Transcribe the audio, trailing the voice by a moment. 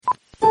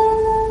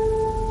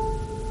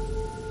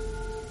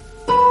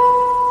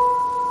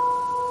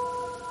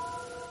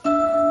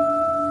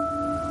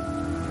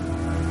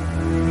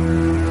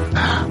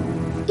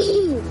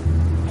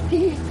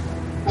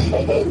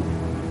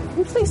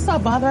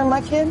bothering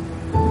my kid?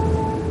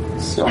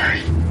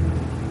 Sorry.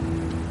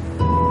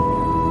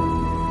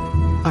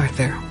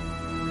 Arthur,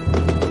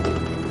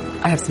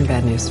 I have some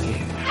bad news for you.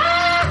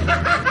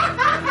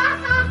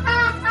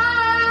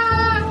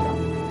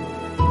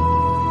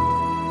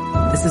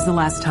 This is the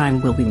last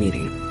time we'll be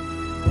meeting.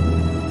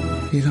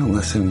 You don't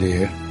listen, do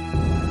you?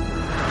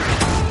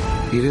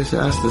 You just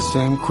ask the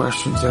same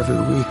questions every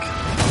week.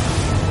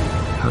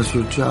 How's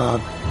your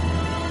job?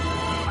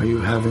 Are you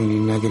having any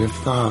negative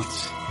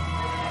thoughts?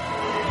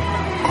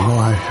 All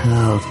I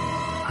have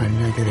are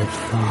negative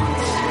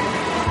thoughts.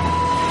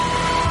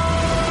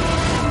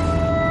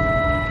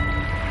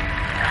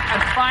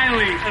 And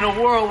finally, in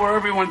a world where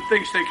everyone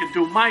thinks they can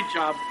do my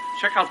job,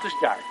 check out this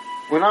guy.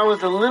 When I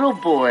was a little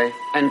boy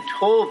and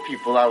told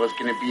people I was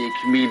going to be a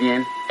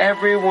comedian,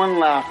 everyone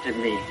laughed at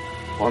me.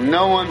 Well,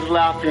 no one's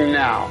laughing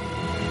now.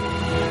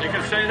 You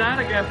can say that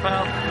again,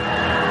 pal.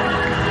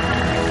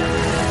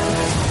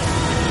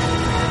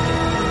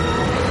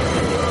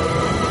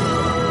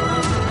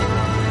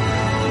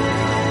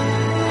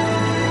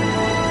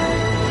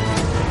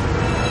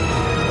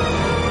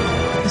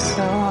 It's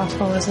so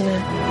awful, isn't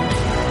it?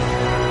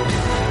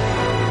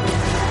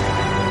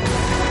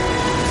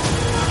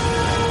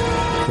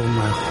 For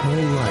my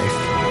whole life,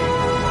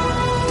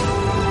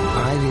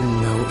 I didn't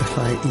know if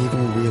I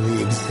even really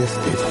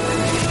existed.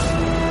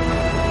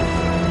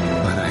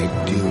 But I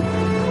do.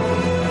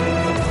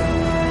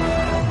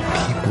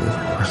 People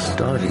are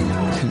starting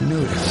to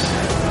notice.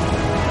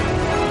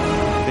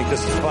 Think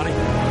this is funny?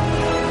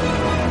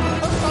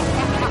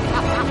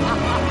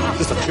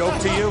 Is this a joke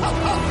to you?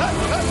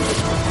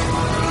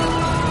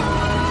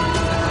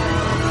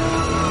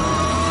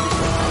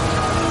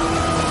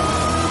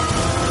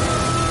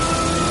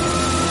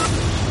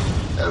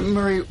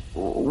 Murray,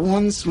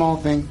 one small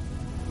thing.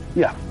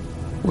 Yeah.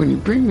 When you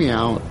bring me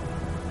out,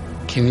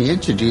 can you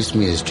introduce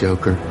me as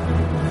Joker?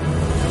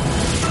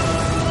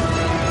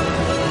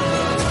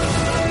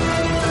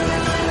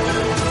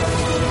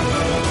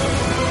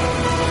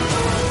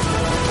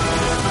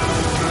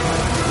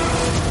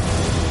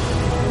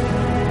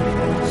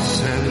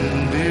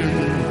 Send in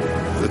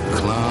the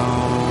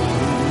clown.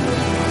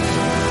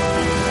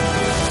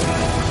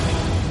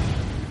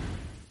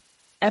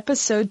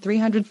 Episode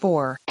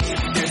 304.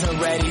 There's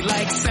already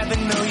like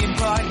 7 million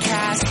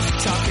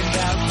podcasts talking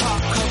about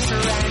pop culture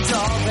and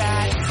all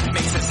that.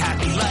 Makes us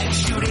happy like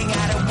shooting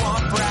at a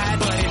womp rat.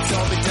 But it's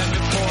all been done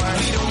before.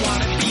 We don't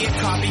want to be a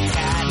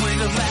copycat. We're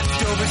the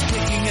leftovers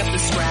picking up the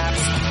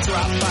scraps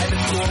dropped by the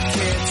cool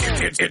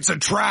kids. It's a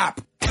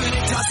trap. Good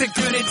and toss it,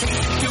 good and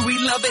taste it. Do we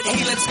love it?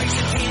 Hey, let's face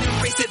it, can't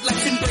erase it.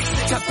 Let's embrace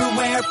the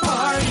Tupperware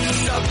party.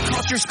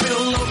 Subculture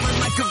spill over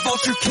like a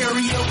vulture.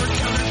 Carry over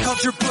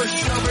counterculture,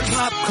 pushover,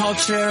 pop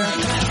culture.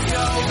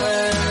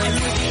 Leftovers. And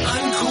we're the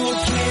uncool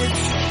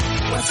kids.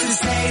 What's to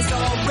say's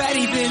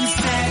already been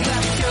said.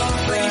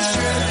 Leftovers. Pretty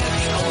sure that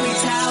the only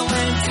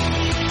talent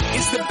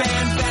is the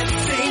band that's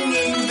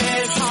singing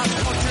this. Pop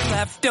culture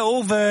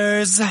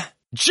leftovers.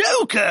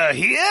 Joker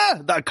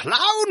here, the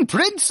clown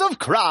prince of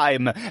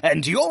crime,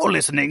 and you're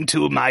listening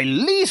to my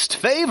least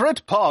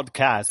favorite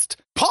podcast,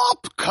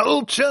 Pop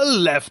Culture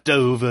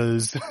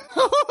Leftovers.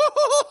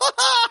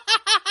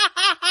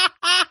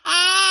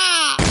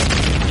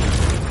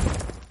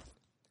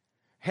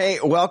 Hey,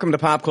 welcome to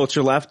Pop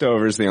Culture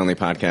Leftovers, the only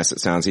podcast that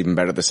sounds even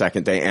better the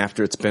second day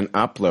after it's been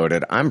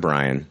uploaded. I'm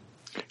Brian.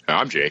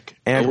 I'm Jake.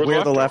 And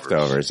we're the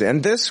Leftovers.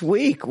 And this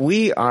week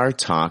we are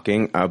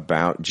talking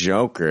about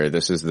Joker.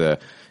 This is the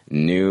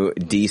new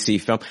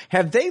DC film.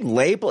 Have they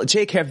labeled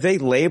these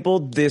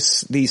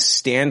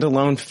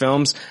standalone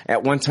films?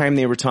 At one time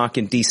they were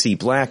talking DC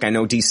Black. I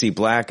know DC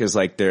Black is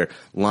like their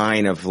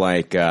line of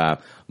like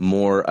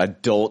more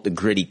adult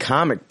gritty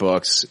comic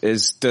books.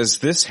 Does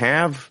this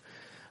have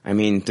a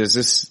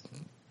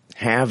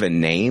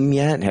name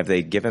yet? Have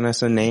they given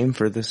us a name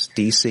for this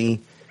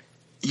DC?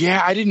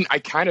 Yeah, I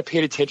kind of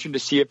paid attention to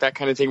see if that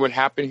kind of thing would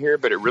happen here,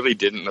 but it really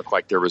didn't look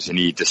like there was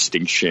any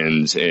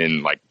distinctions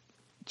in like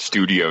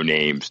studio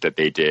names that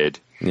they did.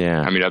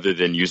 Yeah. I mean, other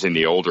than using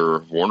the older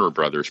Warner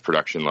Brothers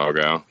production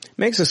logo.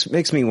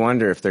 Makes me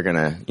wonder if they're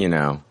gonna,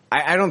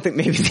 I don't think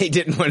maybe they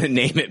didn't want to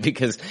name it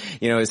because,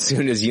 as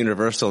soon as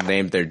Universal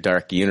named their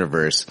Dark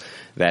Universe,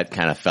 that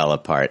kind of fell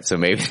apart. So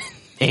maybe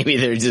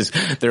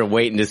they're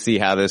waiting to see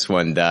how this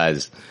one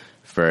does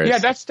first. Yeah,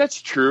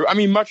 that's true. I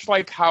mean, much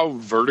like how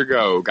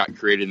Vertigo got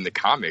created in the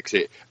comics,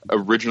 it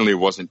originally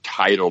wasn't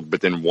titled,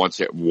 but then once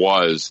it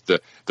was,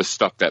 the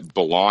stuff that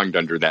belonged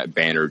under that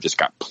banner just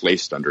got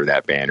placed under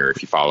that banner,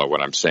 if you follow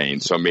what I'm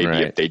saying. So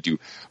maybe if they do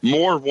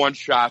more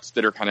one-shots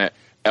that are kind of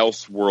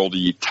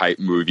Elseworldy type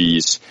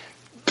movies,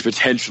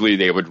 potentially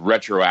they would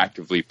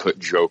retroactively put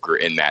Joker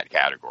in that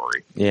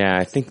category. Yeah,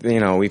 I think,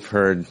 we've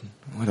heard,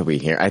 what do we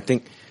hear? I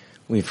think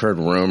we've heard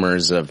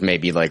rumors of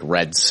maybe like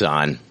Red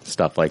Son,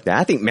 stuff like that.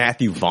 I think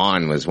Matthew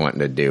Vaughn was wanting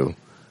to do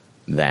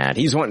that.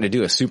 He's wanting to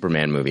do a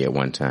Superman movie at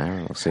one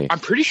time. We'll see. I'm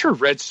pretty sure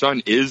Red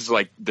Son is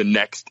like the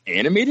next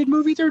animated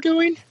movie they're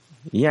doing.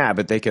 Yeah,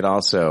 but they could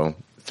also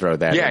throw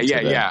that.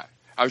 Yeah.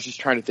 I was just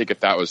trying to think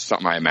if that was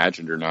something I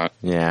imagined or not.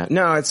 Yeah.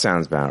 No, it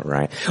sounds about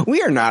right.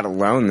 We are not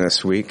alone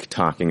this week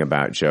talking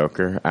about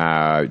Joker.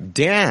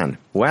 Dan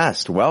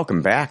West,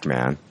 welcome back,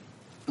 man.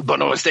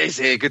 Bono stays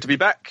here. Good to be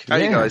back. How are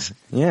you guys?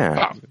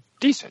 Yeah. Oh,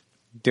 decent.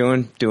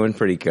 Doing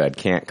pretty good.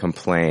 Can't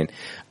complain.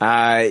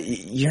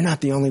 You're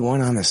not the only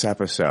one on this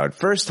episode.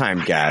 First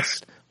time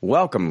guest.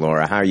 Welcome,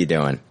 Laura. How are you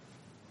doing?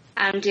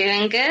 I'm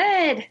doing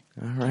good.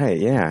 All right.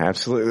 Yeah,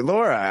 absolutely.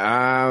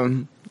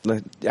 Laura,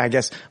 I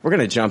guess we're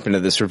going to jump into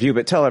this review,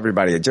 but tell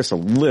everybody just a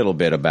little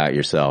bit about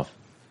yourself.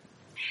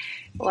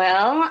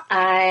 Well,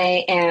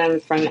 I am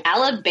from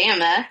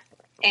Alabama,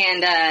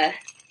 and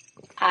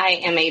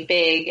I am a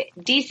big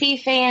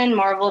DC fan,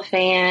 Marvel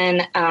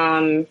fan.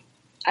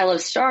 I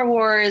love Star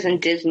Wars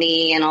and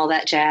Disney and all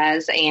that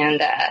jazz,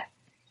 and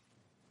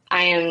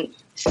I am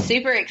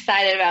super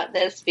excited about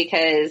this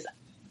because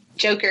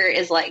Joker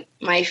is like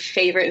my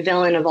favorite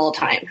villain of all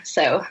time.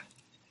 So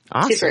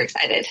awesome. Super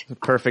excited.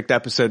 Perfect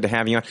episode to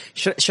have you on.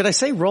 Should I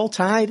say Roll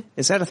Tide?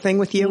 Is that a thing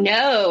with you?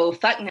 No,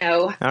 fuck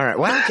no. All right.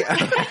 Well,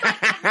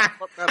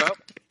 Fuck that up.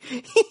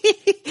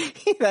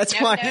 That's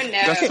no, why.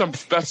 No.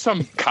 That's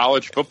some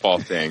college football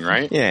thing,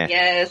 right? Yeah.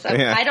 Yes.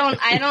 Yeah.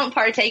 I don't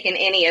partake in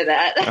any of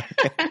that.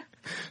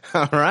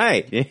 All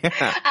right. Yeah.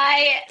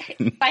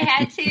 If I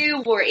had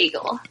to, War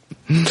Eagle.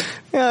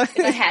 Yeah. If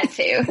I had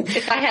to.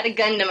 If I had a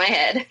gun to my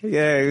head.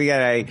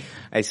 Yeah,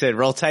 I said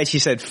Roll Tide. She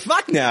said,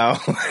 fuck no.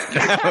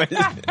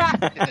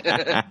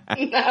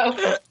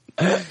 No.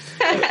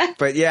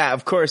 But yeah,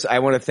 of course, I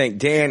want to thank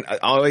Dan. I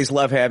always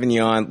love having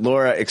you on.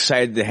 Laura,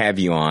 excited to have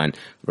you on.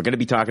 We're going to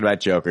be talking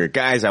about Joker.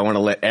 Guys, I want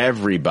to let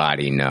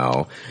everybody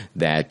know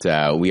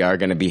that we are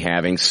going to be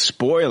having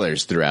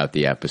spoilers throughout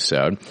the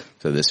episode.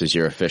 So this is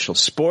your official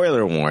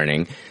spoiler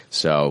warning.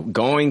 So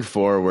going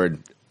forward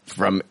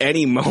from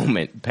any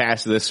moment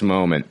past this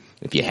moment,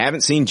 if you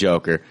haven't seen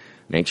Joker,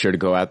 make sure to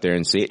go out there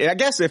and see it. I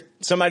guess if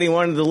somebody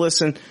wanted to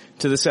listen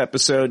to this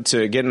episode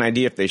to get an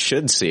idea if they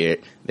should see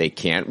it, they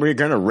can't. We're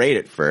going to rate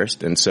it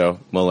first, and so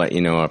we'll let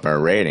you know of our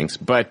ratings.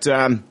 But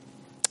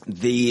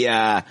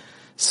the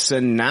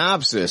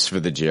synopsis for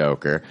the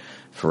Joker: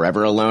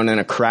 forever alone in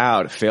a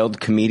crowd,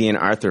 failed comedian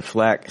Arthur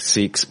Fleck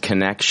seeks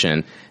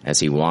connection as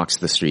he walks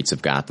the streets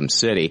of Gotham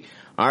City.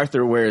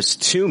 Arthur wears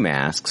two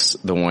masks,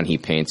 the one he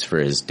paints for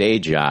his day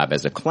job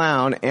as a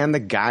clown and the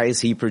guise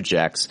he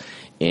projects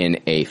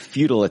in a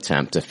futile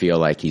attempt to feel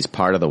like he's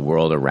part of the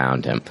world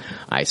around him.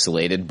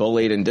 Isolated,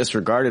 bullied, and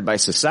disregarded by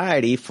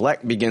society,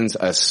 Fleck begins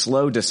a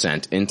slow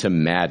descent into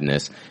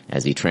madness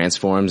as he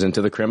transforms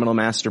into the criminal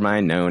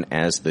mastermind known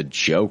as the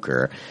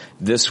Joker.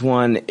 This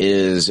one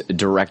is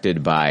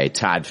directed by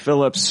Todd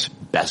Phillips,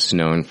 best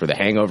known for the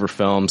Hangover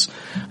films.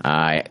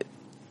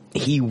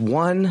 He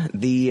won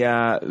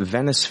the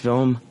Venice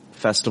Film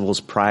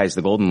Festival's prize,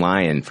 the Golden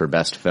Lion, for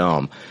Best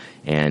Film.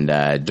 And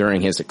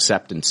during his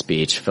acceptance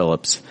speech,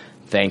 Phillips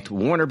thanked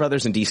Warner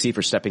Brothers and DC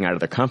for stepping out of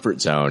their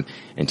comfort zone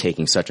and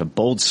taking such a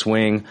bold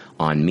swing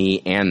on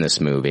me and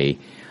this movie.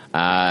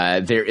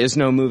 There is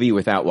no movie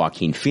without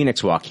Joaquin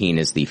Phoenix. Joaquin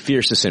is the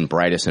fiercest and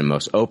brightest and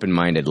most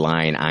open-minded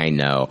lion I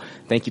know.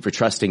 Thank you for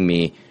trusting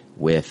me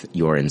with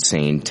your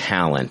insane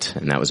talent.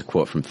 And that was a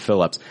quote from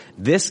Phillips.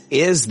 This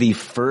is the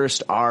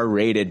first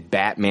R-rated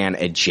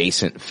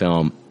Batman-adjacent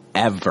film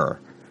ever.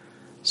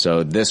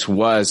 So this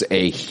was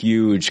a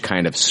huge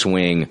kind of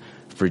swing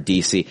for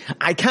DC.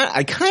 I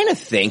kind of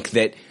think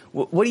that,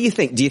 what do you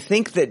think? Do you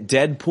think that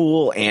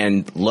Deadpool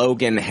and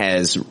Logan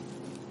has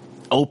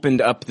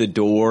opened up the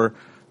door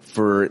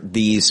for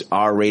these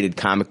R-rated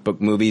comic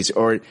book movies?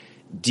 Or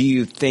do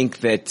you think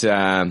that,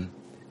 I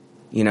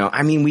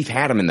mean, we've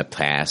had them in the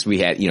past. We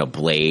had,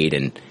 Blade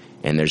and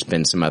there's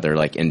been some other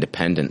like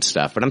independent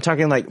stuff, but I'm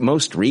talking like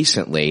most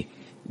recently.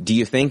 Do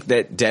you think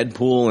that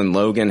Deadpool and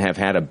Logan have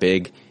had a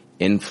big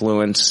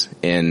influence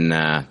in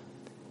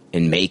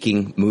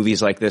making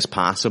movies like this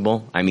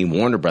possible? I mean,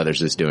 Warner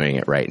Brothers is doing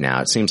it right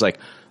now. It seems like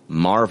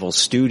Marvel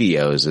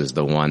Studios is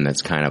the one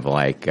that's kind of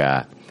like,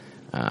 not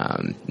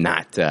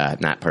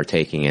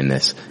partaking in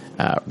this,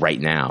 right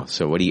now.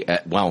 So what do you,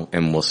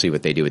 and we'll see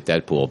what they do with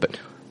Deadpool, but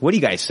what do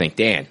you guys think,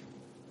 Dan?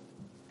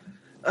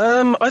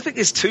 I think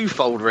it's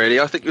twofold, really.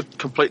 I think you're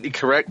completely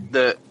correct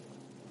that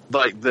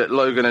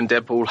Logan and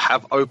Deadpool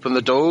have opened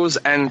the doors,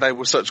 and they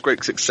were such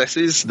great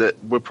successes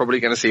that we're probably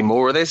going to see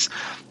more of this.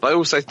 But I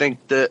also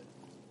think that,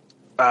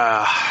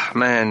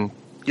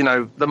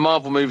 the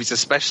Marvel movies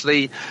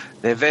especially,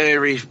 they're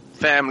very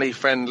family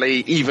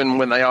friendly, even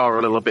when they are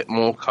a little bit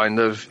more kind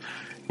of,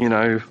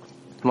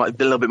 like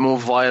a little bit more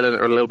violent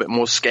or a little bit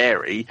more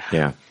scary.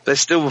 Yeah. They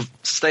still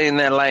stay in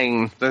their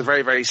lane. They're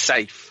very, very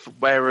safe.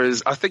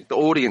 Whereas I think the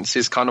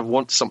audiences kind of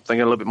want something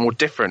a little bit more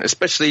different,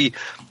 especially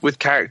with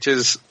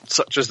characters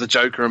such as the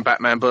Joker and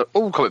Batman, but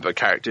all comic book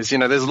characters.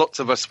 There's lots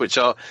of us which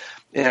are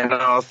in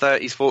our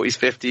 30s, 40s,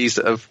 50s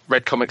that have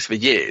read comics for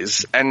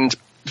years, and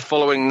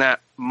following that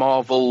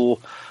Marvel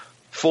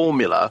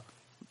formula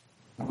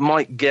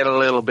might get a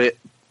little bit,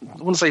 I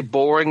wouldn't say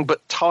boring,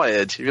 but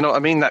tired. You know what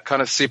I mean? That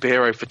kind of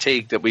superhero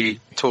fatigue that we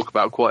talk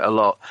about quite a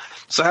lot.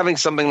 So having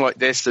something like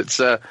this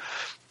that's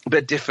a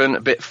bit different,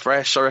 a bit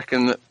fresh. I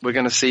reckon that we're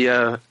going to see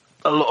a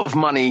lot of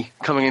money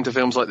coming into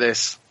films like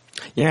this.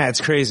 Yeah,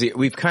 it's crazy.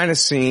 We've kind of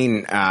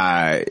seen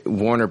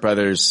Warner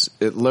Brothers.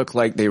 It looked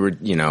like they were,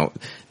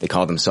 they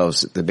call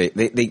themselves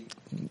they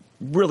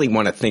really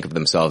want to think of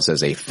themselves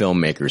as a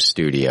filmmaker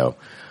studio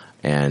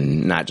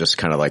and not just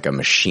kind of like a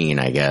machine,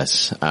 I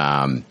guess.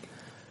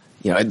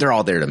 They're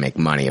all there to make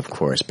money, of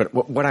course. But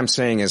what I'm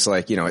saying is,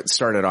 like, it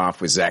started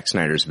off with Zack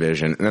Snyder's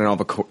vision, and then all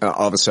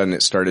of a sudden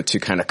it started to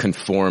kind of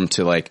conform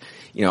to, like,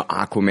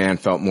 Aquaman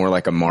felt more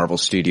like a Marvel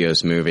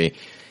Studios movie,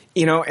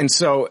 and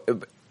so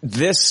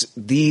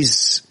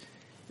these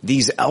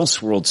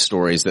Elseworld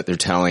stories that they're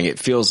telling, it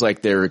feels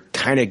like they're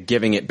kind of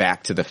giving it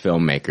back to the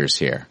filmmakers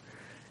here.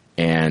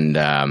 And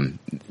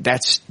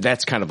that's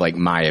kind of like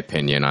my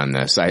opinion on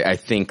this. I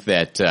think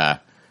that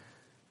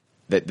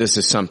that this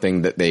is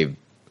something that they've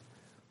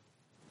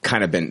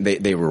kind of been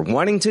they were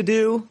wanting to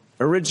do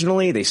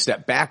originally. They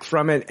stepped back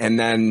from it, and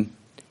then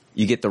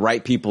you get the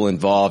right people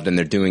involved, and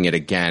they're doing it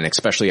again,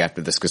 especially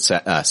after the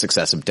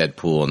success of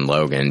Deadpool and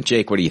Logan.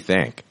 Jake, what do you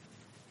think?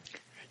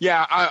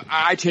 Yeah,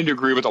 I tend to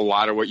agree with a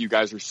lot of what you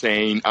guys are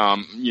saying.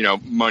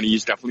 Money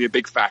is definitely a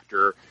big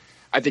factor.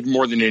 I think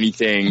more than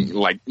anything,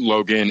 like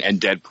Logan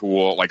and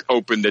Deadpool, like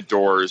opened the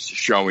doors,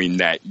 showing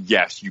that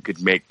yes, you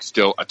could make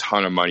still a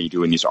ton of money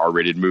doing these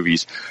R-rated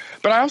movies.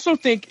 But I also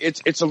think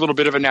it's a little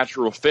bit of a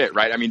natural fit,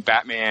 right? I mean,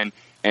 Batman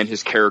and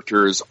his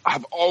characters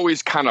have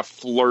always kind of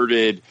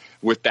flirted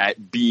with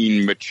that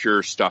being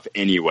mature stuff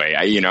anyway.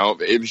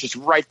 It was just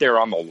right there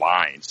on the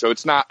line. So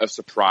it's not a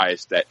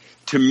surprise that,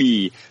 to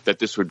me, that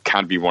this would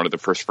kind of be one of the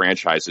first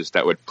franchises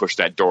that would push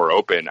that door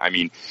open. I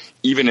mean,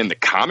 even in the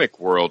comic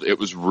world, it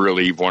was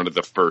really one of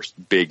the first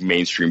big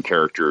mainstream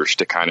characters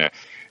to kind of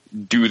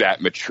do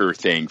that mature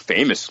thing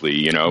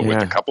famously,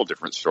 with a couple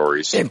different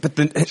stories. Yeah, but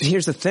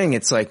here's the thing.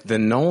 It's like the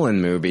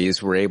Nolan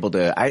movies were able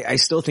to, I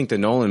still think the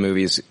Nolan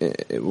movies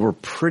were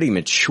pretty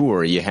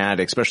mature. You had,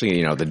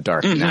 especially, the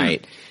Dark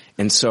Knight.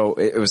 And so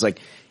it was like,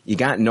 you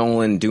got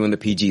Nolan doing the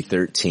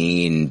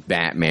PG-13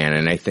 Batman,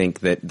 and I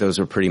think that those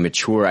were pretty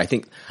mature. I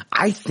think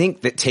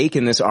that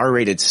taking this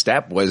R-rated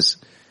step was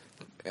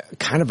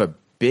kind of a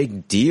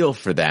big deal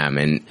for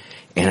them,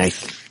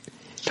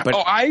 But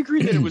I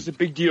agree that it was a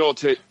big deal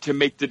to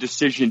make the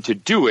decision to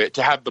do it,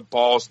 to have the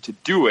balls to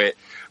do it.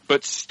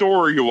 But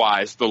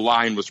story-wise, the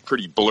line was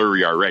pretty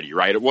blurry already,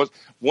 right? It was,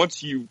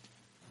 once you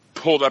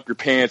pulled up your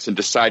pants and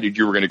decided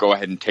you were going to go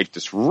ahead and take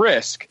this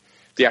risk,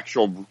 the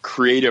actual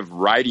creative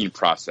writing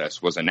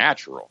process was a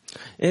natural.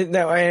 And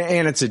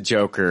it's a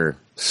Joker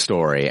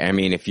story. I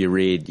mean, if you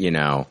read,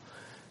 just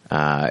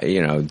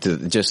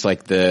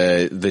like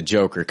the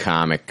Joker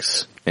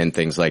comics and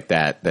things like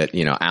that,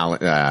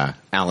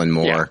 Alan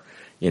Moore.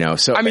 Yeah.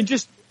 So I mean,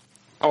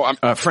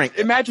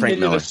 imagine they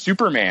did a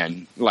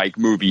Superman like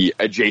movie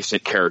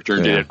adjacent character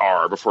and did it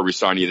R before we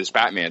saw any of this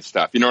Batman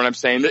stuff. You know what I'm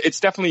saying? It's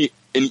definitely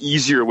an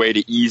easier way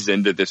to ease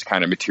into this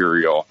kind of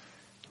material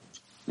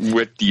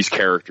with these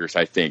characters,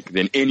 I think,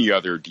 than any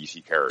other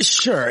DC character.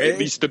 Sure. At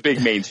least the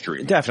big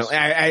mainstream. Definitely.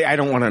 I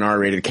don't want an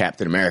R-rated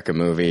Captain America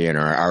movie or an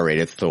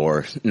R-rated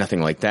Thor,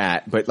 nothing like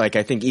that. But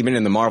I think even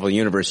in the Marvel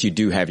Universe, you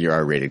do have your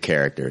R-rated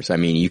characters. I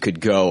mean, you could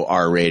go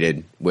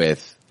R-rated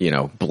with,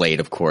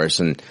 Blade, of course,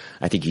 and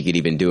I think you could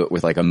even do it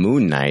with a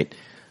Moon Knight.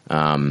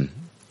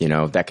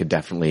 That could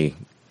definitely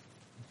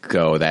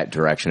go that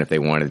direction if they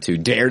wanted to.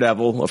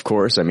 Daredevil, of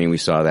course. I mean, we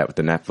saw that with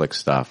the Netflix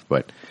stuff,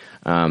 but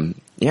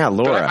yeah,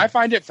 Laura. But I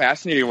find it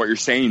fascinating what you're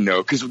saying,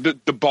 though, because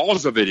the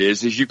balls of it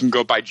is you can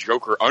go buy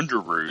Joker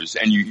Underoos,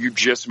 and you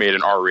just made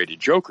an R-rated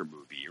Joker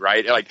movie,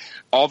 right? Like,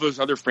 all those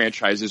other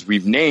franchises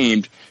we've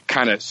named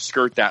kind of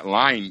skirt that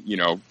line,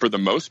 for the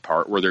most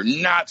part, where they're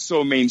not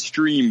so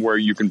mainstream, where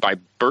you can buy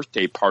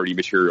birthday party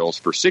materials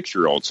for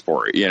 6-year-olds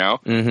for it,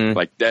 Mm-hmm.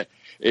 Like that.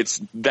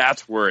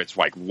 That's where it's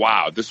like,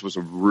 wow, this was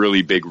a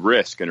really big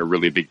risk and a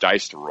really big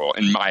dice to roll,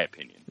 in my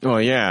opinion. Well,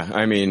 yeah.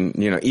 I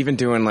mean, even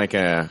doing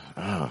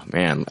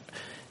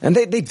and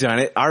they've done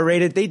it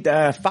R-rated.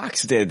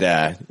 Fox did.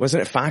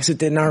 Wasn't it Fox that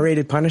did an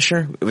R-rated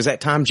Punisher? Was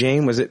that Tom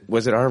Jane? Was it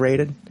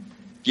R-rated?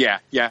 Yeah.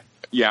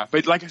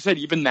 But like I said,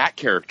 even that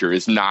character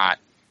is not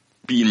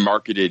being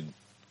marketed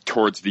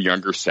towards the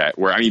younger set.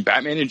 Where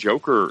Batman and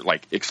Joker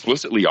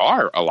explicitly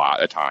are a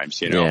lot of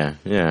times.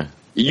 Yeah.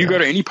 You go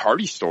to any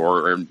party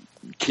store or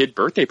kid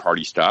birthday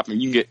party stuff,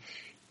 and you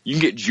can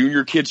get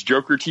junior kids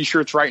Joker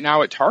T-shirts right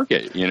now at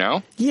Target.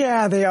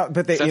 Yeah, they are,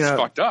 but that's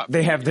fucked up.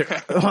 They have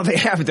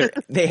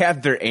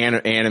their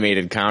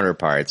animated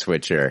counterparts,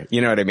 which are,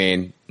 you know what I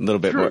mean, a little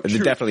bit more,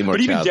 definitely more.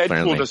 But even Deadpool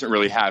friendly. Doesn't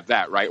really have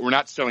that, right? We're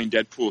not selling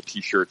Deadpool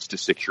T-shirts to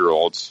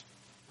 6-year-olds.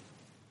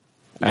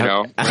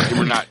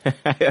 We're not.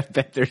 I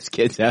bet there's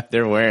kids out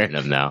there wearing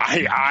them now.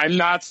 I'm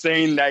not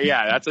saying that.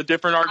 Yeah, that's a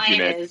different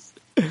argument.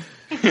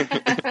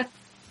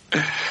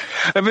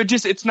 But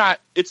it's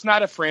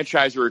not a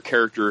franchise or a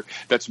character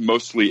that's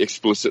mostly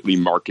explicitly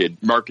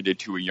marketed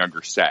to a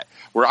younger set.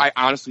 Where I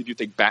honestly do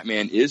think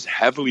Batman is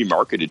heavily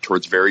marketed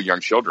towards very young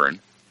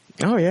children.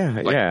 Oh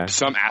yeah,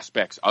 Some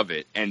aspects of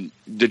it, and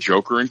the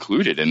Joker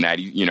included in that.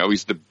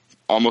 He's the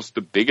almost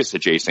the biggest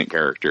adjacent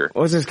character.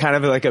 Was this kind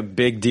of like a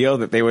big deal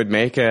that they would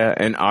make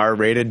an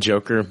R-rated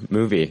Joker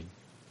movie?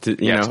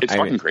 It's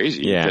fucking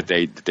crazy that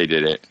they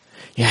did it.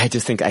 Yeah, I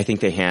think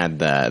they had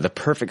the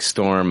perfect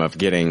storm of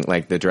getting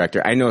like the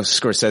director. I know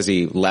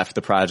Scorsese left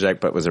the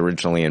project, but was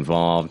originally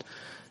involved.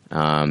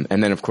 And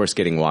then of course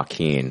getting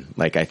Joaquin.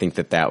 Like, I think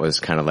that was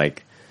kind of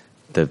like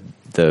the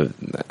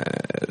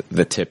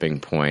tipping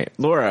point.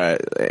 Laura,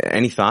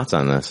 any thoughts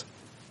on this?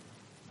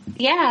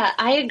 Yeah,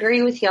 I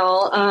agree with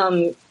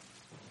y'all.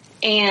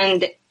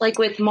 And like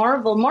with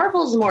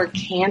Marvel's more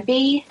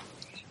campy,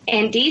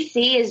 and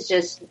DC is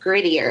just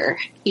grittier.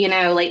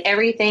 Like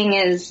everything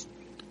is,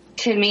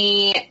 to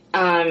me,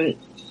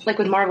 like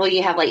with Marvel,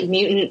 you have like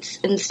mutants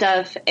and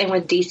stuff, and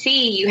with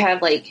DC, you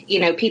have like,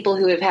 people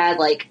who have had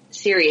like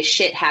serious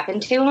shit happen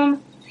to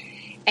them,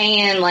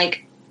 and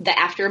like the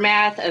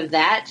aftermath of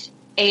that,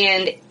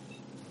 and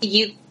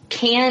you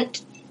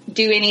can't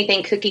do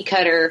anything cookie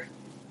cutter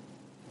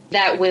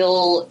that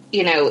will,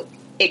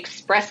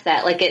 express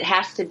that. Like it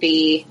has to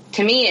be,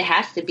 to me, it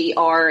has to be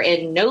R.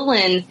 And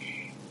Nolan,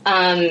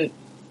 to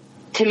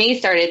me,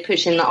 started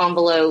pushing the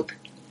envelope,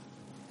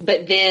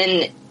 but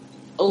then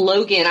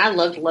Logan, I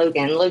loved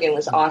Logan. Logan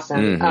was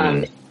awesome.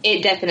 Mm-hmm.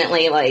 It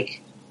definitely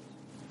like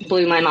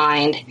blew my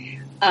mind.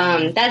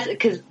 That's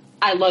because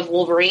I love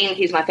Wolverine.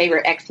 He's my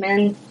favorite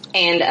X-Men,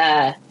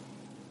 and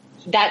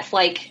that's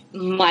like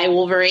my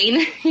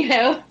Wolverine,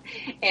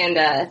 and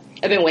I've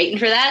been waiting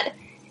for that.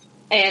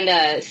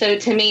 And so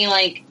to me,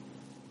 like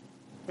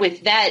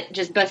with that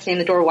just busting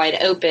the door wide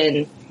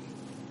open,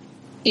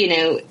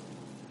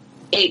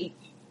 it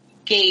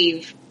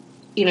gave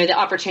the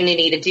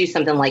opportunity to do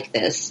something like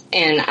this,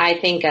 and I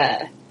think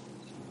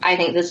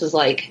this was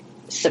like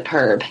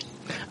superb.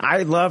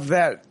 I love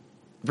that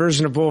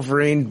version of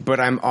Wolverine, but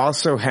I'm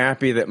also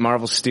happy that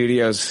Marvel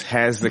Studios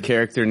has the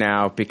character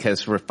now,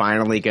 because we're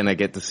finally going to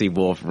get to see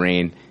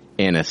Wolverine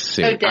in a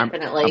suit. Oh,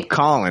 definitely. I'm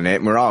calling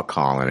it. We're all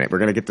calling it. We're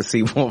going to get to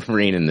see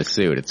Wolverine in the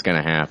suit. It's going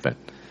to happen.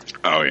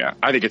 Oh, yeah.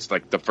 I think it's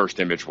like the first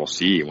image we'll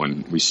see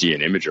when we see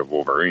an image of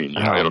Wolverine.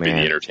 It'll be the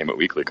Entertainment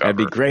Weekly cover.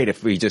 That'd be great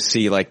if we just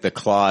see like the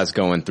claws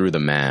going through the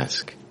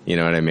mask. You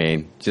know what I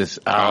mean? Just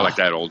like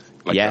that old,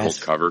 that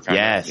old cover kind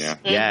of.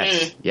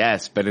 Yeah.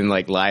 Yes. But in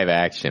like live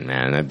action,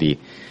 man, that'd be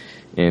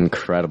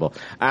incredible.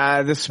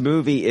 This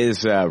movie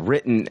is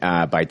written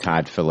by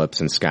Todd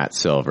Phillips and Scott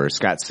Silver.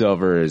 Scott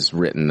Silver has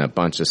written a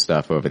bunch of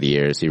stuff over the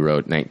years. He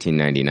wrote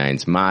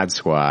 1999's Mod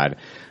Squad,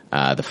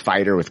 The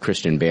Fighter with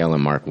Christian Bale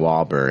and Mark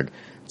Wahlberg.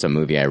 It's a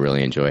movie I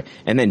really enjoy.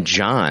 And then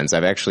John's.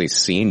 I've actually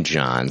seen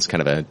John's, kind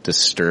of a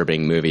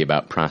disturbing movie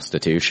about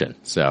prostitution.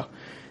 So,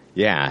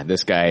 yeah,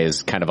 this guy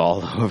is kind of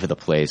all over the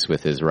place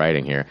with his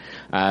writing here.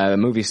 The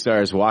movie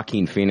stars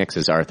Joaquin Phoenix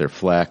as Arthur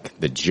Fleck,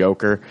 the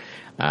Joker.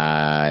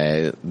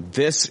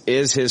 This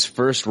is his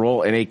first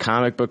role in a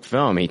comic book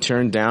film. He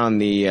turned down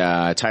the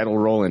title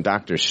role in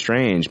Doctor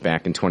Strange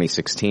back in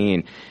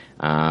 2016.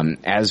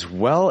 As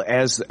well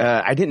as,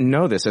 I didn't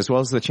know this, as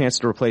well as the chance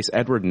to replace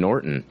Edward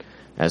Norton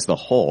as the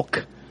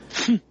Hulk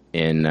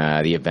in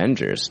the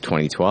Avengers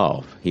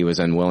 2012. He was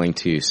unwilling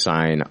to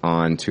sign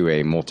on to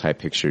a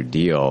multi-picture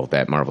deal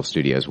that Marvel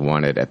Studios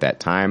wanted at that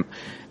time.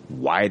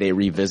 Why they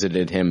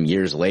revisited him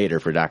years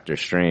later for Doctor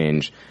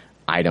Strange,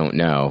 I don't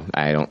know.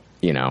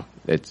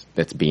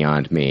 That's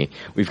beyond me.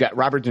 We've got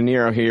Robert De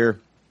Niro here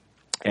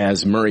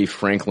as Murray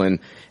Franklin,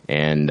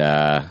 and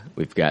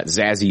we've got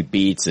Zazie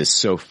Beetz as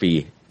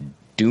Sophie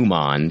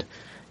Dumond.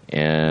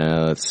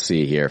 Let's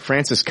see here.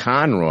 Frances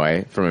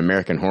Conroy from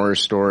American Horror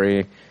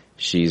Story.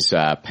 She's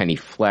Penny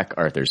Fleck,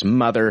 Arthur's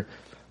mother.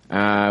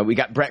 We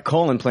got Brett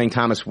Cullen playing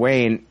Thomas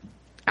Wayne.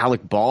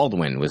 Alec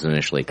Baldwin was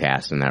initially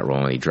cast in that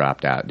role, and he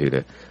dropped out due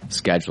to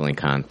scheduling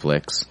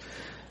conflicts.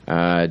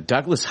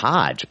 Douglas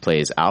Hodge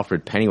plays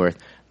Alfred Pennyworth.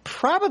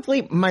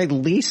 Probably my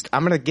least,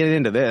 I'm going to get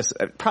into this,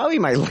 probably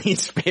my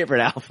least favorite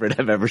Alfred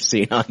I've ever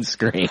seen on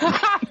screen.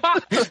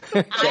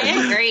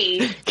 I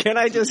agree. Can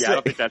I just say? I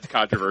don't think that's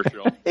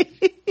controversial.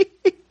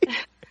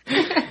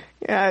 Yeah,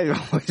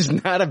 I was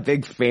not a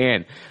big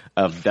fan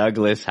of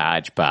Douglas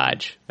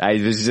Hodgepodge.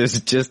 I was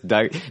just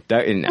Doug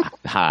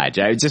Hodge.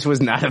 I just was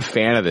not a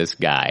fan of this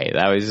guy.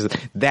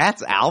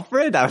 That's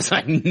Alfred? I was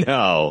like,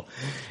 no.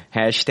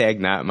 Hashtag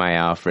not my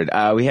Alfred.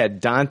 We had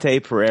Dante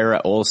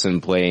Pereira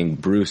Olsen playing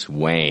Bruce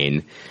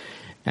Wayne.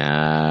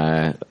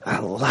 A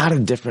lot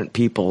of different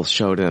people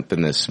showed up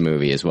in this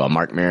movie as well.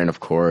 Mark Maron, of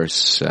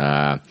course.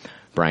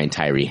 Brian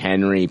Tyree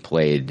Henry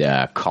played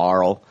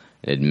Carl,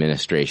 an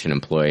administration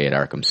employee at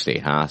Arkham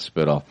State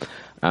Hospital.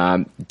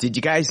 Did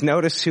you guys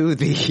notice who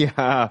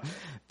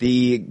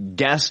the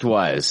guest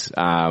was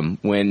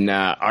when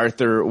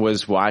Arthur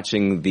was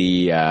watching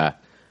the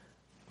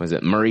was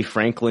it Murray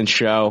Franklin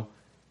show?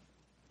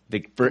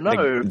 What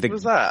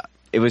was that?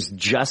 It was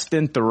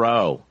Justin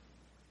Theroux.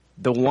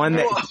 The one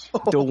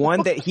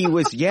that he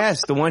was,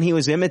 yes, the one he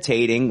was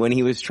imitating when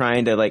he was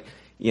trying to, like,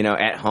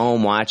 at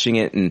home watching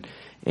it and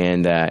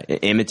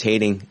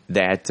imitating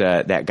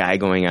that guy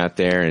going out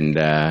there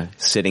and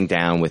sitting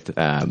down with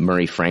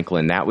Murray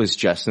Franklin. That was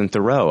Justin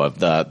Theroux of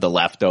the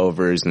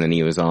Leftovers, and then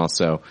he was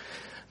also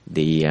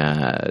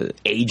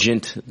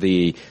agent,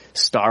 the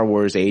Star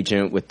Wars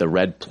agent with the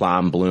red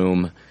plum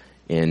bloom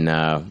in,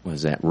 what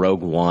was that,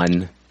 Rogue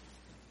One.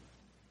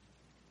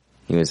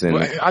 He was in...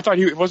 Well, I thought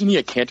wasn't he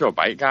a Canto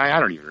Bight guy? I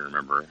don't even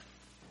remember.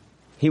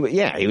 He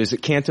was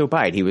at Canto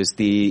Bight. He was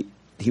the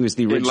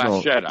original...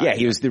 Last Jedi. Yeah,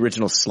 he was the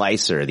original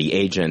Slicer, the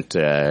agent,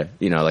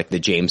 like the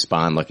James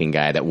Bond looking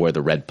guy that wore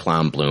the red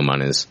plum bloom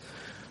on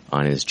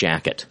his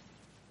jacket.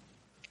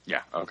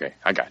 Yeah, okay.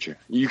 I got you.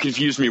 You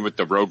confused me with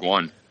the Rogue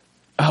One.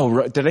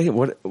 Oh, did I?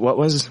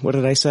 What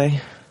did I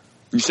say?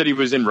 You said he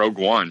was in Rogue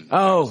One.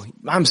 Oh,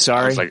 I'm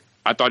sorry.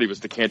 I thought he was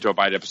the Canto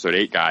Bight Episode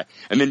 8 guy.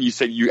 And then you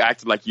said you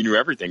acted like you knew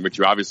everything, but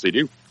you obviously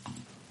do.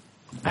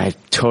 I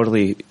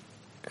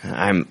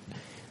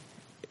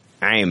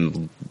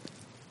am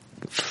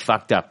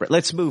fucked up.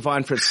 Let's move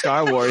on from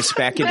Star Wars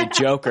back into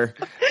Joker.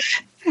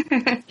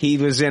 He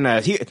was in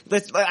I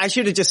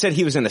should have just said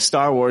he was in a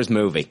Star Wars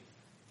movie.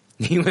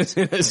 He was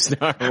in a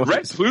Star Wars.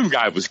 Red Plume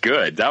guy was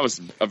good. That was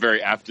a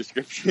very apt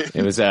description.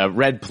 It was a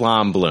red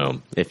plum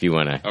bloom, if you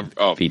want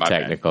to be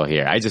technical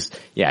here. I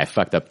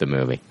fucked up the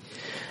movie.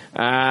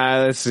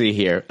 Let's see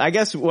here. I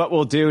guess what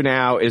we'll do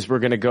now is we're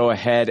going to go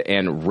ahead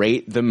and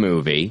rate the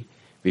movie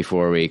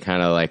before we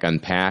kind of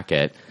unpack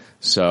it.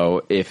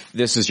 So if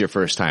this is your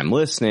first time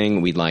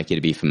listening, we'd like you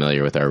to be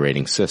familiar with our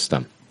rating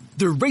system.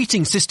 The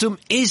rating system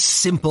is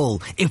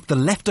simple. If the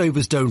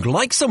leftovers don't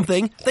like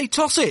something, they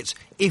toss it.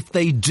 If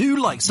they do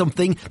like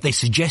something, they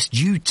suggest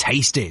you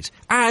taste it.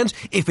 And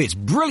if it's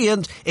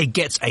brilliant, it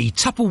gets a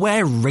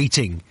Tupperware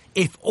rating.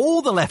 If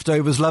all the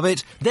leftovers love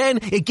it, then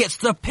it gets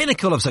the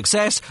pinnacle of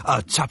success,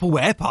 a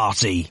Tupperware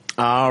party.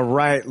 All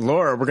right,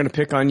 Laura, we're going to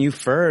pick on you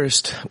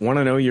first. Want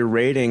to know your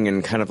rating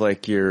and kind of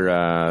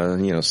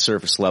your,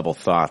 surface level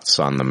thoughts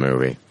on the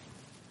movie.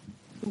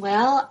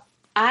 Well,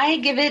 I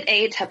give it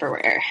a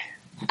Tupperware.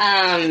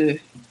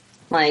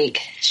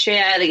 Straight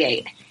out of the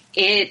gate.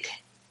 It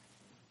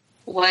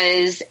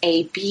was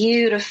a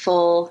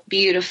beautiful,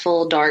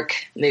 beautiful, dark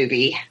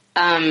movie.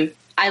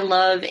 I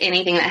love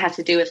anything that has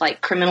to do with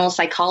criminal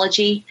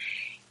psychology,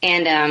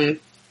 and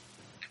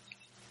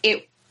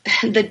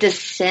the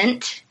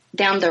descent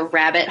down the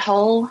rabbit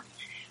hole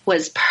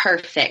was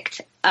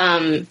perfect.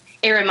 It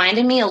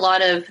reminded me a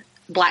lot of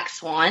Black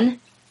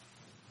Swan,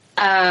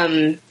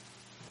 and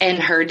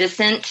her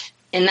descent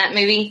in that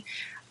movie.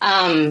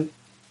 And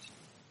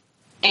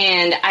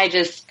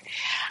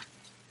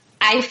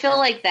I feel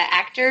like the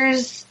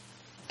actors,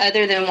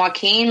 other than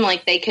Joaquin,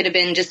 they could have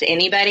been just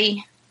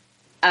anybody.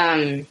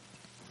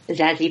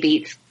 Zazie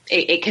Beetz,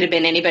 it could have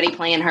been anybody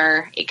playing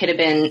her. It could have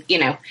been,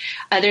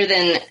 other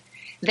than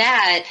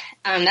that,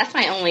 that's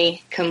my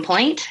only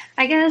complaint,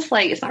 I guess.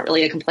 It's not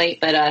really a complaint,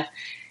 but,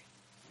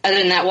 other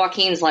than that,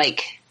 Joaquin's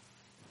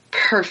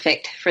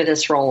perfect for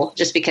this role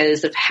just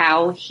because of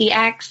how he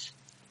acts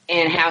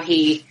and how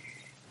he,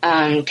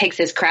 takes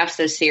his craft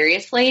so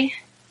seriously.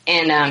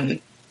 And,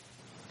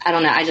 I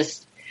don't know.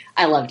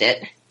 I loved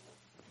it.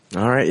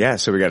 All right. Yeah.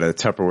 So we got a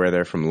Tupperware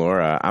there from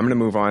Laura. I'm going to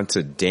move on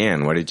to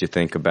Dan. What did you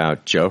think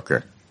about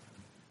Joker?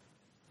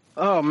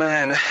 Oh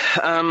man.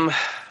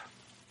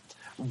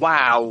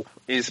 Wow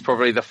is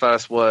probably the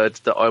first word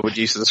that I would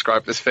use to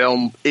describe this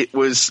film. It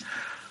was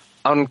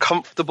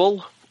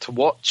uncomfortable to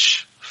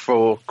watch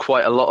for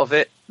quite a lot of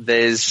it.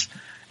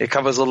 It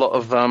covers a lot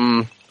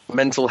of,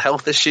 mental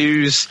health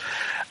issues.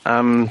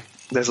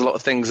 There's a lot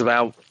of things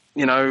about,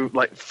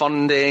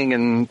 funding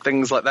and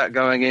things like that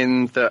going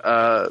in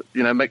that,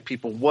 make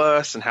people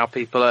worse and how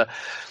people are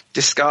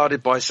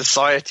discarded by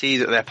society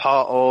that they're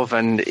part of.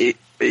 And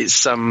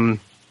it's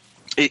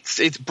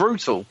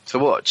brutal to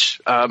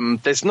watch.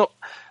 There's not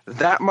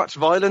that much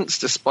violence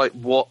despite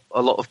what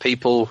a lot of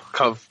people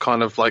have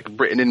kind of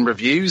written in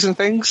reviews and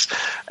things.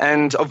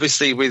 And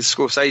obviously with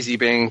Scorsese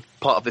being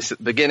part of this at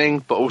the beginning,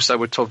 but also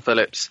with Todd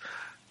Phillips,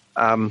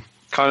 kind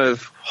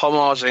of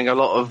homaging a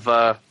lot of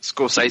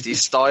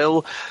Scorsese's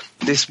style.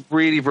 This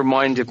really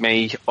reminded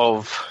me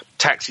of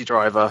Taxi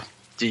Driver,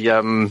 the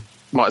Martin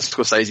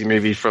Scorsese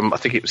movie from, I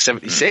think it was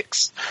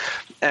 76,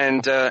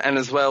 and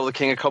as well The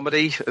King of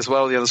Comedy, as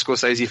well, the other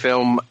Scorsese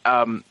film.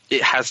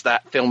 It has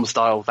that film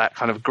style, that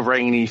kind of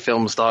grainy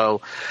film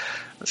style.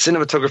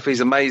 Cinematography is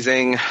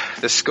amazing.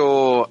 The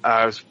score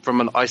from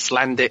an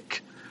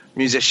Icelandic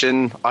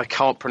musician. I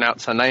can't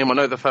pronounce her name. I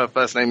know her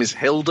first name is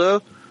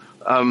Hildur.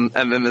 And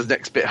then the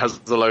next bit has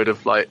a load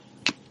of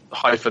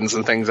hyphens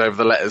and things over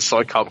the letters, so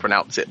I can't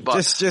pronounce it.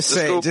 But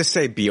just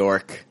say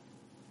Bjork.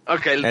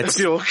 Okay,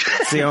 Bjork.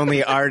 It's the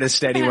only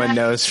artist anyone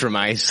knows from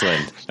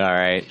Iceland. All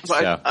right.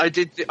 But I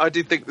did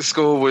think the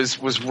score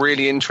was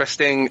really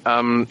interesting.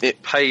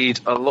 It paid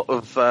a lot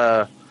of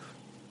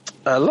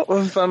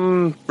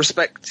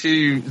respect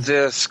to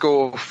the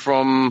score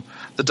from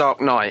The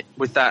Dark Knight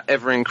with that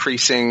ever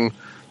increasing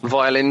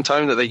violin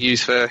tone that they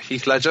use for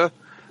Heath Ledger.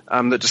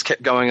 That just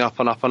kept going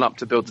up and up and up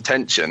to build the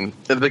tension.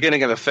 At the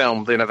beginning of the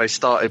film, they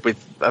started with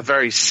a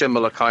very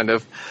similar kind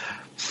of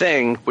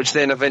thing, which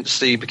then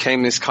eventually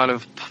became this kind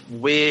of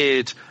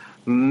weird,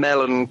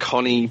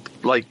 melancholy,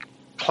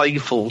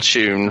 playful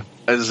tune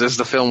as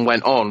the film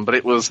went on. But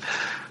it was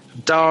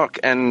dark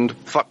and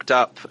fucked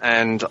up,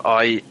 and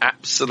I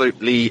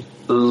absolutely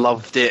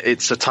loved it.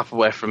 It's a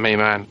Tupperware from me,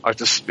 man.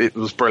 It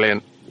was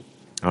brilliant.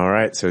 All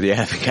right, so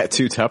yeah, we got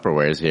 2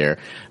 Tupperwares here.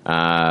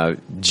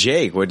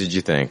 Jake, what did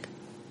you think?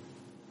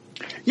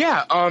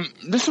 Yeah,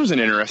 this was an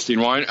interesting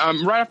one.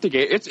 Right off the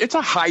gate, it's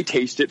a high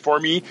taste it for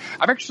me.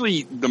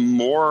 The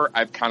more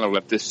I've kind of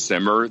let this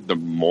simmer, the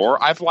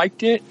more I've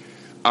liked it.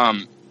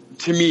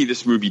 To me,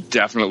 this movie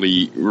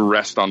definitely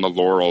rests on the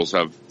laurels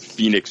of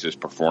Phoenix's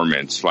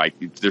performance. Like,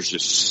 there's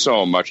just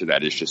so much of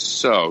that. It's just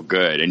so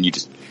good, and you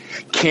just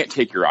can't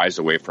take your eyes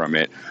away from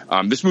it.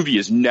 This movie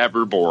is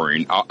never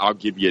boring. I'll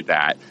give you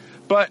that.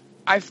 But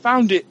I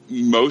found it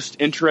most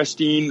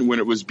interesting when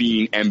it was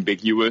being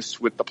ambiguous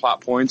with the plot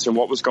points and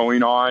what was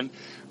going on.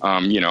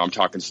 I'm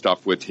talking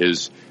stuff with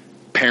his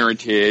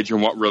parentage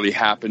and what really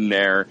happened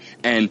there,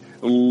 and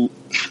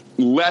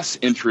less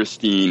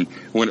interesting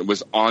when it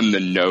was on the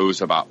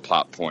nose about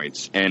plot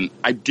points. And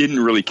I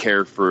didn't really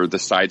care for the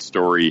side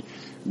story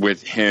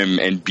with him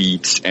and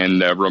Beats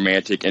and the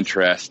romantic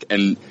interest.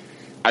 And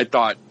I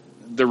thought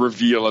the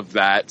reveal of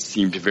that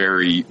seemed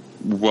very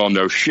well,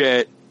 no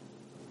shit.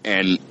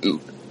 And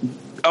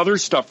other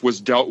stuff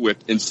was dealt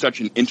with in such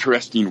an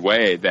interesting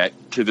way that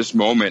to this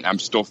moment, I'm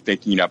still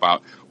thinking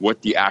about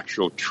what the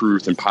actual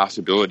truth and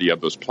possibility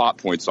of those plot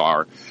points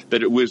are,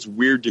 that it was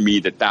weird to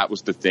me that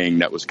was the thing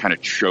that was kind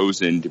of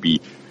chosen to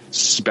be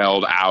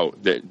spelled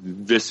out, that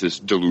this is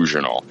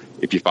delusional,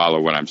 if you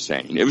follow what I'm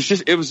saying.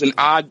 It was an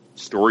odd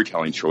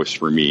storytelling choice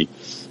for me,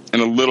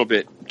 and a little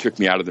bit took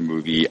me out of the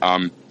movie.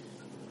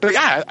 But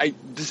yeah,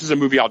 this is a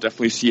movie I'll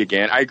definitely see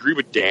again. I agree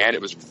with Dan.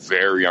 It was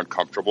very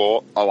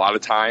uncomfortable a lot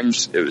of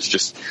times. It was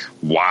just,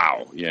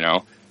 wow,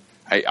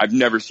 I've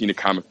never seen a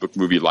comic book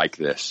movie like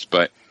this.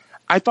 But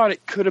I thought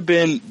it could have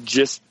been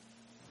just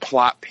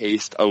plot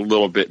paced a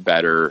little bit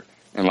better.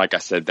 And like I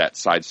said, that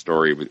side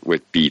story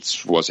with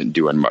Beats wasn't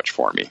doing much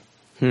for me.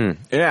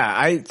 Yeah,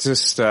 I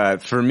just,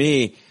 for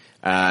me,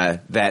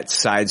 that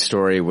side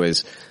story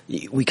was,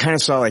 we kind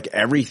of saw like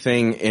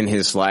everything in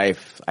his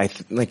life.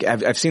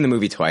 I've seen the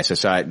movie twice. I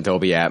saw it in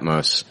Dolby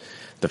Atmos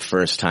the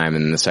first time,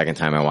 and then the second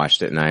time I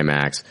watched it in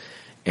IMAX.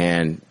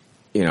 And,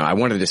 I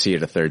wanted to see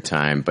it a third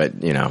time, but,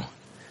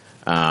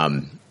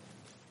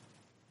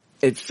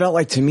 it felt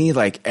like to me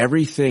like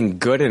everything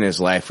good in his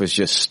life was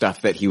just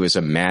stuff that he was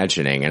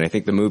imagining. And I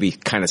think the movie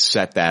kind of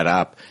set that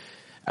up,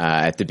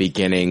 at the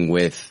beginning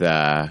with,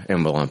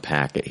 and we'll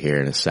unpack it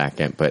here in a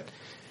second, but,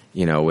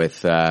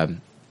 with,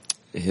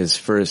 his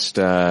first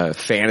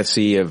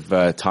fantasy of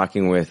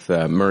talking with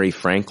Murray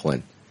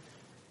Franklin,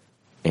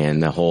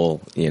 and the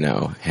whole,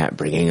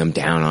 bringing him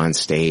down on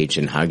stage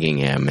and hugging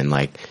him and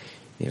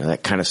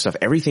that kind of stuff.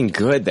 Everything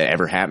good that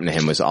ever happened to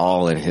him was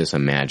all in his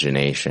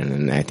imagination,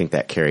 and I think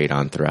that carried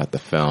on throughout the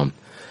film.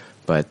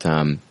 But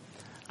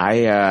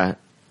the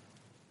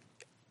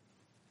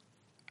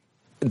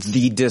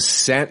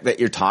descent that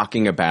you're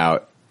talking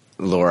about,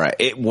 Laura,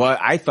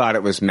 I thought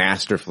it was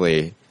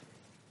masterfully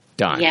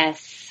done.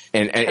 Yes.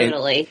 And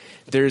totally. And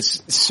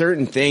there's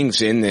certain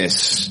things in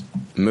this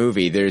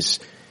movie. There's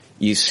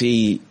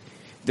the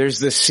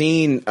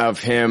scene of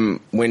him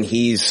when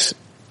he's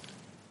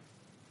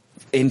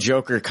in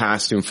Joker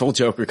costume, full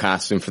Joker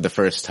costume for the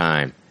first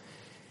time,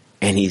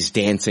 and he's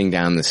dancing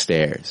down the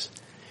stairs.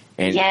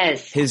 And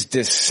yes. His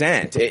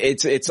descent,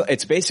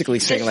 it's basically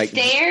saying the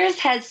stairs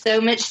has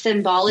so much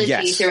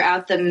symbology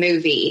throughout the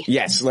movie.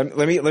 Yes. Let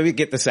me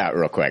get this out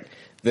real quick.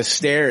 The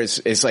stairs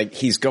is like,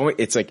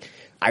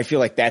 I feel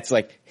like that's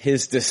like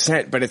his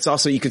descent, but it's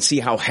also, you can see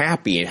how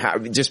happy and how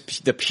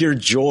just the pure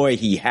joy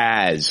he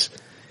has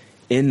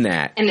in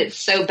that. And it's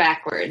so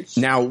backwards.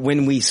 Now,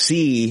 when we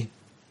see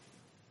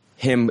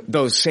him,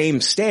 those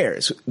same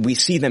stairs, we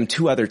see them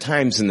 2 other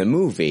times in the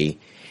movie,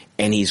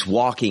 and he's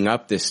walking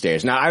up the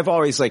stairs. Now, I've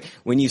always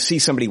when you see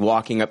somebody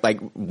walking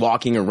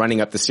or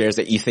running up the stairs,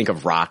 that you think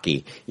of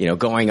Rocky,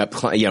 going up,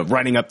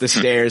 running up the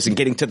stairs and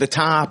getting to the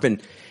top, and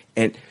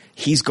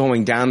he's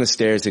going down the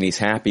stairs and he's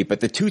happy. But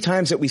the 2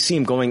 times that we see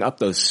him going up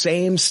those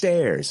same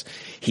stairs,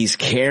 he's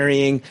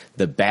carrying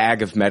the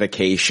bag of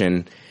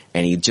medication,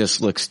 and he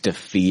just looks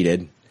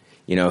defeated.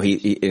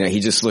 He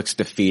just looks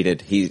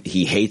defeated.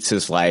 He hates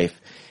his life.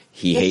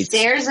 The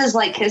stairs is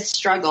like his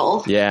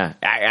struggle. Yeah.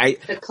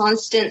 The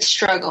constant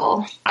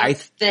struggle.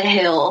 The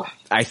hill.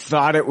 I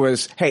thought it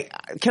was, hey,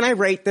 can I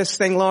rate this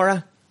thing,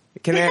 Laura?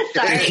 Can I,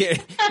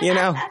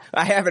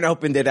 I haven't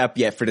opened it up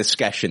yet for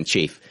discussion,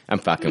 Chief. I'm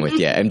fucking with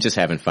you. I'm just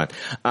having fun.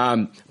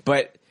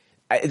 But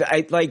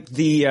I like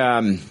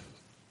the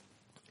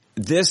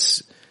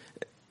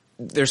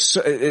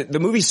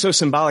movie's so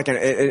symbolic,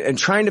 and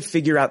trying to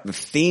figure out the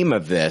theme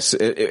of this,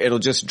 it'll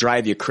just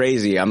drive you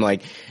crazy. I'm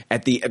like,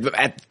 at the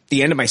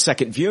end of my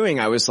second viewing,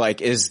 I was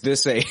like, is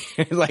this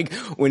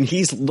when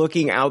he's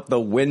looking out the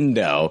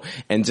window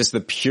and just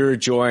the pure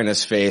joy on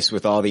his face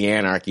with all the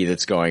anarchy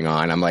that's going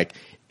on, I'm like,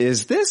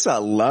 is this a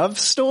love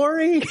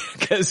story?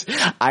 Because he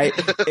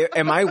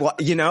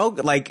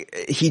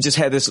just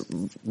had this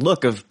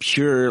look of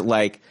pure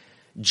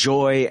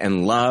joy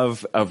and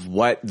love of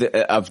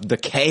of the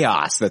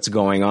chaos that's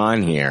going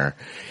on here.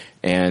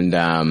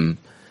 And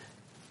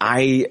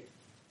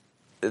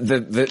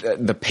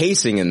the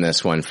pacing in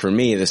this one, for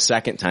me, the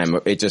second time,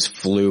 it just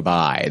flew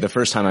by. The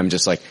first time I'm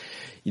just like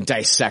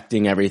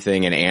dissecting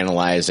everything and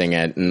analyzing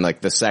it, and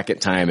like the second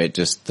time it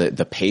just,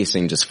 the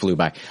pacing just flew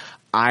by.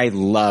 I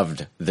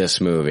loved this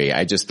movie.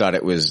 I just thought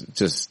it was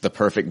just the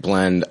perfect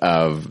blend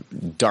of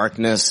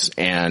darkness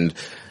and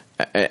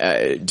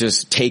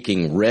just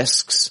taking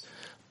risks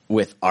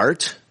with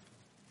art,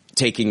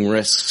 taking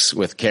risks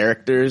with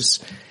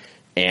characters,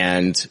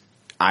 and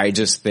I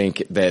just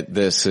think that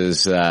this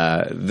is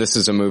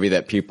a movie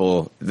that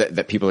people are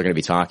going to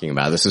be talking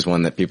about. This is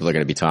one that people are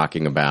going to be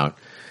talking about,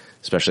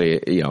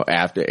 especially, you know,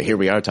 after here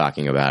we are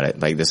talking about it.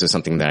 Like, this is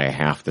something that I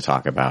have to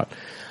talk about.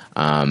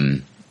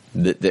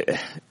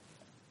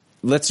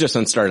 Let's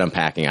just start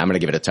unpacking. I'm going to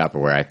give it a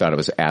Tupperware. I thought it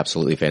was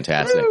absolutely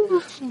fantastic.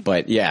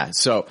 But yeah,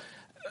 so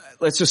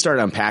let's just start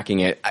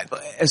unpacking it.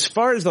 As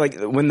far as like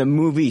when the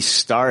movie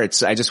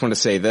starts, I just want to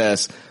say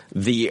this.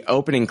 The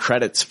opening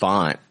credits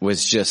font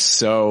was just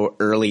so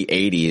early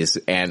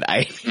 80s, and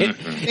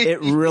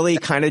it really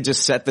kind of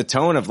just set the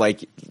tone of,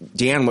 like,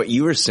 Dan, what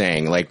you were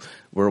saying, like,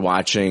 we're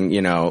watching,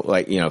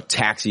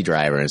 Taxi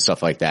Driver and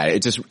stuff like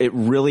that. It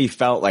really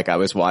felt like I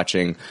was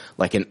watching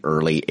like an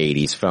early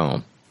 80s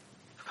film.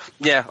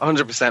 Yeah,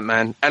 100%,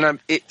 man. And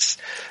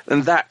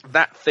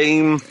that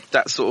theme,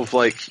 that sort of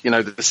like,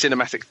 the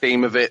cinematic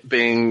theme of it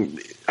being,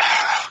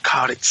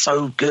 God, it's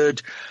so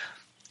good.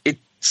 It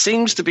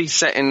seems to be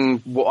set in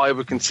what I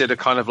would consider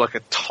kind of like a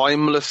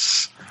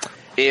timeless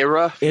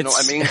era. You know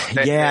what I mean?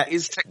 There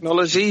is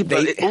technology,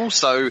 but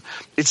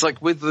it's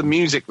like with the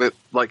music that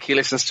like he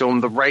listens to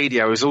on the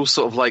radio is all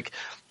sort of like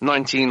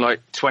 20s,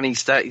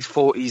 30s,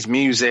 40s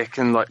music,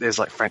 and like there's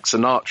like Frank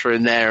Sinatra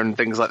in there and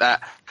things like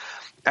that.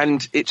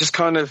 And it just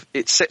kind of,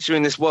 it sets you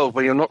in this world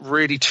where you're not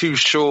really too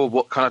sure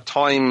what kind of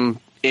time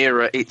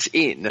era it's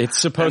in. It's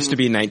supposed to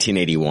be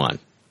 1981.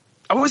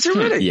 Oh, is it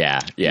really? Yeah.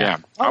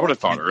 I would have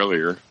thought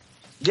earlier.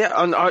 Yeah,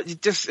 and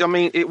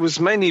it was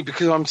mainly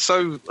because I'm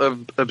so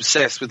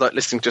obsessed with like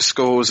listening to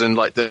scores and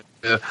like the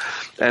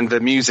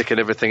music and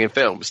everything in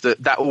films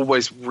that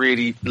always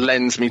really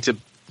lends me to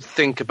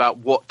think about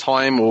what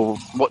time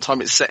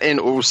it's set in,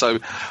 or also,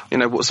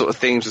 what sort of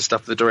themes and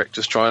stuff the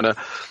director's trying to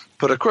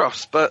put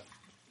across. But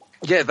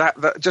yeah,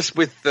 that just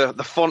with the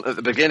font at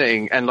the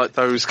beginning and like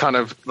those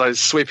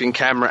sweeping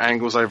camera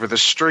angles over the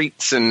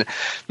streets, and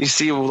you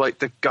see all like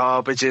the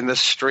garbage in the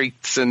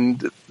streets,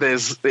 and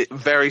there's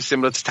very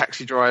similar to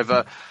Taxi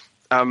Driver.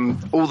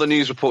 All the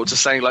news reports are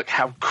saying like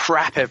how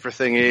crap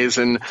everything is,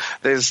 and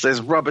there's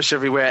rubbish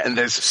everywhere, and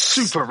there's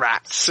super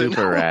rats and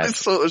all this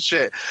sort of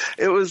shit.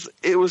 It was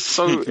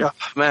so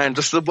man,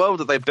 just the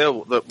world that they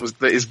built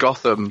that is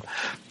Gotham,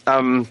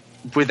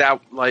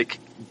 without like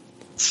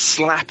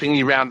slapping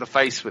you around the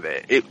face with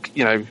it.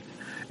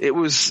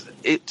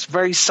 It's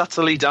very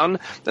subtly done,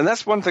 and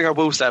that's one thing I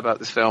will say about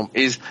this film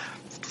is,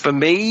 for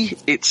me,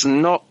 it's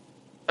not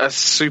a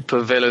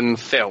supervillain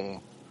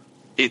film.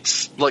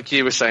 It's like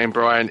you were saying,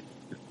 Brian.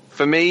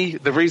 For me,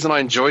 the reason I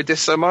enjoyed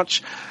this so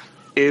much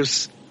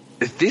is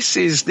this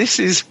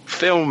is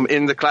film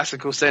in the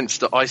classical sense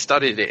that I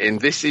studied it in.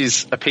 This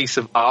is a piece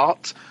of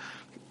art.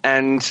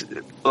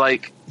 And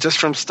like just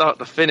from start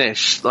to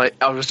finish, like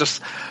I was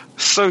just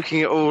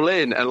soaking it all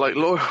in, and like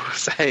Laura was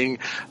saying,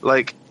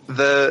 like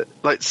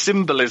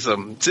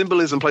symbolism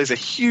plays a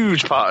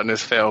huge part in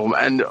this film,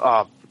 and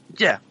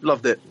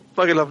loved it,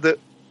 fucking loved it.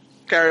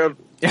 Carry on.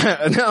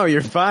 No,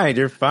 you're fine.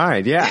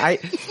 Yeah,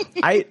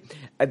 I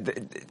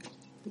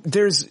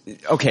there's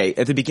okay.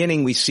 At the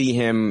beginning, we see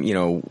him.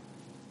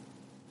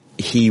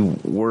 He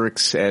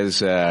works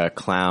as a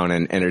clown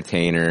and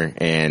entertainer,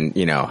 and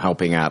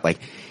helping out like.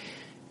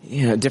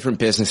 Different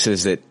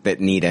businesses that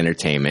need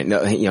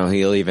entertainment.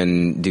 He'll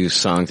even do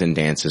songs and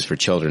dances for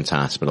children's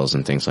hospitals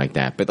and things like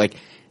that. But like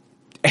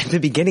at the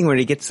beginning, when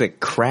he gets the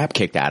crap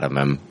kicked out of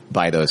him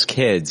by those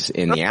kids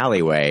in the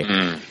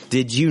alleyway,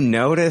 did you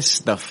notice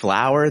the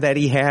flower that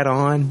he had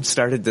on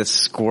started to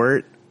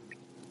squirt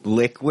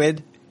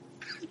liquid?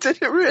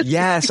 Did it really?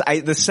 Yes.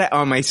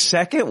 On my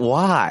second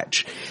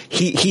watch,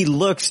 he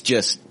looks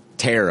just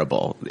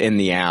terrible in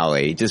the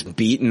alley, just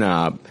beaten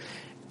up.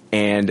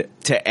 And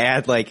to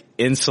add like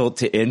insult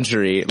to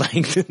injury,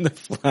 like the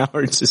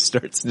flower just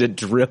starts to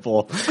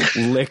dribble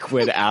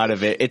liquid out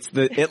of it. It's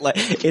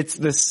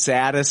the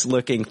saddest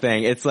looking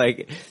thing. It's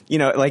like,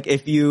 like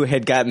if you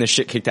had gotten the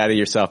shit kicked out of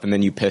yourself and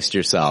then you pissed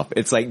yourself.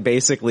 It's like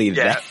basically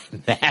that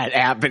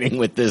happening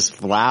with this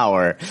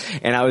flower.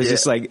 And I was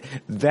just like,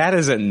 that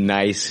is a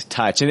nice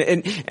touch.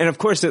 And of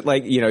course it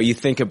like, you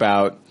think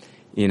about,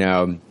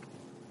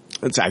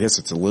 I guess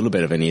it's a little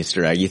bit of an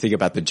Easter egg. You think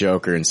about the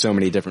Joker in so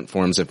many different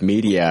forms of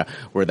media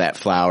where that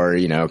flower,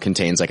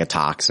 contains like a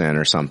toxin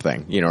or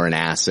something, or an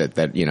acid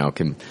that,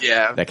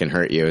 that can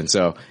hurt you. And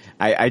so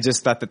I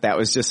just thought that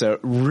was just a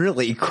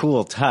really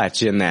cool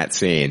touch in that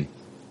scene.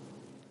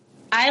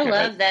 I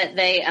love that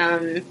they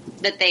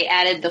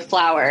added the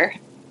flower,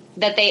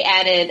 that they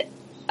added,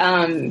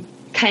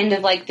 kind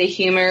of like the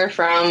humor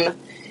from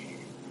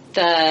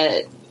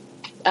the,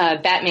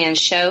 Batman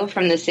show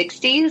from the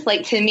 60s.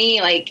 Like, to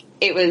me, like,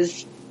 it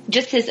was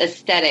just his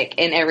aesthetic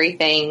and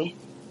everything,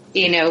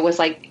 you know, was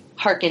like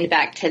harkened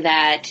back to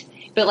that.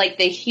 But like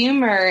the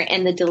humor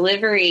and the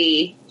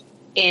delivery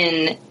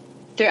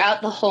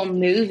throughout the whole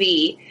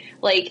movie,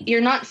 like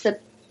you're not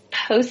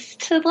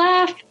supposed to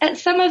laugh at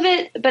some of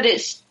it, but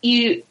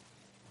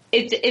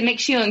it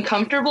makes you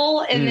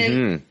uncomfortable, and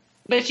then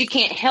but you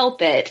can't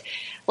help it.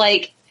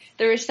 Like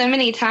there were so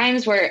many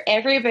times where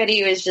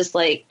everybody was just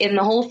like in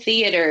the whole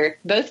theater.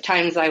 Both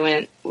times I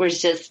went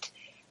was just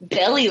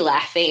belly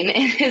laughing,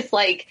 and it's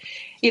like,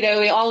 you know,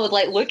 we all would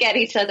like look at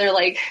each other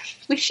like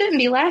we shouldn't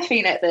be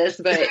laughing at this,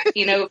 but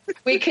you know,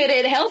 we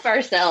couldn't help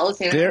ourselves.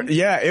 You know?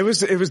 It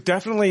was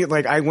definitely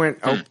like I went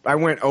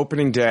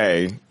opening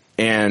day,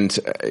 and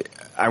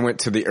I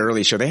went to the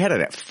early show. They had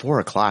it at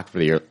 4:00 for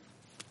the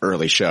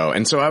early show,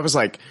 and so I was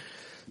like,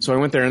 so I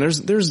went there, and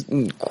there's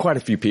quite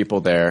a few people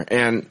there,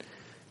 and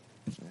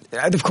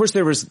of course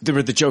there were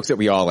the jokes that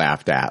we all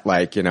laughed at,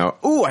 like, you know,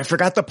 ooh, I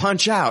forgot to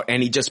punch out,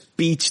 and he just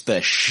beats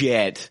the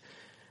shit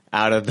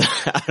out of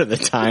the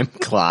time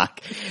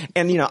clock.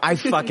 And, you know, I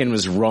fucking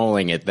was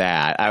rolling at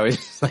that. I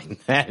was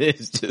like, that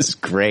is just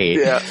great.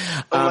 Yeah.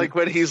 Like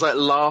when he's like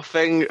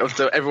laughing,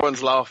 so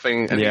everyone's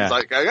laughing, and he's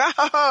like going,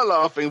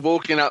 laughing,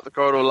 walking out the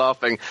corridor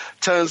laughing,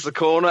 turns the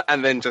corner,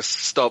 and then just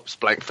stops,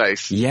 blank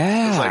face.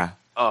 Yeah. It's like,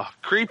 oh,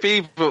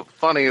 creepy, but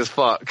funny as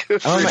fuck.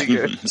 Really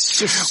good.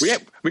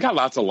 We got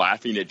lots of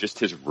laughing at just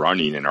his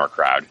running in our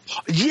crowd.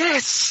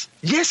 Yes,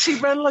 he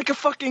ran like a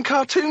fucking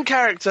cartoon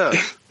character.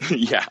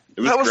 Yeah,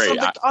 it was that was great.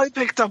 Something I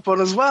picked up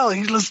on as well.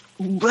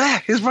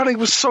 His running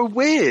was so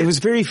weird. It was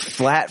very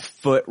flat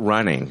foot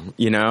running,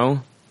 you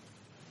know?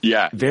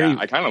 Yeah,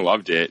 I kind of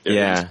loved it. It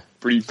was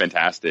pretty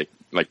fantastic,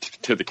 like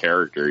to the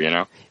character, you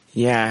know?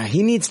 Yeah,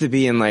 he needs to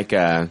be in like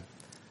a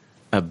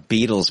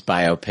Beatles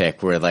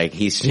biopic where like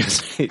he's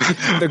just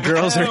the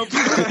girls are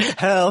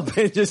help,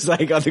 and just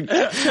like all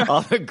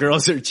the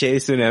girls are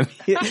chasing him.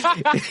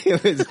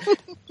 It was,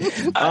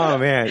 oh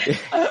man.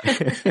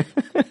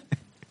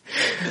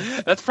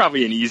 That's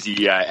probably an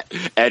easy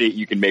edit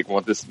you can make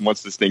once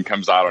this thing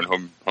comes out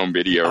on home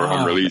video or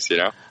home release, you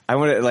know? I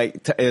want to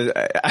like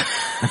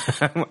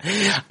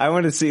I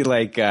want to see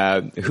like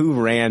who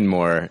ran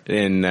more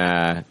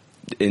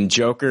in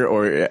Joker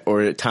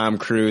or Tom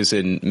Cruise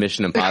in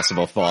Mission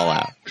Impossible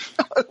Fallout.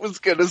 I was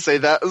going to say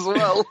that as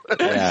well.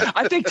 Yeah.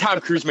 I think Tom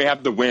Cruise may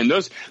have the win.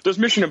 Those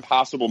Mission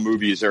Impossible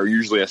movies are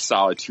usually a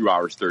solid 2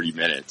 hours, 30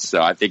 minutes.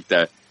 So I think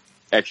the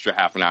extra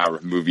half an hour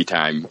of movie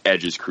time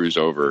edges Cruise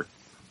over.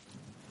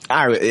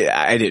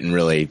 I didn't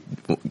really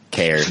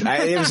care.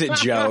 It was a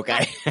joke.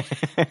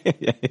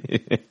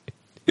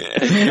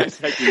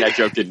 That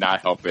joke did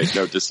not help it.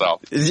 Note to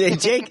self.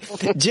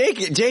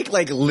 Jake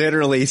like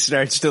literally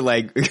starts to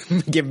like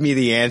give me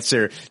the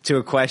answer to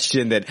a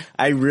question that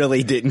I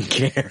really didn't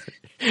care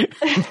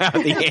about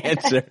the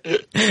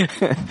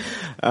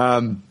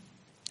answer.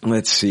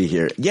 Let's see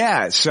here.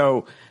 Yeah.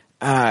 So,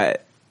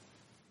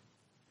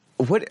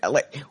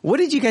 what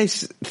did you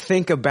guys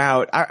think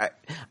about?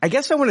 I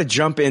guess I want to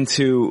jump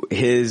into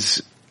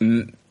his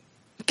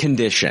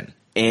condition,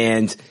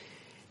 and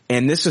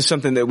this is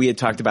something that we had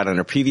talked about on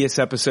a previous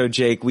episode,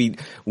 Jake. We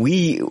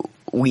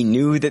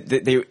knew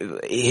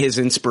that his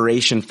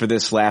inspiration for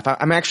this laugh.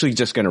 I'm actually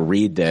just going to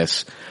read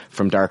this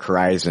from Dark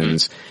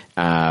Horizons.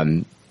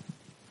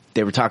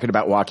 They were talking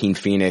about Joaquin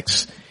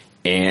Phoenix,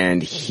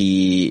 and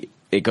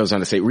it goes on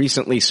to say,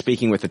 recently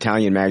speaking with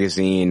Italian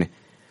magazine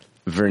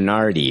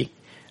Vernardi,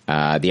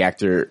 the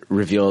actor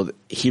revealed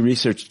he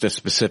researched a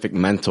specific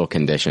mental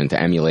condition to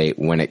emulate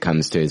when it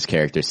comes to his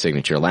character's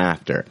signature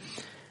laughter.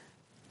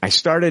 I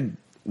started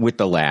with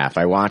the laugh.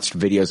 I watched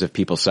videos of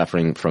people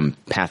suffering from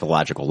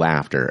pathological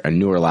laughter, a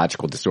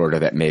neurological disorder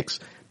that makes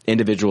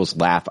individuals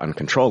laugh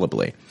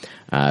uncontrollably.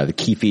 The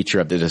key feature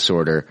of the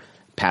disorder,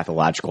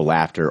 pathological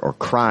laughter or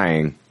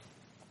crying,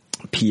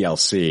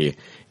 PLC,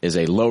 is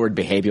a lowered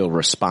behavioral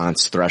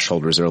response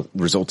threshold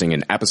resulting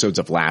in episodes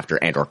of laughter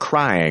and or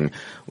crying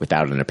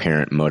without an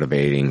apparent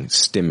motivating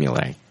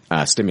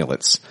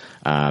stimulants.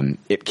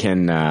 It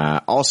can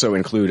also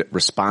include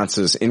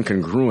responses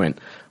incongruent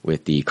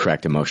with the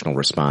correct emotional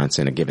response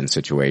in a given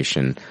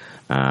situation.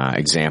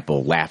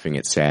 Example, laughing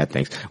at sad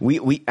things.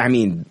 I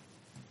mean,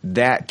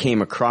 that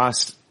came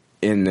across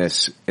in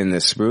this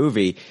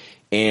movie.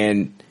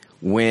 And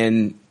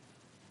when,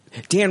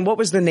 Dan, what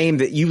was the name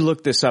that you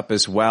looked this up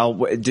as well?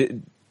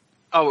 It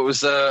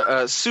was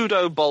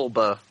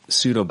pseudobulbar.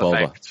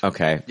 Pseudobulbar. Effect.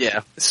 Okay.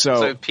 Yeah.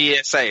 So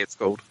PSA it's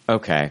called.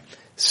 Okay.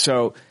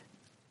 So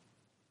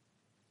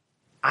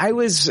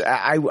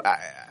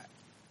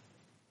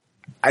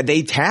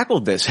they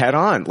tackled this head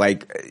on.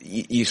 Like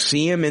you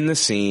see him in the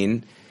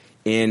scene,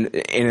 in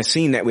a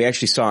scene that we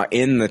actually saw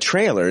in the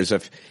trailers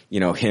of,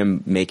 you know,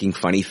 him making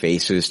funny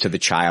faces to the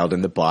child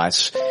in the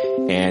bus,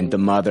 and the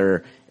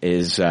mother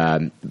is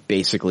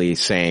basically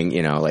saying,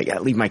 you know, like,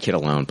 leave my kid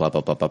alone, blah, blah,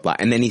 blah, blah, blah.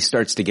 And then he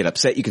starts to get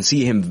upset. You can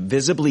see him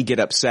visibly get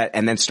upset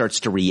and then starts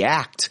to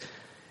react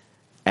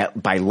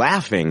by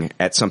laughing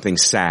at something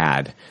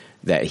sad,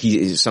 that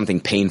something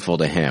painful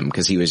to him,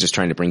 because he was just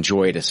trying to bring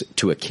joy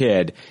to a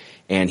kid.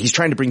 And he's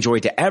trying to bring joy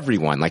to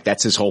everyone. Like,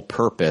 that's his whole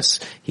purpose.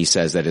 He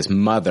says that his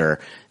mother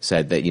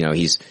said that, you know,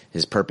 his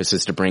purpose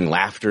is to bring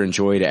laughter and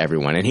joy to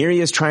everyone. And here he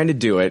is trying to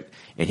do it.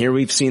 And here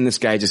we've seen this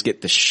guy just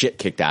get the shit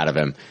kicked out of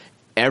him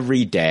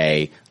every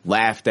day,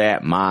 laughed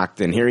at,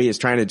 mocked. And here he is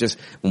trying to just,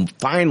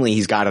 finally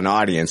he's got an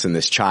audience in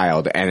this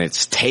child, and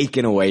it's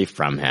taken away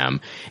from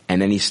him.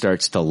 And then he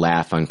starts to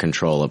laugh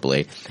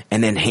uncontrollably,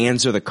 and then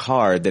hands her the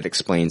card that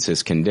explains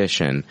his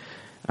condition.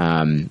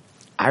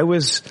 I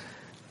was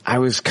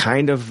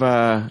kind of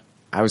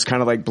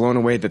like blown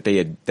away that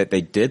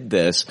they did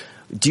this.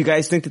 Do you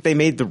guys think that they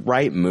made the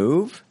right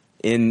move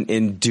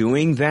in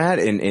doing that,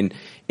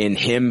 in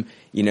him,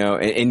 you know,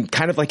 in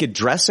kind of like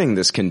addressing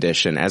this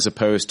condition as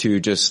opposed to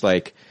just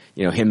like,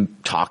 you know, him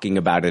talking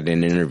about it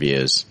in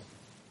interviews?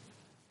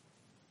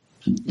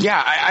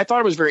 Yeah, I thought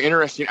it was very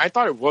interesting. I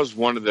thought it was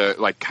one of the,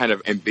 like, kind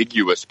of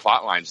ambiguous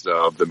plot lines,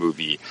 though, of the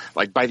movie.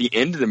 Like, by the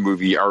end of the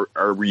movie,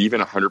 are we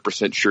even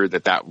 100% sure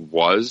that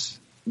was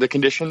the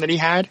condition that he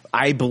had?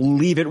 I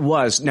believe it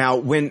was. Now,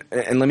 and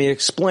let me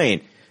explain.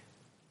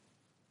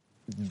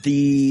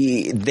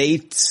 We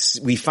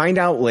find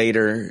out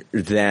later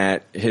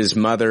that his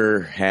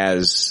mother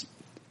has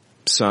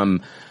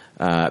some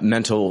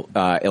mental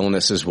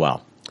illness as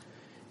well.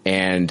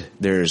 And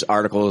there's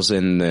articles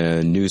in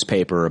the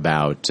newspaper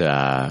about,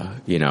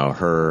 you know,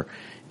 her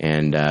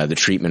and the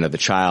treatment of the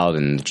child,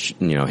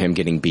 and, you know, him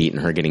getting beat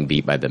and her getting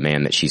beat by the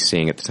man that she's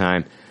seeing at the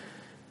time.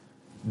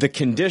 The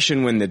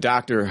condition, when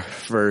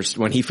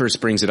he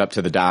first brings it up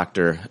to the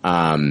doctor,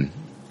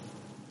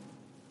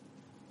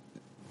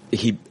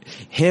 he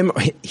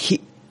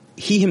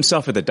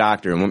himself or the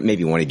doctor, and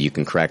maybe one of you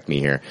can correct me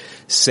here,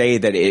 say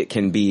that it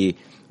can be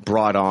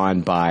brought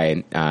on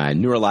by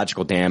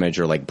neurological damage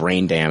or like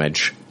brain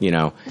damage, you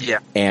know. Yeah.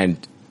 And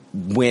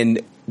when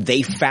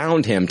they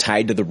found him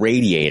tied to the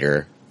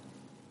radiator,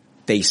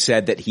 they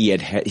said that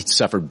he'd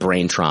suffered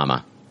brain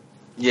trauma.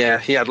 Yeah,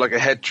 he had like a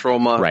head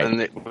trauma, right.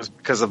 And it was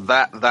because of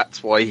that.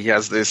 That's why he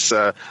has this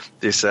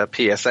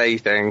PSA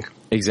thing.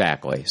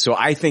 Exactly. So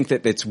I think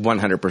that it's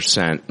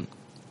 100%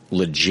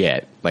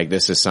 legit. Like,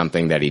 this is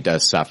something that he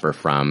does suffer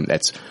from.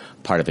 That's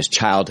part of his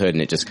childhood,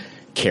 and it just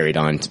carried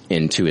on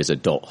into his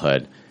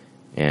adulthood.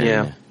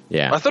 And,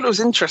 yeah. I thought it was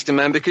interesting,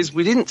 man, because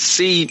we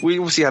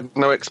obviously had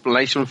no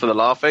explanation for the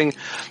laughing,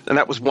 and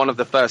that was one of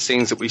the first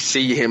scenes that we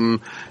see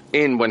him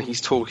in when he's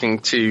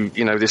talking to,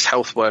 you know, this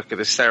health worker,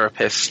 this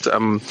therapist,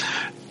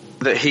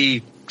 that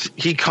he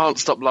can't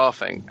stop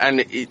laughing,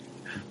 and it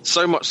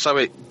so much so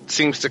it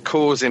seems to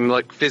cause him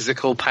like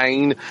physical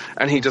pain,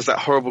 and he does that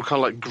horrible kind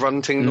of like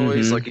grunting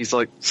noise, like he's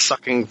like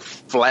sucking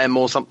phlegm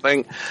or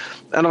something.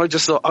 And I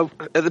just thought,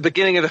 at the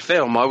beginning of the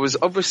film, I was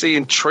obviously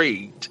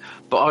intrigued,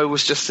 but I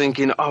was just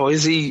thinking,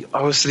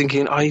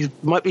 I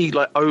might be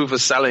like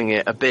overselling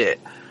it a bit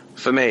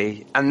for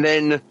me. And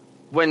then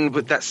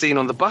with that scene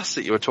on the bus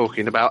that you were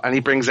talking about, and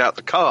he brings out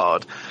the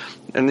card,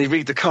 and you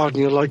read the card,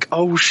 and you're like,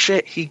 oh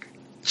shit, he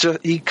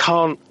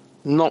can't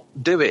not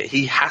do it.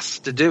 He has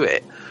to do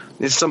it.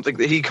 It's something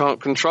that he can't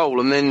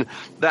control. And then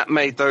that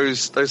made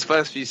those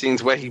first few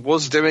scenes where he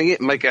was doing it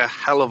make a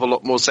hell of a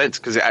lot more sense,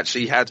 because it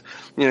actually had,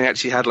 you know, he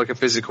actually had like a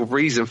physical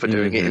reason for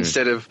doing it,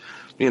 instead of,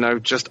 you know,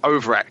 just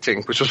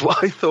overacting, which was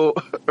what I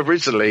thought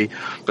originally.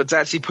 But to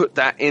actually put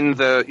that in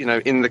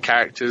the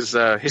character's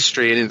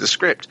history and in the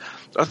script,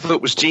 I thought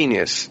it was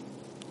genius.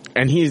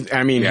 And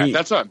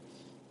that's a...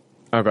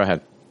 Oh, go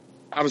ahead.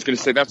 I was going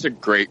to say that's a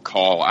great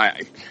call.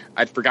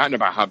 I'd forgotten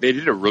about how they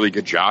did a really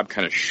good job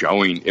kind of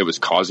showing it was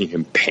causing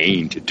him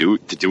pain to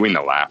doing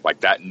the laugh.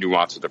 Like, that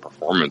nuance of the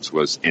performance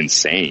was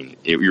insane.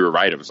 You were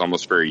right. It was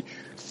almost very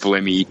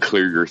phlegmy,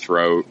 clear your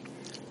throat.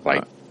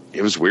 Like,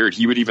 it was weird.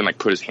 He would even like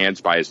put his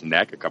hands by his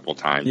neck a couple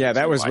times. Yeah,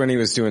 that was when he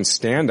was doing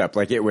stand up.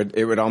 Like, it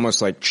would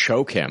almost like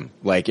choke him.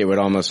 Like, it would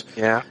almost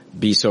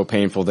be so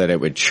painful that it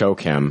would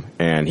choke him,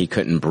 and he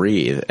couldn't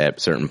breathe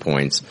at certain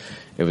points.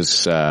 It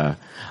was,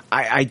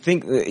 I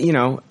think, you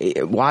know,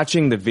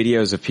 watching the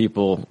videos of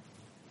people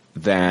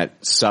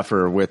that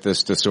suffer with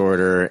this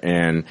disorder,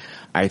 and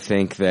I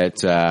think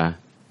that,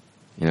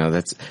 you know,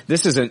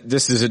 this is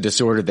a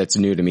disorder that's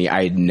new to me.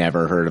 I had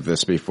never heard of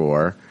this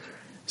before.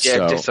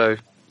 Yeah, ditto.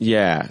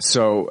 Yeah.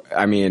 So,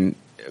 I mean,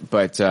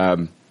 but,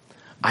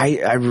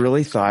 I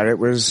really thought it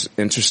was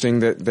interesting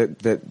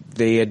that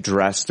they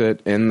addressed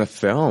it in the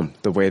film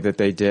the way that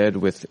they did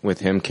with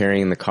him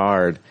carrying the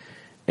card,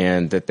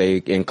 and that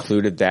they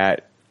included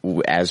that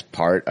as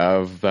part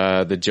of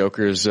the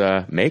Joker's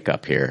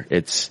makeup here.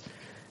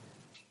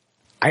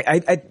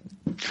 I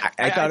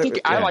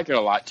like it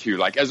a lot too.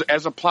 Like,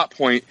 as a plot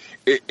point,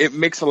 it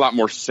makes a lot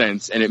more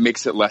sense, and it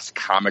makes it less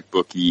comic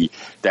booky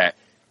that,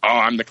 oh,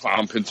 I'm the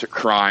clown prince of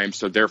crime,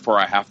 so therefore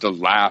I have to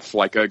laugh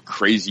like a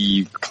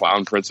crazy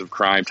clown prince of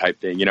crime type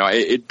thing. You know,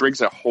 it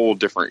brings a whole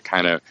different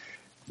kind of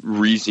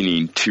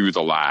reasoning to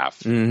the laugh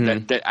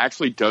that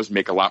actually does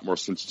make a lot more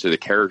sense to the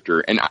character,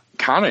 and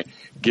kind of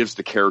gives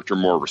the character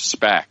more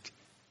respect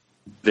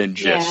than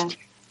just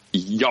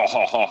yo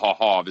ha ha ha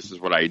ha, this is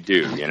what I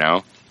do, you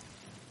know?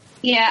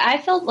 Yeah, I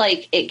felt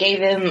like it gave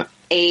him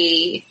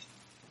a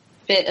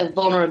bit of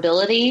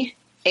vulnerability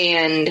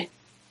and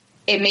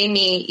it made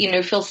me, you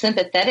know, feel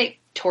sympathetic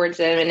towards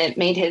him, and it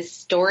made his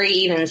story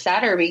even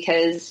sadder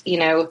because, you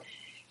know,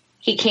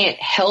 he can't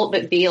help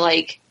but be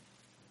like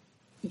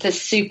the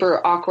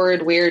super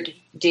awkward, weird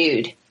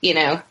dude, you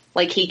know,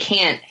 like he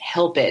can't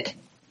help it.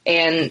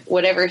 And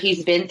whatever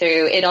he's been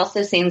through, it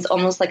also seems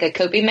almost like a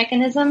coping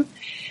mechanism.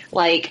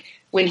 Like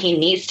when he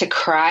needs to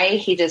cry,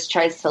 he just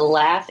tries to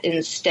laugh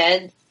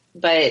instead.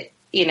 But,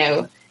 you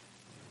know,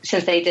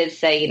 since they did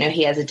say, you know,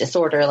 he has a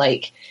disorder,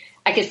 like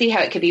I could see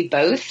how it could be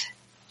both,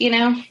 you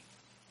know?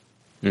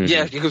 Mm-hmm.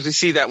 Yeah, because you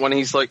see that when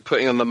he's like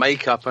putting on the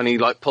makeup and he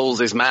like pulls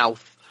his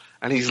mouth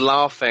and he's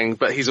laughing,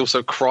 but he's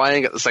also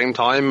crying at the same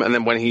time. And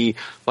then when he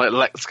like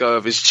lets go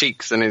of his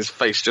cheeks and his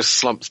face just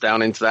slumps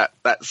down into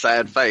that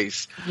sad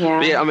face. Yeah.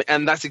 But yeah, I mean,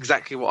 and that's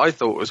exactly what I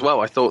thought as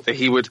well. I thought that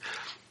he would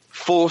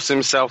force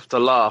himself to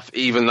laugh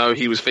even though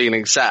he was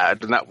feeling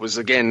sad. And that was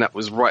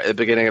right at the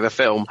beginning of the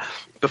film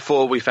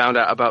before we found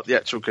out about the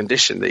actual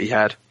condition that he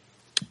had.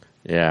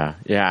 Yeah.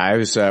 I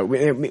was,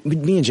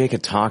 me and Jake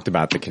had talked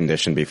about the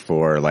condition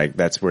before, like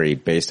that's where he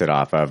based it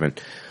off of. And,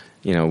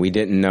 you know, we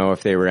didn't know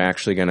if they were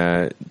actually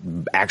gonna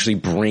actually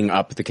bring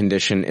up the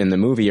condition in the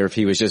movie or if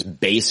he was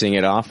just basing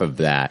it off of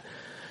that.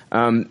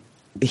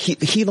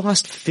 He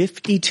lost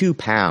 52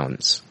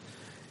 pounds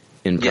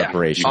in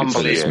preparation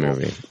for this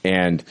movie.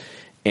 And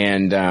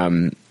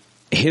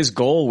his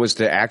goal was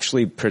to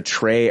actually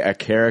portray a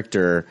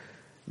character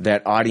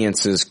that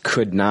audiences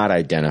could not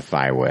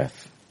identify with.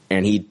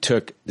 And he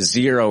took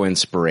zero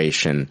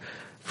inspiration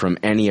from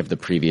any of the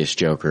previous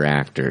Joker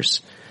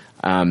actors.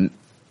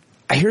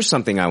 Here's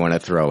something I want to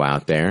throw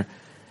out there.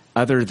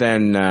 Other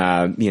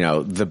than, you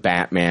know, the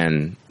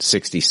Batman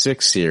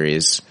 66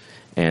 series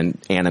and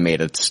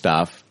animated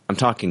stuff, I'm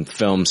talking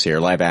films here,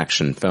 live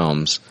action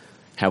films.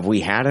 Have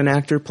we had an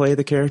actor play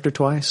the character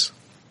twice?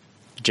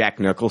 Jack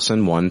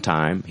Nicholson one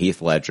time,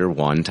 Heath Ledger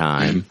one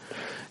time,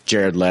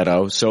 Jared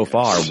Leto so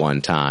far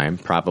one time,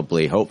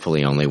 probably,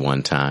 hopefully only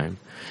one time.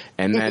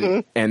 And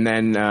then,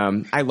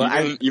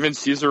 even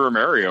Cesar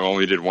Romero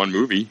only did one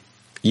movie.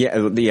 Yeah,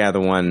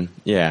 the one,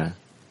 yeah.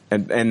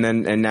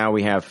 And now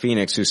we have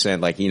Phoenix who said,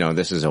 like, you know,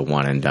 this is a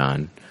one and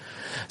done.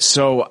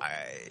 So,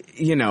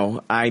 you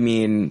know, I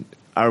mean,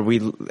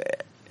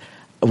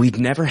 we've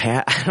never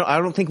had, I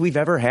don't think we've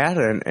ever had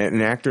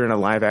an actor in a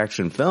live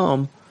action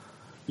film.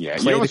 Yeah,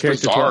 you know what's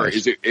bizarre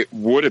is it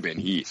would have been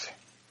Heath.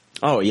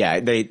 Oh yeah,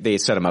 they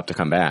set him up to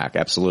come back.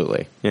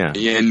 Absolutely. Yeah.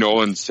 And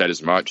Nolan said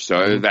as much.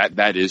 So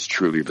that is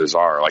truly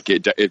bizarre. Like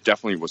it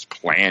definitely was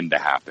planned to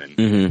happen.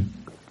 Mm-hmm.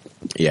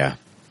 Yeah.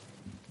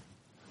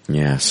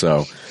 Yeah.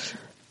 So,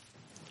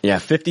 yeah,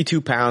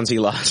 52 pounds he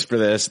lost for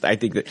this. I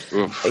think that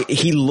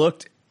he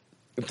looked,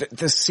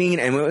 the scene,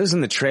 and it was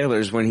in the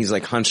trailers when he's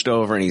like hunched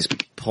over and he's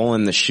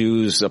pulling the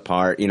shoes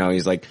apart, you know,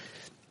 he's like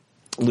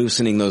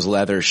loosening those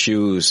leather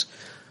shoes.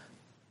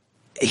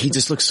 He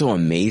just looks so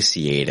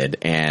emaciated,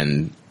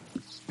 and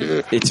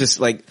it's just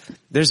like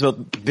there's a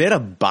bit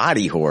of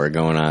body horror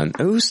going on.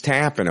 Who's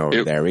tapping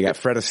over there? We got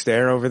Fred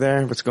Astaire over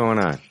there. What's going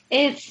on?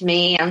 It's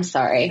me. I'm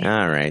sorry.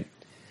 All right.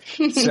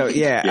 So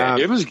yeah,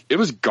 it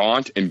was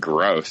gaunt and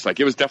gross. Like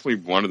it was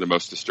definitely one of the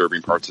most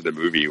disturbing parts of the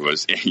movie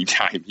was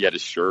anytime he had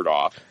his shirt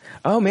off.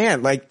 Oh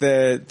man, like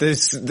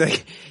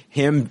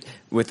him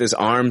with his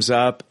arms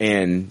up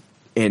and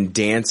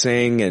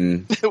dancing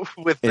and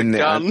with the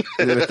gun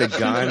with the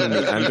gun and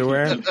the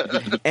underwear.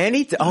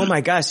 And oh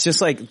my gosh,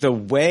 just like the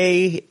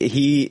way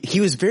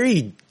he was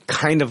very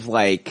kind of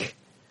like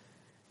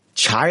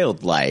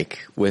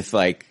childlike with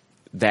like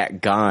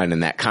that gun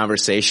and that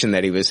conversation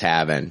that he was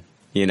having,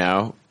 you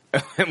know,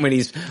 when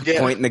he's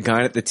pointing the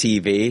gun at the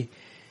TV.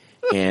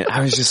 And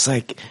I was just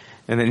like,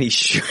 and then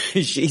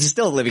he's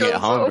still living at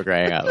home for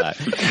crying out loud.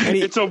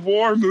 It's a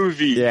war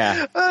movie.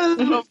 Yeah. I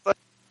love that.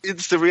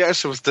 Instant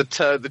reaction was to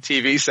turn the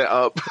TV set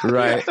up.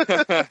 Right.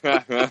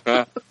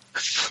 But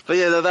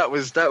yeah, that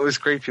was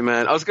creepy,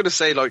 man. I was going to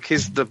say, like,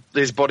 his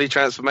body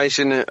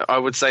transformation, I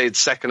would say it's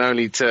second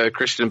only to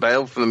Christian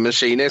Bale from The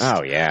Machinist.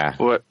 Oh, yeah.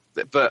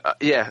 But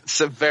yeah,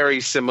 it's a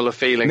very similar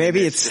feeling.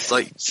 Maybe it's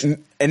like,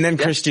 and then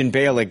Christian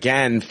Bale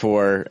again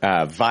for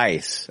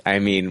Vice. I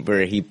mean,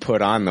 where he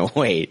put on the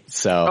weight.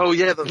 So. Oh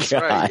yeah, that's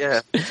right.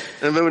 Yeah,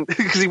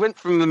 because he went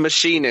from The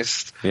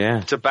Machinist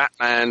to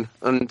Batman,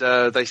 and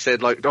they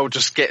said like, "Oh,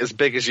 just get as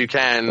big as you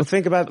can." Well,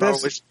 think about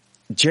this.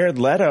 Jared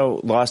Leto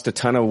lost a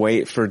ton of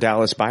weight for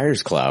Dallas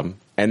Buyers Club,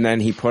 and then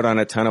he put on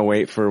a ton of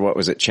weight for what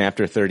was it,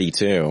 Chapter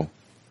 32.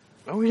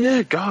 Oh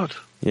yeah, God.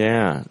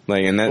 Yeah,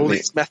 like and all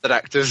these method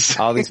actors.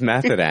 All these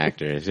method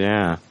actors,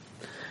 yeah.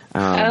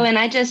 And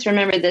I just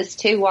remembered this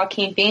too.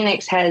 Joaquin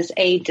Phoenix has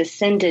a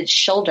descended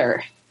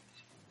shoulder,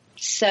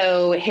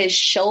 so his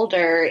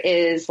shoulder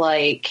is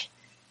like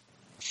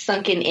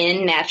sunken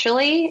in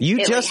naturally.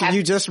 You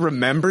just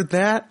remembered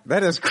that?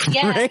 That is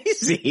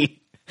crazy.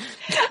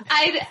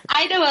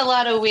 I know a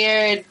lot of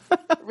weird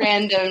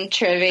random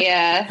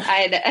trivia.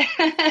 I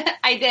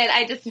did.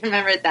 I just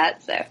remembered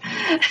that. So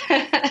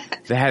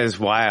that is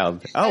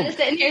wild. I was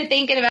sitting here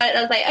thinking about it.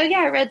 I was like, oh yeah,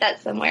 I read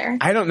that somewhere.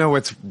 I don't know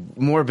what's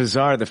more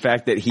bizarre, the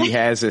fact that he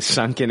has a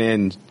sunken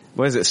in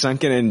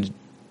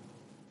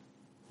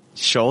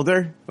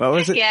shoulder? What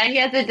was it? Yeah, he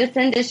has a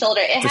descended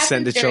shoulder. It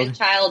Descended happens during shoulder?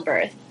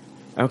 childbirth.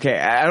 Okay,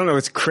 I don't know.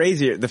 It's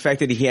crazier, the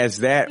fact that he has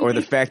that, or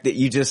the fact that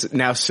you just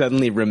now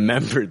suddenly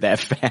remembered that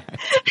fact.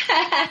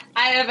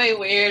 I have a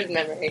weird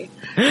memory.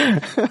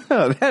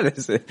 Oh,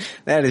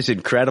 that is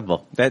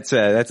incredible. That's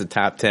a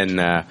top 10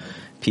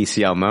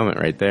 PCL moment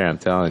right there. I'm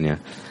telling you.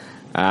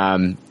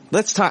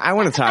 Let's talk. I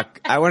want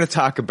to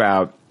talk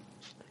about.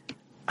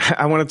 Do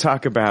I want to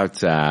talk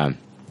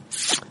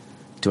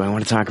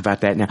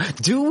about that now?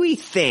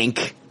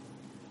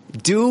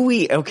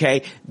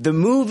 Okay, the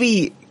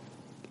movie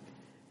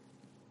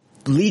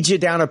leads you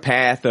down a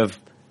path of,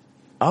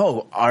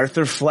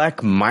 Arthur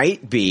Fleck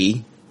might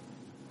be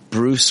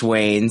Bruce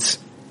Wayne's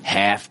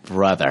half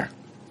brother.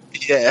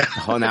 Yeah.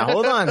 Oh, now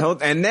hold on.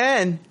 And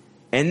then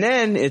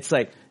it's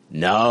like,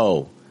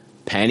 no,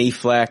 Penny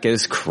Fleck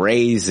is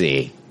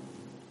crazy.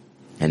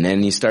 And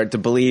then you start to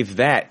believe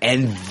that.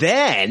 And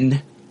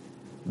then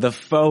the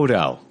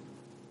photo.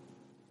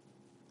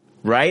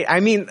 Right?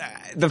 I mean,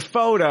 the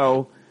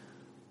photo,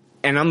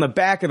 and on the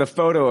back of the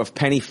photo of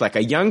Penny Fleck,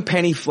 a young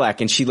Penny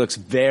Fleck, and she looks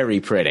very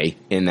pretty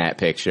in that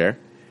picture.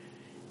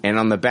 And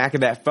on the back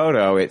of that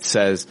photo, it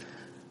says,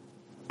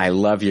 I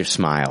love your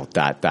smile, ...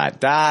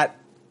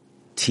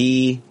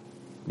 T,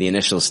 the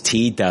initials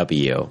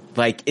TW.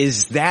 Like,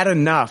 is that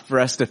enough for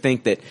us to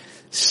think that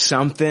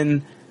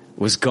something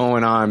was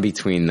going on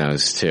between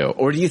those two?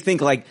 Or do you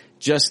think, like,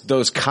 just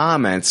those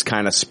comments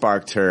kind of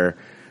sparked her,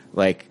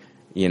 like,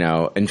 you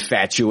know,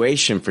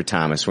 infatuation for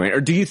Thomas Wayne?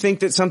 Or do you think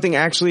that something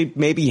actually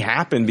maybe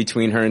happened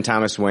between her and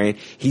Thomas Wayne?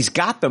 He's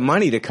got the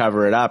money to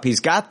cover it up.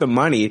 He's got the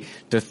money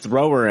to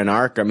throw her in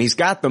Arkham. He's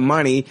got the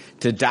money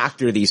to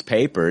doctor these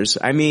papers.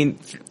 I mean,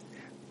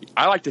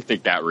 I like to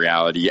think that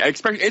reality.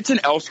 It's an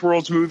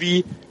Elseworlds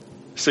movie,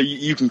 so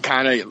you can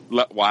kind of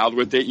let wild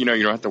with it. You know,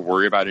 you don't have to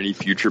worry about any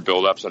future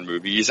build-ups on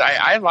movies.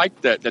 I like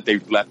that they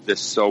left this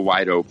so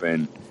wide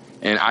open,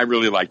 and I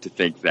really like to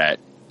think that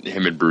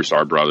him and Bruce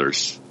are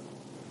brothers.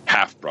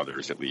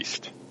 Half-brothers, at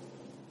least.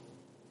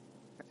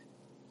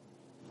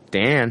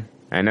 Dan,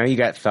 I know you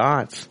got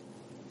thoughts.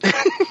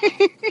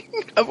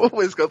 I've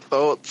always got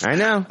thoughts. I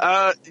know.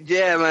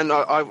 Yeah, man.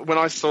 When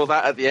I saw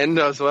that at the end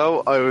as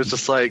well, I was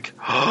just like,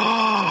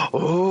 oh.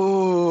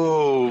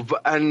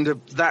 And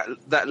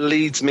that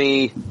leads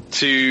me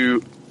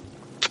to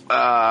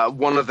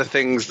one of the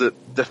things that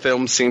the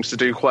film seems to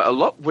do quite a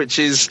lot, which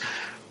is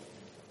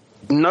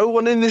no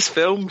one in this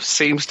film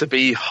seems to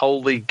be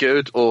wholly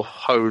good or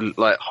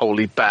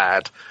wholly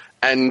bad.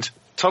 And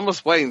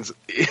Thomas Wayne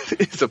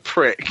is a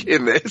prick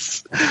in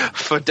this,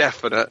 for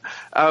definite.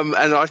 And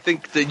I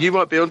think that you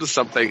might be onto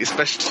something,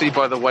 especially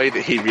by the way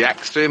that he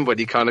reacts to him when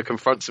he kind of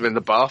confronts him in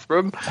the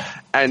bathroom,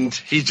 and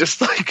he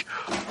just like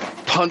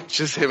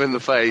punches him in the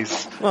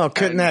face. Well,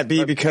 couldn't that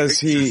be because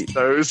he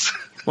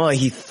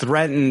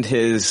threatened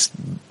his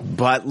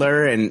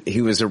butler and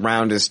he was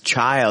around his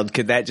child?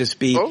 Could that just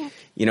be,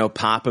 you know,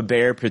 Papa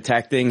Bear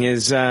protecting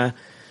his,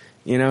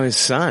 his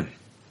son?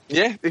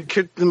 Yeah, it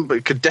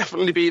could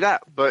definitely be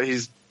that, but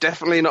he's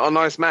definitely not a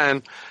nice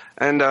man.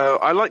 And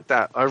I like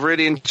that. I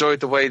really enjoyed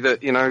the way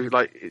that, you know,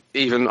 like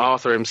even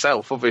Arthur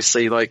himself,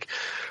 obviously, like,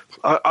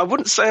 I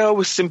wouldn't say I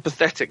was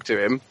sympathetic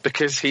to him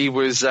because he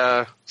was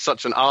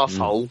such an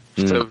arsehole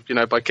to, you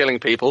know, by killing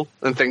people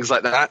and things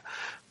like that.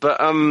 But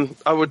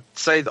I would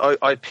say that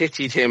I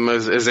pitied him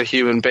as a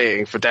human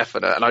being for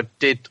definite, and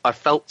I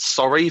felt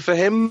sorry for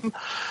him.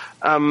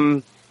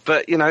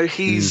 But you know,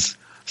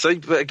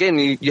 but again,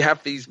 you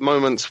have these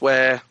moments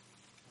where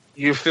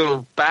you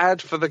feel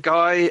bad for the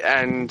guy,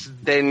 and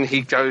then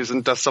he goes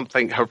and does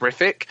something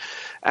horrific,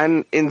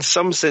 and in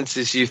some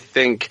senses you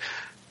think,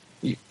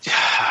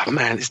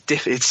 man,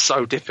 it's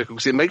so difficult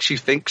because it makes you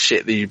think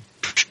shit that you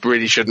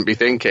really shouldn't be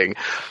thinking.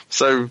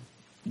 So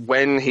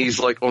when he's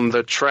like on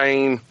the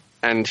train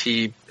and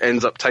he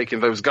ends up taking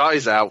those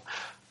guys out,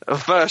 at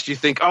first you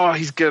think, oh,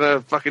 he's going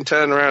to fucking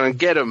turn around and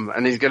get them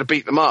and he's going to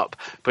beat them up.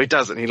 But he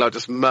doesn't. He like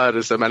just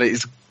murders them, and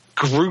it's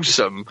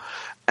gruesome.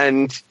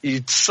 And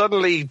you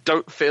suddenly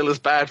don't feel as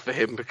bad for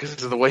him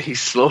because of the way he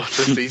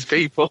slaughters these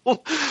people.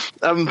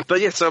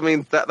 But yes, I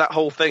mean, that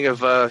whole thing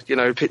of, you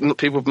know,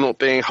 people not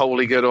being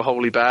wholly good or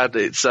wholly bad,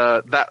 it's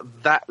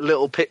that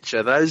little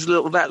picture,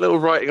 that little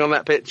writing on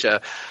that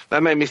picture,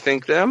 that made me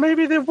think that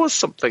maybe there was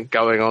something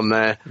going on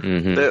there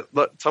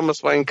that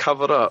Thomas Wayne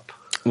covered up.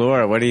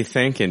 Laura, what are you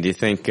thinking? Do you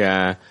think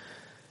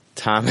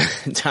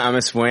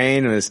Thomas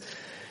Wayne was,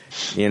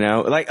 you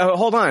know, like, oh,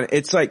 hold on,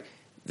 it's like,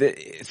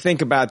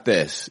 think about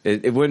this.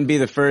 It wouldn't be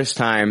the first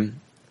time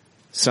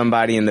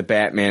somebody in the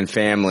Batman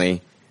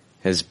family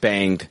has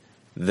banged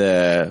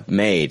the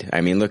maid.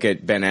 I mean, look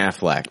at Ben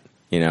Affleck,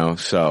 you know,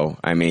 so,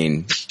 I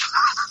mean,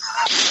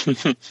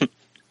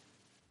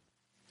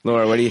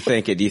 Laura, what are you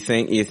thinking? You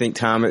think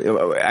Thomas,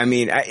 I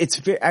mean, I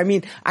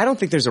don't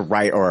think there's a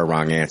right or a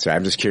wrong answer.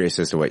 I'm just curious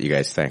as to what you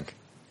guys think.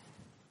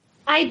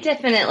 I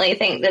definitely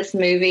think this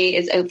movie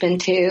is open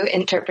to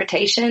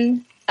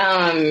interpretation.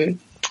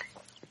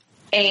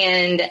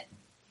 And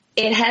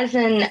it has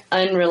an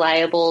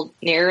unreliable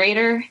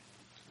narrator.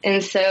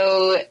 And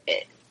so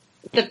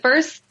the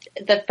first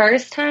the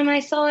first time I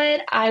saw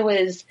it, I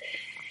was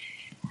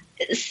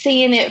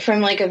seeing it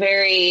from like a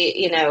very,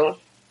 you know,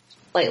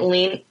 like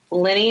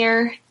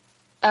linear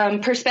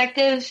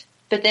perspective.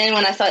 But then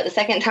when I saw it the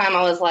second time,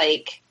 I was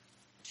like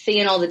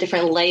seeing all the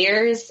different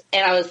layers,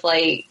 and I was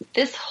like,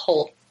 this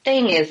whole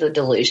thing is a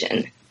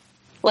delusion.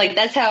 Like,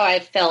 that's how I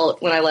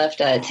felt when I left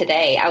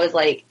today. I was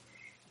like,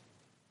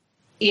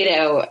 you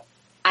know,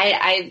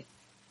 I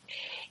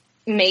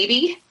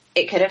maybe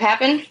it could have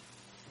happened,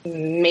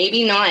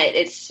 maybe not.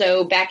 It's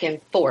so back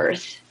and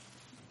forth.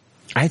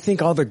 I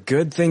think all the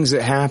good things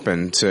that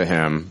happened to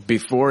him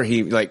before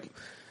he, like,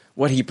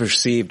 what he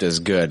perceived as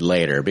good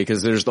later,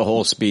 because there's the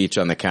whole speech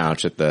on the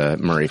couch at the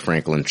Murray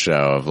Franklin show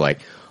of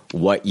like,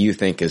 what you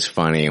think is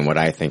funny and what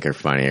I think are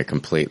funny are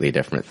completely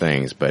different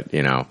things, but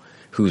you know,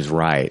 who's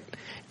right?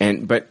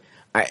 But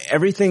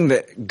everything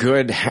that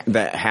good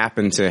that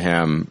happened to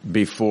him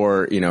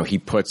before, you know, he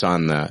puts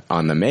on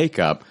the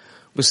makeup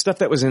was stuff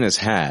that was in his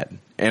head.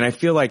 And I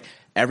feel like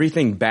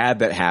everything bad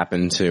that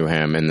happened to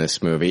him in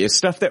this movie is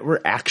stuff that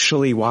we're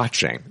actually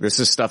watching. This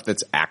is stuff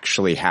that's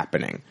actually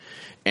happening.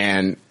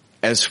 And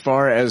as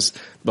far as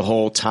the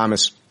whole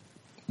Thomas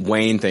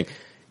Wayne thing,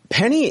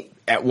 Penny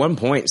at one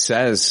point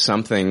says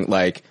something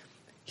like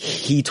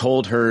he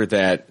told her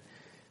that,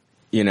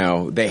 you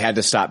know, they had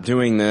to stop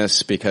doing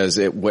this because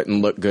it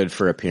wouldn't look good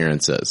for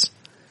appearances.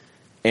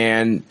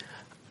 And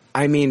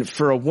I mean,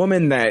 for a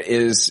woman that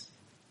is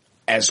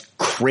as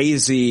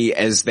crazy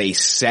as they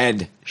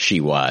said she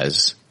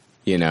was,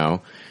 you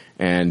know,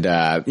 and,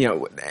 you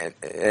know,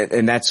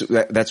 and that's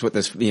what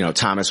this, you know,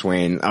 Thomas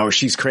Wayne, oh,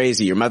 she's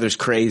crazy. Your mother's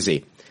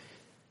crazy.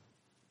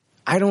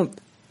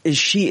 Is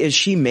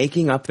she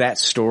making up that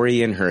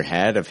story in her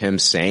head of him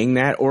saying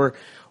that?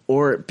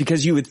 Or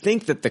because you would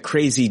think that the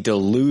crazy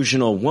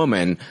delusional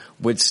woman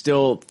would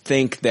still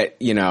think that,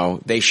 you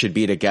know, they should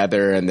be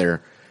together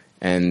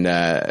and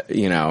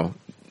you know,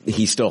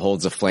 he still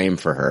holds a flame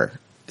for her.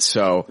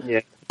 So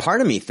yeah.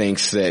 Part of me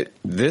thinks that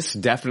this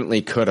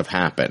definitely could have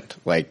happened.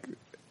 Like,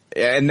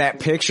 and that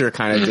picture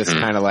kind of just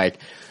kind of like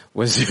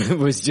was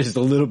just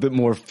a little bit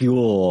more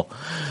fuel,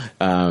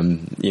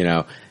 you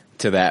know,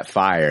 to that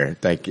fire.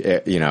 Like,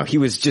 you know, he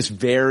was just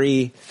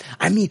very,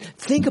 I mean,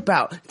 think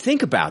about that.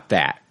 Think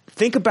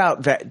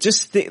about that.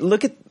 Just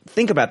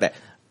think about that.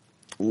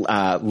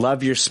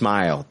 Love your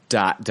smile, ...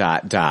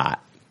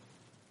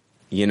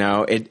 You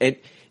know,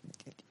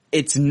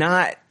 it's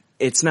not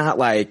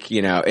like,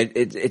 you know,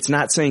 it's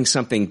not saying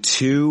something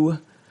too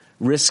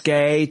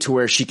risque to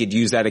where she could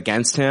use that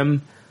against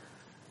him.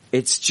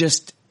 It's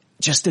just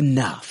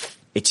enough.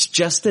 It's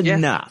just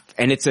enough.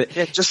 And it's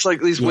just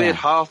like these weird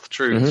half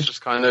truths,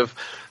 just kind of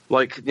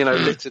like, you know,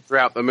 littered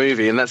throughout the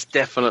movie. And that's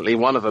definitely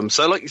one of them.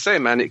 So like you say,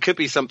 man, it could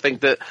be something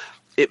that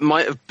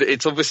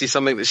it's obviously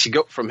something that she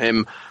got from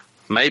him.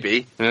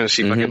 Maybe, you know,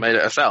 she fucking made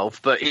it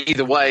herself, but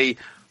either way,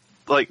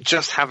 like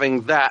just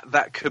having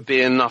that could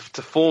be enough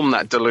to form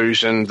that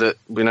delusion that,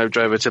 you know,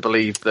 drove her to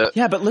believe that.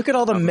 Yeah, but look at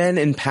all the men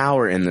in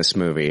power in this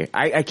movie.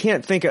 I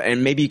can't think of,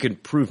 and maybe you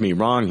could prove me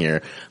wrong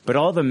here, but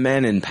all the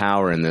men in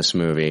power in this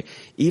movie,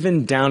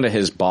 even down to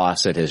his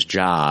boss at his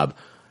job,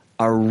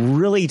 are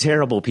really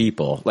terrible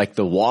people. Like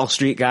the Wall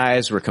Street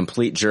guys were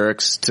complete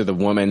jerks to the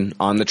woman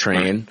on the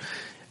train.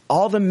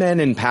 All the men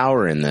in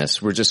power in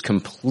this were just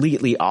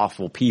completely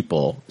awful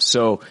people.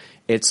 So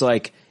it's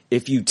like,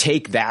 if you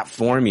take that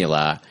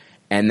formula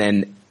and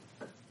then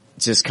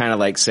just kind of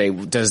like say,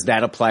 does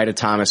that apply to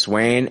Thomas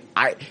Wayne?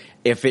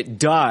 If it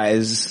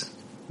does,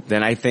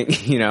 then I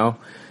think, you know,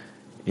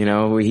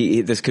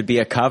 this could be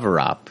a cover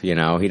up, you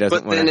know, he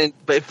doesn't want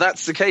but if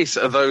that's the case,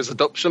 are those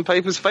adoption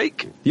papers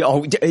fake?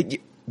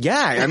 Yeah,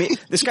 I mean,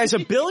 this guy's a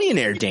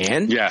billionaire,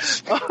 Dan.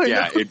 Yes.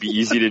 Yeah, it'd be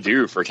easy to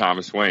do for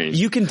Thomas Wayne.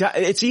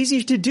 It's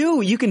easy to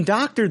do. You can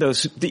doctor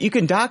those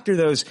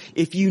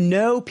if you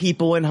know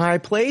people in high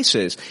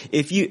places.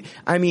 If you're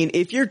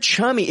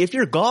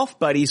golf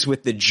buddies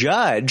with the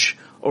judge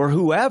or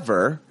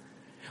whoever,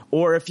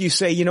 or if you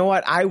say, you know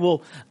what, I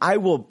will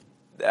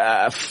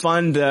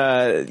fund,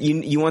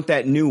 you want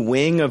that new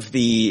wing of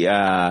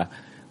the,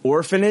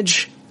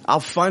 orphanage?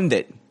 I'll fund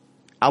it.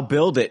 I'll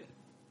build it.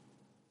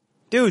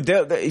 Dude,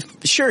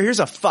 sure, here's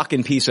a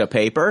fucking piece of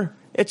paper.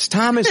 It's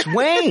Thomas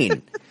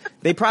Wayne.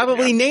 They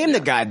probably named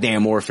the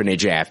goddamn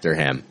orphanage after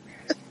him.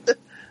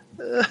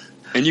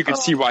 And you can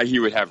see why he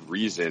would have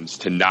reasons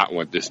to not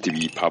want this to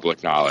be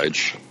public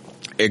knowledge.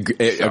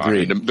 Agreed. I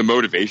mean, the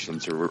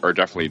motivations are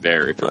definitely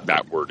there if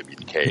that were to be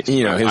the case.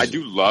 You know, I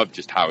do love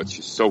just how it's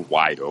just so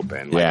wide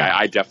open. Like,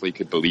 I definitely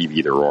could believe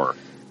either or.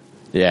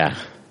 Yeah.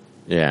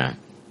 Zazie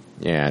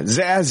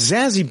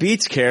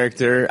Beetz'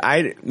 character,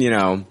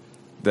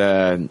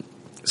 the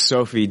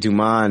Sophie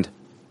Dumond,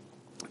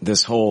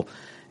 this whole,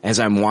 as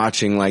I'm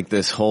watching like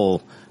this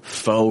whole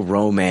faux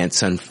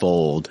romance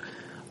unfold,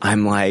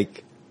 I'm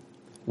like,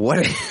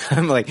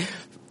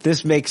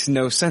 this makes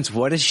no sense.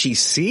 What does she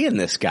see in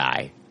this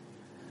guy?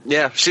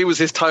 Yeah, she was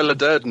his Tyler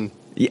Durden.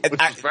 Yeah,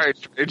 very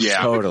strange.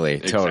 Yeah, totally.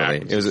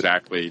 It was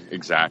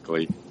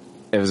exactly.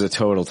 It was a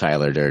total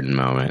Tyler Durden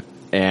moment.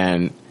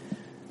 And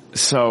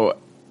so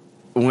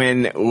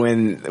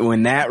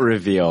when that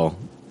reveal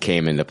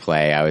came into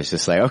play, I was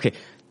just like, okay,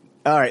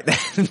 all right,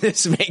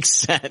 this makes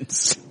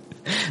sense.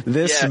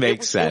 This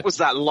makes sense. What was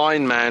that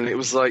line, man? It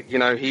was like,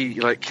 he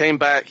like came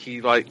back,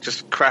 he like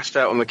just crashed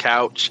out on the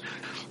couch,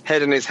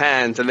 head in his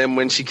hands, and then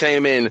when she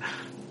came in,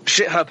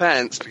 shit her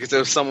pants because there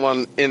was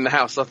someone in the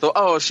house. I thought,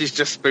 oh, she's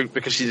just spooked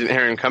because she didn't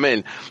hear him come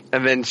in.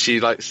 And then she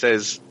like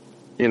says,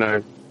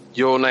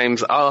 your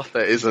name's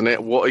Arthur, isn't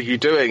it? What are you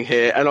doing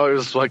here? And I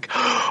was like,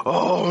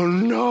 oh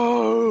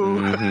no.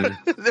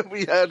 Mm-hmm. Then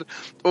we had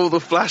all the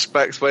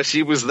flashbacks where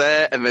she was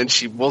there and then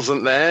she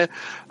wasn't there.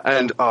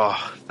 And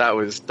that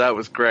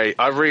was great.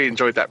 I really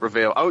enjoyed that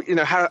reveal.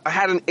 I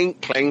had an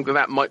inkling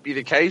that might be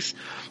the case,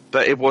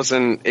 but it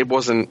wasn't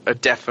a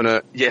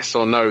definite yes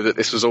or no that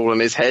this was all in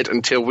his head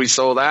until we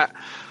saw that.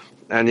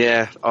 And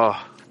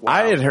wow.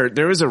 I had heard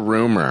there was a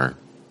rumor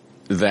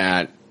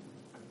that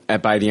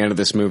by the end of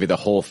this movie, the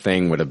whole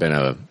thing would have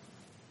been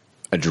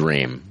a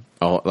dream.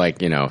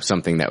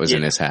 Something that was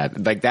in his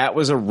head. Like, that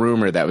was a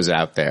rumor that was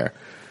out there.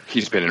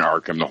 He's been in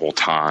Arkham the whole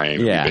time.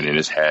 Yeah. He's been in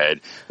his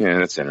head. Yeah,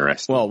 that's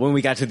interesting. Well, when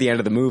we got to the end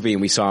of the movie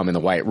and we saw him in the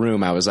White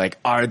Room, I was like,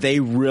 are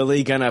they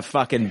really gonna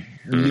fucking,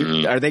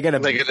 are they gonna...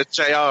 They're gonna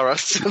JR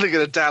us. They're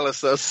gonna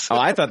Dallas us. Oh,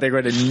 I thought they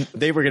were gonna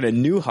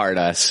Newhart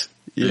us.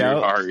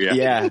 Newhart,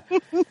 yeah.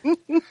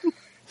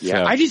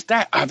 Yeah,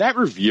 so. That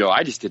reveal,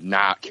 I just did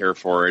not care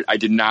for it. I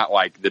did not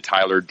like the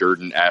Tyler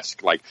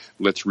Durden-esque, like,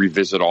 let's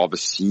revisit all the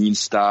scene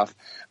stuff.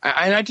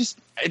 And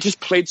it just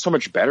played so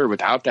much better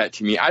without that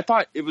to me. I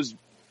thought it was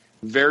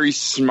very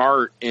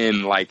smart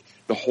in, like,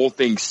 the whole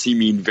thing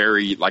seeming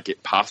very, like,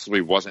 it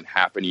possibly wasn't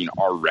happening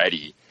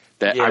already.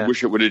 That I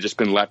wish it would have just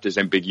been left as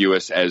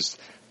ambiguous as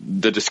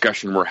the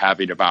discussion we're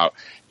having about,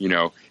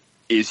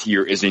 is he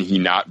or isn't he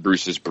not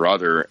Bruce's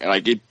brother? And,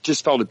 like, it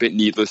just felt a bit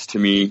needless to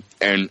me.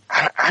 And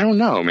I don't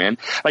know, man.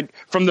 Like,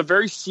 from the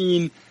very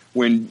scene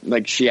when,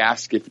 like, she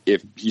asks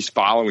if he's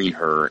following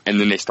her and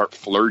then they start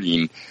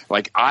flirting,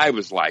 like, I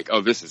was like,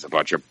 oh, this is a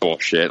bunch of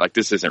bullshit. Like,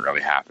 this isn't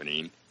really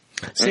happening.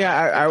 See,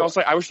 I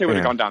wish they would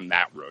have gone down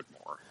that road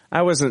more.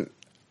 I wasn't.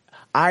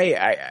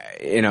 I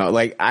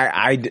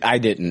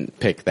didn't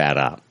pick that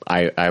up.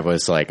 I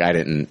was like, I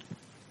didn't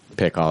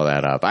pick all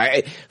that up.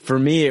 For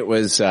me, it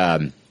was,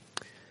 the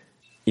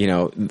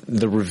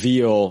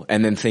reveal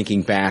and then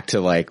thinking back to,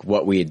 like,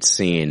 what we had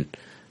seen,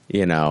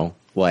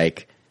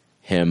 like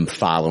him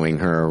following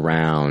her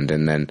around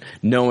and then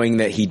knowing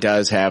that he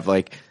does have,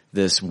 like,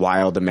 this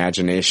wild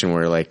imagination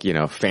where, like,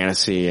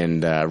 fantasy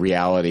and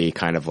reality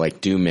kind of, like,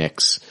 do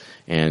mix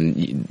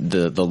and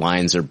the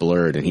lines are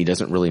blurred and he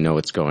doesn't really know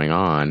what's going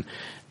on.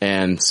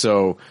 And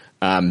so,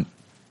 going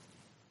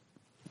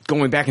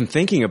back and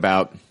thinking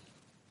about,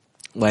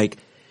 like,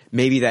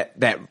 maybe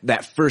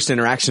that first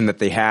interaction that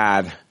they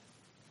had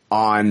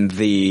on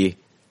the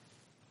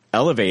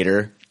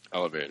elevator,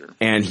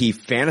 and he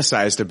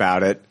fantasized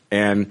about it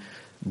and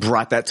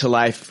brought that to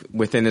life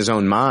within his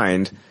own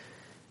mind,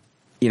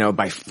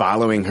 by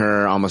following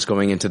her, almost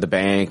going into the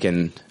bank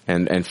and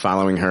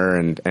following her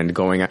and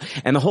going out.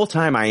 And the whole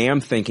time I am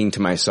thinking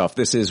to myself,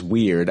 this is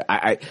weird.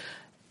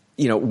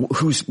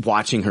 Who's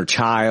watching her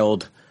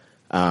child?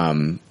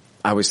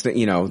 I was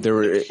thinking, there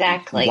were,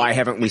 exactly. Why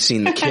haven't we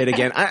seen the kid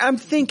again? I'm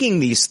thinking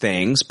these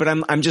things, but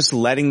I'm just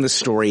letting the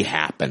story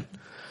happen.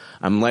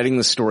 I'm letting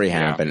the story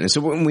happen. Yeah. And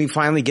so when we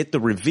finally get the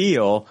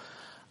reveal,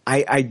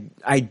 I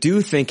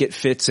do think it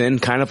fits in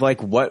kind of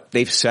like what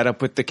they've set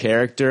up with the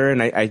character.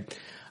 And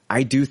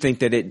I do think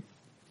that it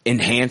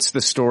enhanced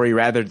the story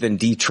rather than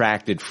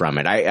detracted from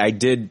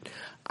it.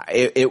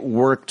 It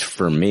worked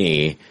for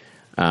me.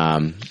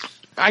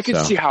 I could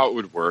see how it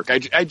would work.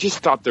 I just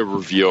thought the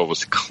reveal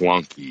was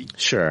clunky.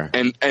 Sure.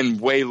 And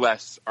way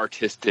less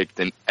artistic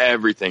than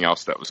everything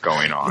else that was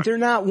going on. They're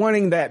not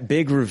wanting that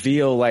big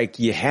reveal like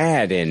you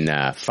had in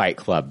Fight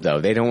Club,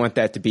 though. They don't want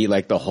that to be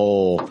like the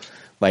whole,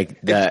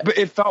 like the... But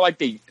it felt like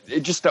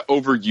just the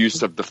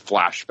overuse of the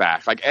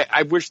flashback. Like,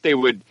 I wish they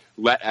would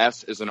let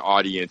us as an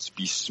audience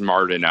be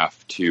smart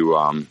enough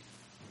to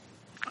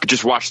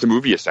just watch the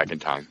movie a second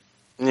time.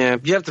 Yeah,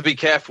 you have to be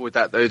careful with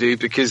that, though, dude,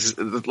 because,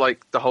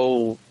 like, the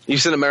whole...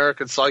 You've seen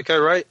American Psycho,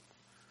 right?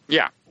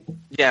 Yeah.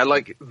 Yeah,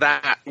 like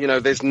that,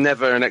 there's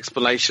never an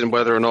explanation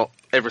whether or not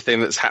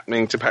everything that's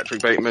happening to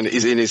Patrick Bateman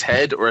is in his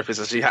head or if it's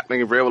actually happening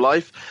in real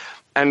life.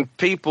 And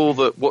people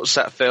that watched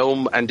that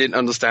film and didn't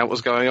understand what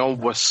was going on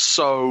were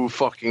so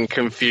fucking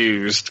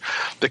confused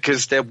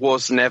because there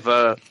was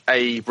never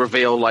a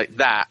reveal like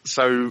that.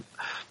 So...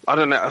 I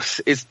don't know.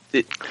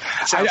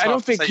 I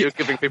don't think you're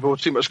giving people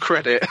too much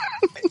credit.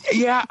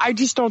 Yeah, I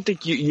just don't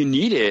think you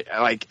need it.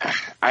 Like,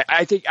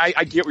 I think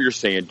I get what you're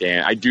saying,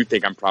 Dan. I do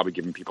think I'm probably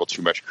giving people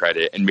too much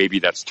credit, and maybe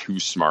that's too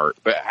smart.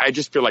 But I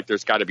just feel like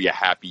there's got to be a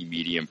happy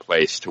medium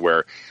place to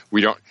where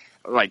we don't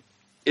like.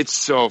 It's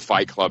so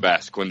Fight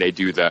Club-esque when they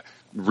do the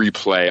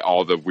replay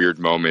all the weird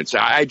moments.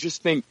 I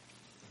just think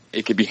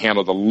it could be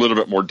handled a little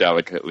bit more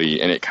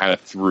delicately, and it kind of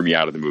threw me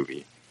out of the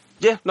movie.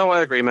 Yeah, no,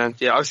 I agree, man.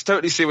 Yeah, I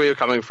totally see where you're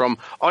coming from.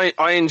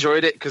 I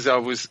enjoyed it because I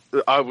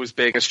was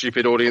being a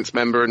stupid audience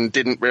member and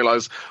didn't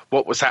realize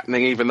what was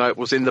happening, even though it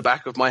was in the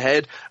back of my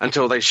head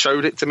until they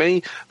showed it to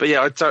me. But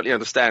yeah, I totally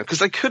understand because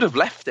they could have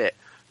left it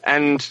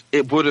and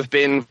it would have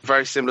been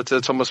very similar to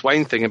the Thomas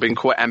Wayne thing and been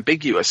quite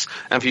ambiguous,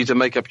 and for you to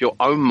make up your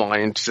own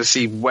mind to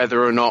see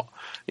whether or not,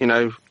 you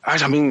know,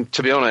 I mean,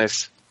 to be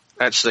honest,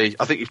 actually,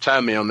 I think you've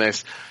turned me on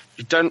this.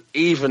 You don't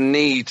even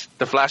need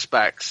the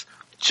flashbacks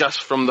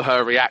just from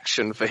her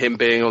reaction for him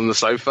being on the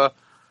sofa.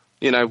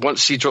 You know,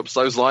 once she drops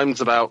those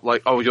lines about,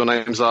 like, oh, your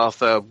name's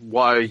Arthur,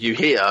 why are you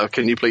here?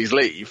 Can you please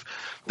leave?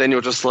 Then you're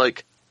just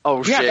like,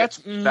 oh, yeah,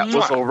 shit, that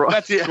was all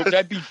right.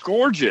 That'd be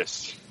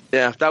gorgeous.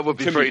 Yeah, that would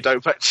be pretty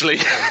dope, actually.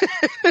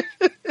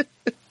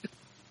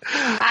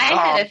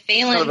 I had a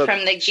feeling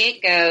from the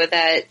get-go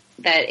that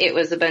it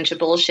was a bunch of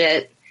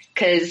bullshit,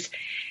 because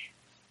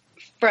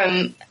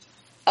from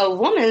a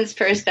woman's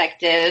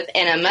perspective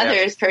and a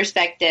mother's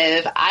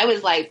perspective, I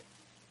was like,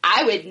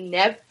 I would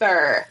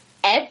never,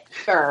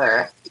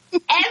 ever,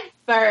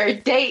 ever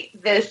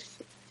date this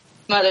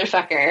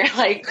motherfucker.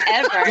 Like,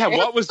 ever. Yeah,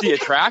 what was the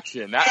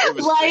attraction? That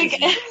was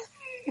crazy.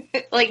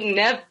 Like,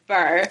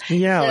 never.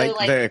 Yeah, So,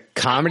 like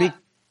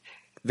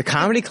the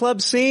comedy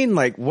club scene.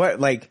 Like, what?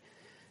 Like,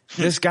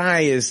 this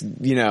guy is,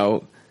 you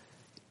know,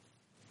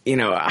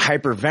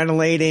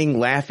 hyperventilating,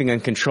 laughing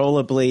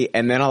uncontrollably,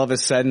 and then all of a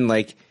sudden,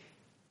 like,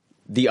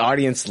 the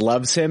audience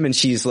loves him, and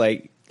she's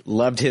like,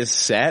 loved his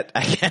set.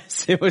 I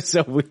guess it was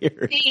so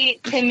weird.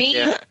 See, to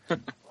me,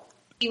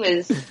 he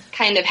was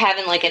kind of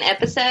having like an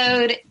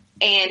episode,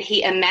 and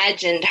he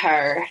imagined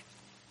her.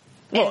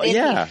 And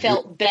then he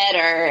felt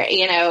better,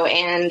 you know,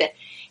 and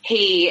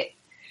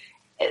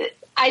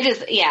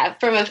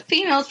from a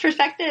female's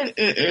perspective,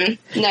 no.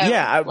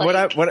 Yeah,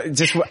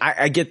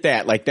 I get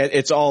that. Like, that,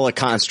 it's all a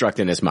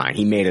construct in his mind.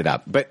 He made it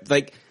up. But,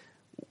 like,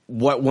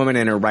 what woman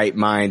in her right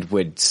mind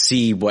would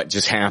see what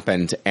just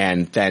happened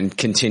and then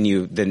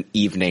continue the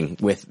evening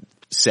with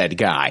said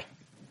guy?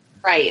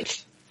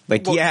 Right.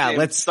 Like,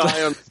 let's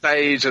die on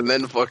stage and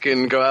then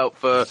fucking go out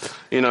for,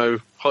 you know,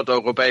 hot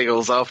dog or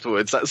bagels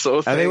afterwards, that sort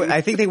of thing.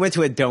 I think they went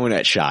to a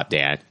donut shop,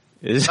 Dan.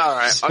 All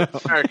right, I'm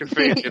American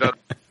food, you know.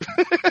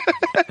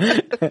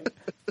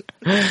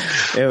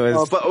 It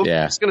was, but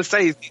I was going to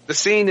say, the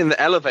scene in the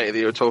elevator that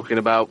you were talking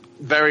about,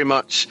 very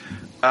much,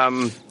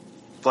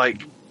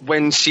 like,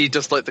 when she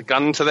does, like, the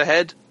gun to the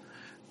head,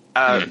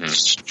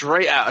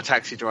 straight out of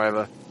Taxi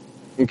Driver,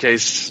 in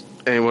case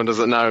anyone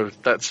doesn't know,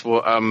 that's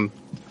what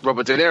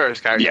Robert De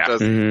Niro's character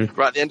does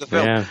right at the end of the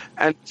film. Yeah.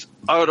 And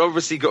I would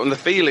obviously gotten the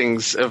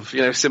feelings of,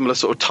 you know, similar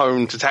sort of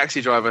tone to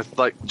Taxi Driver,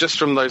 like, just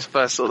from those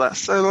first sort of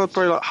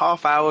probably like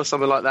half hour,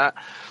 something like that.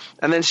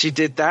 And then she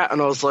did that, and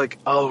I was like,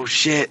 oh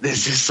shit,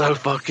 this is so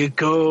fucking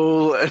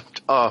cool. And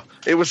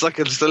it was like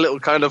just a little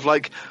kind of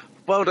like,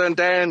 well done,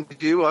 Dan,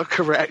 you are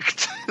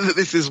correct. That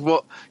this is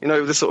what, you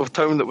know, the sort of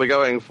tone that we're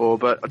going for.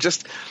 But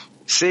just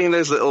seeing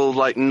those little,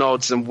 like,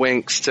 nods and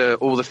winks to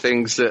all the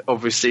things that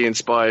obviously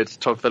inspired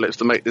Todd Phillips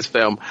to make this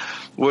film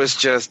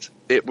was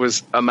it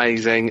was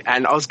amazing.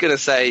 And I was going to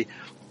say,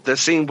 the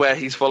scene where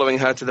he's following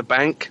her to the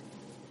bank,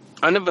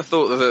 I never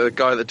thought that the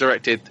guy that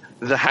directed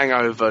the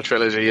Hangover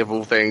trilogy, of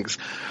all things,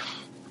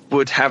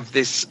 would have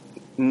this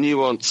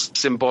nuanced,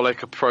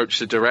 symbolic approach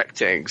to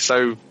directing.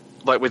 So,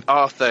 like with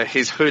Arthur,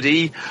 his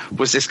hoodie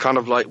was this kind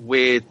of like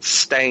weird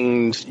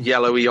stained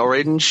yellowy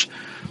orange.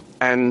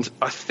 And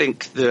I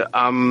think that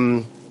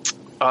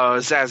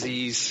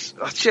Zazzy's,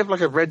 did she have like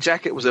a red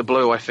jacket? Was it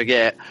blue? I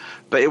forget.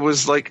 But it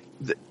was like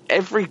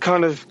every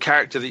kind of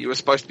character that you were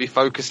supposed to be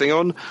focusing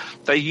on,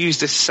 they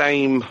used the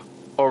same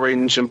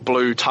orange and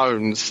blue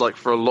tones, like,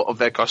 for a lot of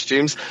their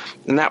costumes.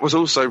 And that was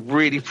also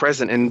really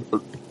present in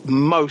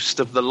most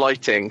of the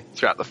lighting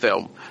throughout the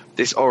film.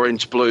 This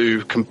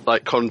orange-blue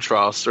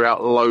contrast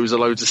throughout loads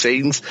of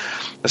scenes.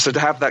 And so to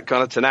have that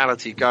kind of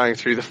tonality going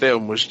through the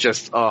film was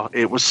just,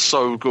 it was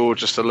so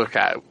gorgeous to look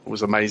at. It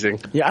was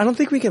amazing. Yeah, I don't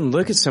think we can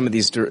look at some of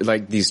these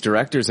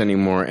directors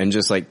anymore and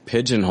just, like,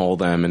 pigeonhole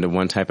them into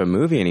one type of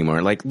movie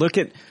anymore. Like, look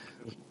at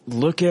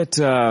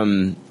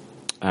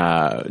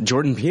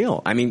Jordan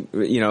Peele. I mean,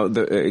 you know,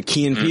 the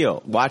Key and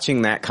Peele,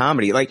 watching that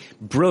comedy, like,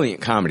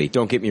 brilliant comedy.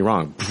 Don't get me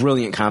wrong.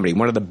 Brilliant comedy.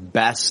 One of the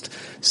best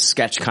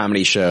sketch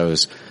comedy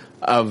shows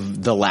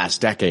of the last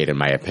decade, in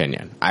my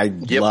opinion. I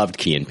loved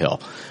Key and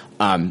Peele.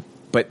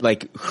 But,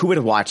 like, who would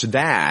have watched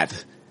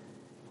that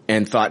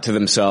and thought to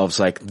themselves,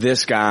 like,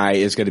 this guy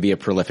is going to be a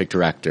prolific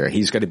director.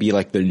 He's going to be,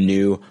 like, the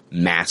new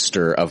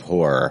master of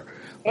horror.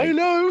 Like, I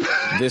know.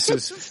 This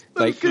is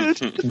like,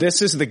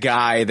 this is the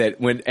guy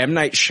that when M.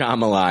 Night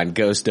Shyamalan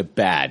goes to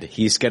bed,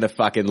 he's going to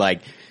fucking,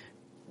 like,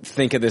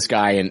 think of this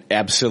guy and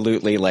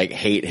absolutely, like,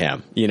 hate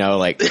him, you know,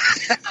 like,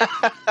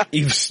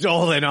 you've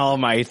stolen all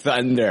my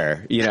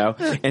thunder, you know?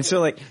 And so,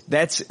 like,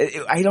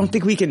 I don't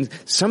think we can,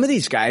 some of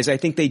these guys, I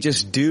think they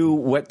just do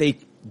what they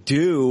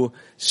do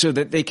so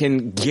that they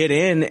can get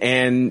in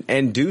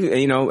and do,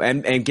 you know,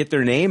 and get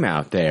their name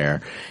out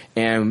there.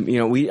 And, you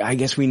know, I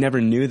guess we never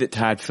knew that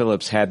Todd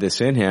Phillips had this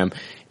in him.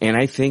 And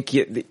I think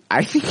he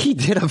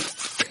did a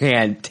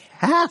fantastic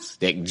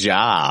fantastic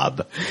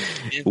job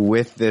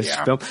with this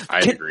film. I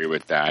agree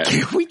with that.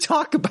 Can we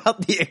talk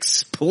about the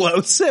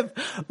explosive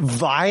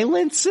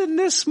violence in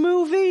this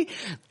movie?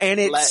 And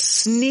it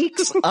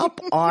sneaks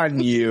up on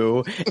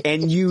you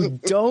and you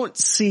don't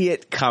see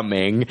it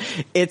coming.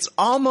 It's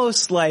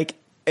almost like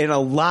in a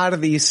lot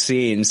of these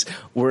scenes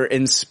were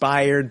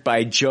inspired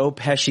by Joe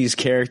Pesci's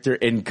character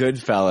in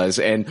Goodfellas.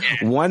 And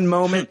one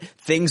moment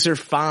things are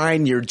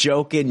fine, you're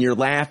joking, you're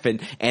laughing,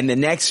 and the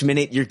next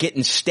minute you're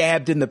getting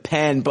stabbed in the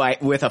pen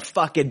you're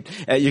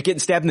getting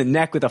stabbed in the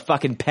neck with a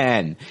fucking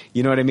pen.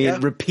 You know what I mean? Yeah.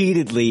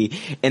 Repeatedly.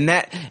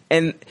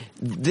 And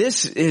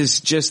this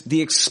is just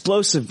the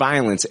explosive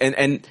violence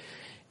and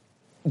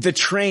the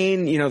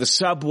train, the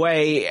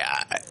subway,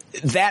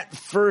 that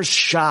first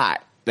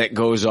shot that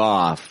goes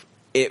off.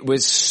 It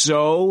was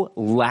so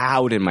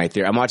loud in my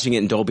theater. I'm watching it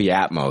in Dolby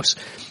Atmos.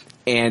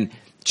 And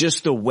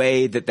just the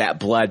way that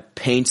blood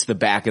paints the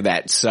back of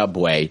that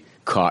subway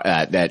car,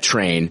 that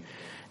train.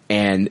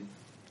 And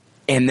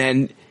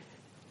then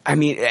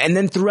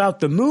throughout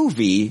the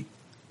movie,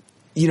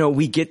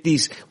 we get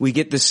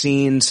the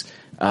scenes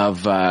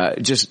of,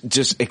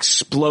 just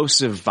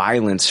explosive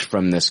violence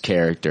from this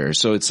character.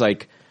 So it's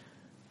like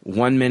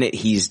one minute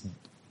he's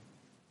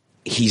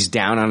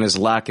down on his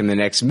luck and the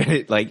next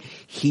minute, like,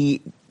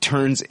 he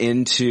turns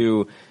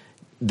into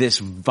this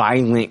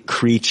violent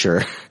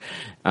creature.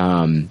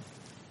 I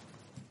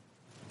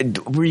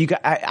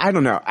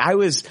don't know. I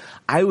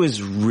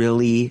was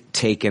really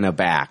taken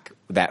aback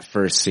that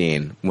first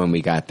scene when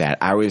we got that.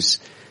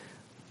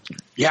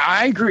 Yeah,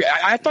 I agree.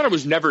 I thought it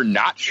was never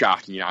not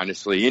shocking,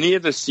 honestly. Any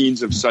of the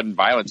scenes of sudden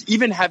violence,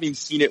 even having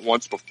seen it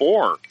once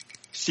before,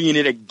 seeing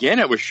it again,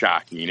 it was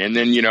shocking. And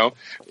then,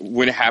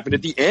 when it happened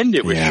at the end,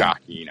 it was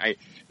shocking.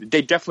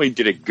 They definitely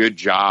did a good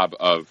job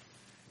of,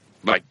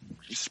 like,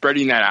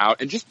 spreading that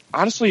out. And just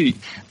honestly,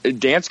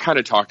 Dan's kind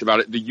of talked about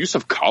it. The use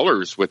of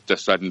colors with the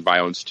sudden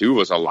violence too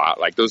was a lot.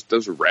 Like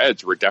those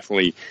reds were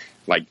definitely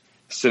like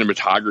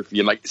cinematography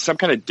and like some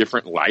kind of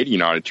different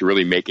lighting on it to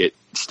really make it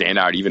stand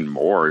out even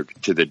more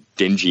to the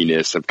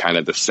dinginess of kind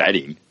of the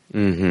setting.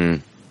 Mm-hmm.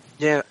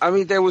 Yeah.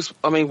 There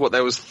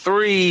was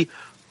 3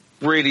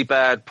 really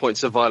bad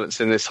points of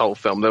violence in this whole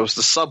film. There was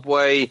the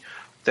subway.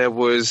 There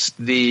was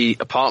the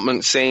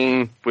apartment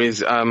scene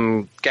with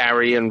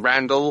Gary and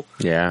Randall.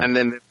 Yeah. And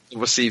then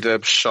obviously the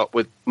shot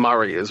with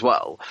Murray as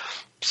well.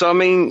 So,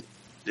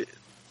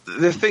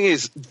 the thing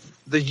is,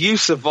 the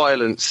use of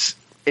violence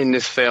in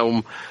this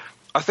film,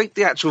 I think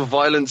the actual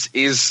violence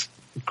is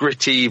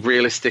gritty,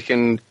 realistic,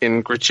 and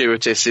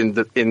gratuitous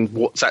in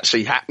what's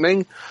actually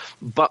happening.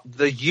 But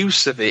the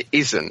use of it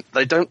isn't.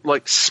 They don't,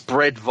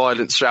 spread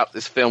violence throughout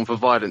this film for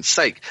violence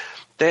sake.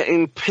 They're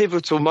in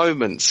pivotal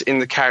moments in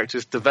the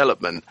character's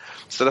development.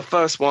 So the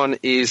first one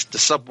is the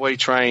subway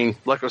train.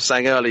 Like I was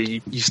saying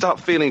earlier, you start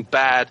feeling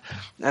bad,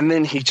 and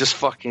then he just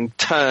fucking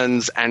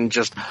turns and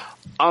just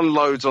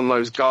unloads on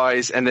those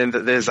guys. And then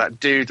there's that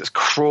dude that's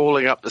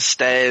crawling up the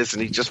stairs,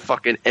 and he just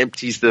fucking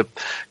empties the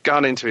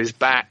gun into his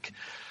back.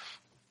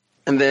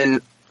 And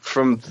then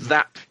from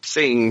that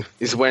scene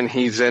is when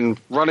he's then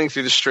running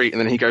through the street,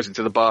 and then he goes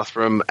into the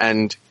bathroom,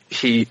 and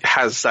he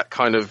has that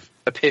kind of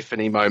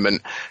epiphany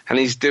moment, and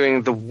he's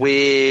doing the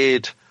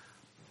weird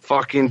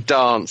fucking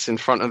dance in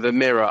front of the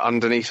mirror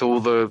underneath all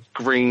the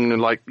green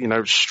and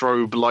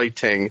strobe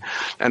lighting,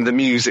 and the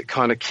music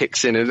kind of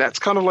kicks in, and that's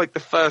kind of like the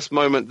first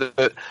moment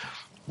that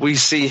we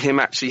see him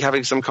actually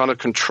having some kind of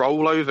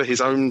control over his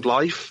own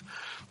life,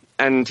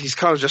 and he's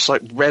kind of just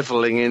like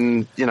reveling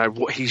in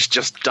what he's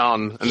just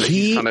done, and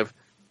he's kind of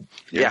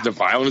the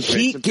violence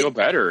makes him feel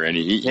better, and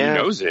he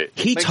knows it.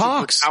 He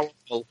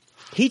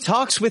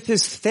talks with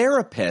his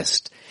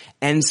therapist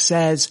and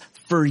says,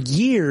 for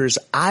years,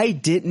 I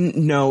didn't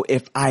know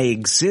if I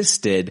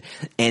existed,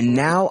 and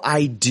now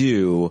I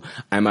do.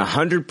 I'm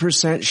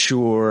 100%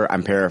 sure,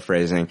 I'm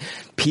paraphrasing,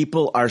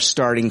 people are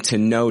starting to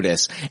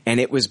notice, and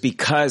it was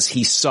because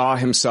he saw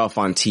himself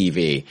on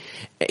TV.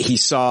 He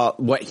saw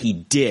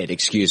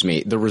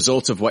the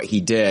results of what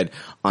he did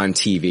on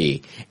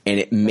TV, and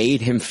it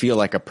made him feel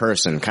like a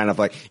person, kind of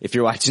like if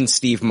you're watching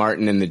Steve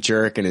Martin in The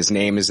Jerk and his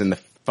name is in the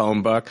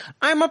phone book.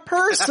 I'm a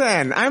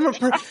person.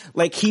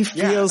 Like he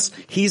feels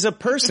he's a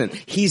person.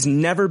 He's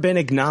never been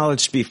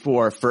acknowledged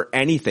before for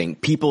anything.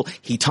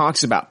 He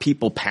talks about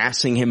people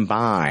passing him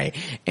by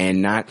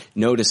and not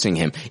noticing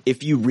him.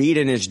 If you read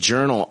in his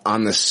journal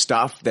on the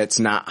stuff that's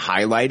not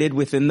highlighted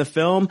within the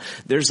film,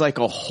 there's like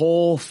a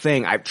whole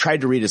thing. I've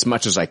tried to read as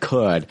much as I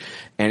could,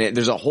 and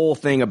there's a whole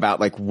thing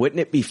about like, wouldn't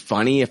it be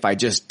funny if I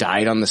just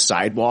died on the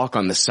sidewalk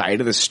on the side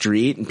of the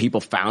street and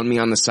people found me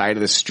on the side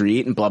of the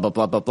street and blah, blah,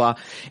 blah, blah, blah.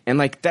 And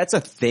like, that's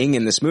a thing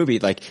in this movie.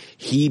 Like,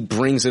 he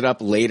brings it up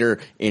later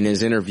in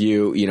his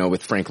interview,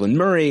 with Franklin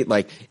Murray.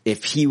 Like,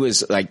 if he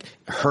was like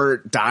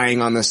hurt,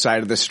 dying on the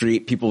side of the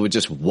street, people would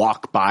just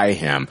walk by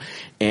him.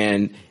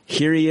 And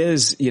here he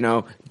is,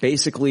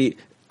 basically,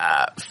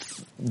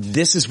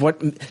 this is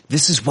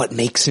what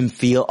makes him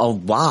feel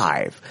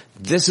alive.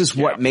 This is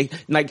what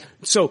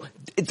so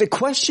the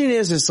question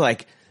is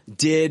like,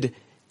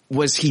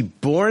 was he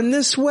born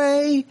this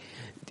way?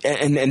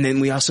 And then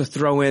we also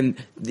throw in,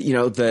 you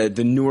know,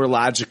 the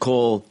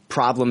neurological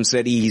problems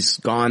that he's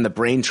gone, the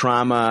brain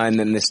trauma, and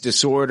then this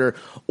disorder.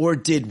 Or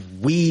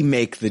did we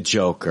make the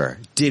Joker?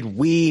 Did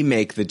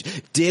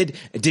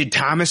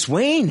Thomas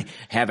Wayne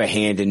have a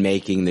hand in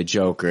making the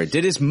Joker?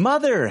 Did his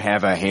mother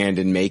have a hand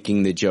in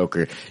making the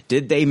Joker?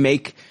 Did they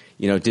make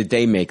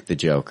the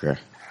Joker?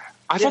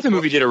 I thought the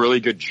movie did a really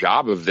good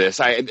job of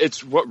this.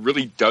 It's what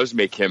really does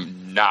make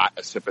him not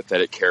a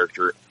sympathetic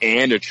character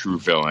and a true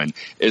villain.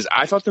 Is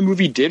I thought the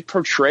movie did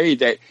portray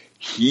that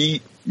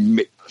he,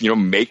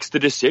 makes the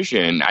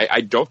decision.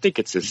 I don't think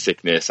it's his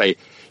sickness.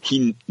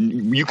 You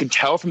can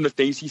tell from the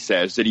things he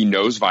says that he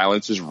knows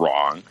violence is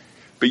wrong,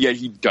 but yet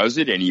he does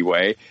it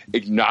anyway.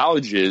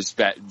 Acknowledges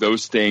that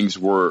those things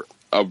were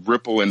a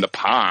ripple in the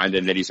pond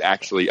and that he's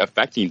actually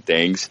affecting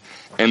things,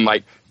 and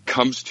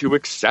comes to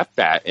accept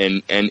that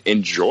and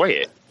enjoy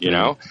it,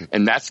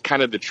 and that's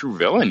kind of the true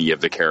villainy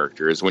of the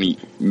character, is when he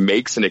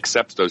makes and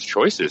accepts those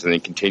choices and then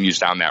continues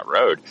down that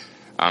road.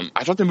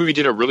 I thought the movie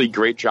did a really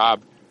great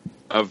job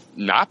of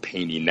not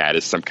painting that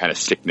as some kind of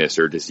sickness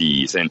or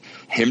disease, and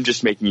him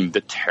just making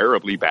the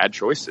terribly bad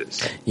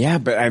choices. Yeah,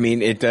 but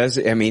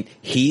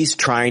he's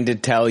trying to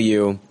tell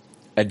you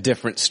a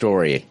different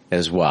story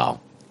as well.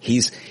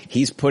 He's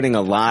putting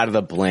a lot of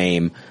the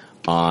blame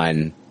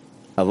on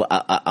a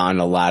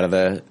lot of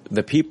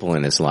the people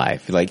in his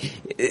life.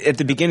 At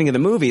the beginning of the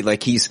movie,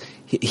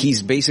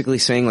 he's basically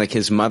saying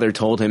his mother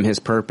told him his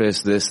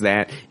purpose, this,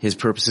 that. His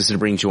purpose is to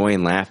bring joy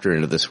and laughter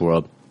into this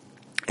world.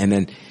 And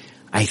then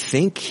I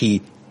think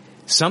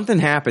something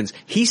happens.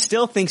 He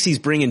still thinks he's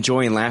bringing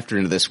joy and laughter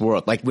into this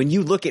world. When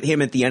you look at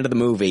him at the end of the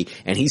movie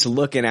and he's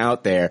looking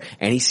out there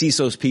and he sees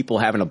those people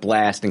having a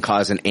blast and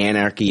causing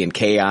anarchy and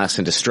chaos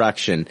and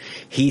destruction,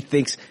 he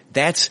thinks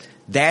that's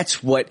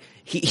what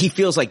he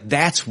feels like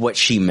that's what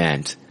she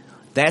meant.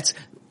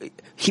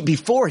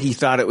 Before he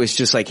thought it was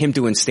just him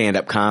doing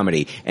stand-up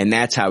comedy and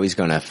that's how he's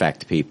going to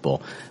affect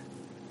people.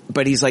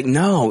 But he's like,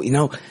 no.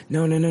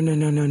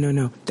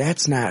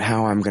 That's not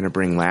how I'm going to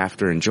bring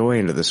laughter and joy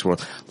into this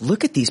world.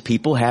 Look at these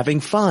people having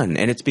fun,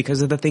 and it's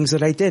because of the things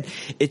that I did.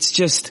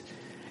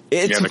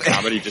 The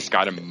comedy just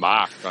got him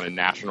mocked on a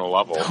national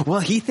level. Well,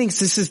 he thinks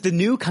this is the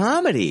new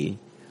comedy.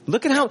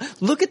 Look at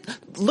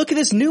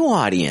his new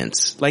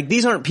audience.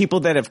 These aren't people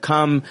that have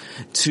come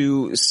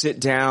to sit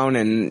down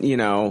and,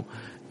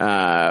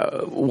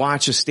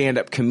 watch a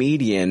stand-up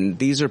comedian.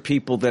 These are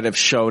people that have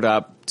showed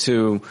up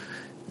to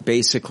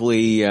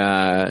basically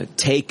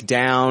take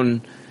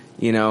down,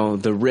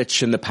 the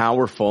rich and the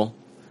powerful.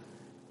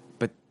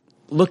 But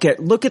look at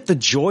the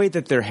joy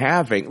that they're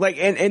having.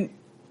 And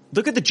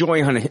look at the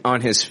joy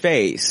on his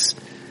face.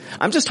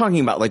 I'm just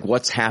talking about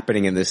what's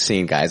happening in this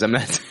scene, guys. I'm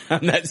not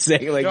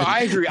saying No, I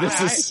agree.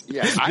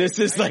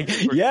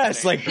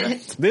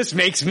 This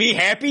makes me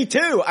happy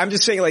too. I'm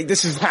just saying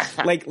this is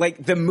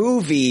the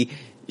movie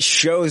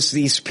shows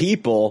these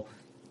people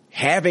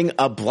having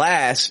a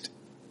blast,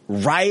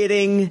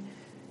 rioting,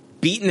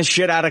 beating the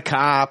shit out of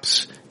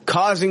cops,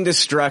 causing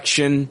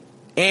destruction,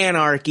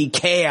 anarchy,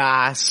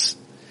 chaos,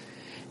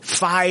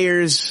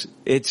 fires.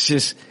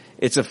 It's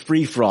a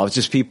free for all. It's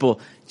just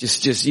people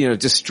just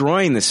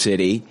destroying the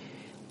city,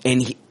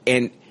 and he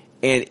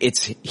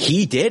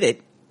did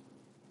it.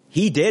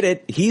 He did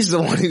it. He's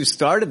the one who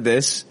started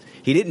this.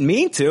 He didn't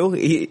mean to.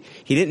 He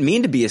didn't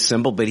mean to be a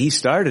symbol, but he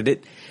started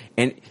it.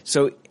 And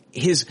so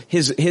his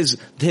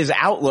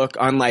outlook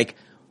on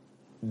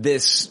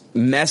this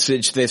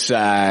message, his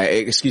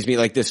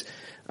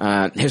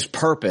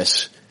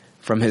purpose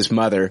from his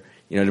mother,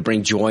 to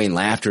bring joy and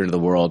laughter into the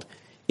world,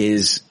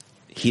 is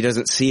he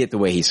doesn't see it the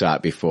way he saw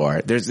it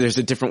before. There's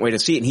a different way to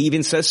see it. And he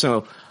even says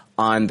so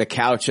on the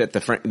couch at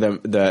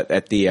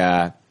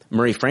the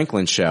Murray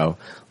Franklin show.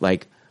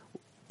 What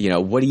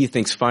do you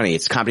think's funny?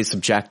 It's comedy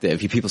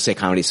subjective. People say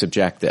comedy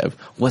subjective.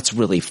 What's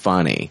really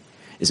funny?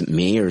 Is it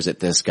me or is it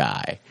this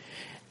guy?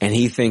 And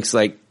he thinks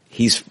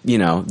he's,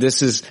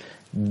 this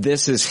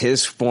is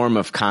his form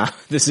of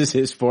this is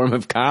his form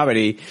of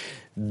comedy.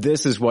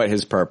 This is what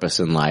his purpose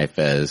in life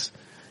is.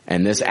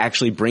 And this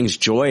actually brings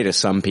joy to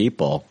some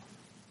people.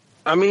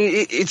 I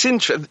mean, it's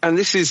interesting, and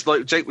this is,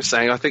 like Jake was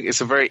saying, I think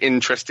it's a very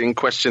interesting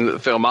question that the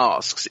film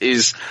asks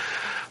is,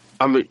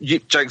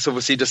 Jake's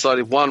obviously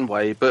decided one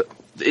way, but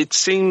it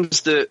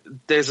seems that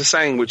there's a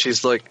saying which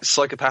is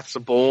psychopaths are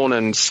born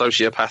and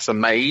sociopaths are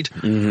made.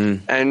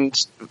 Mm-hmm.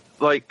 And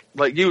like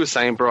you were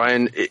saying,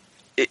 Brian,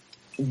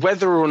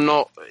 whether or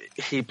not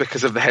he,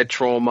 because of the head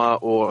trauma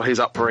or his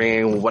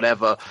upbringing or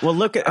whatever. Well,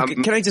 look,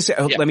 can I just say,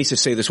 let me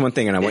just say this one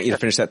thing, and I want you to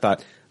finish that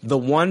thought. The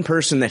one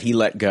person that he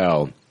let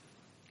go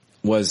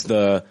was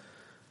the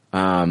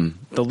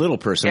little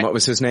person. Yeah. What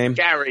was his name?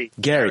 Gary.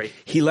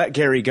 He let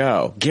Gary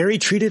go. Gary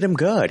treated him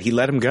good. He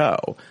let him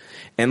go.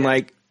 And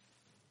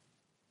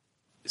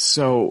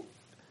so,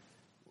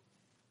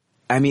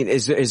 I mean,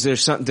 is there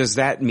something, does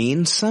that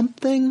mean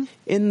something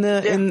in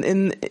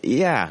the,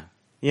 yeah.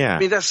 I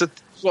mean, that's what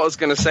I was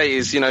going to say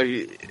is,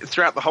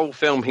 throughout the whole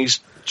film,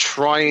 he's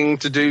trying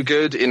to do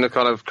good in a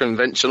kind of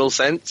conventional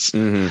sense.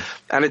 Mm-hmm.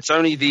 And it's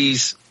only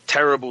these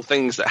terrible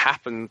things that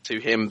happen to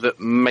him that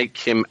make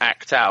him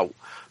act out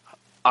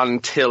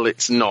until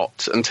it's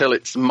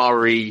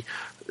Murray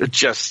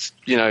just,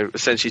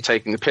 essentially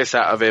taking the piss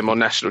out of him on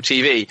national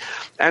TV.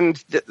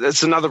 And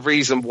that's another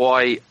reason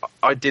why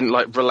I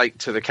didn't relate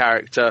to the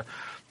character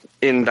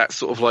in that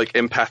sort of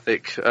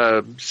empathic,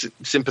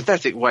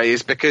 sympathetic way,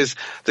 is because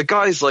the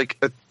guy's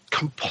a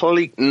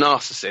complete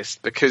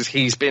narcissist because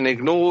he's been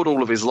ignored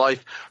all of his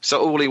life, so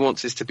all he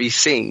wants is to be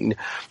seen.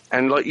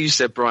 And like you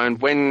said, Brian,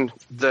 when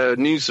the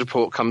news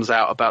report comes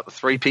out about the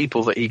 3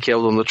 people that he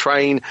killed on the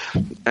train,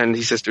 and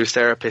he says to his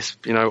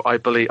therapist,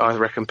 I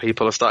reckon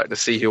people are starting to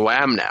see who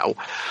I am now.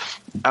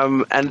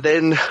 And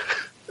then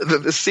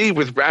the scene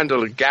with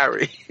Randall and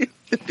Gary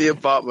in the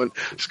apartment,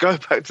 just go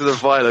back to the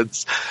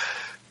violence,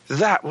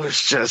 that was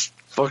just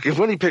fucking,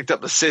 when he picked up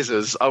the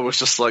scissors, I was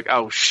just like,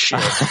 oh shit.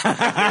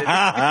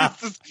 And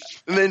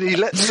then he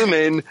lets them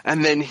in,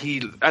 and then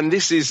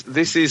this is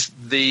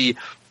the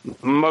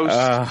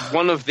most,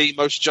 one of the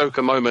most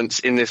Joker moments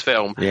in this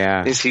film.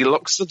 Yeah. Is he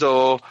locks the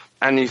door,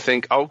 and you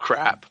think, oh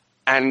crap.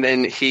 And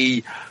then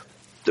he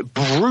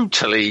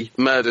brutally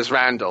murders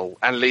Randall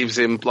and leaves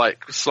him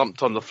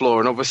slumped on the floor.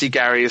 And obviously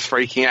Gary is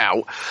freaking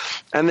out.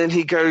 And then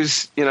he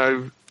goes,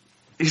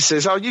 he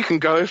says, oh, you can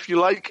go if you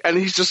like. And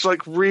he's just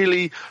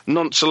really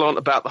nonchalant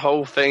about the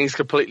whole thing. He's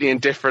completely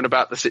indifferent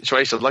about the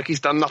situation. He's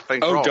done nothing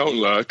wrong. Oh, don't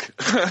look.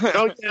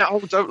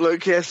 Don't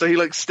look. Yeah. So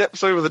he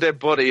steps over the dead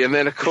body. And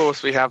then of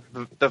course we have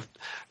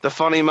the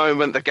funny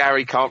moment that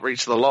Gary can't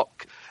reach the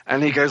lock.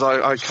 And he goes,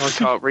 I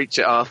can't reach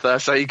it, Arthur.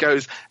 So he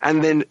goes,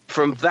 and then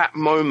from that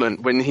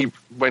moment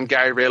when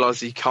Gary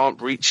realized he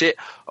can't reach it,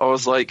 I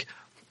was like,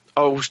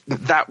 oh,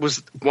 that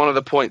was one of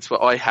the points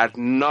where I had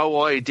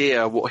no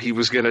idea what he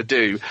was going to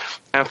do.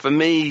 And for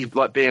me,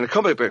 being a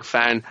comic book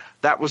fan,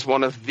 that was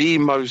one of the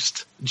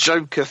most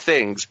Joker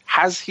things.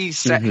 Has he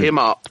set him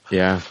up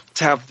to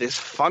have this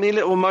funny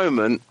little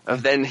moment,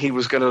 and then he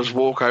was going to just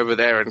walk over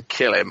there and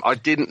kill him? I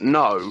didn't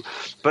know.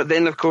 But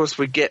then, of course,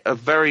 we get a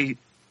very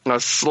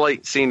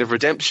slight scene of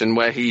redemption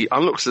where he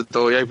unlocks the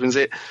door, he opens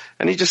it,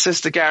 and he just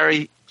says to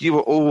Gary, you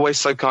were always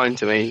so kind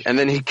to me. And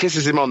then he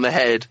kisses him on the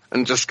head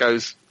and just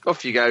goes,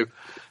 off you go.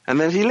 And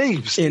then he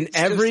leaves. In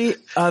every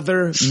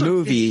other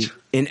movie,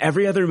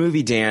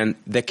 Dan,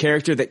 the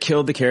character that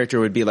killed the character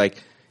would be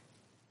like,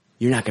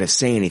 you're not going to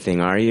say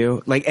anything, are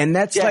you? And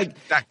that's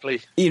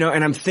exactly.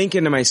 And I'm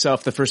thinking to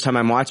myself the first time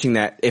I'm watching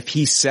that, if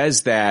he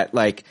says that,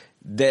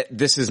 that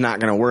this is not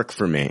going to work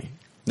for me.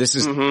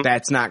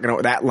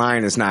 That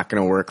line is not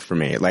going to work for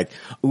me.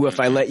 Ooh, if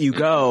I let you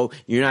go,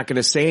 you're not going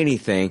to say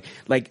anything.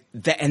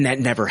 That, and that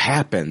never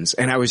happens.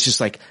 And I was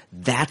just like,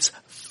 that's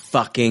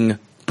fucking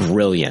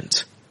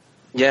brilliant.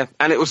 Yeah,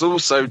 and it was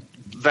also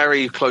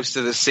very close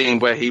to the scene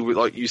where he,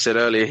 like you said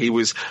earlier, he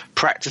was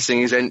practicing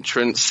his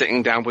entrance,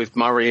 sitting down with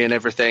Murray and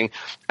everything,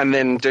 and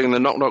then doing the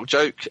knock-knock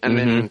joke, and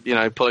then,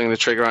 pulling the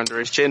trigger under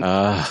his chin.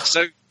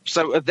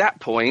 So at that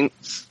point,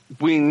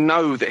 we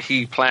know that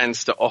he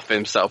plans to off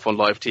himself on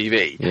live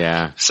TV.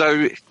 Yeah.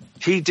 So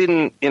he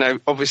didn't,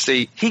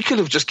 obviously, he could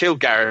have just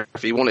killed Gary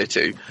if he wanted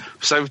to.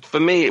 So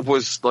for me, it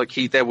was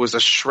there was a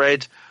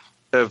shred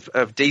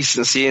of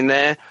decency in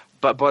there.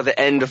 But by the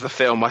end of the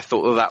film, I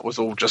thought that was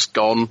all just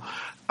gone.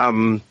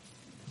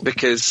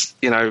 Because,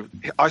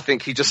 I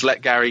think he just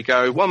let Gary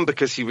go. One,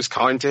 because he was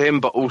kind to him,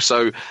 but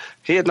also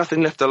he had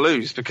nothing left to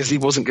lose because he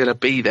wasn't going to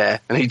be there.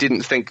 And he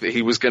didn't think that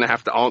he was going to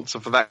have to answer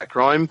for that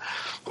crime.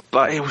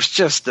 But it was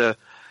just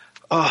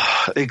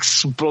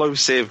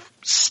explosive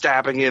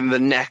stabbing in the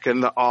neck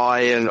and the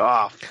eye and,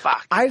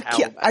 fuck.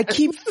 I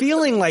keep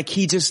feeling like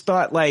he just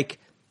thought,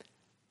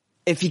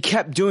 if he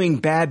kept doing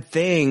bad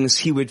things,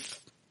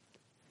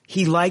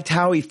 he liked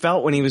how he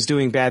felt when he was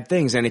doing bad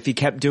things. And if he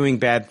kept doing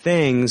bad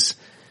things,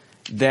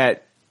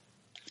 that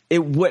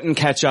it wouldn't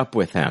catch up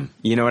with him.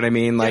 You know what I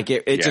mean?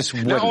 It just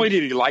wouldn't. Not only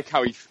did he like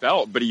how he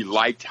felt, but he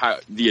liked how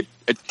it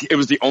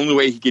was the only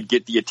way he could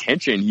get the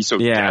attention he so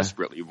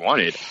desperately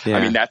wanted. Yeah.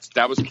 I mean,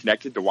 that was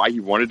connected to why he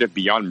wanted to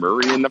be on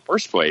Murray in the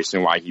first place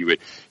and why he would,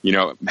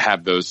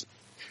 have those,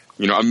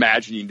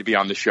 imagining to be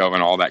on the show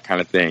and all that kind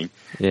of thing.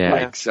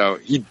 Yeah. So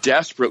he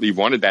desperately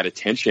wanted that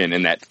attention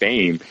and that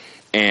fame.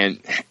 And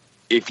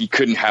if he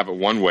couldn't have it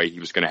one way, he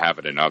was going to have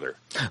it another.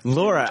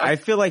 Laura, I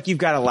feel like you've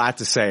got a lot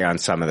to say on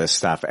some of this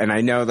stuff. And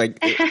I know,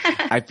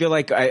 I feel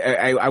like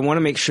I want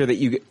to make sure that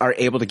you are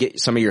able to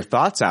get some of your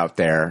thoughts out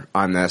there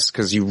on this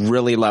because you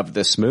really love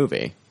this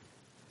movie.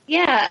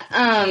 Yeah.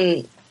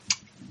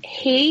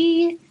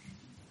 He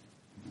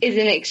is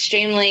an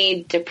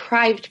extremely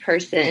deprived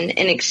person,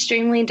 and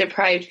extremely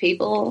deprived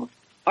people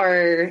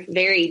are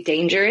very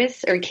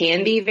dangerous or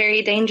can be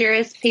very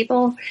dangerous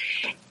people.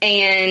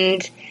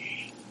 And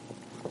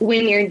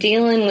when you're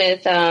dealing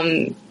with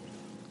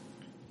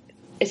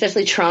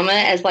essentially trauma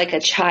as a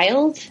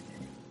child,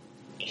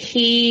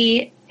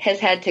 he has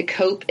had to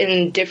cope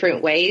in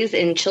different ways,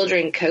 and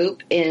children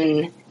cope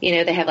in,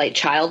 they have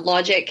child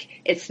logic.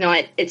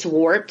 It's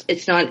warped.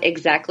 It's not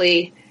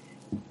exactly,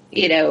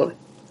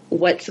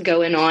 what's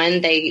going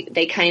on.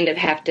 They kind of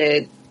have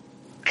to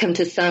come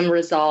to some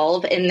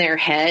resolve in their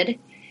head.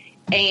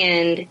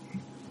 And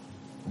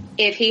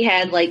if he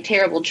had like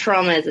terrible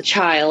trauma as a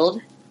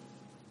child,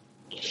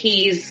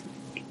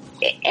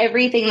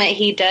 everything that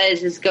he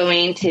does is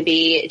going to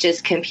be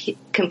just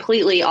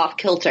completely off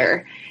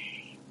kilter.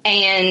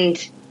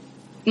 And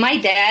my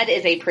dad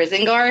is a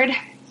prison guard,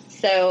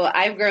 so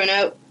I've grown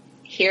up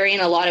hearing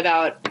a lot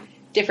about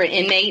different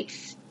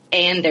inmates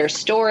and their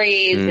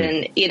stories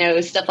and, you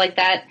know, stuff like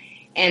that.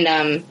 And,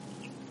 a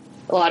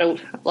lot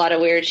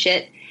of weird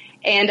shit.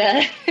 And,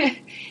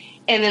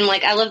 and then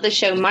like, I love the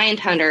show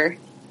Mindhunter,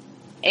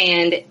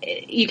 and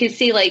you can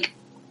see like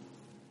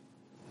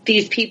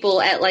these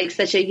people at like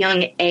such a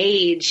young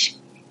age,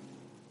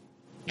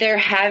 they're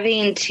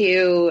having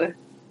to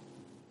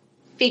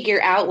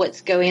figure out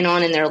what's going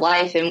on in their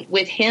life. And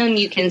with him,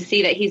 you can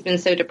see that he's been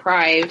so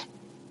deprived.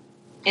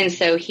 And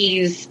so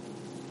he's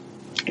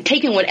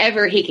taking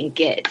whatever he can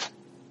get.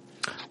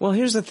 Well,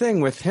 here's the thing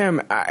with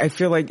him. I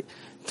feel like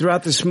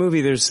throughout this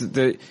movie, there's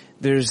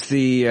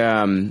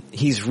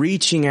he's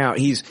reaching out.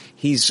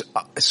 He's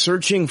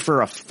searching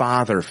for a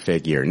father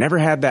figure. Never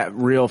had that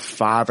real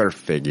father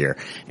figure.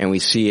 And we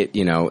see it,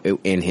 you know,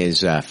 in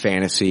his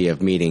fantasy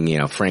of meeting, you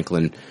know,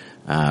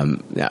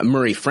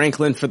 Murray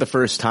Franklin for the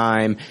first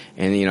time.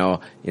 And, you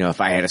know,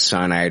 if I had a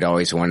son, I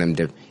always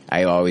wanted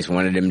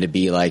him to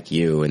be like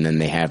you. And then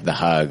they have the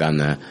hug on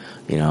the,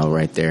 you know,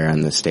 right there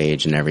on the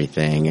stage and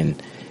everything.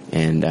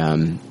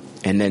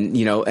 And then,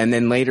 you know, and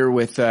then later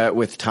with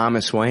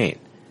Thomas Wayne,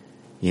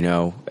 you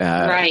know,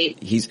 right.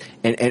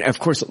 And of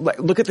course,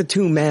 look at the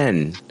two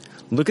men.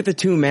 Look at the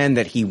two men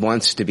that he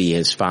wants to be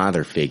his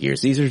father figures.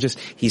 These are just,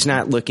 he's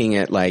not looking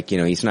at like, you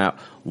know, he's not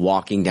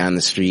walking down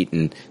the street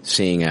and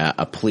seeing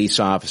a police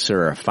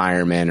officer or a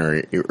fireman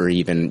or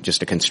even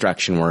just a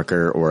construction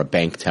worker or a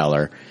bank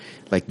teller.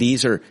 Like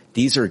these are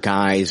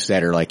guys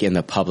that are like in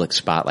the public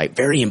spotlight,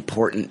 very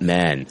important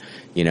men,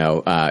 you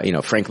know,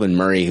 Franklin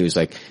Murray, who's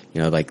like,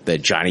 you know, like the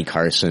Johnny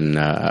Carson,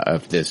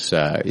 of this,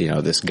 you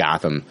know, this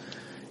Gotham,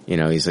 you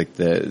know, he's like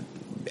the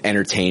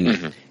entertainment.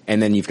 Mm-hmm.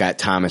 And then you've got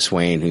Thomas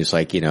Wayne, who's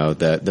like, you know,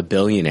 the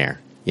billionaire,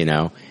 you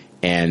know,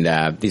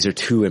 and, these are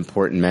two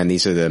important men.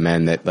 These are the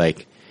men that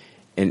like,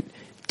 and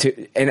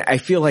I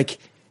feel like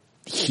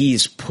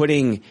he's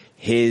putting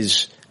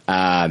his,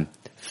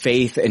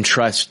 faith and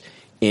trust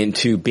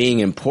into being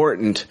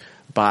important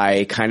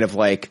by kind of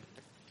like,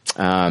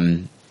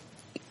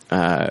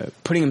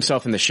 putting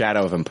himself in the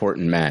shadow of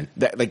important men.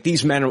 Like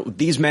these men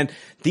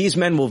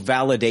will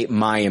validate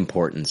my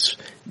importance.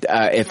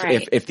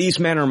 If these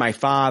men are my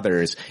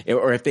fathers,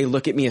 or if they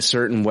look at me a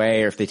certain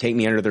way, or if they take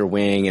me under their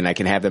wing and I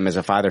can have them as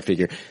a father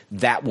figure,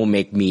 that will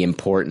make me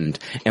important.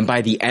 And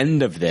by the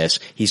end of this,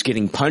 he's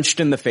getting punched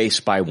in the face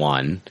by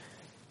one.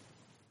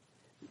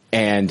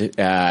 And,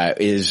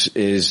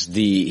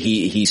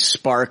 he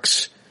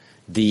sparks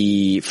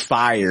the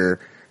fire,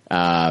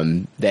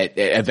 that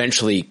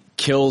eventually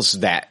kills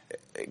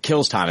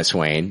Thomas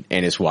Wayne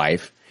and his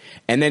wife.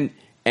 And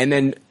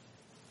then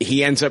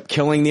he ends up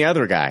killing the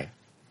other guy,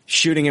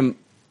 shooting him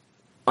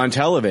on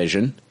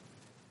television.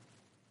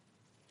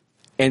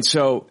 And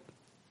so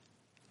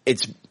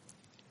it's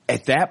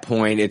at that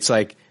point, it's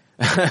like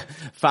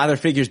father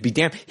figures be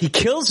damned. He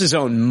kills his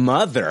own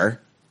mother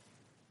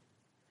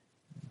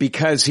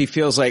because he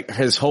feels like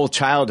his whole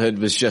childhood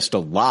was just a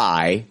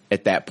lie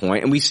at that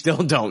point. And we still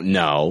don't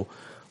know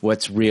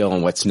what's real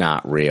and what's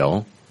not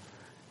real.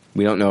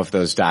 We don't know if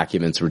those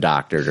documents were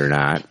doctored or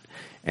not.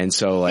 And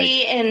so like,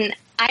 see, and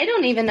I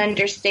don't even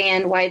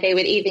understand why they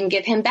would even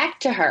give him back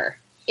to her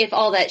if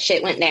all that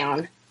shit went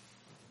down.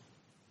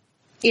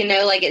 You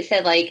know, like it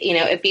said, like, you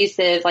know,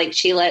 abusive, like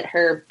she let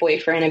her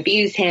boyfriend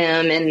abuse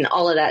him and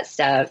all of that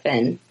stuff.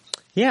 And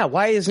yeah,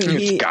 why isn't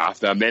he? It's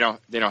Gotham. They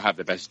don't have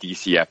the best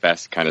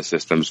DCFS kind of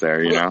systems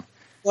there, you know?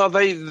 Well,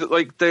 they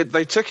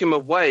took him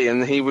away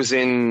and he was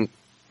in,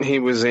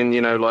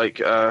 you know, like,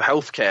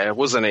 healthcare,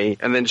 wasn't he?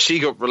 And then she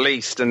got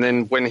released. And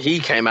then when he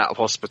came out of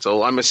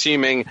hospital, I'm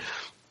assuming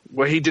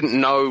where he didn't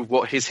know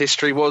what his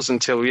history was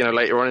until, you know,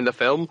 later on in the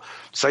film.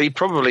 So he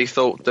probably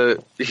thought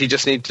that he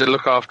just needed to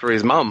look after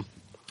his mum.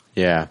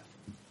 Yeah.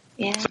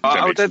 Yeah. So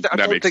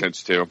that makes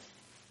sense too.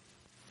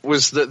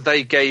 Was that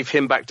they gave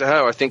him back to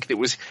her. I think it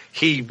was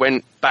he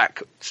went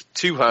back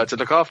to her to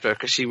look after her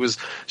because she was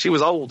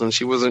old and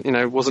she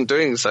wasn't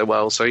doing so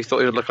well. So he thought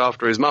he would look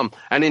after his mum.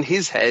 And in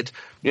his head,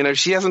 you know,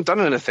 she hasn't done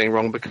anything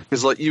wrong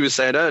because, like you were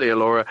saying earlier,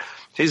 Laura,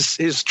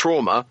 his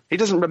trauma, he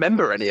doesn't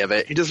remember any of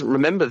it. He doesn't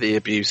remember the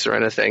abuse or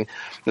anything.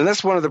 And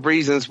that's one of the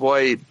reasons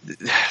why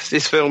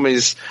this film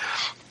it's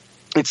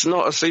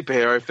not a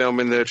superhero film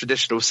in the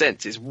traditional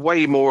sense. It's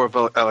way more of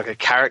a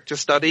character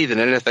study than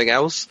anything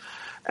else.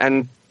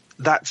 And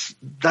that's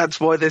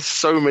why there's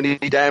so many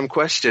damn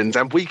questions,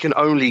 and we can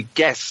only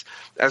guess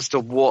as to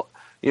what,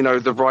 you know,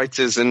 the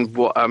writers and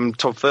what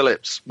Todd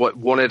Phillips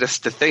wanted us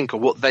to think, or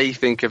what they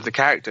think of the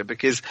character.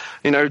 Because,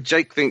 you know,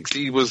 Jake thinks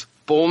he was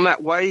born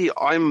that way.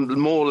 I'm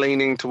more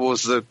leaning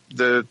towards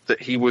that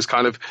he was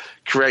kind of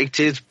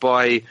created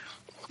by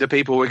the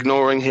people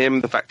ignoring him,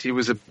 the fact he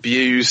was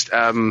abused.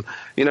 You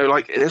know,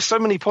 like there's so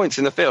many points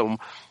in the film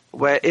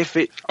where if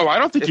it. I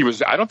don't think he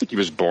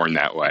was born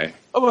that way.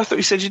 Oh, I thought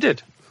you said you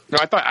did. No,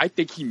 I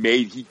think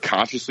he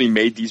consciously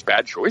made these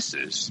bad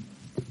choices.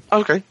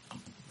 Okay.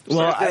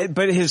 Well,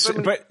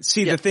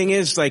 the thing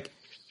is, like,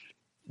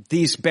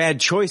 these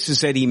bad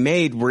choices that he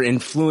made were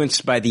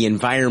influenced by the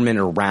environment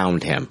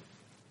around him.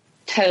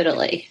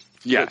 Totally.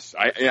 Yes,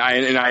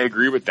 I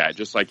agree with that,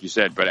 just like you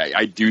said. But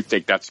I do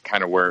think that's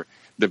kind of where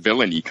the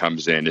villainy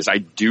comes in. Is I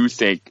do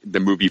think the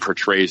movie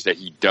portrays that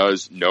he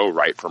does know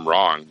right from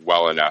wrong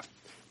well enough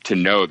to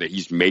know that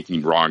he's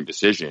making wrong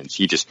decisions.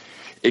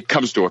 It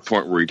comes to a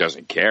point where he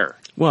doesn't care.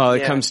 Well,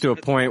 it comes to a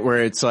point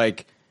where it's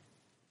like,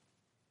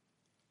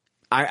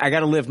 I got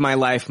to live my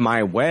life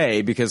my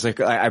way, because like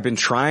I've been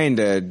trying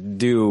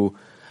to,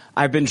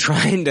 and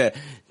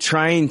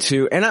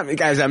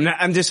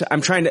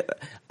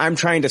I'm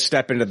trying to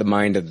step into the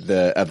mind of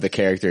the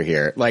character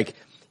here. Like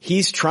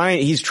he's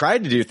tried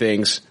to do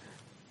things.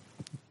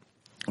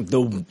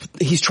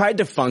 He's tried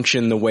to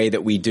function the way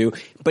that we do,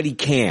 but he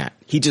can't.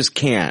 He just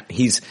can't.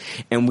 We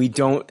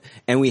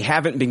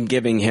haven't been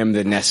giving him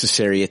the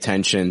necessary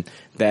attention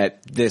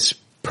that this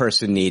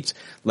person needs.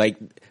 Like,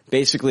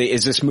 basically,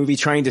 is this movie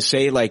trying to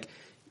say, like,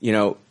 you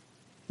know,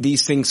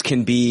 these things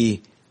can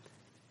be,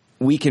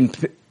 we can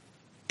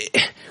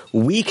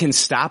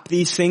stop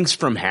these things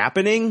from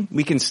happening.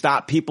 We can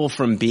stop people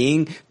from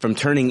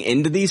turning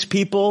into these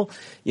people.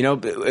 You know,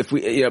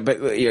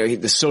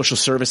 the social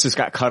services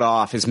got cut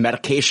off. His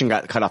medication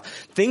got cut off.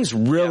 Things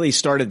really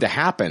started to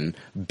happen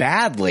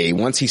badly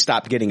once he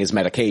stopped getting his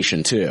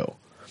medication too.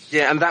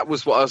 Yeah, and that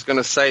was what I was going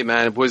to say,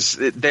 man.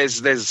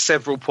 There's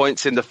several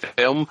points in the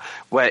film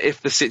where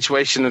if the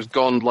situation had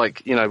gone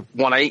like, you know,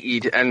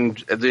 180 and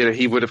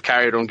he would have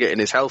carried on getting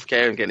his health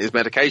care and getting his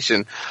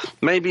medication,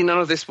 maybe none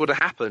of this would have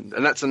happened.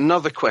 And that's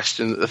another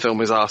question that the film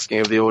is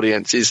asking of the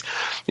audience is,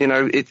 you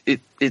know,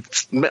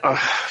 it's you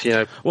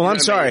know. Well, I'm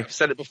sorry. I've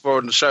said it before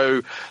on the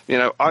show. You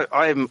know,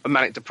 I'm a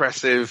manic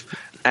depressive,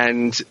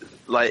 and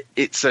like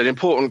it's an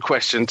important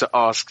question to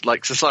ask.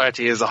 Like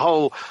society as a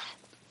whole,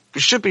 we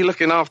should be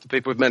looking after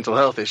people with mental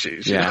health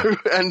issues, you know?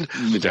 And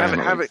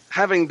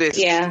having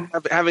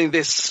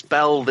this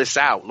spell this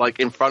out,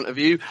 like in front of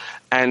you,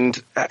 and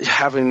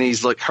having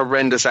these like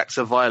horrendous acts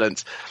of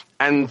violence,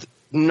 and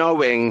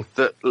knowing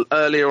that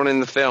earlier on in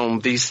the film,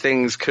 these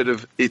things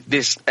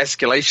this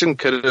escalation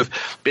could have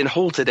been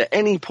halted at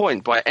any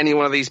point by any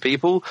one of these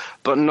people,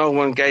 but no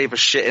one gave a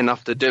shit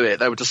enough to do it.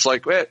 They were just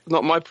like, well,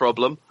 not my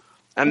problem.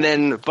 And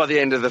then by the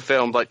end of the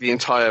film, like the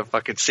entire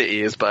fucking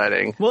city is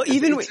burning. Well,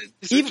 it's an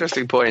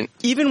interesting point.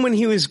 Even when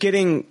he was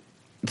getting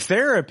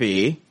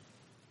therapy,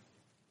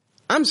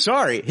 I'm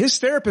sorry, his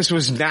therapist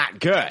was not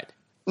good.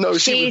 No,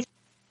 she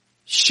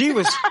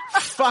was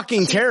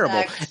fucking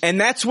terrible. Sucks.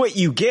 And that's what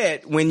you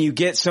get when you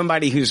get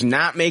somebody who's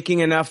not making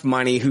enough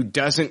money, who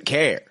doesn't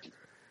care.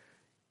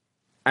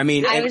 I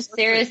mean, I was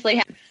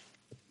seriously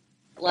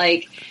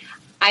like,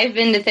 I've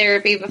been to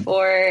therapy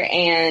before,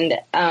 and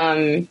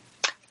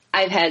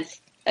I've had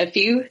a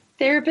few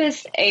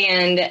therapists,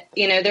 and,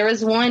 you know, there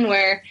was one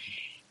where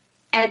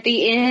at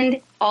the end,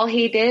 all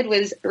he did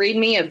was read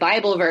me a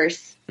Bible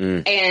verse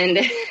and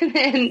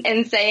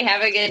say,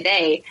 have a good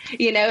day,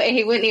 you know, and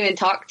he wouldn't even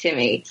talk to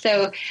me.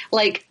 So,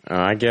 like,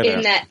 I get in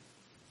it. that,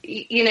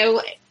 you know,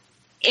 and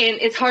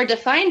it's hard to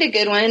find a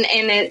good one,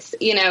 and it's,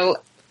 you know,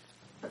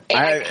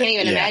 I can't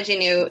even imagine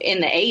you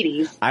in the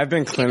 80s. I've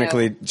been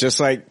clinically,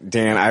 just like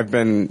Dan, I've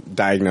been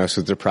diagnosed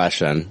with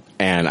depression,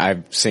 and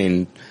I've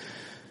seen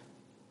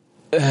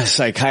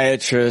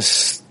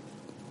psychiatrists,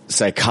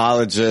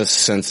 psychologists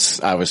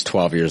since I was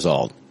 12 years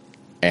old.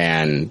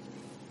 And,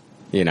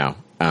 you know,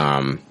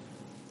 I've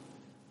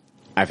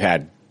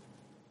had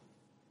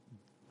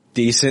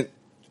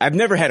I've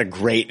never had a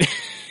great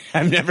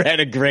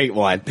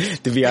one,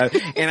 to be honest.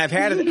 And I've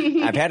had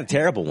a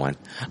terrible one.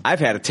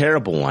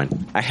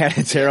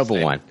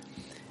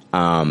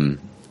 I'm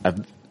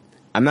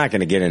not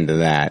going to get into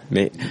that.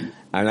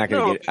 I'm not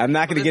going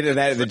to get into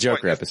that in the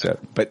Joker episode.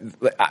 But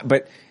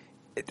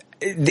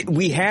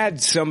we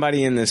had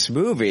somebody in this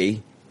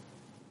movie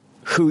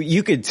who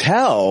you could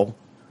tell,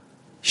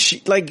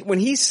 like when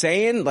he's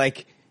saying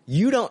like,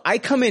 I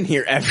come in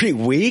here every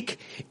week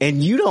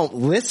and you don't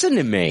listen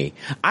to me.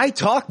 I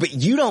talk, but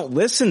you don't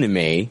listen to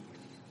me.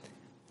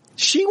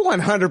 She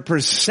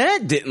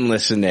 100% didn't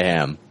listen to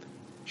him.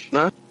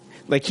 No.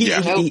 Like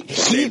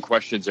same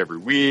questions every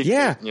week.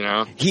 Yeah. You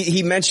know,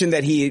 he mentioned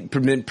that he had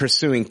been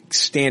pursuing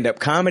stand-up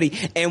comedy,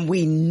 and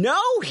we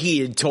know he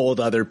had told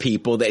other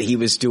people that he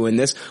was doing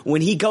this.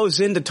 When he goes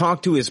in to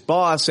talk to his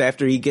boss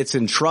after he gets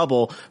in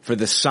trouble for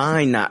the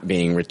sign not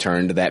being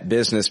returned to that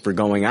business for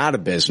going out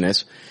of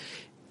business,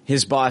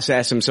 his boss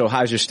asks him, so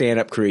how's your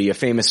stand-up career? You a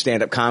famous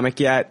stand-up comic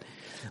yet?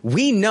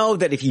 We know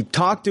that if you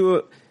talk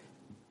to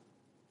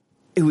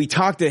we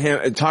talked to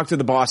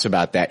the boss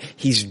about that.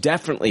 He's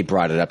definitely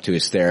brought it up to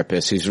his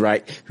therapist,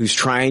 who's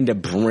trying to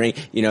bring,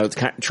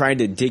 trying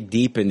to dig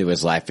deep into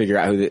his life, figure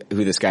out who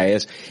this guy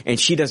is. And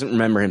she doesn't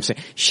remember him saying,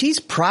 she's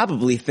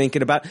probably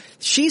thinking about,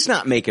 she's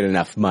not making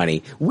enough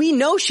money. We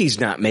know she's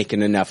not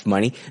making enough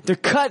money. They're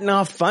cutting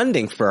off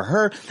funding for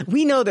her.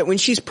 We know that when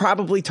she's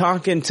probably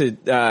talking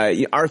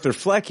to, Arthur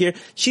Fleck here,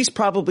 she's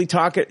probably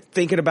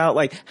thinking about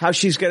like how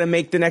she's going to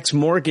make the next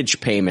mortgage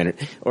payment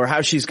or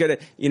how she's going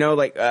to,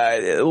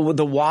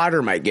 the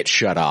water might get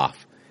shut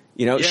off.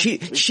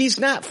 She's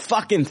not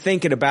fucking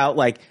thinking about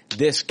like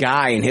this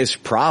guy and his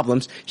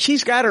problems.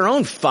 She's got her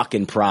own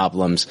fucking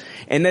problems.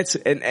 And that's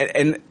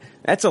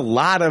a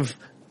lot of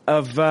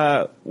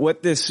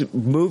what this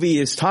movie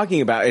is talking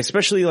about,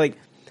 especially like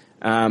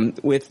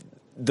with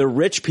the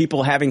rich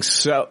people having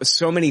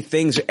so many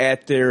things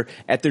at their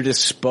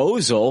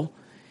disposal,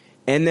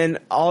 and then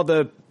all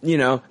the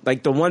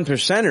like the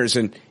 1%ers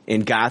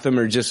in Gotham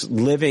are just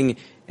living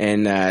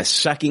and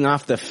sucking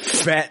off the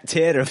fat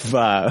tit of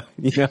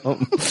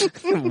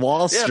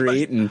Wall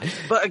Street.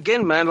 But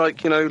again, man,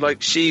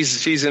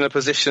 she's in a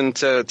position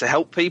to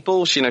help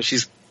people.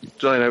 She's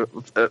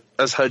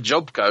as her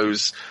job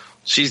goes,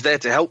 she's there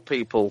to help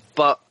people.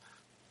 But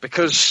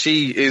because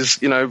she is,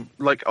 I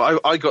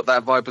got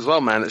that vibe as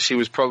well, man, that she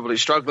was probably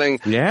struggling.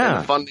 Yeah.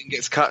 And the funding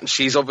gets cut and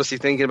she's obviously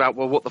thinking about,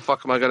 well, what the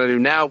fuck am I going to do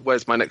now?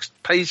 Where's my next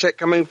paycheck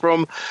coming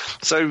from?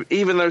 So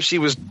even though she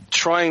was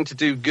trying to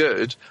do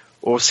good,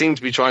 or seemed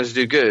to be trying to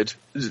do good,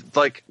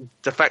 like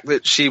the fact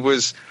that she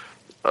was,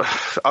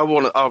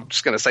 I'm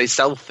just going to say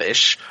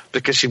selfish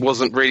because she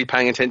wasn't really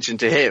paying attention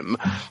to him,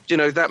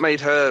 that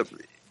made her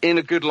in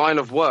a good line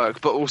of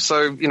work, but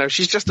also,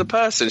 she's just a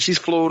person. She's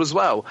flawed as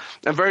well.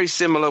 And very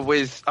similar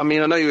with, I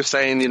know you were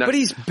saying, But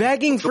he's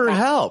begging for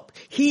help.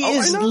 He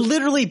is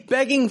literally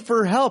begging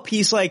for help.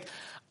 He's like,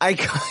 I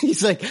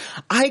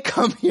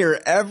come here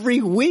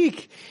every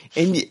week,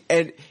 and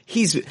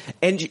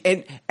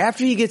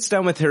after he gets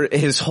done with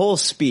his whole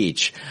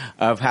speech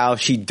of how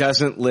she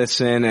doesn't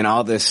listen and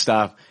all this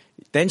stuff,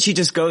 then she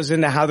just goes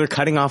into how they're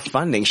cutting off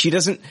funding. She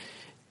doesn't.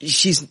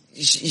 It's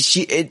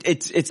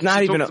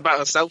not even about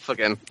herself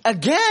again.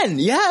 Again,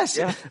 yes.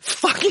 Yeah.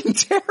 Fucking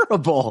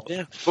terrible.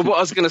 Yeah. But what I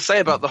was going to say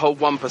about the whole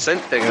 1%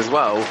 thing as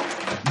well.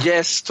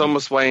 Yes,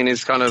 Thomas Wayne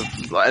is kind of,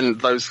 and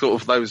those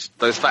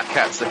fat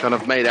cats are kind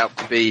of made out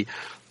to be,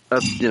 a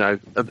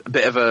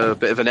bit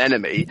of an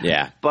enemy.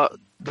 Yeah. But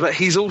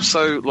he's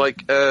also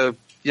wants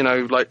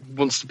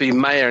to be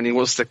mayor and he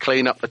wants to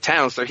clean up the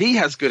town. So he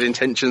has good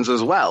intentions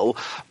as well.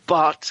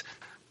 But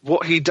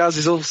what he does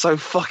is also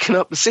fucking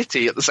up the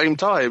city at the same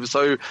time.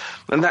 So,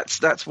 and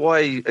that's why,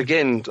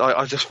 again,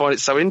 I just find it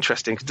so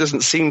interesting. It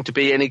doesn't seem to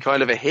be any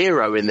kind of a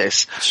hero in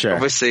this. Sure.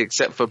 Obviously,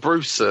 except for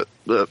Bruce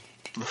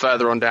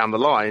further on down the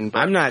line. But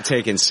I'm not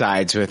taking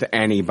sides with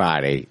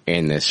anybody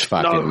in this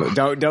fucking movie.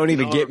 Don't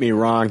even get me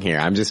wrong here.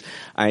 I'm just,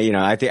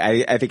 I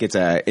think it's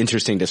a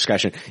interesting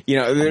discussion.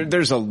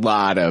 There's a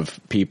lot of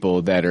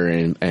people that are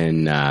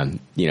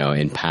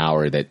in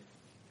power that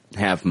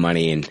have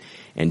money and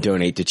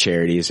donate to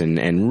charities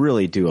and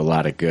really do a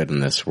lot of good in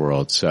this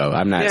world. So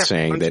I'm not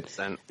saying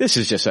 100%.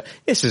 That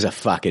this is a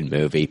fucking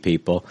movie,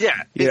 people.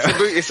 Yeah,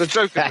 it's a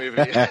joking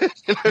movie.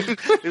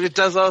 It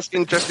does ask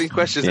interesting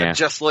questions. Yeah. And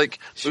just like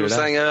we were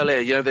saying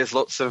earlier, there's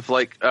lots of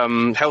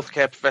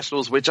healthcare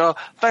professionals which are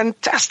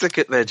fantastic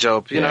at their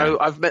job. You know,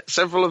 I've met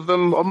several of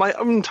them on my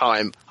own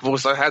time. I've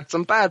also had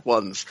some bad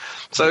ones.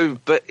 So,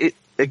 but it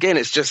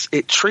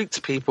treats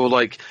people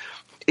like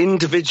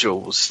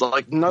individuals.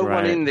 Like no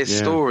one in this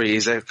story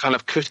is a kind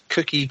of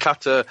cookie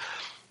cutter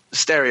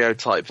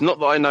stereotype. Not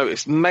that I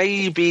noticed.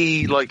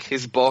 Maybe like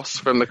his boss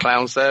from the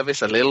clown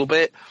service a little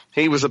bit.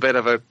 He was a bit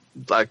of a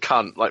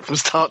cunt, like from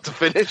start to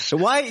finish.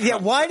 Why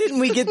didn't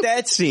we get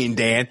that scene,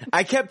 Dan?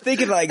 I kept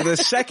thinking like the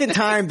second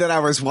time that I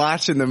was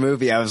watching the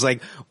movie, I was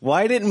like,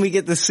 why didn't we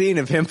get the scene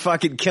of him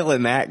fucking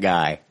killing that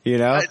guy?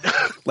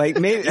 Like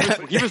maybe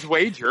he was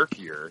way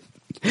jerkier.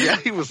 Yeah,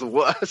 he was the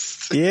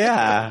worst.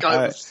 Yeah. The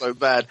guy was so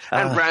bad.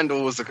 And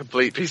Randall was a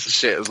complete piece of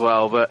shit as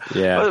well. But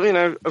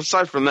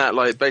aside from that,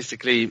 like,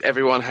 basically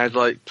everyone had,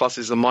 like,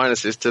 pluses and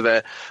minuses to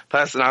their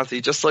personality,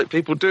 just like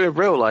people do in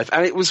real life.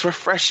 And it was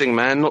refreshing,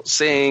 man, not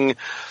seeing,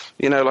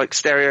 like,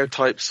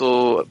 stereotypes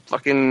or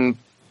fucking,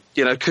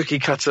 cookie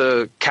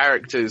cutter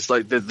characters,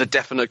 like the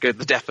definite good,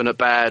 the definite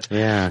bad,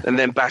 and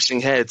then bashing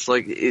heads.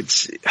 Like,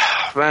 this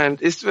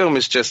film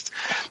is just,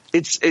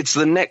 it's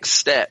the next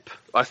step,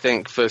 I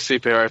think, for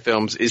superhero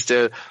films, is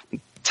to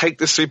take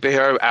the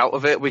superhero out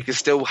of it. We can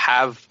still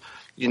have,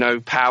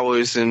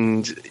 powers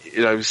and,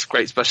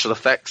 great special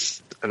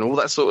effects and all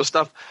that sort of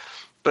stuff.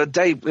 But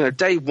day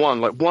one,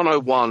 like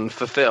 101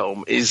 for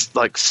film is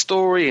like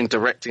story and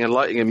directing and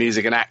lighting and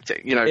music and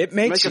acting. It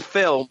makes make a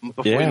film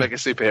before you make a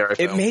superhero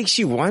film. It makes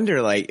you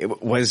wonder, like,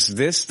 was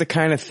this the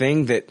kind of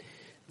thing that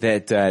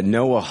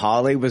Noah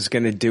Hawley was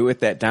going to do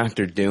with that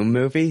Dr. Doom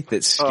movie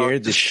that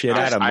scared the shit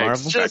out of Marvel? I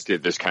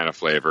expected this kind of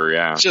flavor,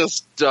 yeah.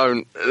 Just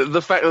don't.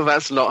 The fact that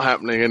that's not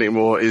happening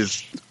anymore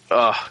is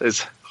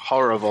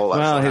horrible.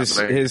 Well,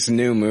 his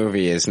new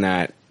movie is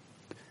not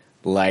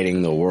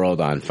lighting the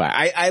world on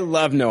fire. I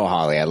love Noah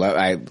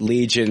Hawley.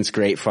 Legion's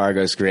great,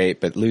 Fargo's great,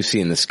 but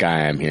Lucy in the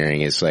Sky, I'm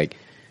hearing, is like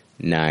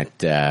not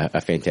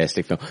a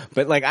fantastic film.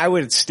 But like, I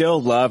would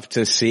still love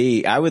to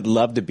see. I would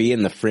love to be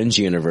in the Fringe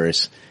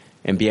universe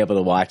and be able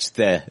to watch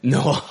the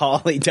Noah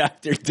Hawley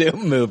Doctor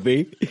Doom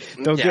movie.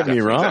 Don't get me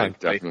wrong.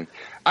 Definitely.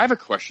 I have a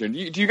question.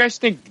 Do you guys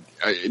think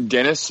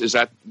Dennis, is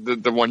that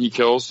the one he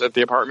kills at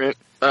the apartment?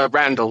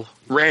 Randall.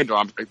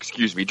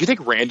 Excuse me. Do you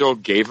think Randall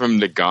gave him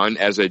the gun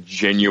as a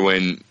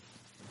genuine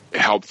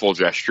helpful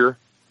gesture?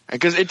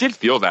 Because it did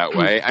feel that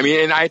way. I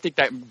mean, and I think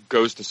that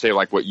goes to say,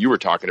 like what you were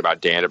talking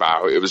about, Dan, about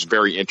how it was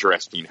very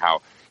interesting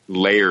how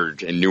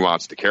layered and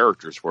nuanced the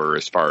characters were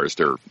as far as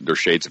their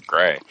shades of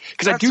gray.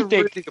 Because I do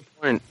think... really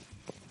good point.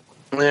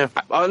 Yeah.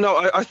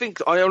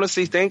 I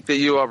honestly think that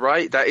you are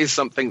right. That is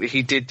something that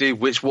he did do,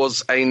 which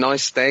was a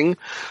nice thing.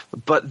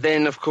 But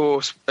then, of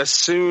course, as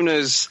soon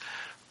as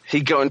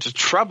he got into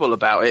trouble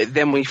about it,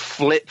 then we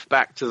flip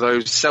back to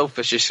those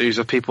selfish issues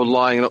of people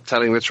lying and not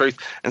telling the truth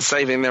and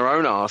saving their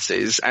own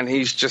asses. And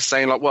he's just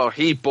saying, like, well,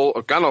 he bought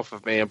a gun off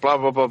of me and blah,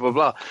 blah, blah, blah,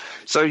 blah.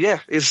 So, yeah,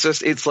 it's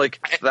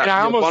like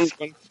that one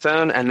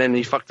turn and then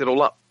he fucked it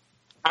all up.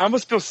 I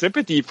almost feel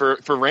sympathy for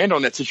Randall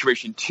in that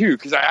situation, too,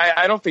 because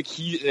I don't think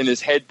he's in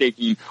his head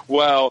thinking,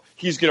 well,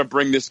 he's going to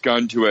bring this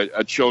gun to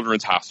a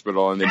children's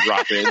hospital and then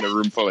drop it in a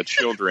room full of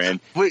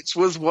children. Which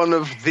was one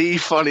of the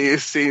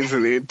funniest scenes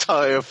in the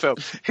entire film.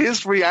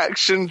 His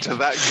reaction to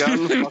that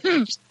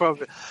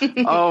gun.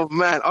 Oh,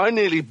 man, I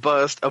nearly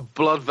burst a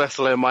blood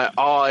vessel in my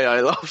eye.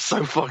 I laughed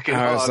so fucking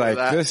hard. I was like,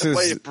 at that.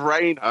 My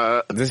brain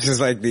hurt. This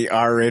is like the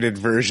R-rated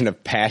version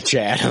of Patch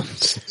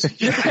Adams.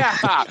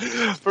 Yeah,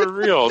 for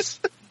reals.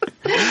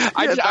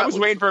 I was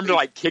waiting for him to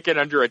like kick it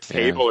under a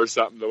table or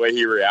something, the way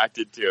he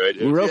reacted to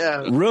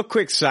it. Real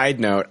quick side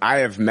note, I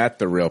have met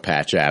the real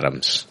Patch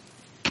Adams.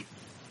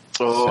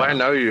 Oh, so, I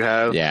know you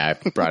have. Yeah,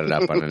 I brought it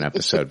up on an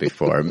episode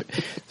before.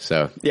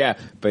 So, yeah,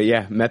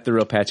 met the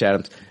real Patch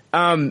Adams.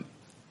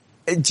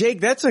 Jake,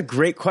 that's a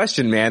great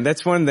question, man.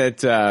 That's one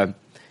that,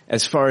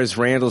 as far as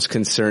Randall's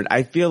concerned,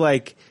 I feel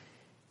like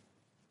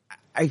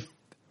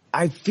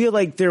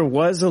there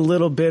was a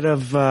little bit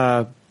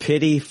of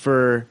pity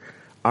for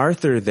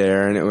Arthur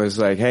there, and it was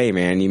like, hey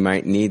man, you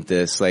might need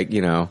this, like,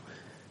 you know,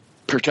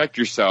 protect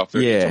yourself.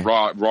 There's a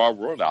raw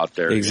world out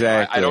there.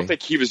 Exactly. You know? I don't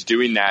think he was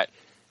doing that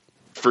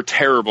for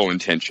terrible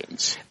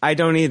intentions. I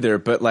don't either,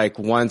 but like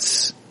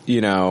once, you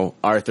know,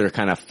 Arthur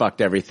kind of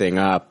fucked everything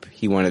up,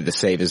 he wanted to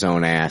save his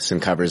own ass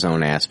and cover his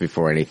own ass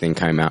before anything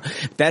came out.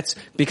 That's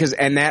because,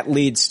 and that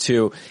leads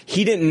to,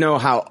 he didn't know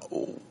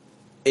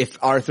if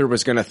Arthur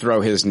was going to throw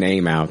his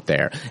name out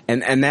there.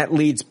 And that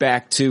leads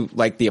back to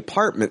like the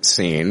apartment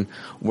scene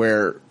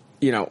where,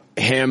 you know,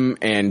 him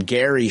and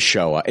Gary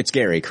show up. It's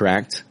Gary,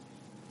 correct?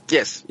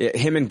 Yes.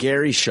 Him and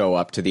Gary show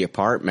up to the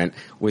apartment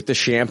with the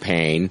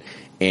champagne,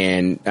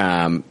 and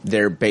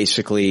they're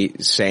basically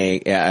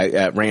saying,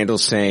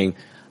 Randall's saying,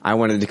 I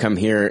wanted to come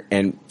here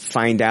and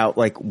find out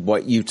like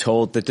what you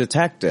told the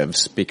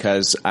detectives,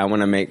 because I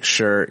want to make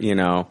sure, you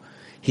know,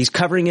 he's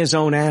covering his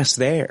own ass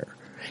there.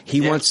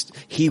 He wants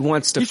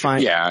to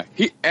find. Yeah,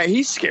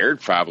 he's scared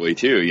probably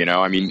too. You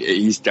know, I mean,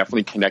 he's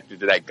definitely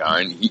connected to that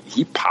gun.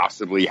 He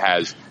possibly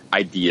has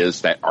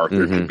ideas that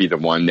Arthur could be the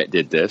one that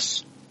did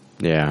this.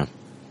 Yeah.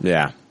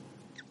 Yeah,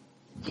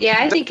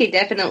 I think he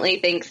definitely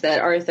thinks that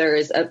Arthur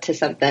is up to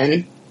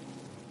something.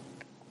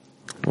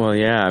 Well,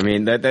 yeah, I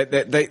mean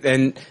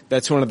and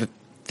that's one of the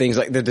things.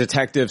 Like the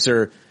detectives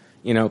are,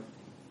 you know,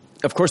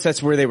 of course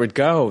that's where they would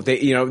go.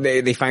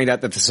 They find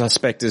out that the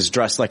suspect is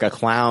dressed like a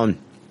clown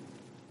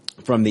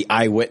from the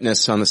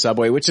eyewitness on the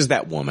subway, which is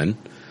that woman.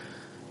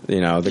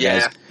 You know,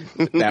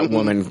 that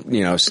woman,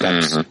 you know,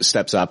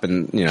 steps up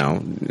and, you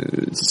know,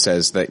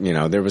 says that, you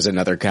know, there was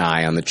another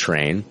guy on the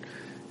train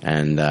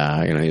and, you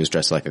know, he was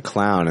dressed like a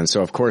clown. And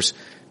so, of course,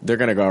 they're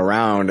going to go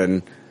around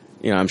and,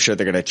 you know, I'm sure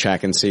they're going to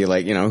check and see,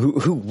 like, you know,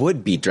 who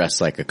would be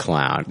dressed like a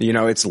clown? You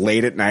know, it's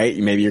late at night.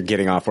 Maybe you're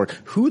getting off work.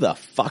 Who the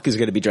fuck is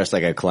going to be dressed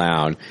like a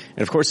clown?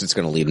 And of course, it's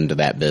going to lead them to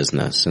that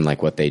business and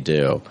like what they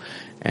do.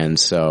 And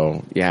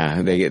so,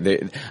 yeah,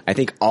 I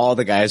think all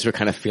the guys were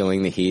kind of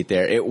feeling the heat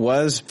there. It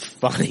was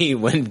funny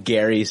when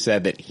Gary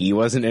said that he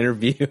wasn't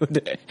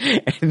interviewed,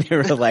 and they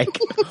were like,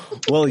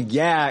 well,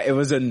 yeah, it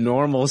was a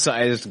normal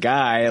sized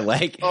guy.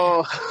 Like,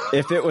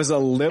 if it was a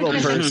little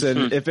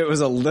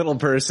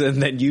person,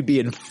 then you'd be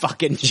in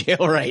fucking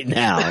jail right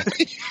now.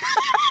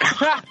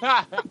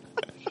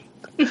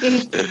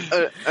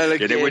 And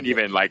again, they wouldn't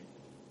even like,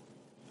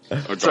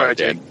 sorry,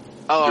 Dan.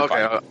 Oh,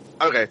 okay.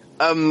 Okay.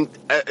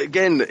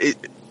 Again,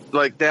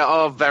 like there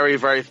are very,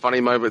 very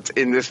funny moments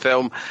in this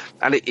film,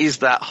 and it is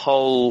that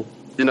whole,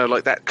 you know,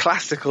 like that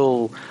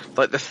classical,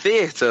 like the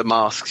theatre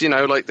masks, you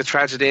know, like the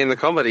tragedy and the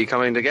comedy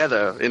coming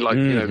together in like,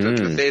 you know,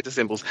 the theatre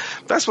symbols.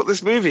 That's what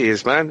this movie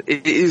is, man.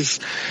 It is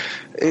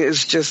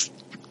just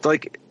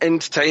like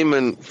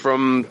entertainment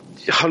from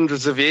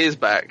hundreds of years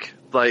back.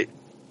 Like,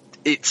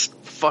 it's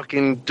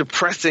fucking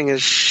depressing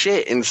as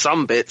shit in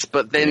some bits,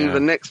 but then the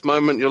next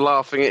moment you're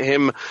laughing at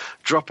him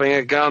dropping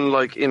a gun,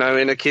 like, you know,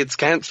 in a kid's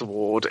cancer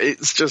ward.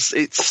 It's just,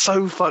 it's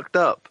so fucked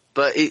up.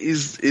 but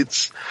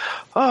it's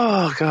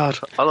oh god,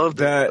 I love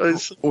that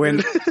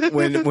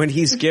when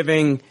he's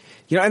giving,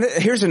 you know. And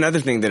here's another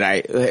thing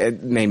that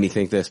it made me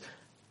think this.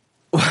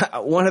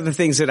 One of the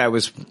things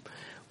that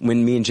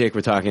when me and Jake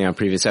were talking on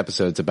previous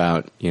episodes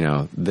about, you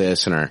know,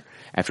 this and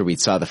after we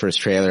saw the first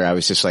trailer, I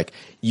was just like,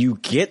 you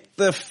get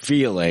the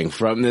feeling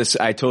from this.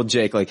 I told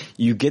Jake, like,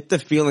 you get the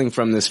feeling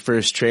from this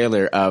first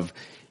trailer of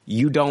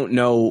you don't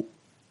know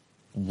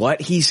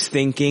what he's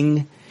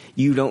thinking.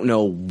 You don't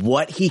know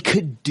what he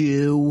could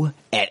do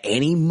at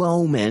any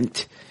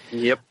moment.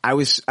 Yep. I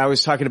was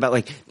talking about,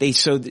 like, they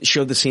showed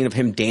the scene of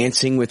him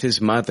dancing with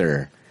his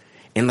mother.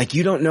 And, like,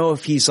 you don't know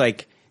if he's,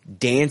 like,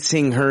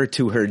 dancing her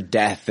to her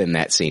death in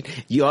that scene.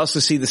 You also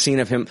see the scene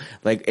of him,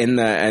 like, in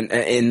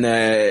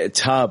the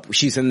tub.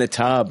 She's in the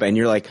tub, and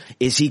you're like,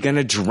 is he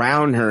gonna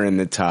drown her in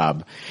the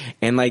tub?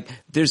 And, like,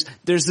 there's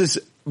this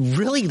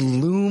really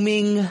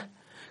looming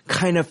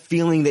kind of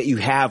feeling that you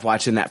have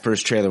watching that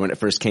first trailer when it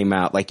first came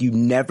out. Like, you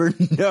never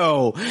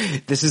know.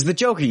 This is the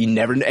Joker. You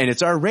never, and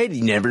it's R-rated.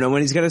 You never know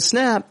when he's gonna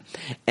snap.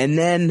 And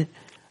then,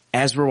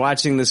 as we're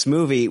watching this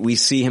movie, we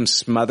see him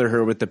smother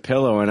her with the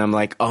pillow, and I'm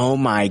like, oh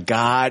my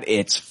God,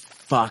 it's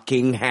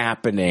fucking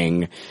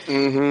happening.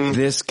 Mm-hmm.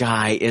 This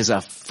guy is a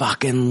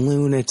fucking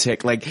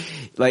lunatic.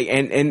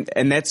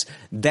 And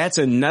that's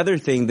another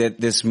thing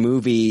that this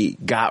movie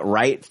got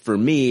right for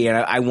me. And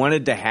I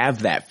wanted to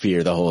have that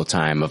fear the whole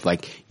time of,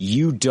 like,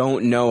 you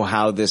don't know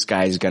how this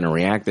guy's going to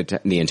react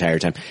the entire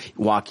time.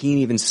 Joaquin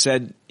even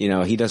said, you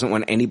know, he doesn't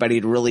want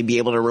anybody to really be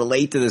able to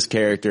relate to this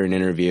character in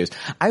interviews.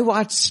 I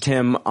watched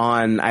him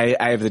on, I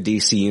have the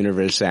DC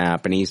Universe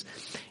app, and he's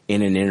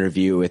in an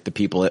interview with the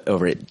people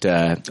over at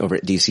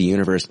DC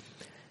Universe,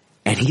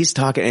 and he's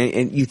talking,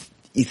 and you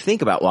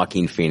think about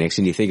Joaquin Phoenix,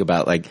 and you think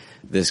about, like,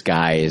 this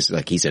guy is,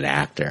 like, he's an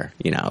actor,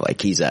 you know, like,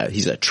 he's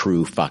a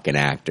true fucking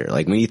actor.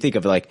 Like, when you think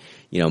of, like,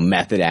 you know,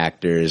 method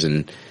actors,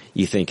 and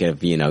you think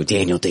of, you know,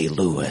 Daniel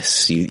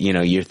Day-Lewis,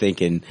 you're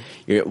thinking,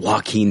 you're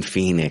Joaquin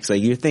Phoenix,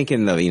 like, you're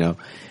thinking of, you know,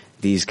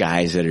 these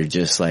guys that are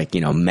just, like,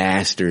 you know,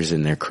 masters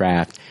in their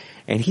craft.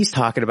 And he's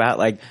talking about,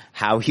 like,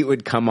 how he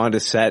would come onto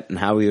set and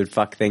how he would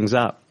fuck things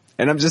up.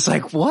 And I'm just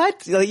like,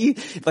 what? You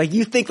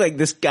think, like,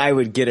 this guy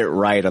would get it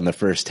right on the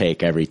first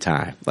take every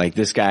time. Like,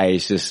 this guy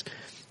is just,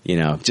 you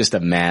know, just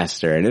a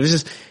master. And it was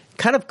just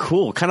kind of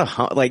cool, kind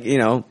of, like, you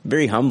know,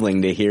 very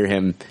humbling to hear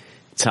him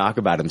talk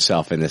about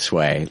himself in this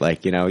way.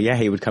 Like, you know, yeah,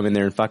 he would come in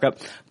there and fuck up,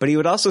 but he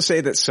would also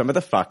say that some of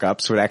the fuck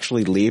ups would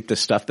actually lead to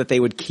stuff that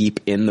they would keep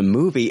in the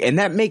movie. And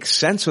that makes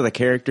sense with a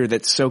character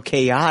that's so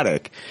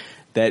chaotic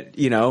that,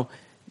 you know,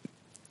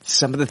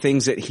 some of the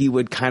things that he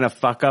would kind of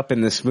fuck up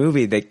in this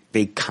movie,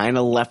 they kind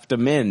of left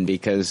him in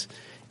because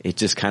it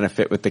just kind of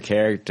fit with the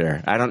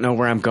character. I don't know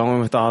where I'm going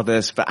with all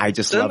this, but I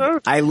just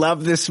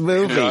love this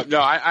movie.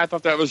 I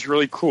thought that was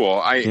really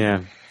cool.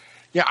 I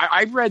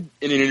read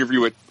in an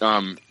interview with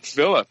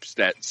Phillips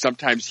that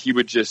sometimes he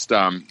would just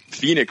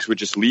Phoenix would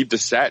just leave the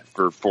set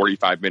for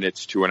 45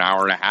 minutes to an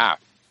hour and a half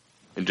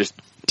and just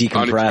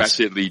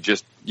unexpectedly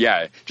just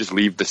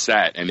leave the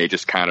set, and they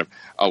just kind of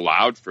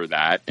allowed for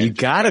that. And you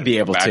gotta be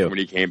able to. When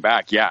he came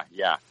back, you gotta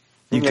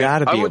be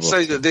able to. I would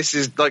say that this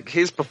is, like,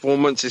 his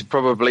performance is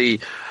probably,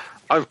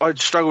 I'd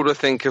struggle to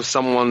think of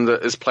someone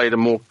that has played a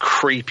more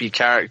creepy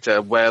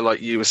character where,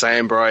 like you were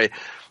saying, Bri,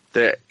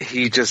 that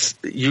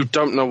you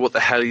don't know what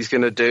the hell he's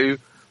going to do.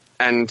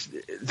 And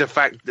the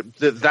fact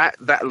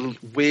that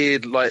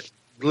weird, like,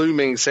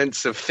 looming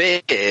sense of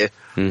fear,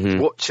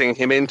 watching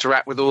him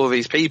interact with all of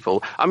these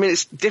people. I mean,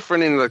 it's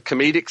different in the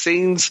comedic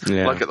scenes,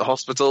 like at the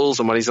hospitals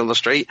and when he's on the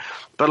street,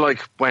 but, like,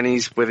 when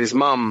he's with his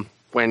mum,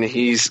 when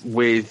he's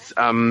with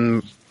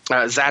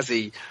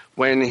Zazie,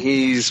 when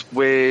he's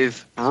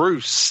with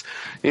Bruce,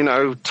 you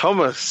know,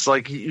 Thomas,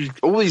 like,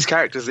 all these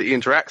characters that he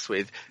interacts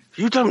with,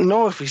 you don't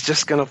know if he's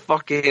just going to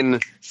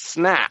fucking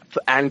snap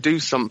and do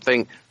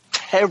something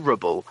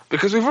terrible,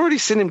 because we've already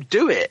seen him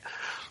do it.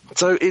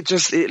 So it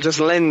just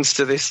lends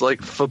to this,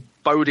 like,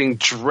 foreboding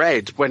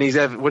dread when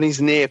he's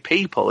near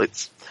people.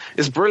 It's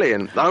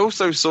brilliant. I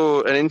also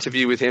saw an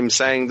interview with him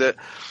saying that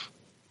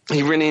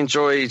he really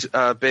enjoyed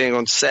being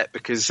on set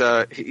because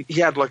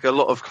he had, like, a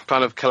lot of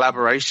kind of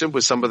collaboration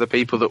with some of the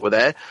people that were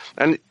there.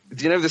 And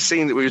you know the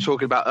scene that we were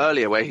talking about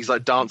earlier where he's,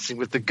 like, dancing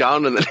with the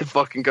gun and then it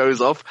fucking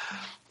goes off?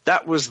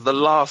 That was the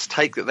last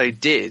take that they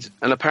did.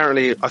 And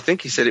apparently, I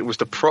think he said it was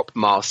the prop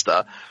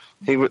master.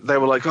 They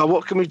were like, oh,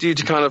 what can we do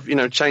to kind of, you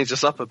know, change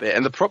this up a bit?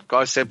 And the prop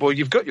guy said, well,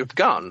 you've got your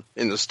gun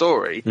in the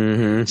story,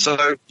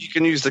 so you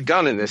can use the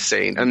gun in this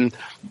scene. And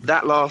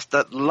that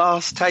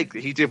last take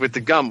that he did with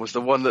the gun was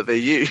the one that they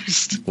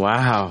used.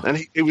 Wow.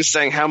 And he was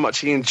saying how much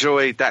he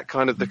enjoyed that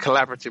kind of the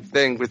collaborative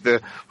thing with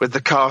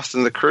the cast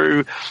and the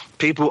crew,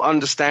 people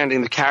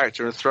understanding the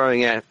character and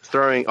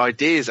throwing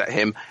ideas at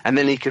him, and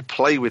then he could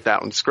play with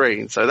that on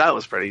screen. So that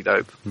was pretty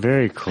dope.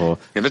 Very cool.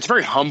 And it's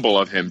very humble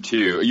of him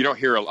too. You don't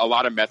hear a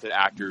lot of method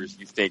actors because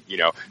you think,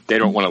 they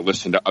don't want to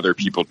listen to other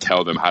people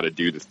tell them how to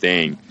do the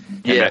thing.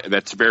 Yeah. And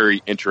that's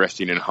very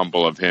interesting and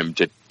humble of him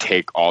to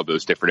take all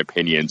those different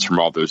opinions from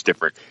all those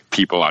different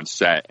people on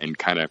set and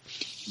kind of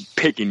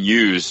pick and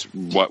use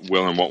what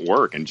will and won't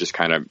work and just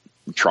kind of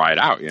try it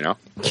out,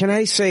 Can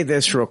I say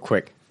this real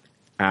quick?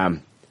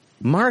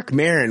 Mark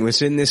Maron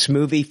was in this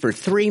movie for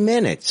 3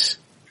 minutes.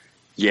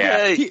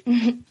 Yeah.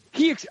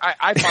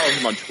 I follow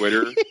him on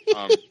Twitter,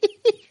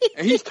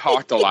 and he's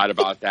talked a lot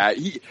about that.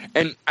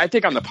 And I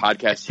think on the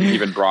podcast he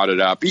even brought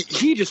it up.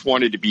 He just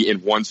wanted to be in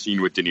one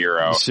scene with De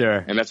Niro.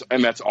 Sure. And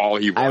that's all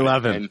he wanted. I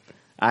love him. And,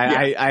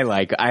 I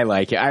like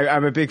it.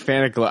 I'm a big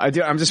fan of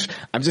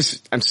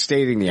I'm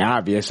stating the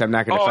obvious. I'm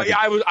not going to. Oh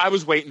yeah, I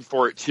was waiting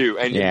for it too,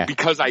 and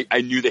because I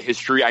knew the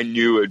history, I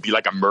knew it would be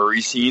like a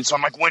Murray scene. So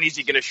I'm like, when is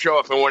he going to show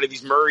up in one of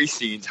these Murray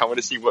scenes? I want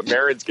to see what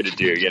Maron's going to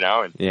do,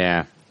 And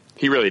yeah,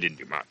 he really didn't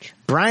do much.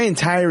 Brian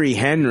Tyree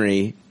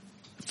Henry,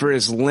 for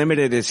as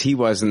limited as he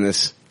was in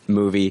this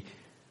movie,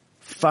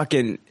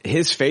 fucking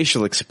his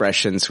facial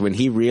expressions when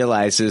he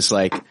realizes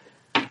like,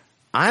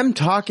 I'm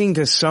talking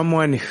to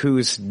someone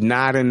who's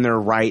not in their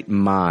right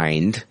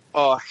mind.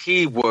 Oh,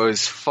 he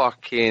was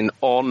fucking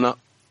on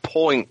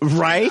point.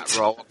 Right?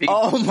 So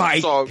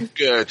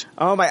good.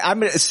 Oh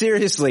my,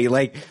 seriously,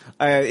 like,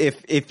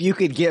 if you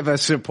could give a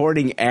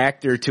supporting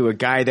actor to a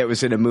guy that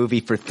was in a movie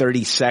for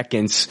 30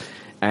 seconds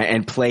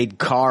and played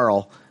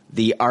Carl,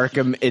 the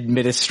Arkham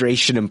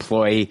administration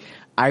employee,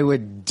 I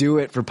would do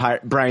it for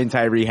Brian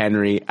Tyree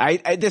Henry.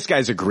 This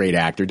guy's a great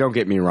actor. Don't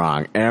get me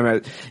wrong.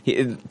 And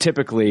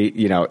typically,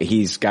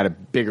 he's got a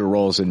bigger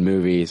roles in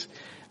movies.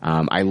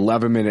 I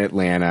love him in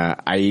Atlanta.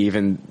 I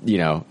even,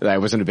 I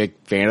wasn't a big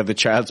fan of the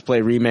Child's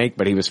Play remake,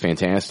 but he was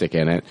fantastic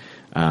in it.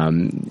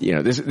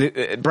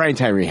 Brian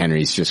Tyree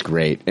Henry is just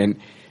great. And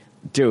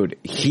dude,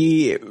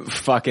 he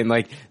fucking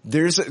like,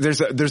 there's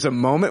a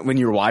moment when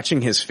you're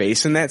watching his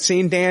face in that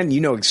scene, Dan,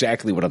 you know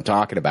exactly what I'm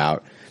talking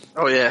about.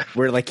 Oh yeah.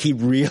 Where like he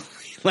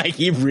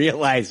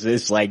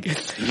realizes, like,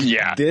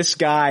 this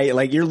guy,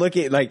 like, you're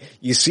looking, like,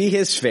 you see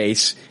his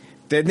face,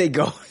 then they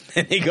go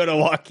to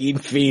Joaquin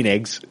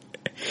Phoenix,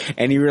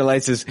 and he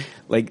realizes,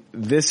 like,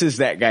 this is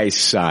that guy's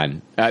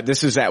son.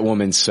 This is that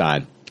woman's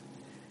son.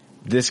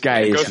 This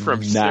guy it is goes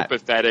from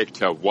sympathetic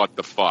to what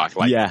the fuck,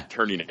 like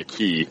turning a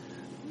key.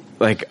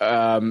 Like,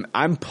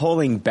 I'm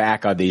pulling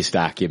back on these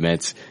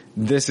documents.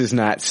 This is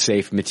not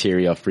safe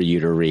material for you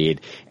to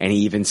read. And he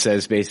even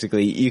says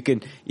basically,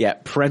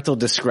 parental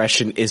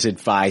discretion is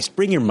advised.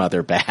 Bring your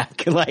mother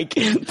back. I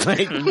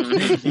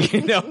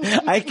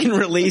can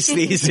release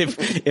these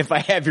if I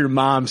have your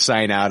mom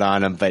sign out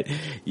on them. But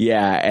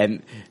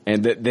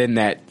then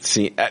that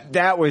scene,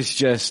 that was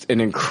just an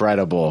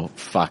incredible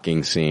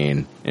fucking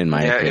scene in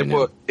my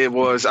opinion. It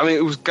was. I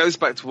mean, goes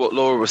back to what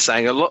Laura was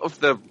saying. A lot of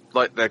the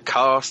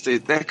cast,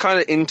 they're kind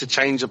of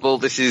interchangeable.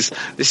 This is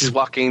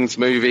Joaquin's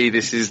movie.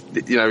 This is,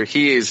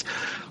 he is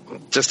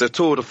just a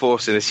tour de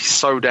force in this. He's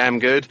so damn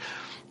good.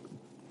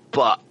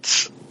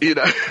 But,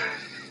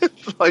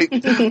 like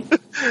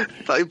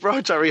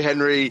Brian Tyree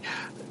Henry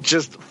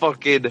just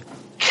fucking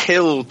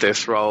killed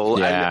this role.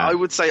 Yeah. And I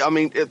would say, I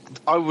wanted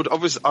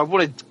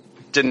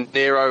De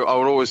Niro. I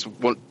would always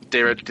want De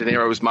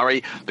Niro as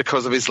Murray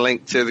because of his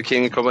link to the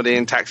King of Comedy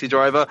and Taxi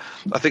Driver.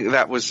 I think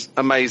that was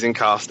amazing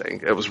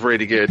casting. It was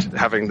really good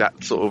having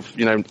that sort of,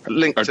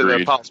 link to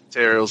the past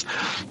materials.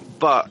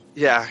 But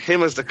yeah,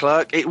 him as the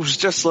clerk, it was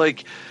just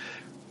like,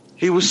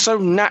 he was so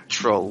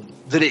natural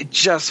that it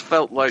just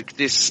felt like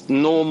this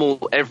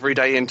normal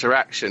everyday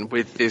interaction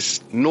with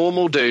this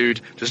normal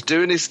dude just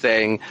doing his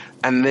thing,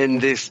 and then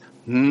this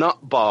nut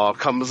bar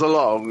comes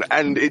along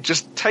and it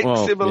just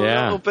takes him a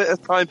little bit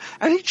of time,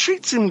 and he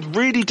treats him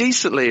really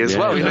decently as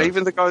well.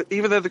 Even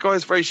though the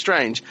guy's very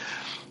strange,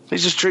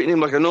 he's just treating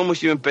him like a normal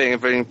human being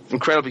and very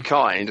incredibly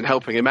kind and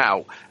helping him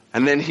out.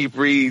 And then he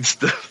reads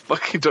the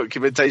fucking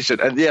documentation,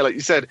 and like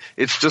you said,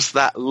 it's just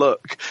that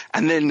look.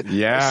 And then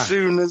as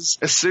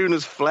soon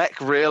as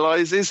Fleck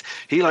realizes,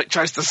 he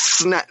tries to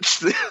snatch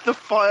the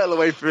file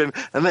away from him,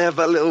 and they have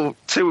that little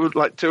to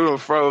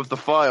and fro of the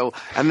file,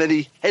 and then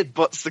he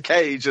headbutts the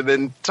cage, and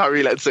then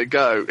Tyree lets it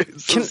go.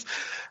 It's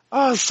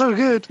so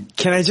good.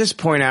 Can I just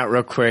point out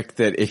real quick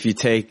that if you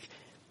take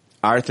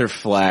Arthur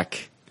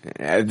Fleck,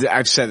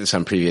 I've said this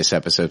on previous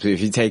episodes, but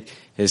if you take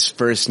his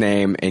first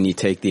name and you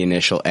take the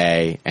initial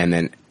A and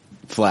then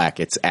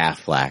Fleck, it's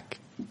Affleck.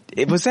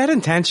 Was that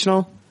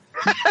intentional?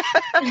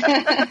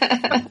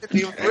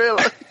 You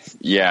realize?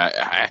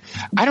 Yeah,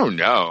 I don't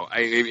know.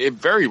 It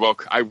very well.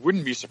 I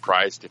wouldn't be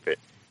surprised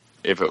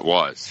if it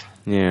was.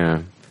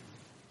 Yeah.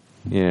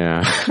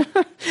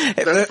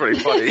 That's pretty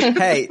funny.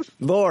 Hey,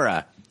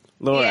 Laura,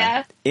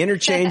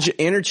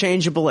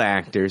 interchangeable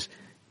actors.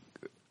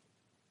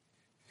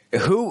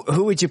 Who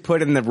would you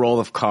put in the role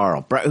of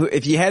Carl?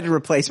 If you had to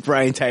replace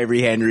Brian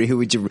Tyree Henry, who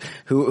would you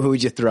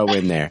throw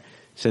in there?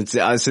 Since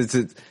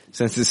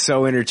it's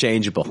so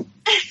interchangeable.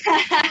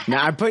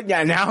 Now I'm putting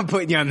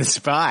you on the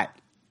spot.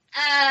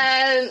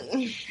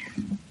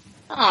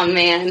 Oh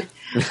man,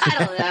 I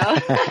don't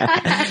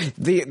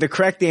know. The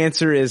correct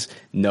answer is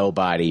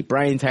nobody.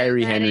 Brian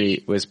Tyree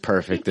Henry was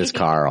perfect as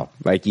Carl.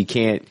 Like you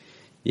can't,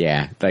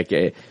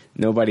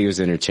 nobody was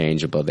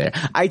interchangeable there.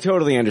 I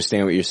totally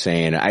understand what you're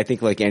saying. I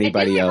think like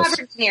anybody else.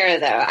 Robert De Niro,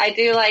 though, I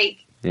do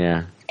like.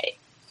 Yeah.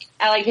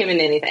 I like him in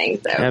anything.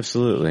 So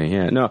absolutely,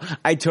 yeah. No,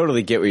 I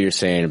totally get what you're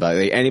saying about it.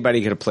 Like,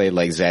 anybody could have played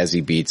like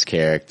Zazie Beetz'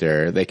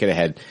 character. They could have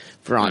had.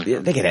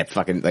 They could have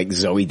fucking like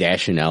Zooey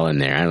Deschanel in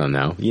there. I don't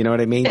know. You know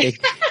what I mean?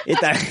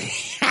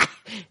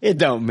 It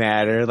don't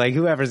matter. Like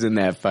whoever's in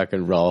that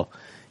fucking role,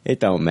 it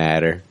don't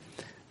matter.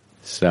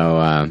 So,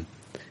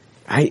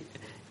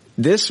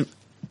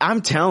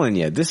 I'm telling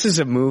you, this is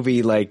a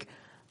movie like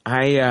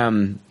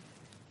I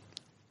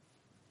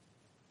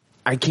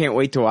can't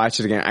wait to watch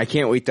it again. I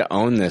can't wait to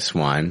own this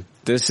one.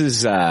 This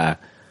is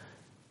Dan.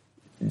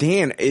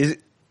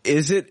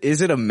 Is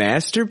it a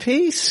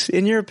masterpiece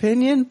in your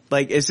opinion?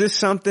 Like, is this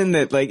something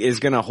that like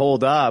is going to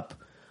hold up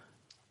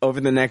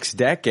over the next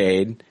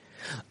decade?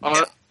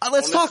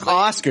 Let's talk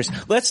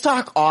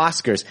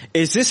Oscars.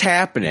 Is this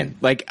happening?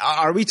 Like,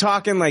 are we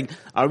talking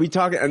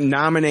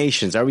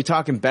nominations? Are we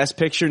talking Best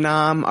Picture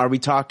nom? Are we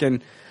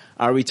talking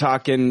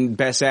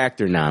Best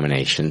Actor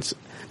nominations?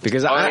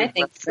 Because I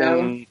think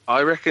so.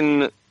 I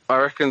reckon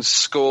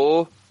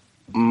score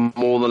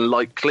more than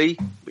likely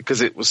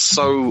because it was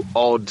so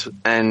odd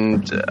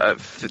and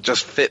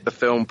just fit the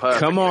film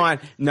perfectly. Come on.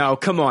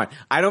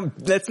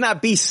 Let's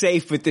not be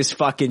safe with this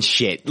fucking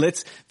shit.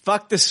 Let's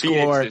fuck the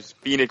score.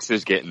 Phoenix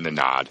is getting the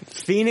nod.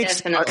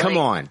 Phoenix, definitely. come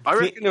on. I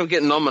reckon he'll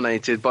get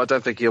nominated, but I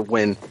don't think he'll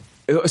win.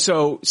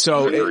 So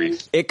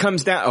it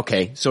comes down.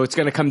 Okay, so it's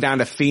going to come down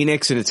to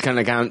Phoenix, and it's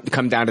going to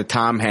come down to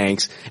Tom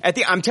Hanks.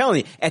 I'm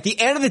telling you, at the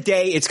end of the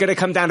day, it's going to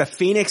come down to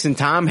Phoenix and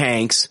Tom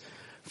Hanks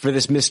for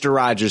this Mr.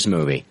 Rogers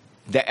movie.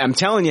 I'm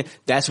telling you,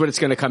 that's what it's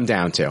going to come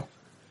down to.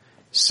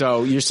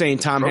 So you're saying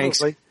Tom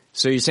Hanks?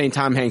 So you're saying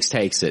Tom Hanks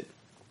takes it?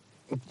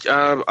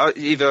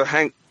 Either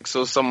Hanks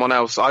or someone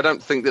else. I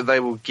don't think that they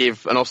will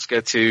give an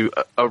Oscar to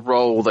a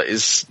role that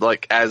is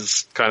like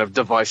as kind of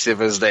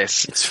divisive as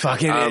this. It's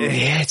fucking. I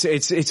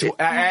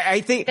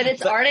think. But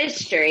it's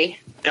artistry.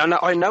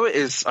 I know it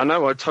is. I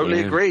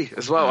totally agree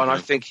as well. And I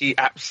think he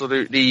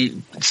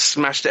absolutely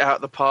smashed it out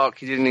of the park.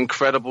 He did an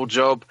incredible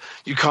job.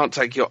 You can't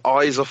take your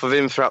eyes off of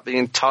him throughout the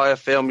entire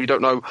film. You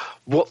don't know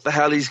what the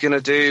hell he's going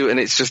to do. And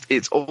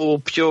it's all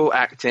pure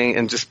acting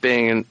and just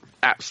being an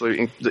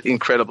absolute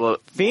incredible.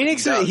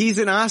 Phoenix, he's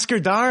an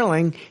Oscar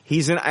darling.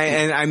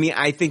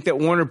 I think that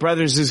Warner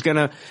Brothers they're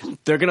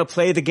going to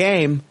play the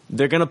game.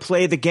 They're going to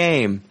play the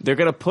game. They're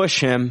going to push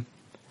him.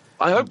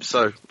 I hope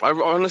so. I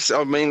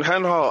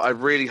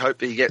really hope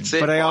that he gets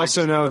it. But I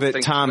also know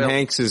that Tom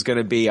Hanks is going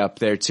to be up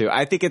there too.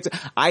 I think at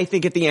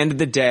the end of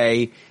the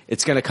day,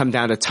 it's going to come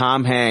down to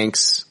Tom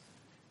Hanks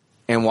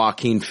and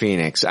Joaquin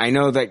Phoenix. I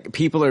know that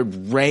people are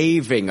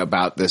raving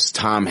about this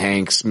Tom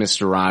Hanks,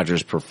 Mr.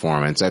 Rogers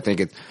performance. I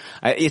think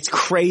it's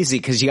crazy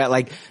because you got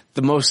like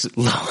the most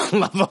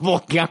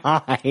lovable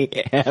guy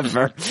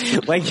ever.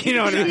 Like, you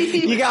know what I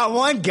mean? You got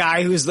one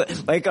guy who's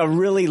like a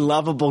really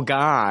lovable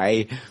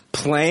guy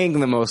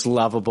playing the most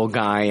lovable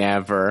guy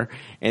ever.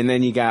 And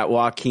then you got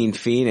Joaquin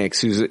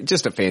Phoenix, who's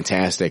just a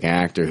fantastic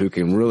actor who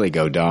can really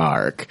go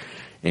dark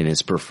in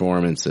his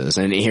performances.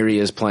 And here he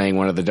is playing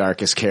one of the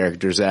darkest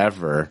characters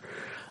ever.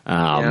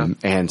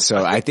 And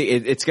so I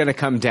think it's going to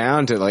come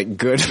down to like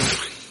good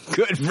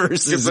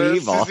versus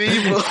evil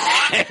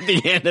at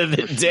the end of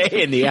the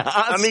day in the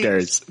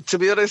Oscars. To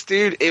be honest,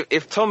 dude,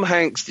 if Tom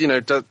Hanks,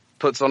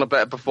 puts on a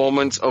better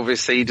performance,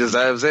 obviously he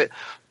deserves it.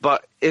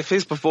 But if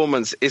his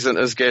performance isn't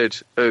as good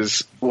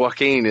as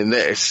Joaquin in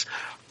this,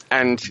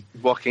 and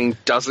Joaquin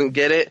doesn't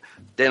get it,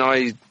 then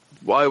I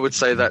would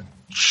say that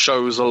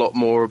shows a lot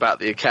more about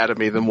the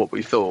Academy than what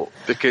we thought,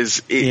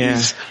 because it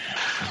is,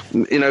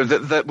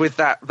 that with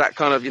that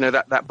kind of,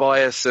 that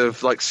bias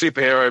of like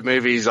superhero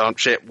movies aren't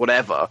shit,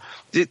 whatever.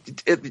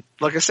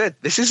 Like I said,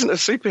 this isn't a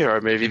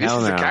superhero movie. This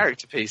is a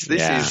character piece.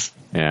 This is.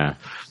 Yeah.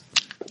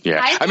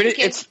 I mean,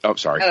 it's. Oh,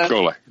 sorry.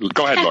 Go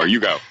ahead, Laura. You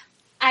go.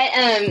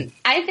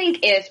 I think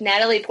if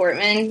Natalie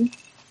Portman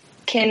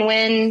can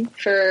win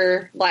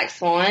for Black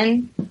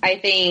Swan, I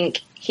think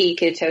he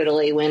could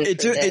totally win.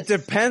 It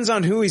depends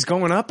on who he's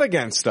going up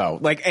against, though.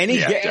 Like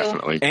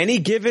any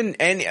given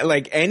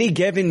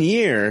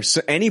year,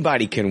 so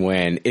anybody can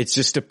win. It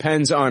just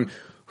depends on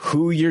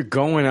who you're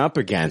going up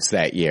against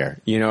that year.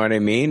 You know what I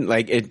mean?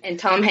 And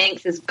Tom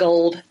Hanks is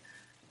gold.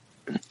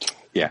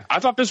 Yeah, I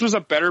thought this was a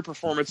better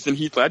performance than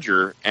Heath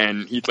Ledger,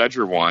 and Heath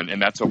Ledger won,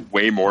 and that's a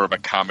way more of a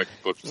comic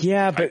book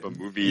type of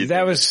movie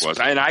than this was.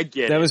 And I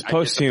get that it. was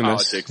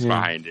posthumous. I get the politics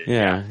behind it.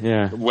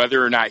 Yeah.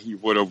 Whether or not he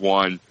would have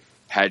won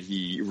had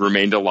he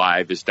remained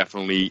alive is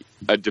definitely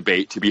a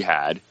debate to be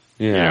had.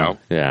 Yeah.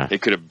 It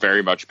could have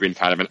very much been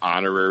kind of an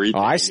honorary thing.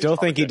 I still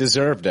think he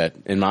deserved it,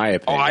 in my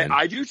opinion.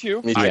 I do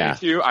too. I do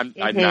too. I'm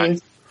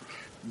not,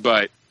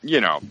 but you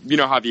know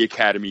how the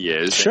Academy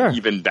is. Sure. And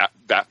even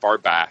that far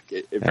back,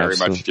 it very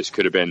much just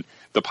could have been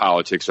the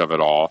politics of it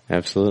all.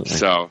 Absolutely.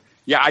 So,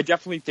 yeah, I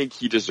definitely think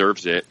he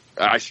deserves it.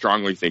 I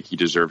strongly think he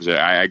deserves it.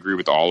 I agree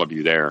with all of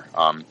you there.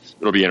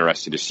 It'll be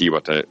interesting to see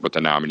what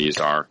the nominees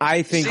are.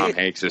 I think Tom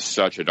Hanks is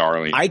such a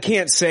darling. I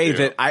can't say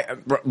that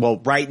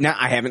right now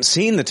I haven't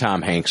seen the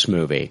Tom Hanks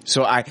movie.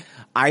 So I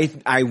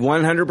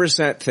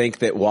 100% think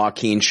that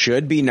Joaquin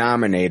should be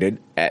nominated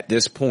at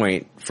this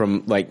point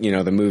from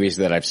the movies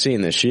that I've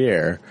seen this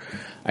year.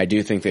 I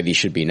do think that he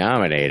should be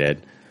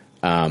nominated.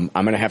 I'm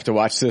going to have to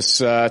watch this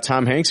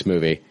Tom Hanks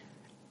movie.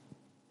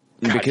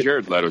 God,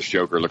 Jared Leto's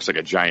Joker looks like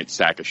a giant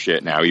sack of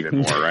shit now,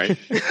 even more, right?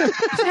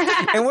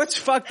 And what's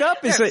fucked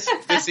up is that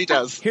yes, he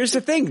does. Here's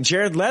the thing: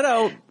 Jared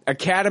Leto,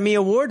 Academy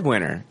Award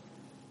winner,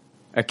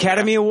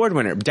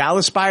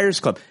 Dallas Buyers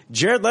Club.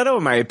 Jared Leto,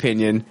 in my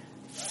opinion,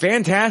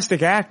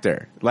 fantastic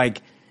actor. I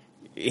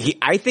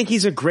think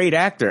he's a great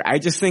actor. I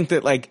just think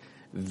that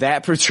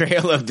that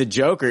portrayal of the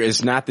Joker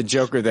is not the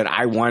Joker that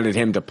I wanted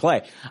him to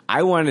play.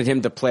 I wanted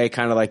him to play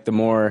kind of the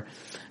more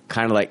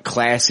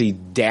classy,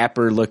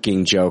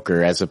 dapper-looking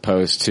Joker as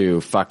opposed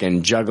to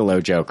fucking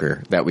Juggalo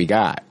Joker that we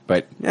got.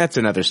 But that's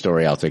another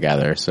story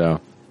altogether, so.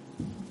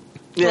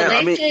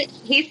 Yeah,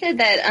 he said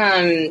that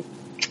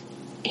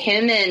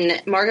him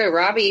and Margot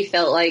Robbie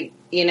felt like,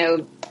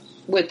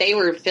 what they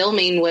were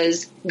filming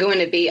was going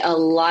to be a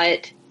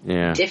lot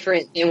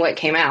different than what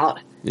came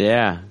out.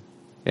 Yeah.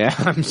 Yeah,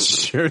 I'm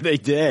sure they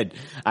did.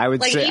 I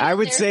would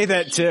say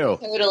that too.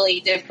 Totally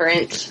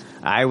different.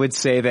 I would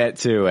say that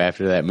too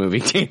after that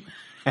movie came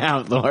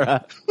out,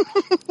 Laura.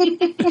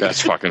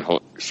 That's fucking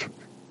hilarious.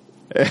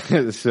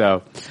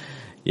 So,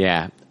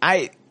 yeah.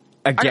 I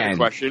got a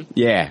question.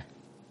 Yeah.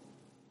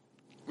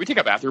 We take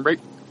a bathroom break?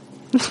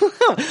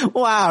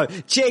 Wow.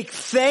 Jake,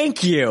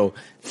 thank you.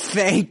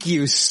 Thank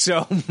you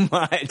so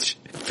much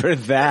for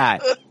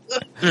that.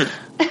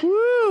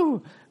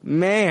 Woo.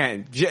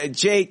 Man,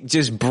 Jake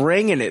just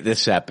bringing it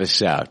this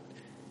episode.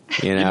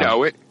 You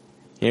know it.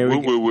 Here we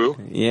woo, woo.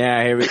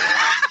 Yeah, here we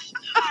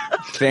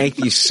Thank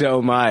you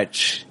so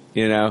much.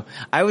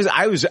 I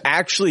was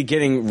actually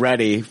getting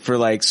ready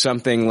for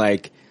something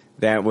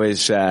that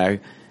was a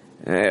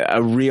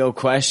real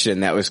question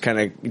that was kind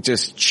of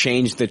just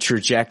change the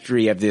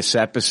trajectory of this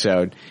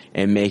episode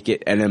and make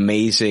it an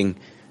amazing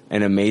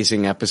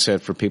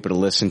episode for people to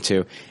listen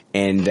to.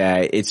 And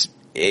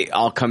it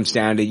all comes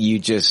down to you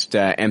just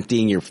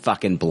emptying your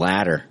fucking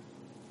bladder.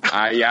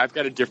 I've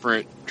got a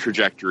different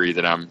trajectory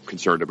that I'm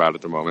concerned about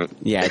at the moment.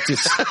 Yeah,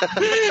 just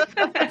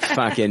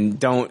fucking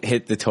don't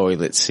hit the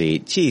toilet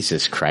seat.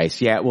 Jesus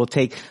Christ. Yeah,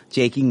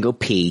 Jake, you can go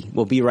pee.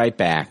 We'll be right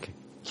back.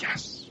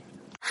 Yes.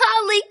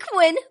 Harley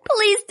Quinn,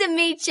 pleased to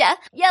meet ya.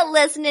 You're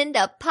listening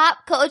to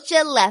Pop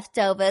Culture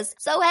Leftovers.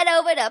 So head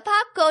over to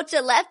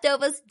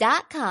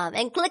popcultureleftovers.com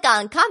and click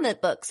on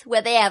comic books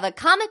where they have a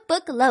comic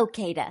book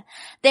locator.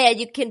 There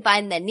you can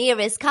find the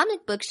nearest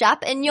comic book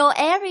shop in your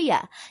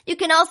area. You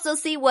can also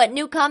see what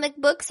new comic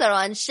books are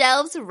on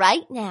shelves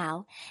right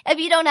now. If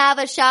you don't have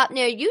a shop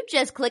near you,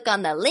 just click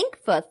on the link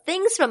for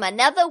Things from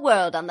Another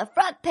World on the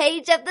front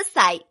page of the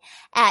site.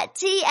 At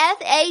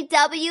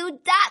tfaw.com,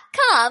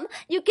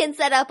 you can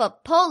set up a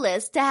pull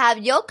list to have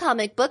your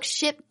comic book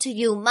shipped to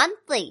you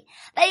monthly.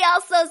 They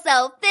also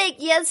sell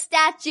figures,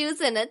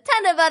 statues, and a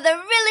ton of other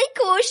really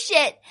cool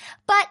shit.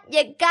 But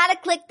you gotta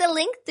click the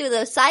link through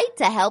the site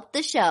to help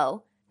the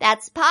show.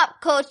 That's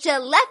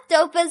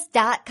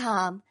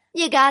popcultureleftovers.com.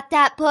 You got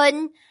that,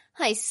 Puddin'?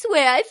 I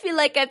swear I feel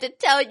like I have to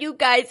tell you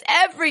guys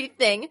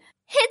everything.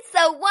 It's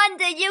a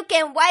wonder you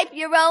can wipe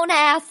your own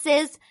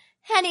asses.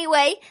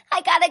 Anyway,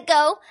 I gotta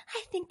go.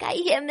 I think I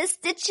hear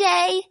Mr.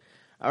 J.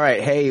 All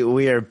right, hey,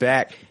 we are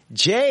back.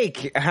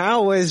 Jake,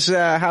 how was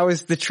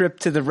the trip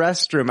to the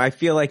restroom? I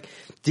feel like,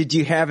 did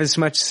you have as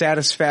much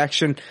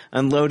satisfaction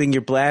unloading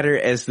your bladder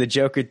as the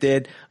Joker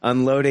did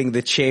unloading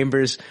the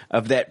chambers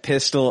of that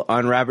pistol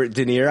on Robert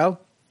De Niro?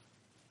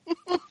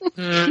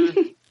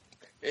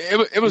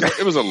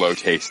 It was a low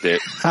taste.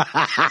 It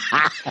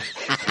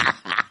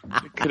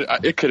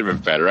could have been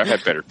better. I've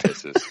had better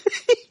pisses.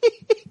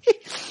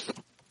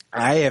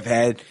 I've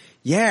had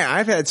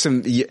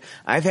some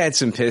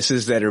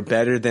pisses that are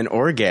better than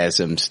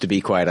orgasms, to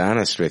be quite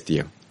honest with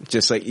you.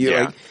 Just like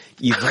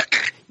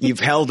you've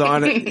held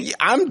on.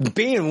 I'm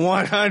being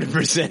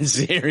 100%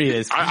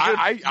 serious.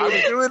 I'm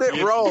doing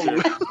it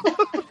wrong.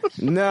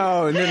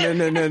 No.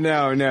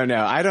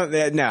 I don't.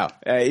 No.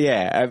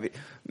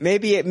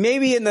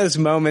 Maybe in those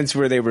moments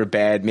where they were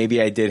bad, maybe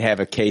I did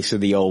have a case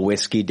of the old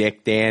whiskey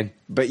dick, Dan.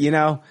 But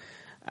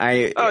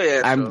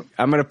I'm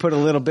gonna put a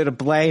little bit of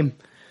blame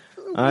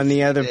on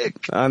the other.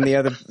 I've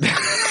never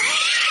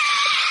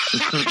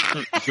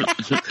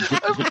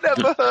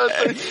heard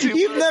those two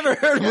You've never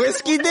heard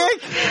whiskey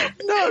dick?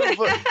 No,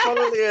 but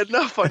funnily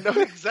enough, I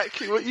know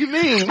exactly what you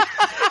mean.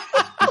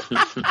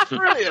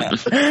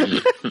 Brilliant.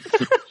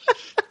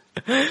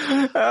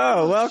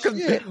 Oh, welcome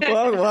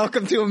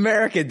to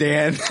America,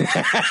 Dan.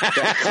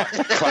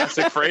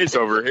 Classic phrase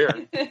over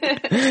here.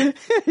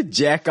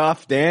 Jack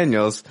off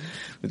Daniels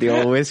with the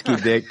old whiskey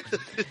dick.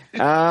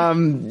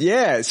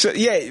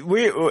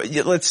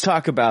 Let's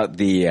talk about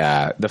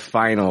the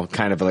final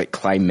kind of like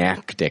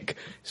climactic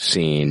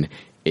scene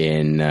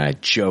in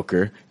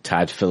Joker,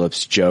 Todd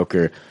Phillips'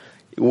 Joker.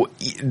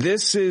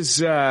 This is,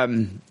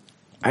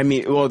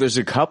 there's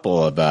a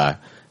couple of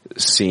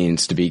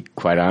scenes, to be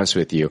quite honest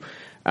with you.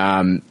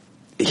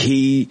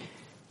 He,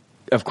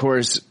 of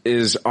course,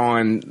 is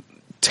on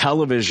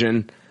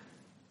television,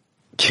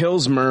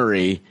 kills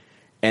Murray,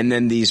 and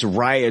then these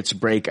riots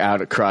break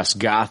out across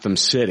Gotham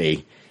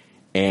City.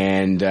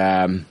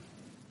 And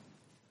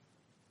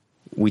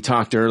we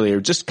talked earlier,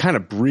 just kind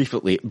of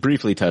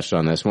briefly touched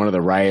on this. One of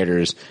the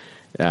rioters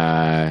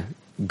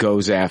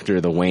goes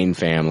after the Wayne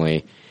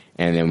family,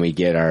 and then we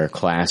get our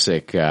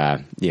classic,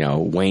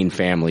 Wayne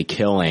family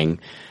killing.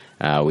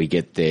 We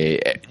get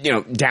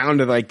down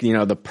to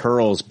the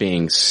pearls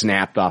being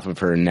snapped off of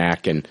her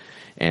neck and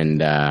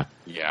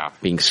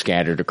being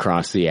scattered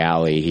across the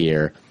alley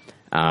here.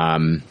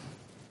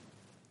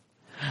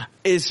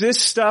 Is this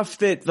stuff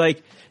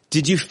that,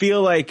 did you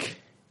feel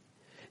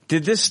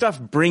did this stuff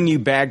bring you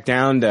back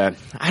down to,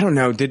 I don't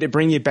know, did it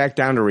bring you back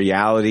down to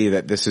reality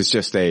that this is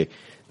just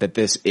that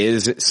this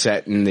is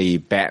set in the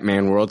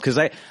Batman world? Cause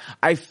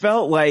I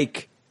felt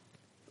like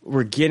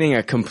we're getting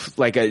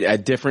a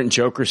different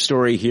Joker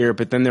story here,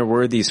 but then there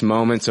were these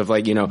moments of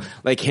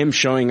him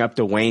showing up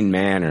to Wayne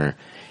Manor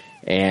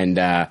and,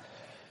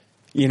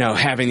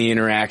 having the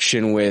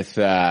interaction with,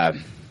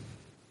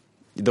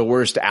 the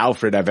worst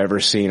Alfred I've ever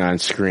seen on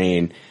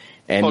screen.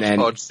 And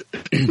Hodgepodge.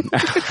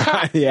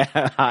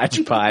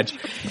 Hodgepodge.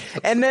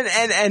 And then,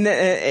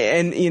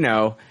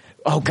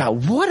 oh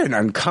God, what an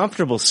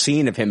uncomfortable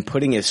scene of him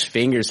putting his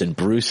fingers in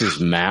Bruce's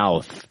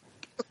mouth.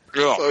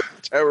 So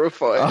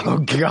terrifying. Oh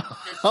God.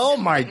 Oh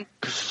my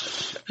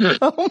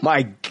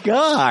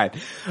God.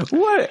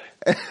 What?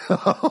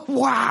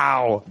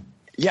 Wow.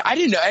 Yeah, I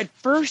didn't know. At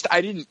first, I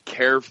didn't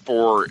care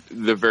for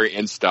the very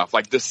end stuff.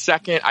 The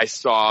second I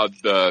saw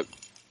the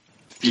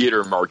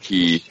theater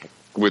marquee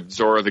with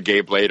Zora the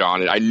Gay Blade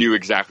on it, I knew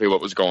exactly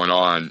what was going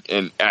on.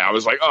 And I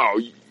was like,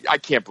 oh, I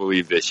can't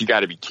believe this. You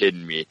got to be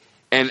kidding me.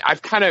 And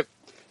I've kind of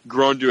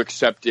grown to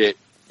accept it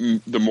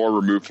the more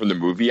removed from the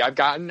movie I've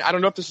gotten. I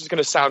don't know if this is going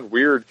to sound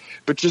weird,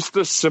 but just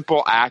the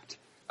simple act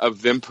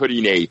of them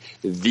putting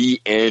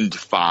the end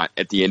font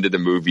at the end of the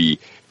movie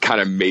kind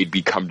of made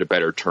me come to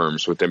better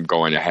terms with them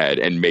going ahead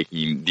and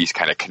making these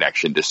kind of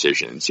connection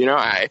decisions.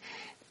 I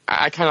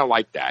kind of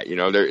like that.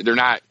 They're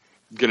not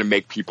going to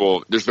make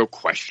people, there's no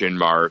question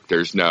mark.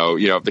 There's no,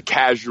 the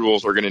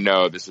casuals are going to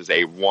know this is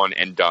a one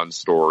and done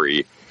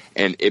story.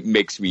 And it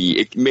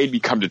made me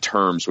come to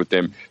terms with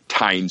them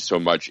tying so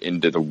much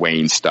into the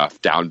Wayne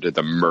stuff down to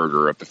the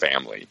murder of the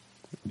family.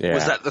 Yeah.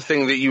 Was that the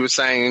thing that you were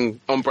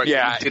saying on break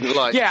that you didn't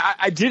like? Yeah,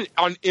 I did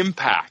on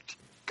Impact.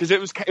 Because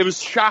it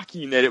was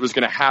shocking that it was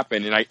going to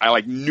happen, and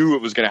I knew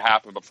it was going to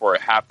happen before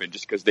it happened,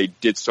 just because they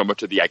did so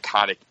much of the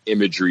iconic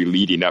imagery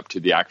leading up to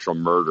the actual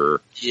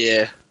murder.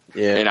 Yeah.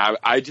 And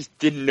I just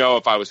didn't know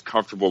if I was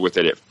comfortable with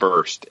it at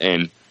first,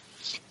 and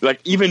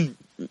even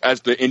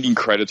as the ending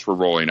credits were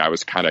rolling, I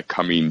was kind of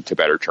coming to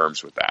better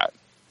terms with that.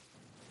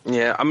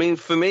 Yeah, I mean,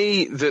 for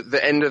me, the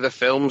end of the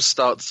film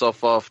starts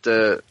off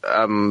after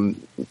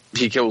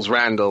he kills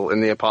Randall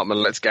in the apartment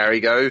and lets Gary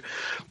go,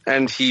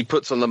 and he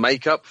puts on the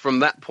makeup. From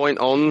that point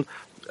on,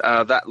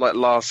 that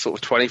last sort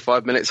of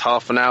 25 minutes,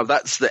 half an hour,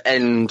 that's the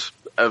end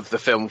of the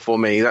film for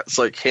me. That's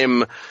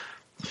him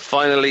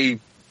finally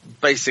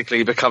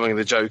basically becoming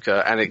the Joker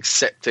and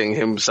accepting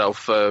himself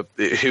for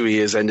who he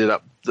is ended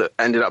up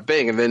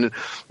being. And then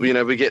we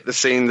get the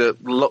scene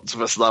that lots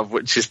of us love,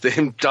 which is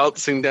him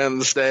dancing down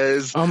the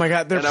stairs. Oh my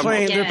God, they're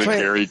playing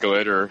Harry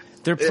Glitter.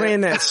 They're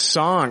playing that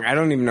song. I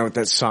don't even know what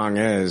that song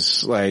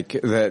is.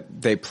 That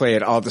they play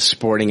at all the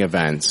sporting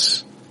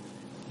events.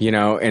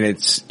 And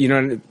it's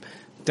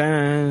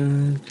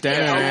dun,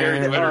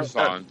 dun,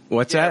 song.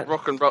 What's that?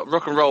 Rock and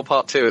Roll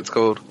Part 2, it's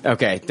called.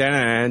 Okay.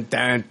 Dun,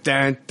 dun,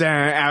 dun,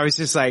 dun. I was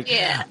just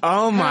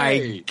oh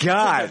my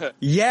God.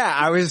 Yeah,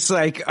 I was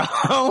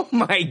oh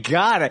my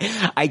God.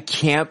 I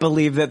can't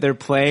believe that they're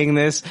playing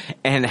this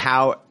and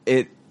how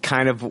it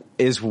kind of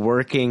is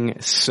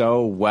working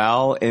so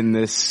well in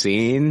this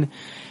scene.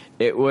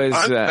 It was.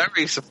 I'm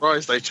very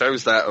surprised they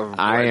chose that.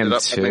 I am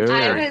too.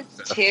 I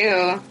was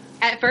too.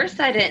 At first,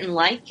 I didn't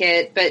like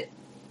it, but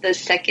the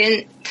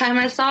second time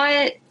I saw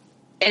it,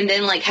 and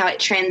then how it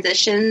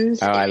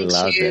transitions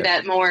into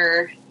that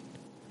more,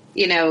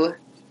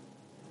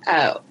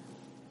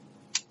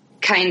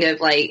 kind of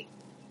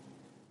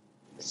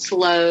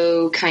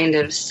slow, kind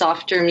of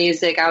softer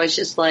music. I was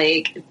just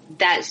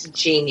that's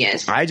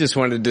genius. I just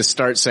wanted to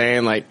start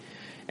saying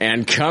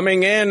and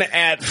coming in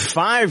at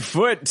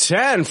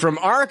 5'10" from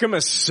Arkham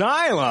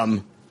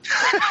Asylum,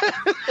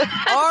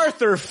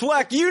 Arthur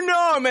Fleck. You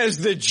know him as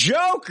the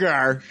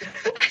Joker.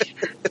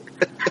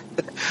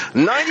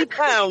 90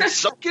 pounds,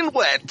 soaking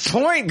wet.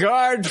 Point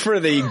guard for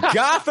the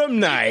Gotham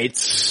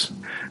Knights,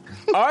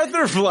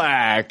 Arthur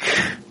Fleck.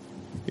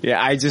 Yeah,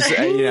 I just,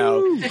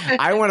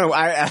 I want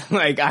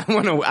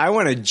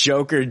a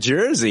Joker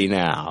jersey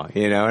now.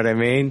 You know what I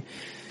mean?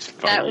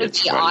 That would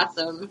be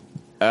awesome.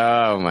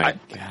 Oh my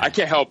God. I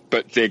can't help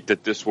but think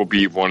that this will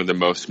be one of the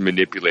most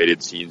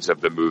manipulated scenes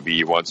of the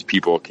movie once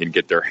people can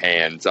get their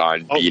hands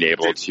on being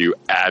able to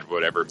add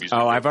whatever music.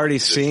 Oh, I've already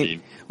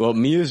seen, well,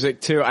 music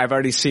too. I've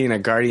already seen a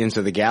Guardians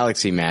of the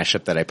Galaxy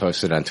mashup that I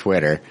posted on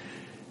Twitter.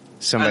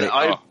 Somebody,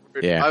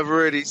 I've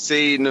already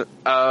seen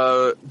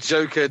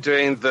Joker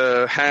doing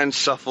the hand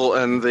shuffle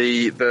and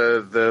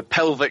the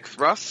pelvic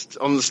thrust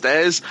on the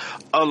stairs,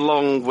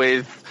 along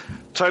with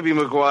Tobey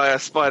Maguire,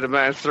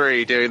 Spider-Man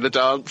 3 doing the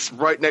dance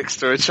right next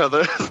to each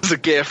other as a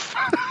GIF.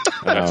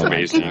 That's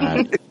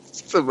amazing.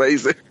 It's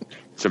amazing.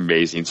 It's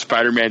amazing.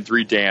 Spider-Man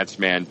 3 dance,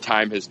 man.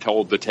 Time has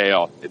told the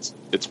tale.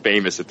 It's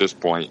famous at this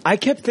point. I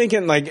kept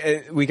thinking,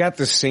 like, we got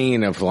the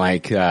scene of,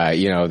 like,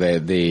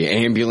 the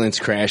ambulance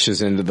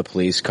crashes into the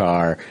police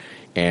car,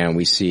 and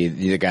we see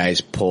the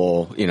guys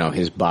pull,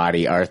 his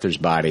body, Arthur's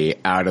body,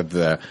 out of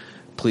the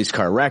police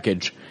car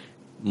wreckage,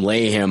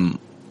 lay him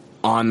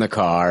on the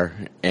car,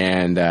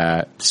 and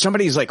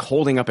somebody's like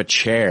holding up a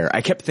chair.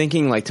 I kept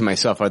thinking, like, to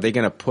myself, are they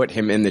going to put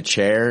him in the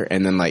chair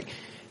and then like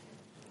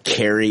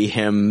carry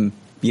him,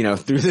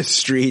 through the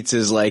streets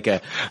as like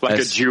a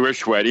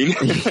Jewish wedding?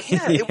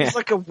 Yeah, it was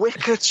like a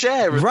wicker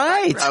chair,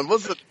 right?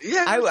 Wasn't it?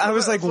 Yeah, I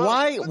was like,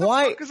 why?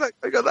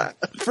 I got that.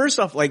 First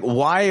off, like,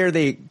 why are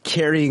they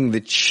carrying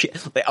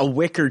a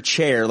wicker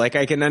chair? Like,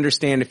 I can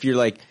understand if you're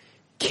like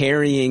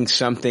carrying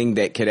something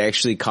that could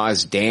actually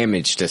cause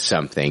damage to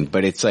something,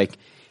 but it's like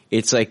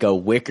a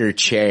wicker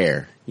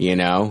chair,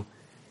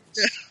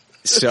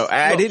 So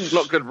I didn't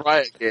not good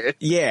riot gear.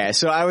 Yeah,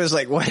 so I was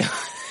like, what?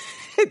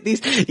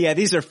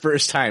 These are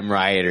first time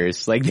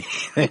rioters. Like,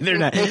 they're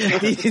not,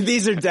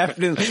 these are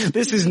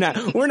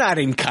definitely, we're not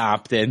in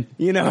Compton.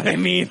 You know what I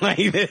mean?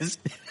 Like this.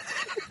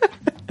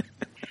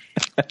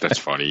 That's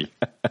funny.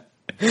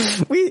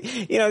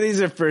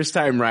 These are first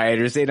time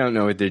rioters. They don't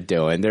know what they're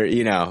doing. They're,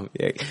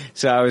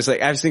 so I was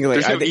thinking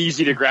like, there's no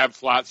easy to grab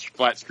flat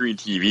screen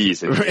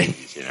TVs in the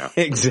 80s,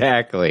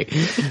 Exactly.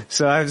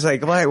 So I was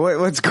like,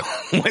 what's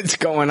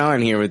going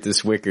on here with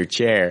this wicker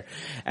chair?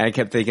 And I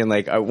kept thinking,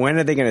 like, when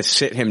are they going to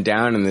sit him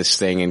down in this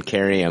thing and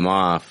carry him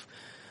off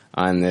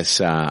on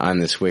this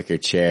wicker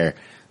chair?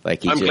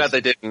 Like, I'm glad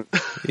they didn't.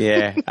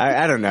 Yeah,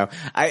 I don't know.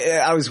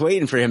 I was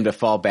waiting for him to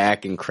fall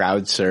back and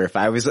crowd surf.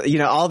 I was,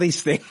 all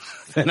these things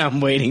that I'm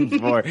waiting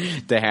for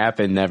to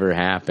happen never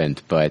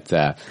happened. But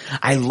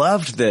I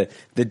loved the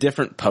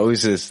different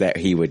poses that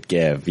he would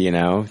give.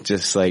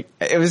 Just like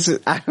it was.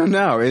 I don't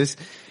know. It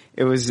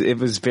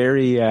was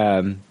very.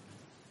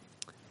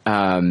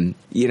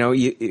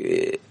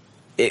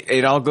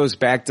 It all goes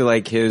back to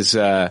like his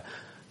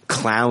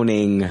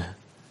clowning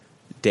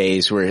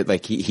days where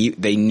like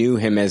they knew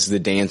him as the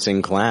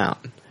dancing clown,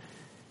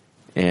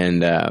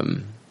 and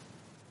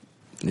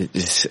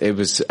it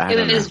was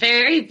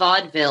very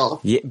vaudeville.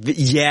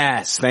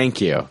 Yes,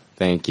 thank you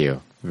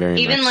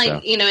very even much.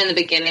 Like in the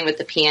beginning with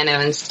the piano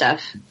and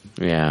stuff.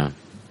 Yeah.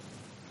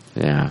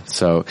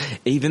 So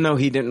even though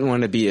he didn't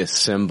want to be a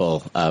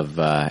symbol of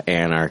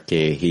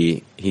anarchy,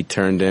 he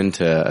turned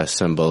into a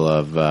symbol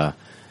of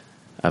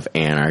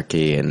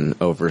anarchy and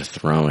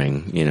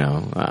overthrowing,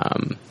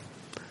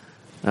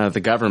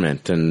 the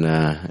government and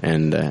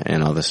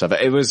all this stuff.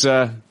 It was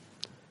God.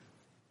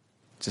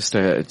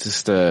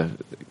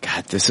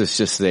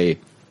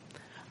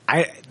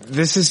 I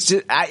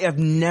have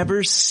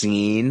never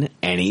seen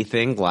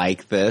anything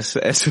like this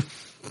as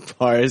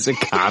far as a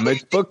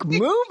comic book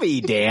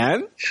movie,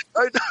 Dan.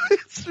 I know,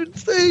 it's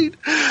insane.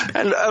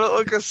 And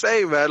like I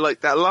say, man,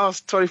 like that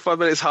last 25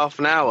 minutes, half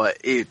an hour,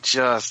 it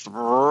just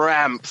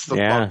ramps the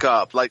fuck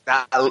up. Like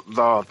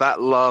that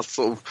last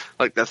sort of,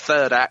 like the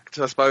third act,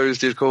 I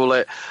suppose you'd call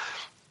it,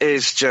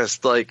 is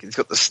just like, he's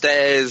got the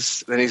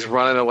stairs, then he's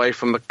running away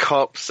from the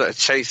cops that are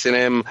chasing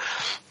him.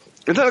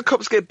 And then the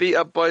cops get beat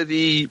up by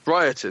the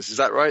rioters, is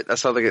that right?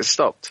 That's how they get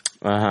stopped.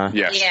 Uh-huh.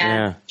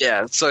 Yes.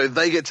 Yeah, so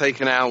they get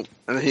taken out,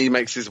 and he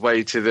makes his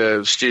way to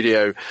the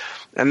studio,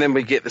 and then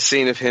we get the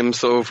scene of him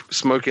sort of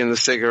smoking the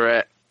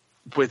cigarette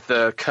with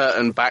the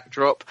curtain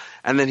backdrop,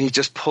 and then he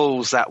just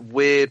pulls that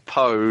weird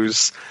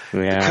pose, the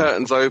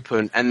curtains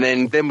open, and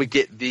then we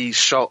get the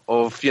shot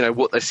of,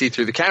 what they see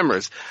through the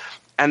cameras.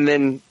 And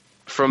then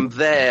from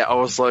there, I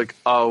was like,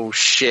 oh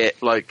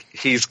shit, like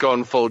he's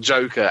gone full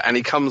Joker, and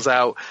he comes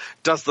out,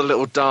 does the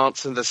little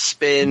dance and the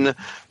spin,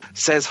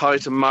 says hi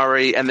to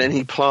Murray, and then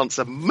he plants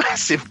a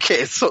massive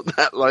kiss on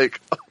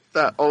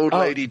that old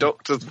lady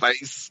doctor's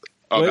face.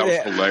 Oh, that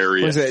was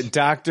hilarious. Was it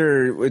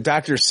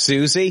Dr.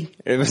 Susie?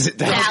 Was it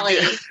Sally?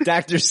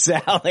 Dr.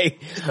 Sally.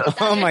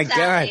 Oh my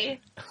God.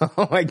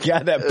 Oh my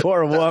God, that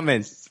poor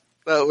woman.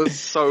 That was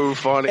so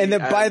funny. And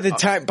then by the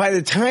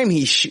time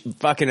he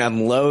fucking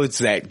unloads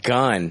that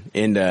gun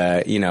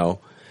into,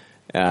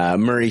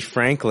 Murray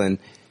Franklin,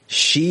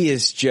 she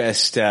is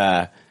just,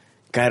 got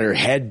her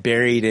head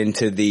buried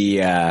into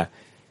the Ed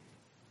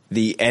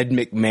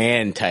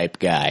McMahon type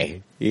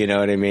guy. You know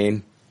what I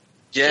mean?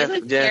 Yeah.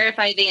 She was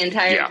terrified the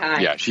entire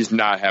time. Yeah, she's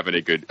not having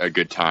a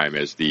good time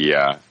as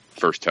the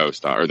first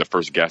host or the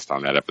first guest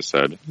on that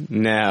episode.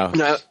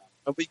 No.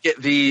 And we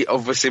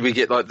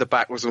get like the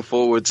backwards and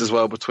forwards as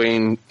well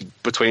between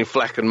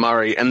Fleck and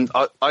Murray, and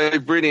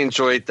I really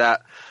enjoyed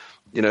that,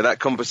 that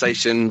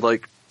conversation.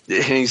 Like,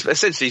 he's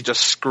essentially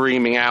just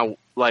screaming out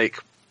like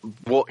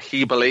what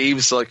he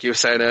believes, like you were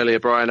saying earlier,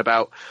 Brian,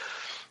 about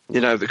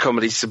the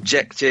comedy's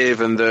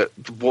subjective, and that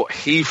what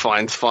he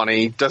finds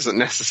funny doesn't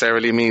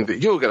necessarily mean that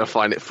you're going to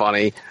find it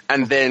funny.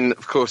 And then,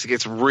 of course, it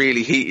gets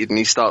really heated, and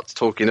he starts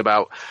talking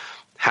about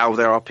how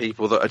there are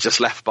people that are just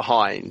left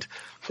behind.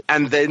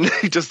 And then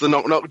he does the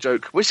knock-knock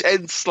joke, which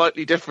ends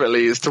slightly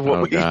differently as to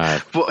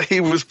what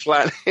he was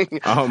planning.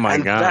 Oh, my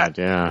God,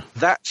 yeah.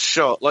 That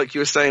shot, like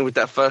you were saying with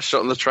that first shot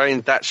on the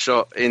train, that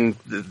shot in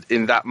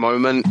that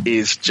moment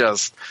is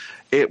just,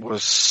 it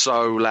was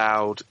so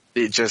loud.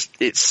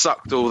 It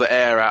sucked all the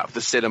air out of the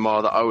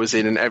cinema that I was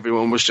in, and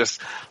everyone was just,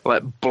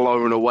 like,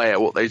 blown away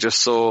at what they just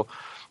saw.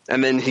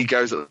 And then he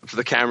goes up to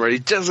the camera and he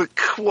doesn't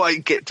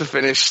quite get to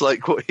finish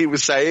like what he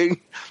was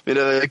saying.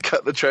 They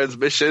cut the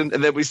transmission,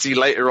 and then we see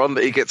later on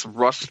that he gets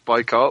rushed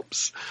by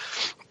cops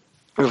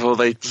before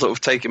they sort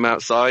of take him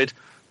outside.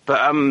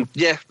 But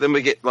then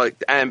we get like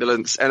the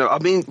ambulance, and I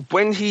mean,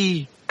 when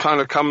he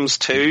kind of comes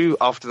to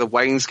after the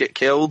Waynes get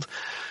killed,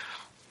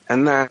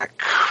 and that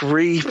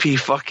creepy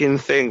fucking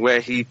thing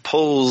where he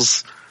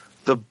pulls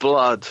the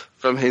blood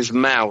from his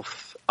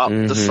mouth up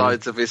the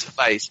sides of his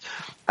face.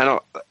 And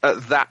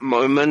at that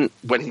moment,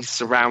 when he's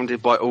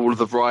surrounded by all of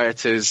the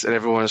rioters and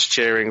everyone's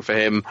cheering for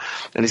him,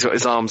 and he's got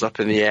his arms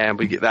up in the air, and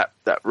we get that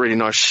really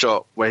nice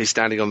shot where he's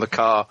standing on the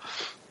car,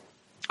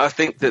 I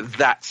think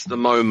that's the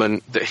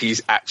moment that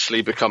he's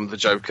actually become the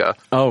Joker.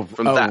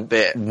 From that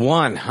bit.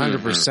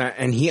 100%.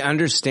 And he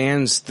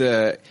understands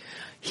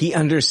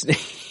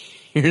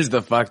here's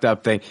the fucked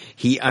up thing.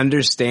 He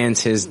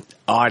understands his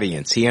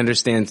audience. He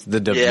understands the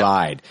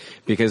divide.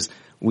 Because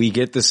we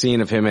get the scene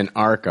of him in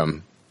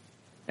Arkham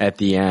at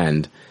the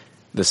end.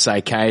 The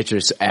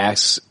psychiatrist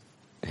asks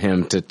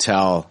him to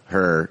tell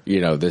her,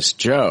 this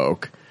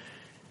joke.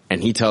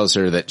 And he tells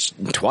her that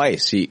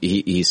twice.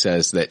 He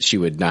says that she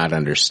would not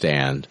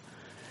understand.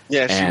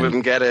 Yeah, she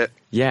wouldn't get it.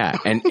 Yeah,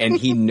 and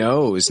he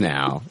knows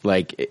now.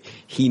 Like,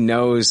 he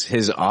knows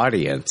his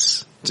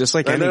audience. Just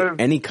like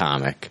any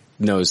comic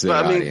knows their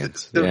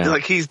audience.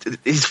 Like,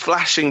 he's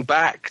flashing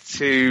back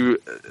to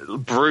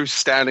Bruce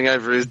standing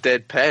over his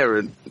dead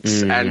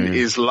parents and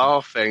is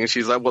laughing, and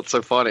she's like, "What's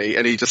so funny?"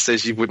 And he just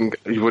says, "You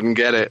wouldn't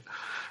get it."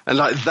 And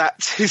like,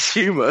 that's his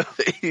humor.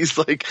 He's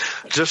like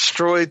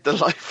destroyed the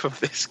life of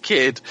this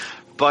kid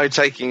by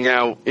taking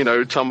out,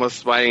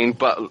 Thomas Wayne,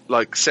 but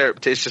like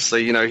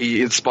surreptitiously,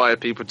 he inspired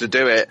people to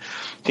do it.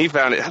 He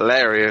found it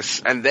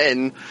hilarious. And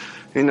then,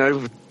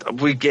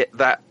 we get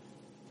that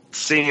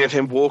scene of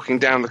him walking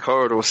down the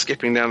corridor,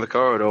 skipping down the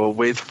corridor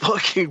with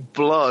fucking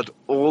blood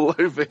all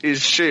over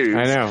his shoes.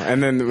 I know.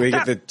 And then we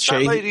get the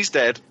chase. That lady's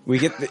dead. We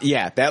get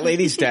that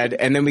lady's dead.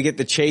 And then we get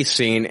the chase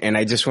scene, and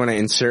I just want to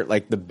insert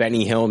like the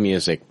Benny Hill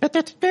music. Oh,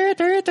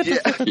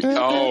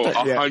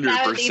 100%. That would be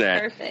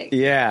perfect.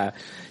 Yeah.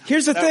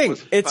 Here's the thing.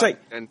 It's like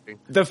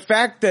the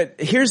fact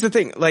that here's the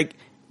thing. Like,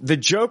 the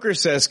Joker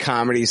says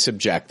comedy is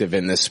subjective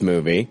in this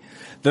movie.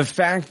 The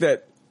fact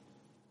that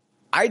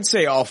I'd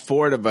say all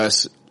four of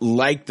us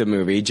liked the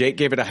movie. Jake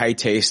gave it a high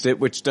taste,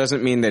 which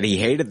doesn't mean that he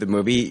hated the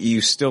movie.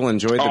 You still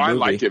enjoyed the movie. I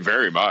liked it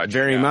very much.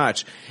 Very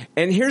much.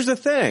 And here's the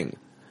thing.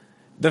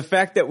 The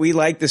fact that we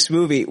like this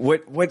movie,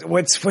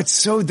 what's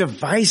so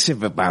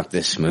divisive about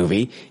this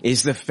movie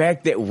is the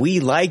fact that we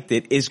liked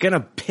it is going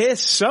to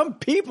piss some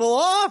people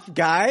off,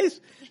 guys.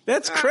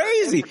 That's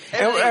crazy.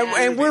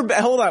 And we're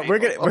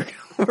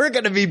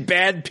going to be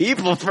bad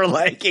people for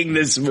liking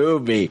this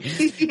movie.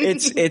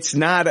 It's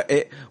not,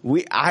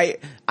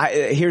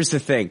 here's the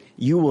thing.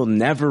 You will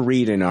never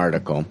read an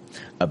article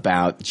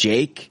about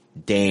Jake,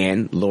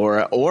 Dan,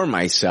 Laura, or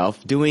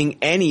myself doing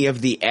any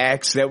of the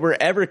acts that were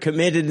ever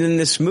committed in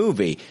this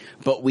movie.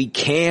 But we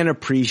can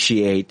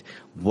appreciate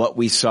what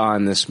we saw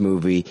in this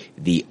movie,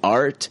 the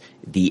art,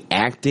 the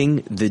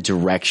acting, the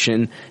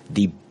direction,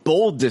 the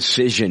bold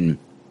decision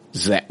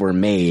that were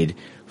made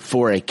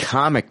for a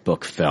comic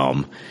book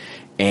film,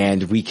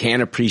 and we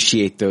can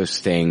appreciate those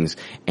things.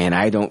 And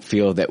I don't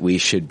feel that we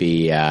should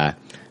be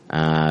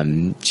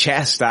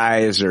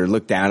chastised or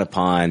looked down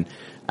upon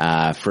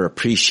for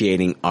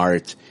appreciating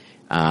art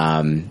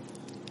in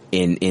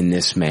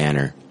this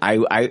manner.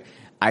 I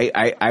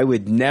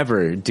would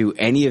never do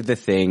any of the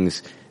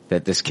things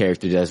that this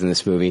character does in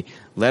this movie.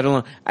 Let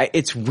alone,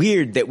 it's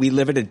weird that we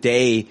live in a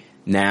day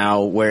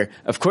now where,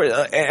 of course,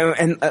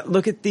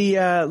 look at the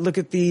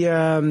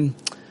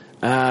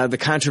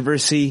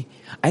controversy.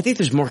 I think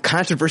there's more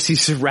controversy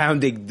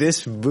surrounding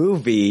this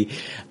movie,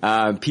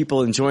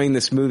 people enjoying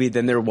this movie,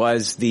 than there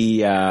was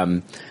the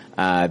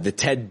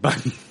Ted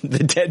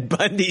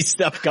Bundy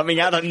stuff coming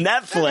out on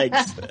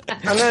Netflix.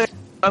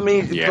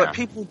 But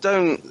people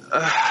don't,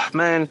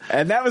 man.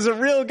 And that was a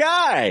real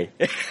guy.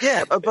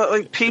 Yeah, but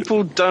like,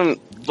 people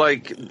don't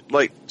like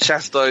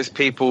chastise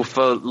people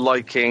for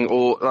liking,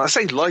 or I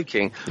say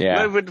liking.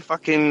 Yeah. Nobody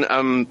fucking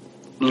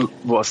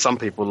some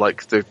people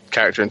like the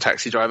character in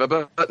Taxi Driver,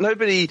 but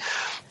nobody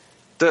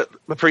that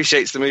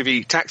appreciates the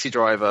movie Taxi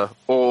Driver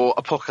or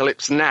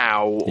Apocalypse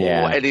Now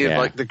or any of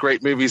like the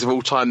great movies of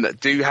all time that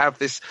do have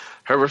this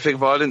horrific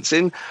violence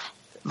in.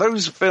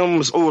 Those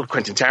films, or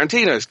Quentin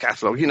Tarantino's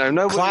catalogue, you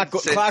know,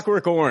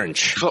 Clockwork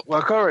Orange.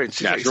 Clockwork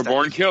Orange. Natural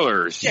Born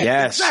Killers. Yeah,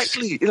 yes.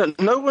 Exactly. You know,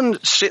 no one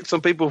shits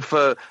on people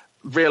for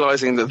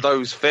realizing that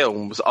those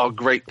films are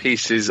great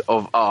pieces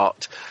of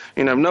art.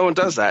 You know, no one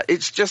does that.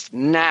 It's just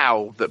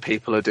now that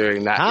people are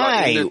doing that.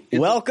 Hi,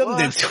 welcome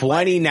to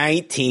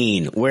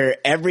 2019, where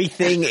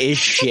everything is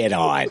shit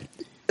on.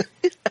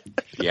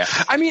 Yeah.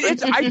 I mean,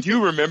 I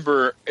do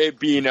remember it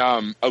being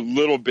a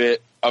little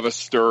bit of a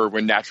stir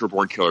when Natural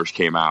Born Killers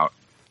came out.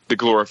 The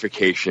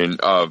glorification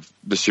of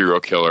the serial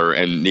killer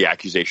and the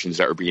accusations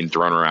that were being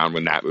thrown around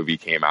when that movie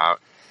came out.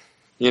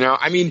 You know,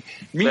 I mean,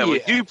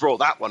 you brought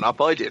that one up.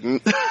 I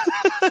didn't.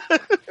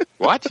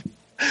 What?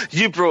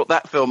 You brought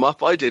that film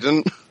up. I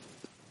didn't.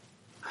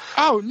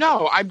 Oh,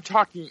 no, I'm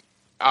talking.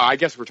 I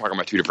guess we're talking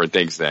about two different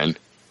things then.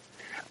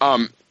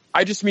 I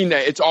just mean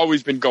that it's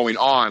always been going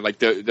on. Like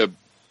the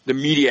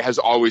media has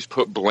always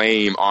put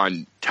blame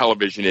on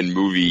television and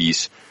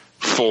movies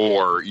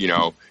for, you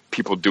know,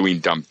 people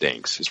doing dumb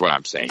things, is what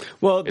I'm saying.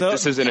 Well,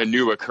 this isn't a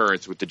new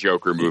occurrence with the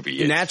Joker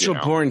movie. Natural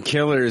Born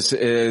Killers,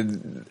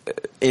 in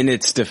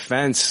its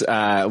defense,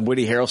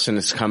 Woody Harrelson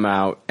has come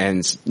out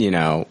and, you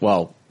know,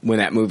 well, when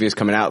that movie was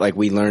coming out, like,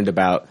 we learned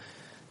about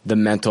the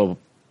mental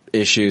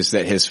issues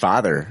that his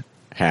father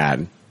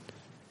had.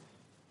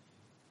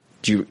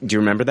 Do you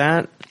remember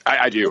that?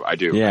 I do.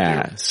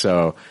 Yeah. I do.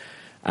 So,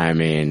 I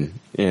mean,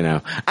 you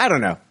know, I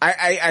don't know.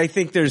 I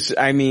think there's,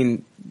 I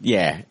mean,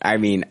 yeah, I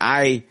mean,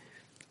 I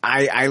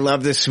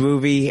love this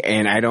movie,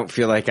 and I don't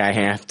feel like I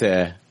have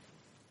to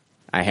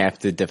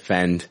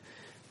defend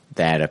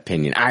that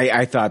opinion.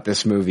 I thought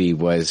this movie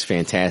was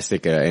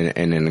fantastic, and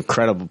an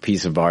incredible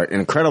piece of art, an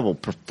incredible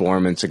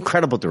performance,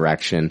 incredible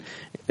direction,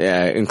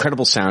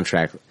 incredible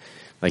soundtrack,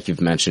 like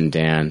you've mentioned,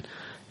 Dan.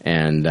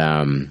 And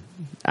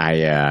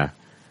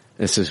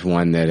this is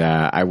one that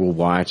I will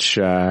watch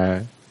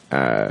for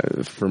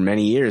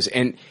many years,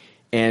 and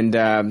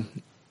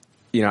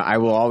you know, I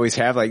will always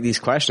have like these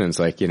questions,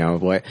 like, you know,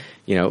 what,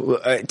 you know,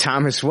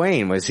 Thomas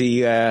Wayne, was he,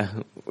 you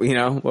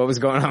know, what was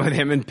going on with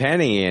him and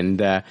Penny?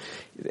 And,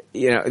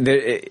 you know,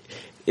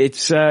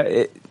 this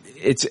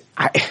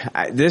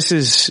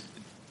is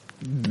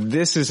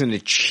an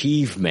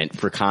achievement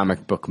for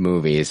comic book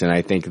movies. And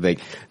I think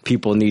like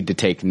people need to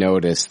take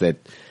notice that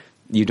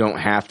you don't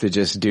have to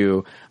just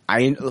do,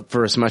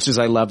 for as much as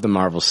I love the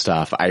Marvel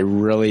stuff, I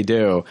really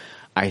do.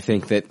 I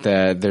think that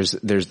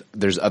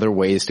there's other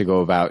ways to go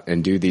about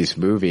and do these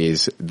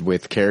movies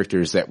with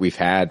characters that we've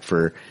had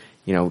for,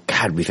 you know,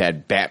 God, we've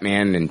had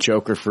Batman and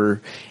Joker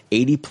for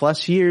 80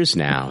 plus years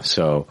now.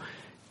 So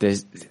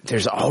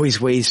there's always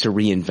ways to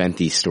reinvent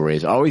these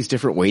stories, always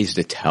different ways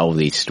to tell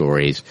these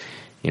stories,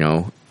 you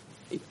know.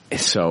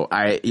 So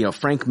you know,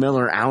 Frank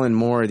Miller, Alan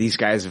Moore, these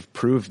guys have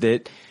proved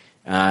it.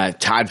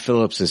 Todd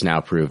Phillips has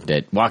now proved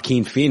it.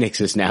 Joaquin Phoenix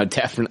has now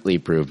definitely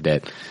proved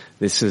it.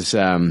 This is,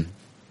 you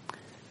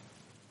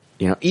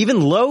know,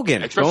 even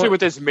Logan. Especially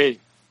with as many.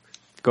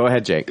 Go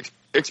ahead, Jake.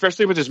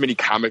 Especially with as many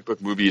comic book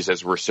movies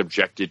as we're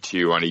subjected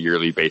to on a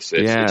yearly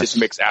basis. Yes. It just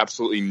makes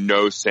absolutely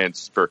no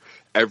sense for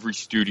every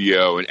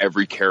studio and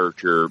every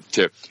character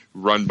to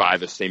run by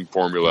the same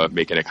formula of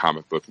making a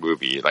comic book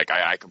movie. Like,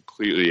 I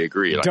completely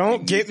agree. Like,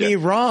 don't get me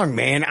wrong,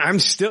 man. I'm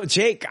still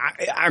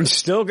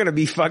going to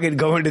be fucking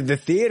going to the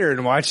theater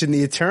and watching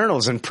the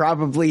Eternals and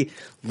probably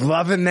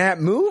loving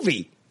that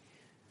movie.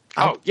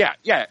 Oh, yeah.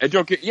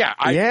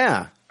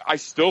 I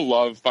still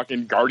love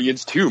fucking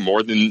Guardians 2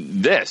 more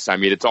than this. I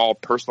mean, it's all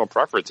personal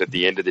preference at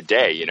the end of the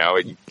day, you know.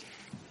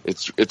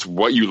 It's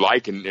what you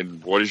like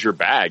and what is your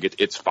bag.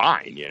 It's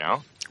fine, you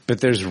know.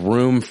 But there's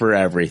room for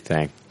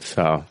everything.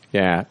 So,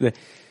 yeah.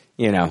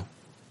 You know,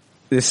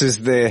 this is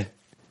the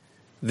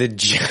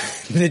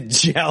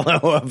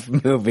Jello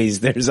of movies.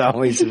 There's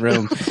always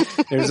room.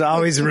 There's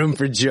always room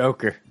for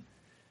Joker.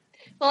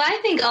 Well, I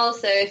think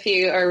also if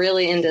you are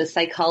really into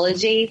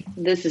psychology,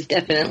 this is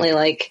definitely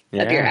like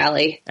up your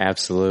alley.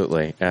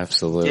 Absolutely. Yeah.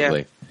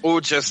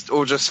 Or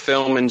just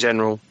film in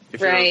general.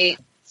 If you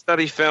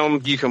study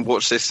film, you can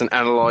watch this and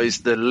analyze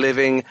the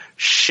living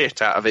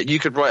shit out of it. You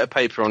could write a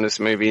paper on this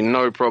movie,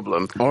 no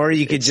problem. Or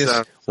you could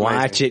just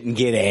watch it and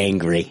get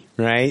angry,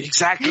 right?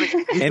 Exactly.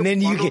 And then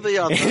you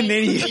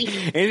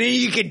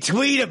can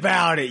tweet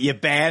about it, you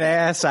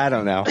badass. I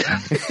don't know.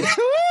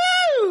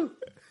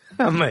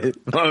 I'm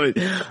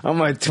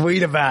gonna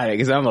tweet about it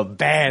because I'm a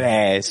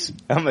badass.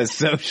 I'm a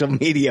social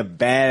media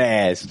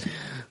badass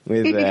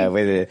with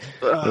a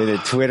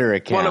Twitter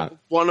account.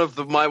 One of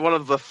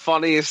the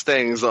funniest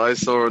things that I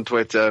saw on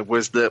Twitter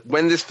was that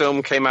when this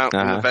film came out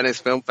from the Venice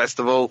Film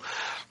Festival,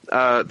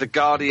 the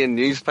Guardian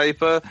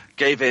newspaper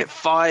gave it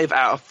 5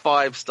 out of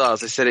 5 stars.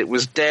 They said it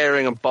was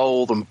daring and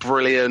bold and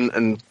brilliant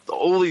and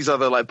all these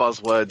other like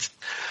buzzwords.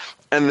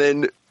 And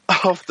then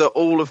after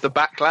all of the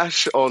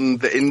backlash on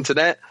the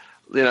internet,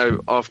 you know,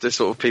 after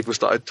sort of people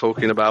started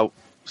talking about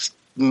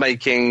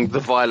making the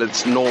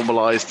violence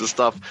normalized and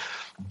stuff.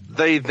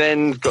 They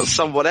then got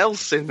someone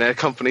else in their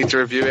company to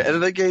review it,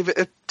 and they gave it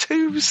a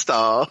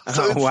 2-star.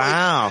 So Oh,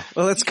 wow.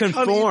 Well, let's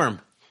conform.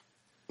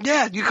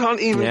 You can't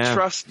even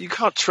trust. You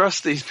can't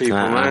trust these people,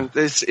 man.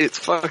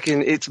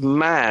 It's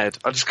mad.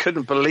 I just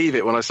couldn't believe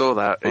it when I saw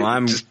that.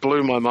 It just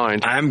blew my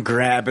mind. I'm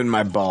grabbing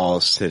my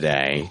balls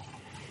today,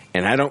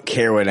 and I don't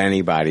care what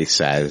anybody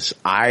says.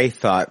 I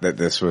thought that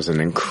this was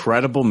an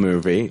incredible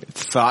movie,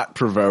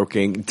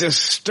 thought-provoking,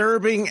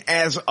 disturbing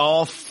as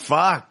all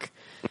fuck.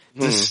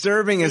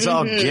 Disturbing as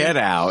all get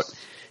out.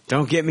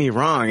 Don't get me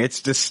wrong,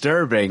 it's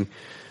disturbing,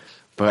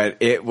 but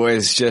it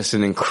was just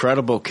an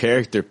incredible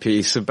character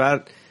piece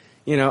about,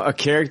 a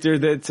character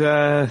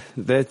that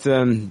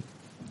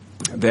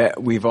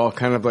we've all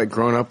kind of like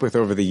grown up with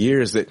over the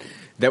years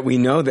that we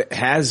know that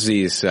has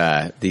these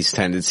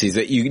tendencies,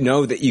 that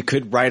that you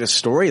could write a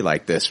story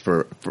like this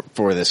for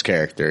this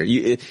character.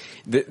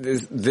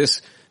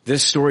 This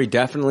story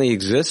definitely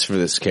exists for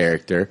this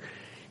character.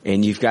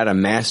 And you've got a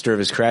master of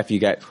his craft. You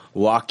got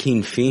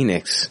Joaquin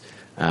Phoenix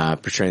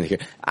portraying the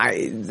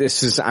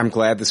character. I'm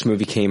glad this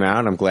movie came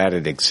out. I'm glad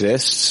it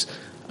exists.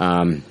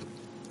 And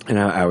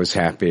I was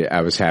happy.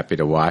 I was happy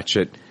to watch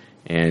it.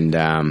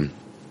 And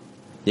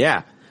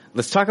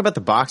let's talk about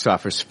the box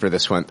office for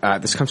this one.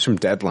 This comes from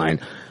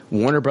Deadline.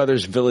 Warner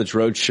Brothers Village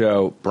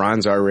Roadshow,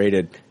 bronze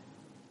R-rated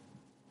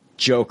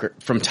Joker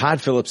from Todd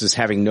Phillips is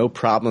having no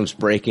problems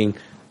breaking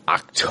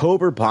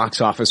October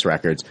box office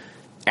records,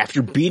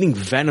 after beating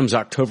Venom's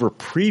October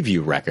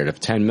preview record of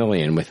 $10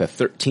 million with a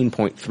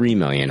 $13.3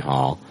 million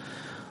haul.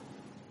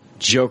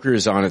 Joker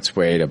is on its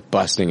way to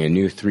busting a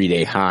new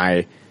 3-day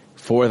high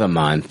for the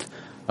month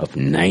of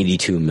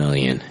 $92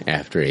 million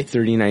after a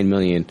 $39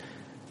 million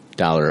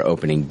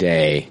opening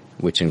day,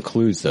 which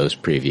includes those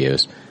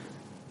previews.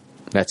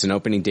 That's an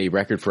opening day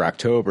record for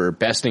October,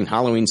 besting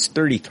Halloween's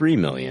 $33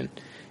 million.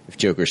 If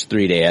Joker's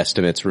 3-day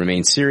estimates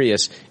remain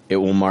serious, it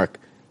will mark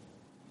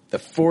the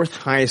 4th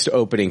highest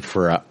opening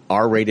for a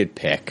R-rated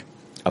pick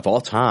of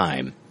all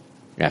time,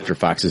 after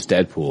Fox's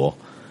Deadpool,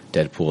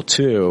 Deadpool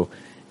 2,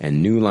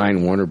 and New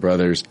Line Warner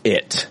Brothers'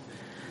 It.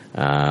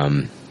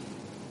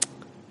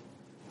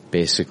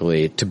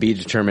 Basically, to be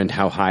determined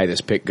how high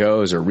this pick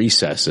goes or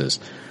recesses.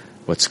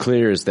 What's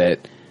clear is that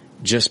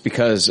just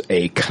because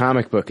a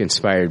comic book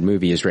inspired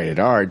movie is rated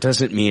R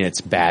doesn't mean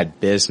it's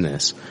bad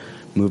business.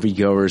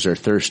 Moviegoers are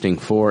thirsting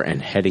for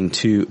and heading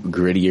to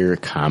grittier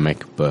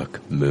comic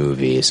book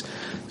movies.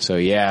 So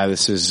yeah,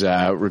 this is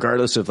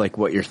regardless of like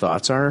what your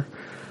thoughts are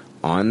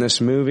on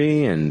this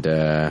movie and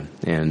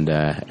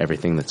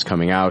everything that's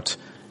coming out,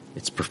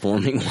 it's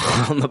performing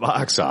well in the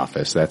box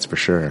office. That's for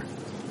sure.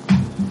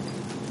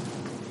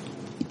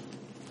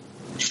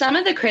 Some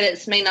of the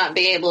critics may not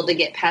be able to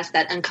get past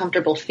that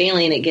uncomfortable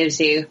feeling it gives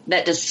you,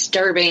 that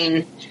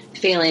disturbing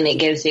feeling it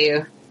gives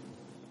you.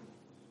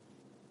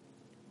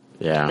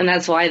 Yeah. And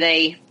that's why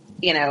they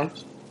can't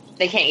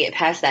get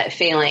past that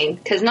feeling.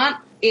 Because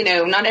not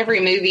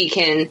every movie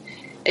can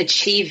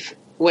achieve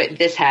what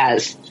this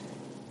has.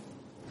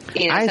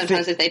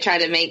 Sometimes if they try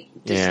to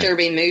make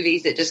disturbing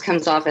movies, it just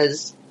comes off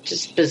as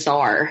just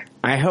bizarre.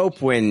 I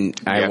hope when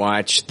I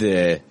watch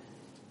the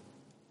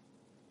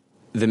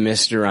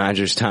Mr.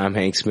 Rogers Tom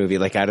Hanks movie,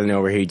 like, I don't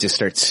know, where he just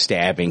starts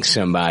stabbing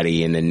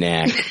somebody in the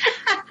neck.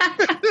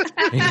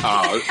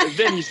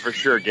 Then he's for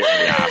sure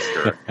getting the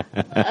Oscar.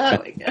 Oh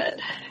my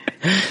God.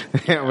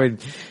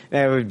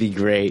 That would be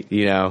great.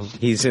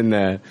 He's in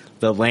the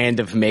land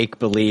of make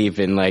believe,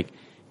 and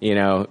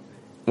the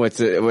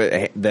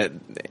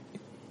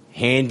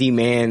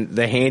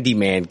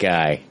handyman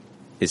guy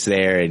is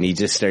there, and he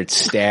just starts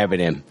stabbing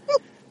him.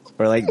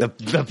 Or like the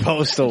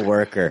postal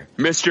worker.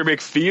 Mr.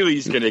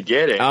 McFeely's gonna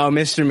get it. Oh,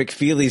 Mr.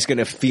 McFeely's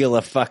gonna feel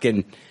a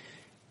fucking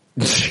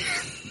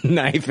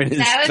knife in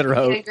his throat.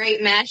 That would be a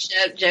great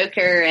mashup,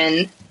 Joker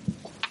and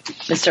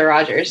Mr.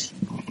 Rogers.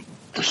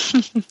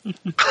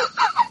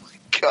 Oh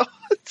my God.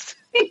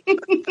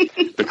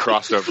 The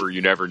crossover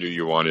you never knew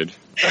you wanted.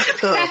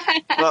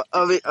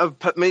 Well,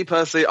 me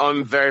personally,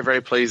 I'm very,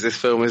 very pleased this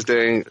film is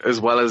doing as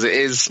well as it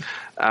is.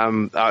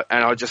 And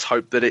I just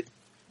hope that it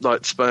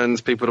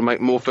spurns people to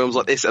make more films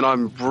like this, and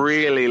I'm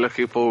really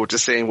looking forward to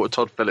seeing what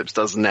Todd Phillips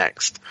does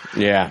next.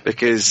 Yeah,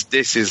 because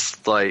this is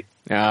like,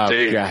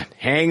 dude, God.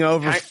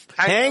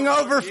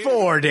 Hangover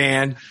 4,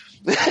 Dan.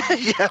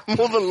 Yeah,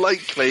 more than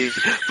likely.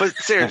 But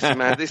seriously,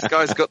 man, this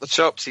guy's got the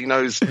chops. He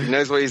knows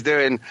what he's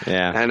doing.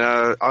 Yeah, and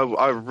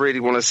I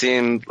really want to see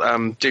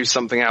him do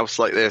something else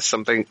like this,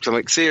 something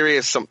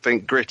serious,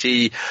 something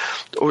gritty,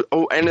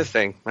 or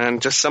anything, man.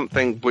 Just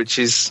something which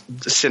is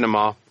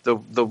cinema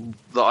that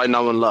I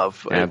know and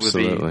love.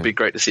 Absolutely. It would be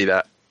great to see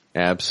that.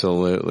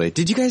 Absolutely.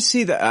 Did you guys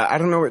see the? I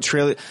don't know what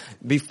trailer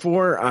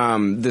before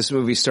this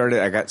movie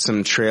started. I got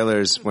some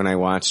trailers when I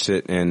watched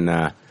it in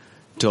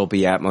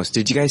Dolby Atmos.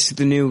 Did you guys see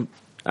the new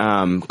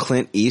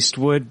Clint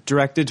Eastwood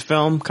directed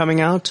film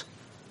coming out?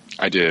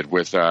 I did,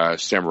 with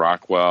Sam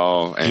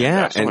Rockwell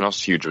and someone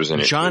else huge was in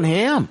it. John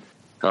Hamm.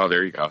 Oh,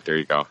 there you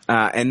go.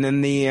 And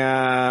then the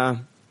I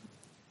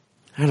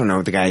don't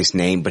know the guy's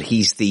name, but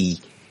he's the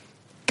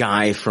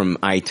guy from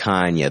I,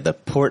 Tonya, the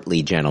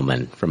portly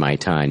gentleman from I,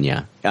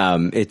 Tonya.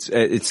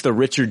 It's the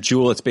Richard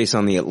Jewell. It's based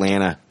on the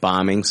Atlanta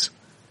bombings.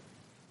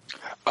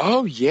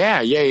 Oh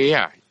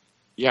yeah.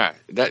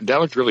 That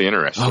looked really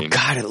interesting. Oh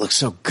God, it looks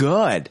so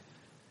good.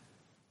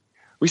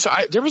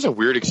 There was a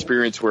weird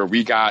experience where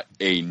we got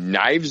a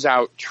Knives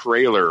Out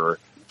trailer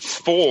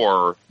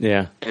for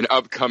an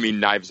upcoming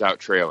Knives Out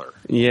trailer.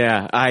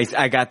 Yeah,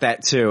 I got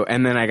that too,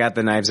 and then I got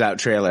the Knives Out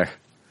trailer.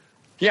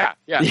 Yeah.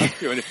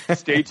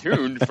 Stay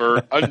tuned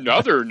for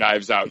another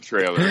Knives Out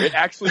trailer. It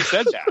actually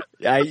said that.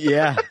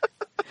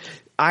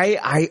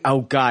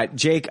 Oh God,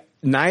 Jake,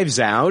 Knives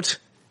Out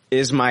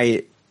is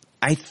I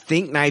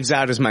think Knives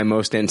Out is my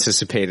most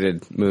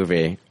anticipated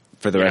movie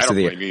for the rest of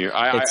the year.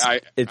 I was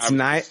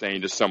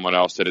saying to someone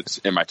else that it's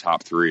in my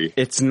top 3.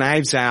 It's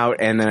Knives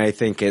Out, and then I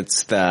think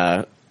it's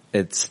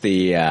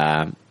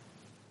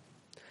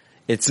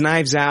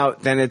Knives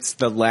Out, then it's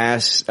the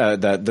last,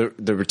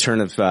 the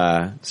Return of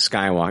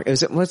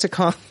Skywalker. What's it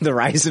called? The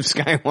Rise of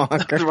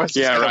Skywalker? Rise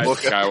of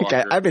Skywalker.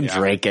 Okay, I've been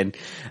drinking.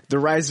 The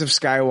Rise of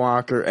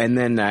Skywalker, and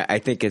then I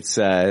think it's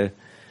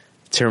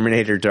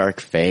Terminator Dark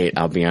Fate.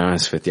 I'll be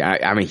honest with you.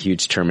 I'm a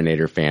huge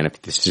Terminator fan.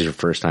 If this is your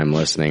first time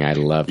listening, I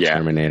love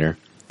Terminator.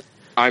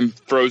 I'm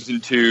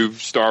Frozen 2,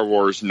 Star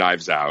Wars,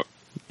 Knives Out.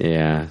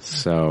 Yeah,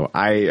 so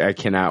I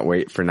cannot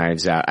wait for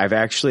Knives Out.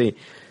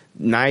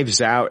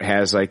 Knives Out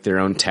has like their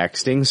own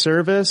texting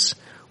service,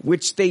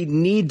 which they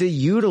need to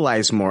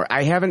utilize more.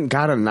 I haven't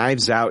got a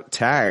Knives Out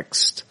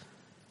text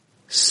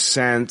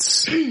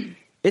since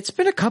it's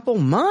been a couple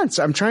months.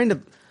 I'm trying to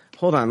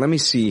hold on. Let me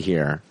see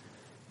here.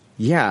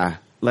 Yeah.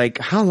 Like,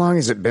 how long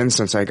has it been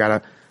since I got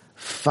a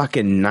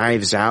fucking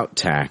Knives Out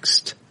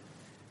text?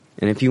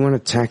 And if you want to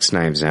text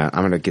Knives Out,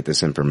 I'm going to get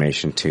this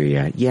information to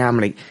you. Yeah, I'm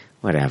going to,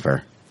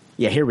 whatever.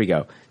 Yeah, here we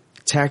go.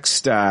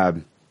 Text,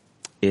 you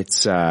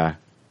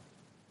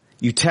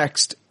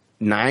text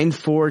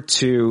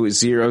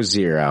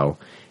 94200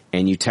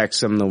 and you text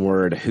them the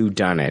word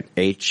whodunit,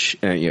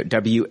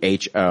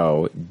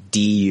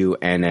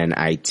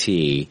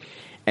 WHODUNNIT,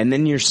 and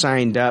then you're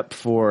signed up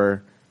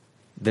for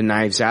the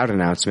Knives Out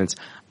announcements.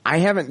 I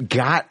haven't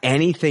got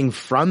anything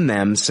from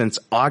them since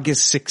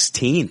August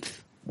 16th.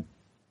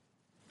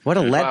 What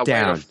a letdown.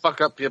 Way to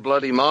fuck up your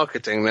bloody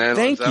marketing, man.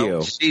 Thank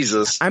you.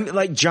 Jesus. I'm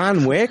like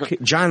John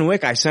Wick.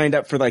 I signed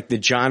up for like the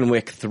John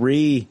Wick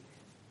 3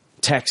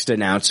 text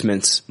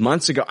announcements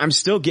months ago. I'm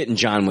still getting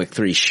John Wick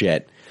 3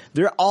 shit.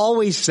 They're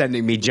always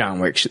sending me John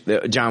Wick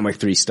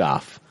 3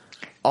 stuff.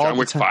 John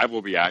Wick 5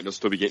 will be out and you'll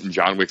still be getting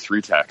John Wick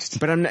 3 text.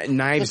 But I'm not,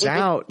 Knives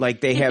Out,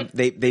 like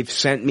they've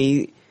sent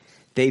me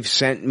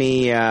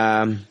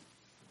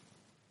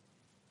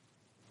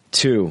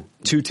two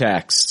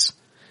texts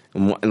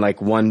and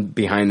like one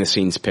behind the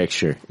scenes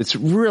picture. It's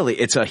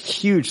a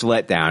huge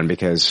letdown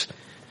because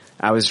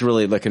I was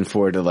really looking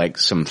forward to like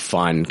some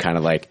fun kind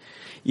of like,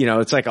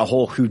 it's like a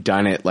whole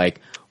whodunit, like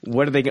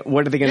what are they going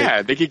to?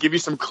 Yeah, they could give you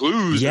some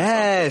clues.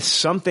 Yes,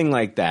 something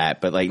like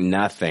that, but like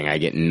nothing. I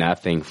get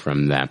nothing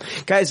from them.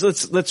 Guys,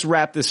 let's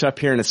wrap this up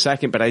here in a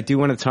second, but I do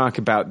want to talk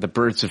about the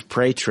Birds of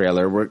Prey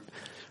trailer. We're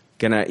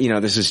gonna,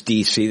 this is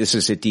DC. This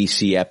is a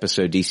DC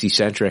episode, DC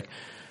centric.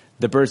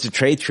 The Birds of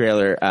Prey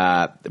trailer,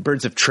 the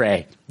Birds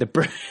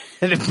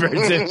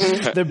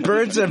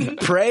of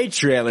Prey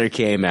trailer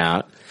came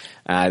out.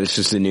 This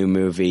is the new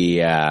movie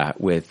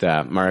with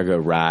Margot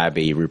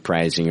Robbie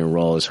reprising her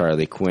role as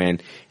Harley Quinn,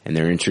 and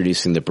they're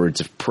introducing the Birds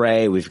of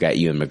Prey. We've got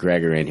Ewan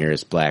McGregor in here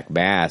as Black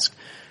Mask.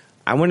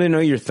 I want to know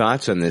your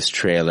thoughts on this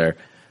trailer.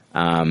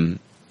 Let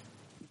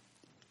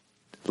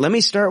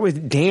me start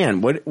with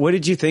Dan. What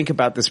did you think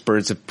about this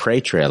Birds of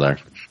Prey trailer?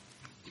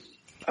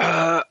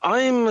 I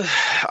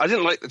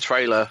didn't like the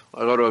trailer. I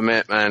got to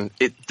admit, man.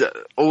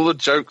 All the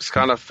jokes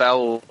kind of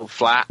fell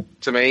flat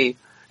to me,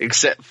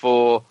 except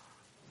for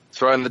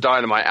throwing the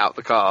dynamite out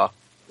the car.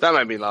 That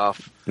made me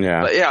laugh.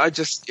 Yeah. But yeah, I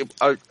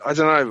don't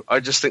know.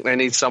 I just think they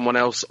need someone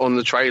else on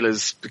the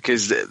trailers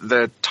because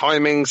the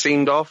timing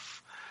seemed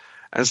off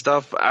and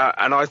stuff.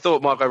 And I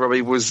thought Margot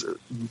Robbie was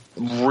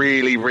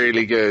really,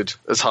 really good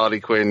as Harley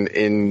Quinn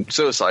in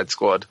Suicide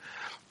Squad.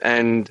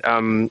 And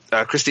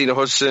Christina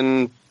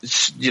Hodgson,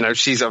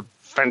 she's a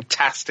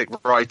fantastic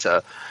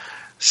writer.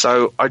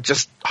 So I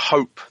just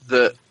hope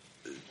that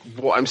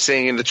what I'm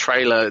seeing in the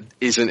trailer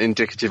isn't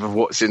indicative of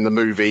what's in the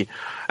movie.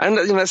 And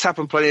that's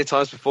happened plenty of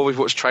times before. We've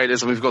watched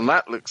trailers and we've gone,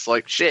 that looks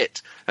like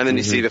shit. And then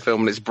you see the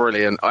film and it's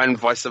brilliant, and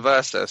vice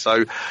versa.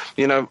 So,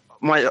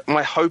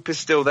 my hope is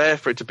still there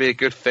for it to be a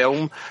good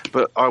film,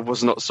 but I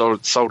was not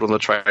sold on the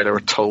trailer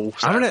at all,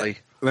 sadly.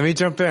 Let me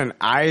jump in.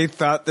 I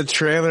thought the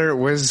trailer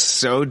was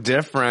so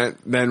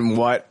different than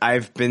what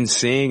I've been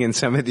seeing in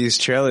some of these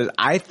trailers.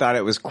 I thought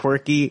it was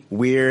quirky,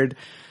 weird.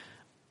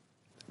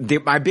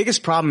 My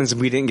biggest problem is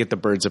we didn't get the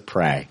Birds of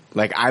Prey.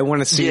 Like, I want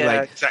to see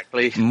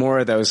exactly more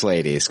of those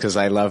ladies because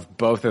I love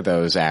both of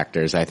those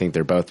actors. I think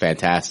they're both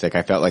fantastic.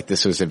 I felt like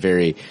this was a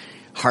very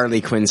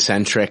Harley Quinn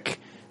centric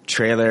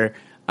trailer.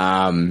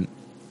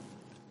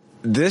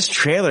 This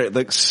trailer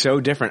looks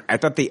so different. I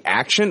thought the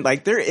action,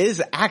 there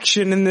is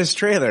action in this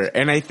trailer,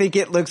 and I think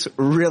it looks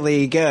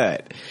really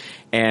good.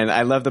 And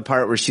I love the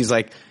part where she's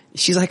like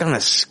on a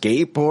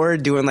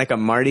skateboard doing like a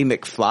Marty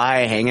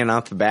McFly hanging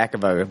off the back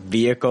of a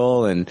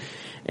vehicle. And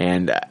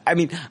I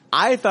mean,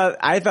 I thought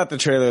the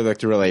trailer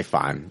looked really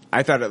fun.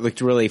 I thought it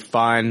looked really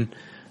fun.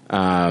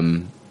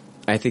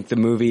 I think the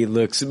movie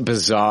looks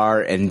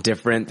bizarre and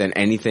different than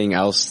anything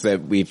else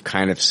that we've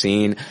kind of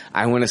seen.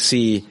 I want to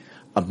see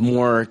a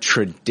more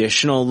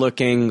traditional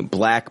looking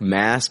Black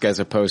Mask as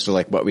opposed to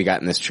like what we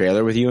got in this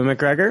trailer with Ewan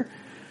McGregor.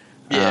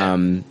 Yeah.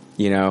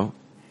 You know,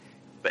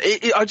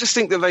 I just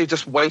think that they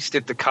just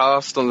wasted the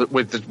cast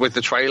with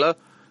the trailer.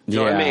 You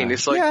know what I mean?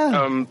 It's like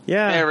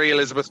Mary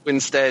Elizabeth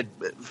Winstead,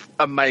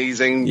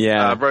 amazing.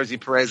 Yeah. Rosie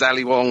Perez,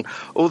 Ali Wong,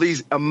 all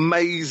these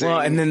amazing. Well,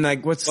 and then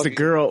like, what's the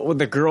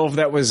girl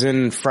that was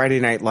in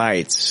Friday Night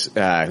Lights,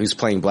 who's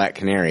playing Black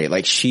Canary?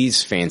 Like,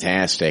 she's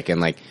fantastic,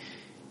 and like,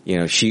 you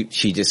know, she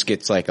just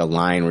gets like a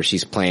line where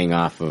she's playing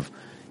off of,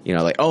 you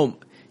know, like, oh,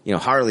 you know,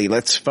 Harley,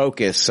 let's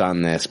focus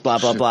on this, blah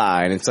blah blah,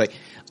 and it's like,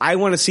 I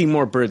want to see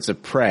more Birds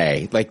of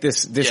Prey. Like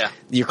this,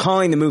 you're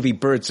calling the movie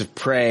Birds of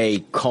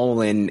Prey,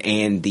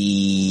 and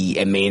the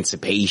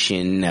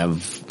emancipation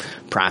of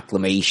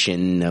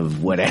proclamation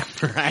of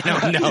whatever. I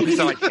don't know. It's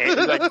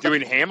like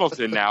doing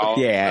Hamilton now.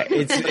 Yeah,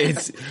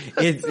 it's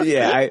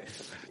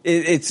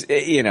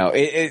you know,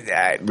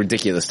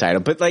 ridiculous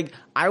title. But like,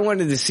 I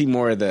wanted to see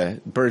more of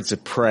the Birds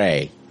of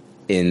Prey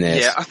in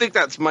this. Yeah, I think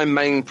that's my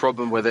main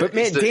problem with it. But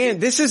man, Dan,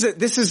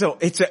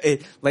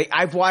 like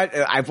I've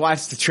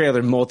watched the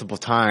trailer multiple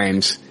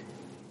times.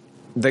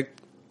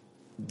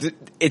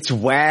 It's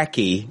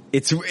wacky.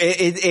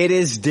 It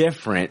is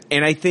different.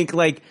 And I think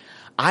like,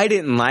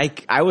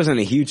 I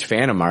wasn't a huge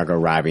fan of Margot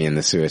Robbie in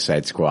the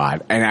Suicide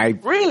Squad.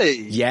 And Really?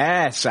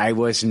 Yes, I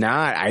was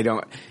not.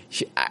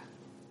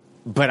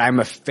 But I'm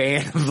a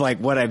fan of like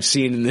what I've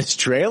seen in this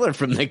trailer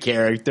from the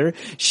character.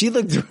 She's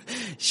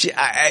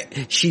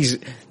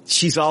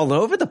all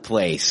over the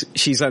place.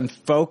 She's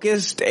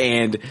unfocused,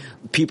 and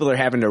people are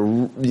having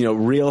to, you know,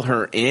 reel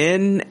her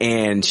in,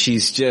 and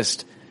she's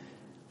just,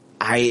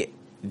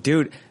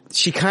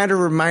 she kind of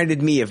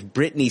reminded me of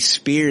Britney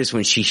Spears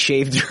when she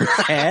shaved her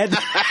head.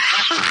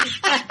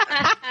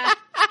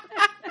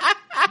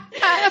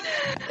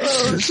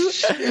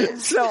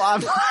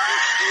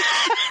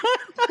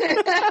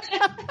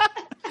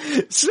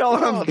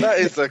 That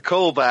is a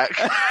callback.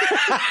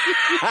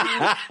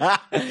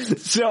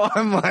 So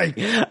I'm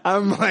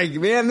like,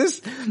 man,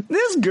 this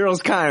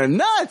girl's kind of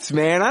nuts,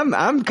 man.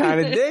 I'm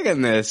kind of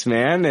digging this,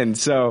 man. And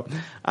so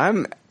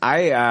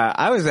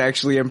I was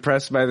actually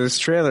impressed by this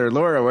trailer.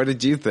 Laura, what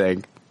did you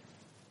think?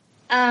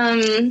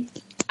 I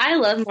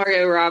love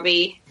Margot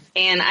Robbie,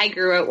 and I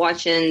grew up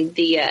watching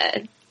the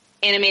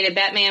animated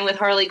Batman with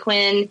Harley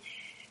Quinn.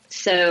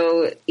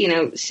 So, you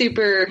know,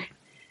 super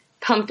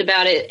pumped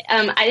about it.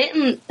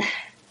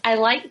 I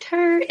liked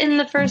her in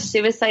the first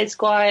Suicide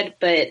Squad,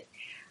 but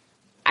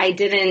I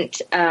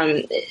didn't,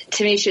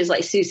 to me she was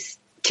like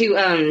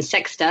too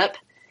sexed up.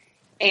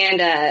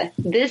 And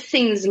this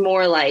seems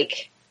more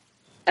like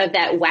of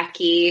that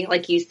wacky,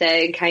 like you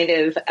said, kind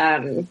of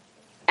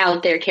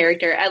out there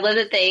character. I love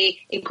that they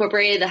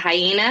incorporated the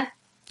hyena.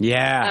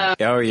 Yeah.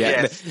 Oh yeah.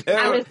 Yes.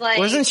 I was like,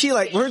 wasn't she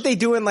like, weren't they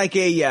doing like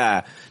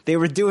they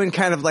were doing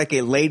kind of like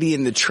a Lady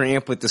and the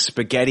Tramp with the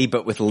spaghetti,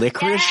 but with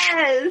licorice?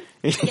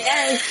 Yes.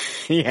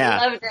 Yes.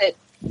 Yeah.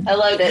 I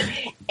loved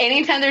it.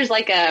 Anytime there's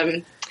like,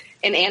 an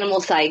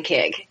animal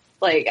sidekick,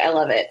 like, I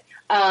love it.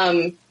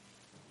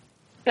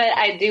 But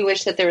I do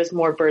wish that there was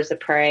more Birds of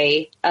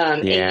Prey.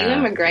 And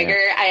Ewan McGregor,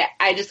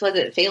 I just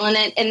wasn't feeling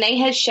it. And they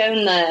had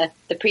shown the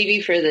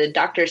preview for the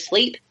Dr.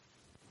 Sleep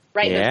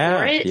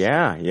before it.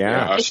 Yeah.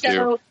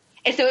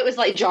 And so it was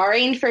like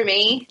jarring for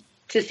me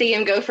to see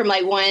him go from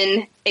like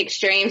one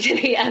extreme to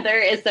the other.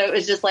 And so it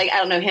was just like, I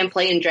don't know, him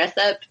playing dress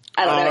up.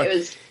 I don't know. It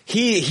was.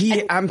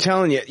 I'm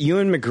telling you,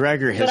 Ewan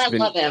McGregor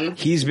love him.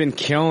 He's been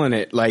killing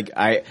it. Like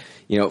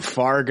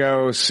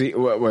Fargo,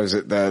 what was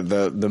it?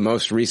 The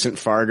most recent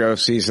Fargo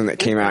season that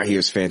came out, he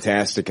was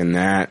fantastic in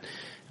that.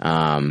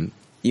 Ewan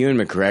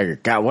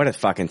McGregor, God, what a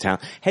fucking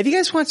talent. Have you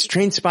guys watched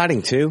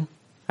Trainspotting 2?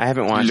 I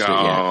haven't watched it yet.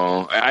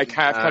 No, I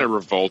kind of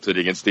revolted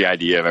against the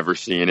idea of ever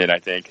seeing it, I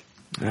think.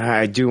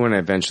 I do want to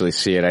eventually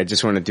see it. I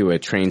just want to do a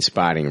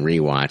Trainspotting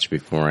rewatch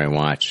before I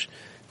watch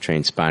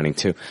Trainspotting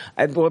 2.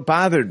 What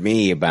bothered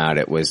me about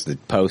it was the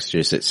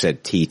posters that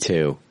said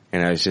T2.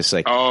 And I was just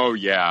like, oh,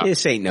 yeah.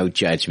 This ain't no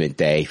Judgment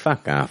Day.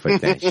 Fuck off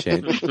with that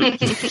shit.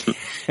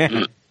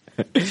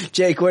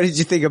 Jake, what did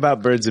you think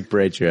about Birds of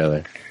Prey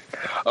trailer?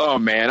 Oh,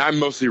 man, I'm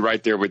mostly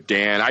right there with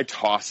Dan. I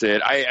toss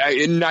it.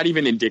 I not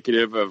even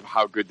indicative of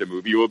how good the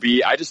movie will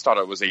be. I just thought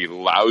it was a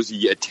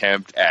lousy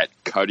attempt at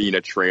cutting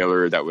a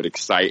trailer that would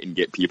excite and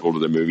get people to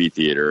the movie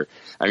theater.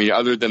 I mean,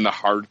 other than the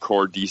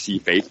hardcore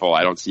DC faithful,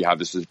 I don't see how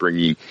this is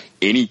bringing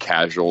any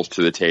casuals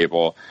to the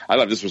table. I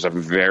thought this was a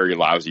very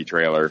lousy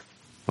trailer.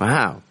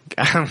 Wow.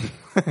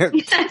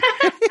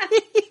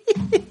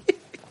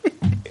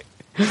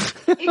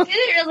 It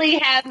didn't really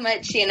have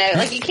much,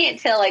 like you can't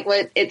tell like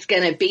what it's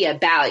going to be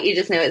about. You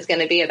just know it's going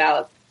to be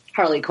about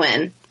Harley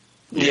Quinn.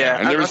 Yeah,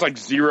 and there was like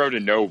zero to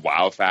no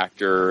wow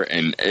factor,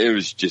 and it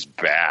was just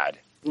bad.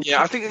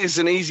 Yeah, I think it's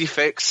an easy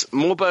fix.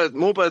 More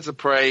birds of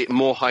prey,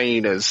 more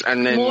hyenas,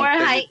 and then more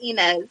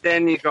hyenas.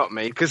 Then you got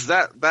me, because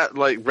that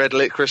like red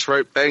licorice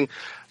rope thing,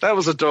 that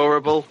was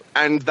adorable,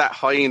 and that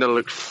hyena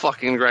looked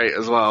fucking great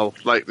as well.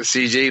 Like the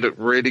CG looked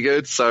really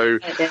good. So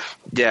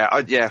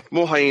yeah,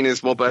 more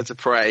hyenas, more birds of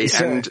prey,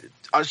 and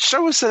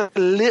show us a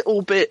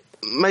little bit,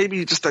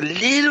 maybe just a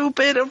little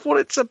bit of what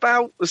it's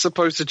about, as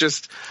opposed to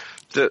just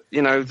the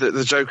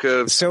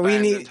Joker. So we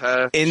need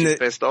her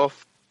pissed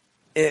off.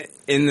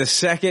 In the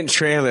second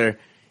trailer,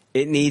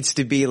 it needs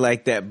to be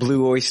like that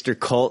Blue Oyster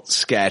Cult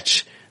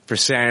sketch for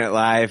Saturday Night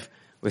Live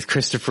with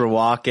Christopher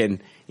Walken.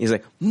 He's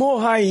like, more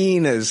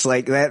hyenas,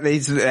 like that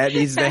needs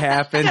to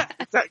happen.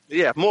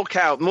 Yeah, more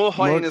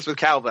hyenas with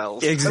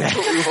cowbells.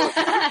 Exactly.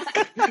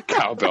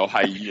 Cowbell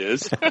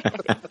hyenas.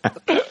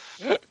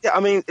 Yeah,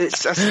 I mean,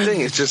 that's the thing.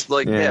 It's just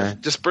like,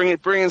 just bring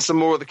in some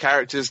more of the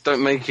characters.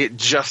 Don't make it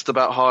just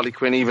about Harley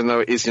Quinn, even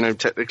though it is,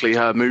 technically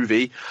her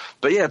movie.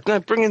 But yeah, no,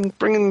 bring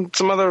in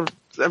some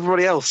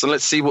everybody else, and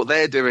let's see what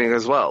they're doing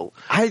as well.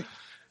 I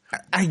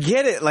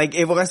get it. Like,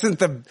 it wasn't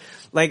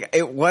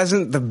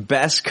the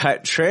best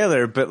cut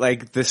trailer, but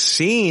like the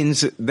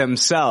scenes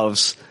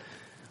themselves,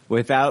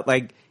 without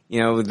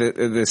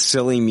the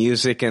silly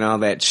music and all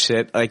that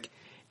shit, like,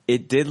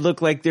 it did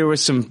look like there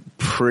was some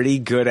pretty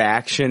good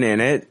action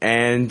in it,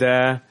 and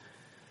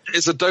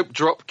there's a dope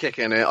drop kick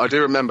in it. I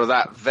do remember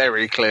that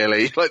very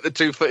clearly, like the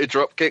 2-footed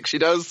drop kick she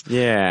does.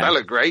 Yeah, that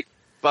looked great.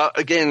 But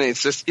again,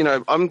 it's just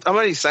I'm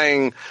only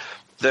saying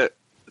that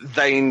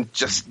they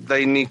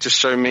need to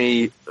show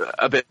me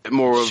a bit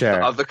more of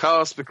the other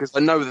cast, because I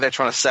know that they're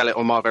trying to sell it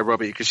on Margot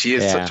Robbie, because she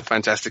is such a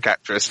fantastic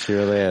actress. She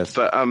really is.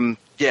 But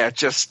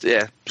just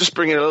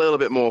bring in a little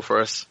bit more for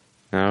us.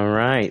 All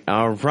right.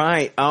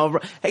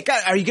 Hey,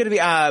 God, are you gonna be?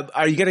 That's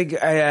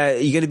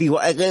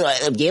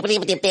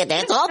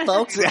all,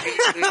 folks.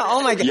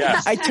 Oh my God!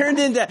 Yes. I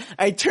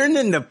turned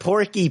into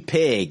Porky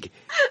Pig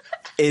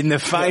in the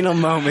final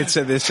moments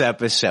of this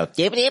episode.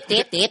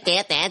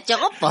 That's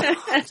all, folks.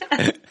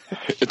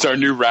 It's our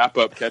new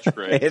wrap-up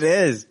catchphrase. It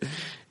is.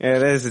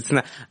 It's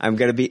not.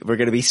 We're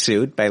gonna be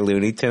sued by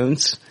Looney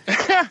Tunes.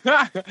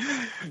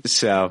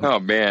 So. Oh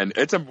man,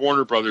 it's a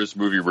Warner Brothers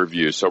movie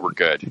review, so we're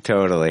good.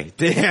 Totally.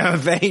 Damn.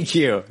 Thank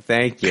you.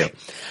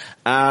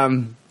 What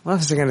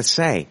was I gonna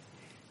say?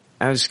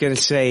 I was gonna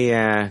say.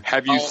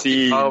 Have you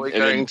seen? Are we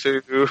going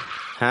to?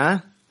 Huh?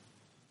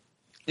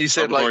 You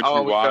said are we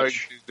going to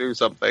do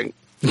something?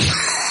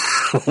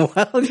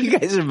 Well, you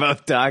guys are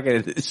both talking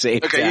at the same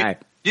time.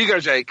 You go,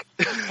 Jake.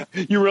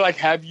 You were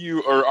like, are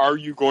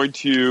you going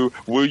to,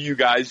 will you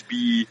guys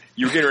be,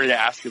 you were getting ready to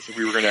ask us if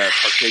we were going to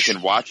partake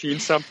in watching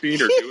something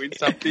or doing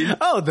something.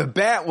 Oh, the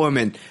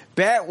Batwoman.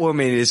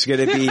 Batwoman is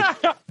going to be,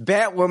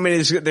 they're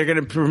going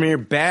to premiere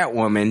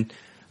Batwoman,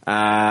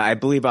 I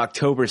believe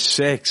October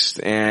 6th,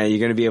 and you're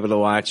going to be able to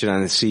watch it on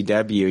the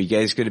CW. You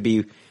guys going to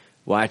be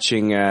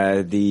watching,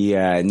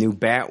 the new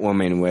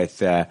Batwoman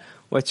with,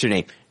 what's her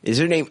name? Is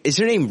her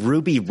name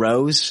Ruby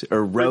Rose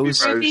or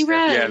Rose? Ruby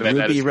Rose. Yeah,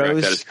 Ruby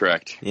Rose. That is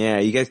correct. Yeah,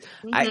 you guys.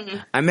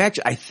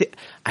 Mm-hmm.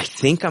 I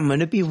think I'm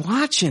going to be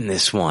watching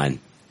this one.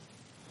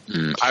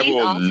 I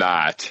will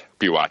not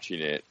be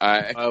watching it.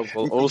 I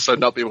will also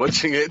not be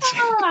watching it.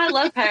 Oh, I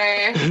love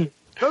her.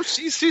 No,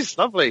 she's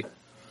lovely.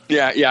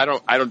 Yeah,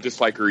 I don't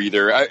dislike her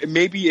either.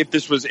 Maybe if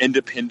this was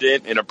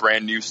independent and a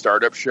brand new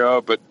startup show,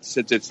 but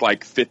since it's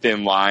like fifth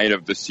in line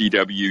of the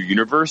CW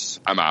universe,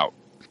 I'm out.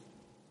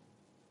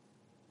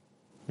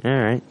 All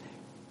right.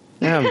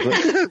 No,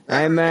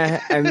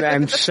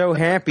 I'm so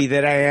happy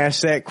that I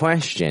asked that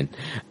question.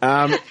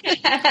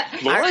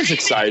 Laura's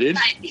excited.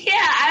 Yeah,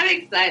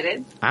 I'm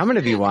excited. I'm going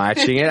to be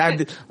watching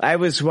it. I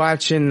was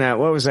watching.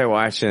 What was I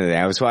watching today?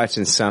 I was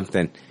watching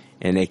something,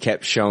 and they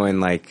kept showing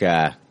like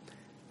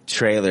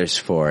trailers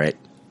for it,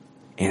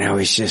 and I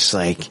was just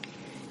like,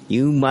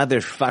 "You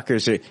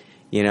motherfuckers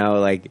are,"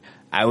 like.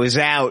 I was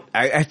out.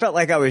 I felt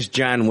like I was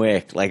John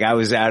Wick. Like I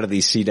was out of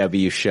these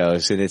CW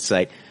shows, and it's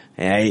like,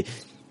 hey.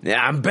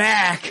 I'm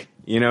back.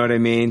 You know what I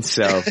mean?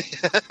 So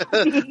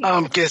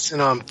I'm guessing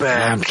I'm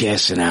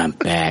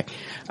back.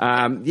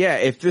 Yeah,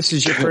 if this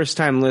is your first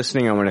time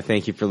listening, I want to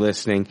thank you for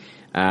listening.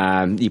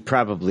 You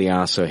probably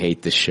also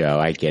hate the show.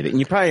 I get it. And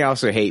you probably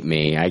also hate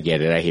me. I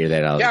get it. I hear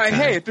that all the time. Yeah,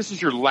 hey, if this is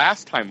your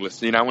last time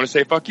listening, I want to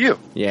say fuck you.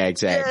 Yeah,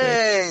 exactly.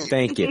 Yay.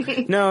 Thank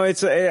you. No,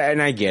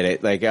 and I get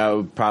it. Like,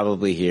 I'll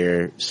probably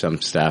hear some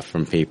stuff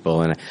from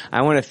people, and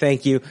I want to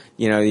thank you.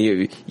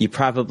 You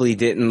probably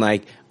didn't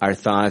like our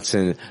thoughts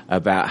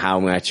about how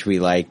much we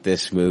like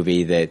this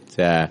movie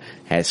that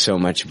has so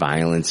much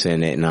violence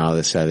in it and all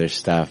this other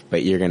stuff.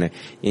 But you're gonna,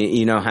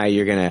 how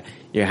you're gonna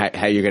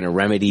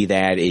remedy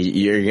that.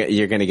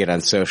 You're gonna get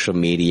on social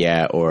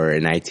media or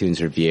an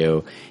iTunes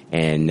review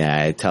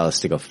and tell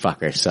us to go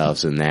fuck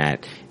ourselves in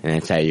that, and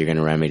that's how you're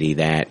gonna remedy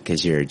that,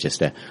 because you're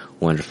just a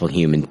wonderful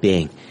human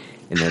being,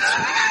 and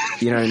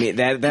that's, you know what I mean.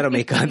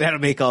 That'll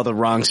make all the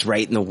wrongs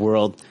right in the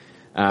world.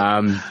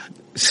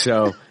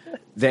 So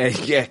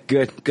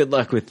Good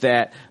luck with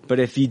that. But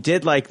if you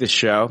did like the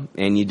show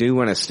and you do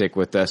want to stick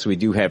with us, we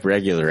do have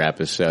regular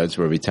episodes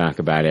where we talk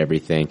about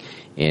everything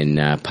in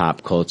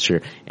pop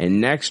culture.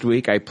 And next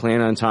week, I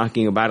plan on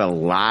talking about a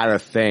lot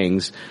of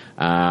things.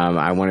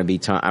 I'm going to be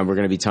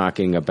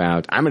talking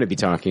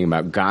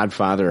about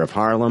Godfather of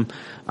Harlem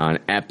on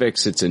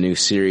Epix. It's a new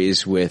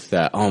series with,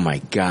 oh my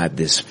God,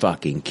 this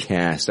fucking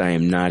cast. I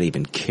am not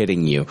even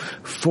kidding you.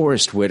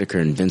 Forrest Whitaker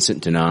and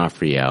Vincent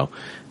D'Onofrio.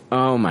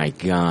 Oh my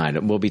God.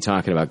 I'll be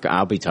talking about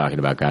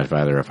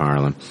Godfather of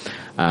Harlem.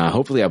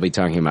 Hopefully I'll be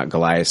talking about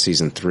Goliath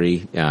season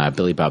 3,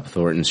 Billy Bob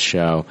Thornton's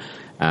show.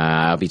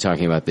 I'll be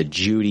talking about the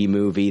Judy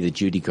movie, the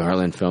Judy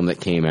Garland film that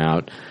came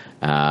out.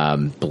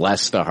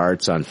 Bless the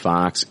Hearts on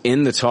Fox.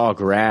 In the Tall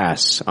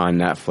Grass on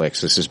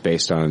Netflix. This is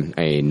based on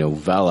a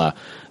novella,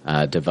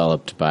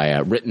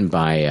 written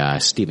by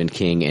Stephen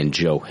King and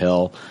Joe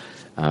Hill.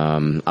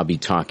 I'll be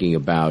talking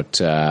about,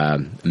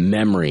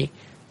 Memory,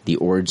 The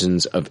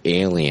Origins of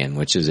Alien,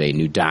 which is a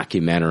new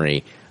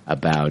documentary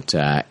about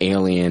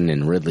Alien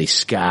and Ridley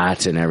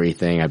Scott and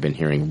everything. I've been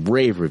hearing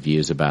rave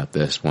reviews about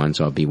this one,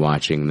 so I'll be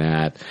watching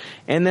that.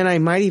 And then I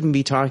might even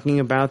be talking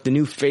about the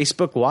new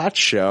Facebook Watch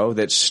show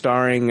that's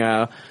starring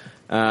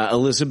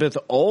Elizabeth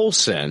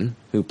Olsen,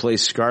 who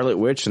plays Scarlet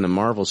Witch in the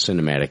Marvel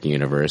Cinematic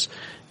Universe.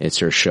 It's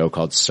her show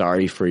called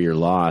Sorry for Your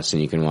Loss,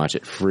 and you can watch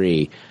it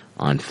free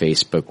on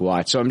Facebook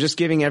Watch. So I'm just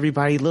giving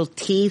everybody little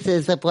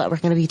teases of what we're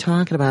going to be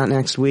talking about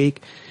next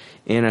week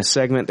in a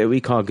segment that we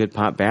call Good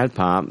Pop, Bad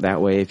Pop.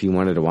 That way, if you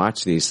wanted to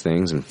watch these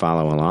things and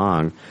follow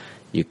along,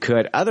 you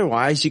could.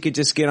 Otherwise, you could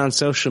just get on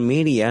social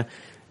media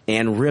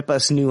and rip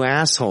us new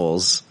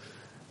assholes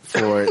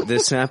for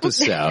this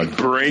episode.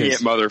 Bring it,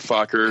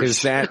 motherfuckers.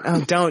 Because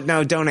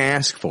don't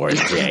ask for it,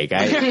 Jake.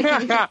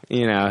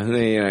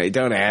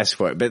 Don't ask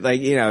for it. But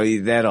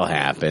that'll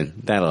happen.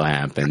 That'll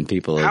happen.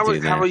 People will do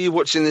that. How are you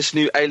watching this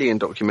new Alien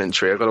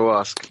documentary? I've got to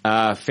ask.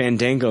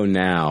 Fandango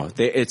Now.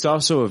 It's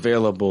also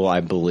available, I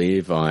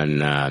believe,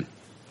 on,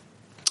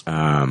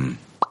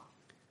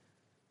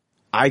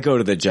 I go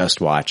to the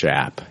Just Watch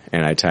app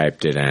and I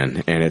typed it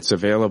in, and it's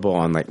available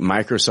on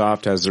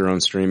Microsoft has their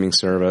own streaming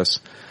service.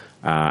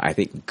 I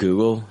think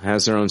Google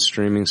has their own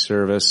streaming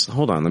service.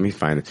 Hold on, let me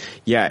find it.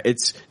 Yeah,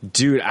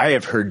 dude, I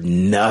have heard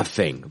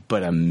nothing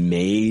but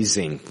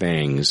amazing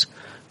things.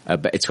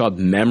 It's called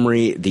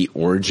Memory, The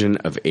Origin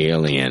of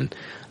Alien.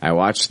 I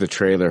watched the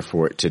trailer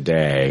for it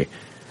today.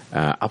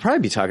 I'll probably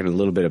be talking a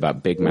little bit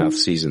about Big Mouth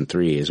Season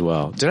 3 as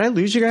well. Did I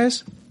lose you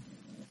guys?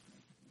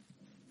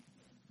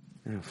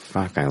 Oh,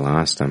 fuck, I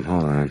lost them.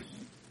 Hold on.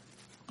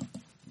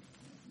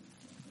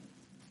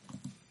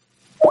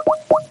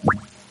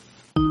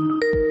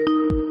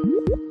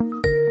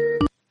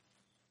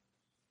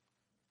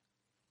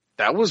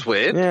 That was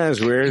weird. Yeah, it was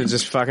weird. It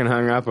just fucking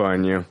hung up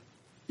on you.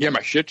 Yeah,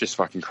 my shit just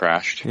fucking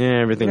crashed.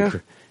 Yeah,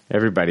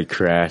 everybody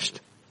crashed.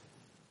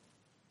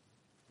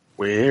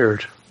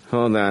 Weird.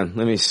 Hold on,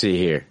 let me see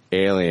here.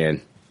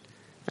 Alien.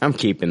 I'm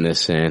keeping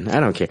this in. I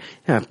don't care.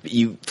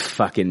 You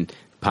fucking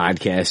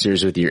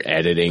podcasters with your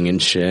editing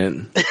and shit.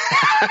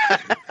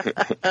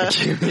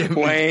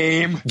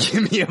 Lame.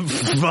 Give me a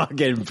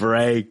fucking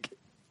break.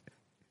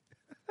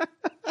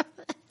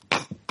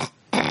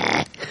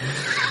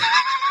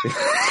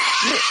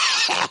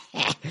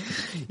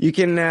 You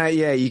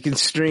can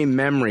stream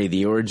Memory,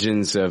 The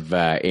Origins of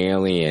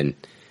Alien,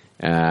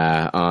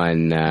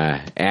 on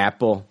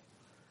Apple,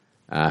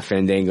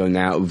 Fandango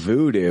Now,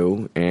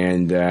 Vudu,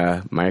 and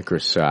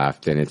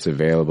Microsoft, and it's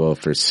available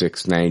for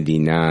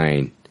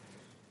 $6.99.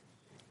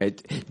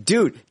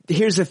 Dude,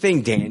 here's the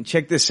thing, Dan.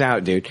 Check this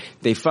out, dude.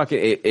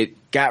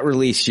 It got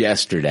released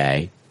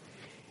yesterday,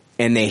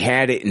 and they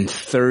had it in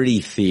 30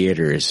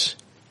 theaters.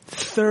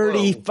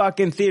 30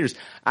 fucking theaters.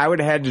 I would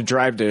have had to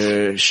drive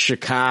to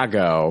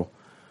Chicago,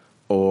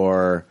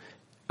 or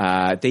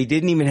they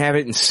didn't even have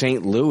it in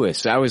St.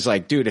 Louis. I was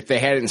like, dude, if they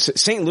had it in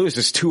St. Louis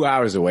is 2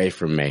 hours away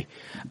from me.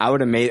 I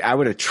would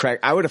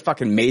have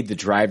fucking made the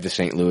drive to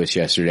St. Louis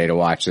yesterday to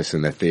watch this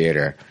in the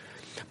theater.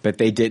 But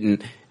they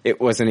didn't.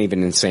 It wasn't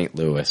even in St.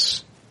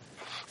 Louis.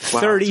 Wow,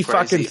 30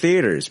 fucking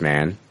theaters,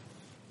 man.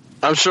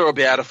 I'm sure I'll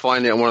be able to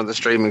find it on one of the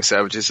streaming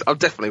services. I'll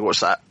definitely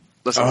watch that.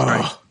 That sounds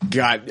great.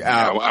 God,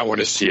 I want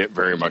to see it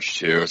very much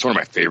too. It's one of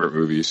my favorite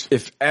movies.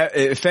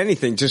 If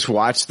anything, just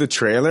watch the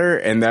trailer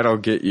and that'll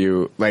get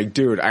you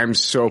dude, I'm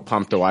so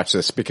pumped to watch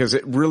this because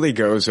it really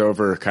goes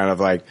over kind of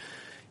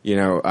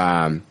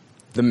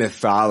the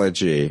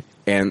mythology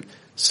and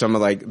some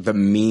of the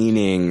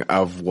meaning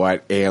of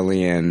what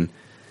Alien,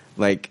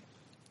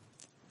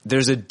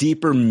 there's a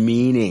deeper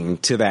meaning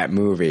to that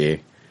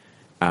movie,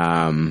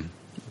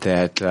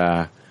 that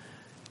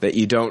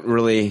you don't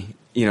really,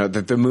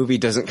 that the movie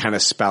doesn't kind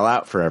of spell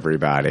out for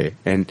everybody.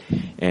 And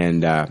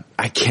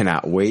I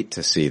cannot wait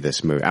to see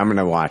this movie. I'm going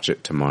to watch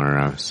it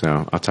tomorrow.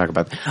 So I'll talk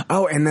about that.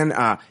 Oh, and then,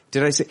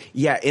 did I say,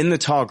 In the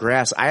Tall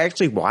Grass? I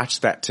actually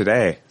watched that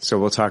today. So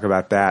we'll talk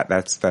about that.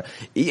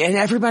 And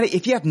everybody,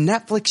 if you have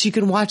Netflix, you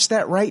can watch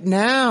that right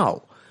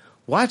now.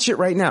 Watch it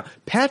right now.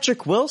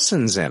 Patrick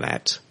Wilson's in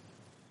it.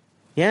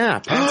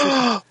 Yeah.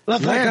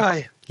 Love that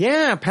guy.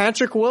 Yeah,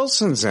 Patrick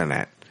Wilson's in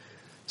it.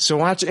 So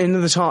watch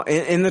in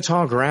the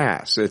Tall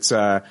Grass. It's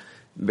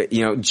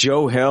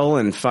Joe Hill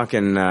and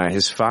fucking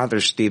his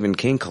father Stephen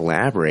King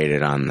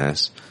collaborated on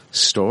this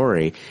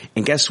story.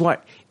 And guess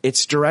what?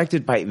 It's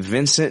directed by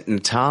Vincenzo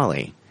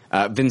Natali.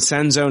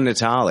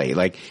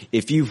 Like,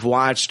 if you've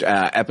watched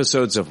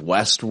episodes of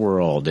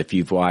Westworld, if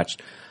you've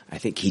watched, I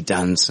think he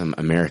done some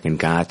American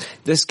Gods.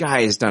 This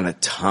guy has done a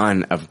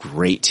ton of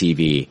great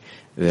TV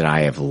that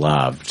I have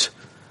loved.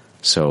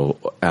 So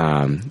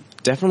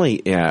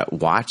definitely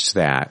watch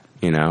that,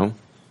 In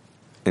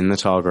the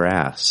Tall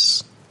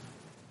Grass.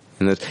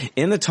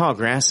 In the Tall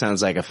Grass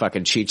sounds like a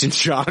fucking Cheech and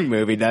Chong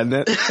movie, doesn't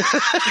it?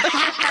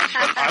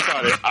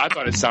 I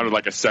thought it sounded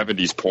like a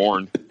 70s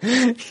porn.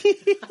 No,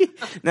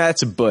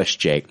 that's a Bush,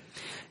 Jake.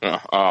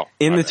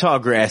 In the Tall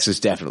Grass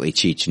is definitely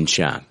Cheech and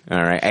Chong. All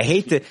right. I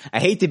hate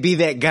to be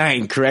that guy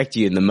and correct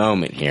you in the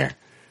moment here.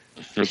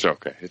 It's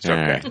okay. It's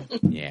okay. Right.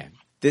 Yeah.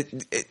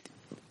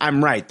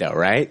 I'm right though,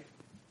 right?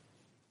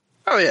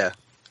 Oh yeah.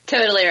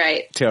 Totally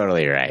right.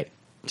 Totally right.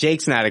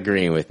 Jake's not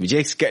agreeing with me.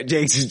 Jake's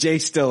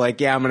still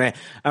like, yeah, I'm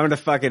gonna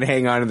fucking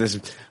hang on to this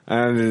fucking.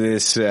 I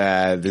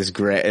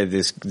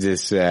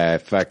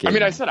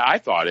mean, I said I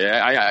thought it.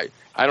 I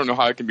don't know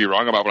how I can be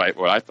wrong about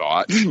what I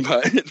thought,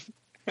 but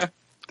it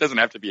doesn't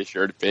have to be a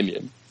shared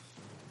opinion.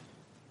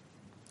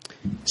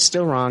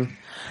 Still wrong.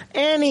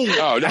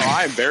 Oh no,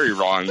 I'm very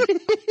wrong.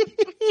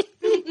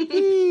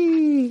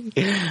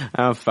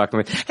 I'm fucking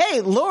with.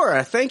 Hey,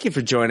 Laura, thank you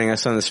for joining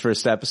us on this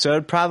first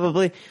episode.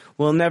 Probably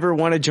will never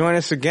want to join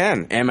us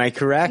again. Am I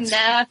correct?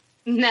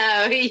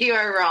 No, you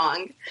are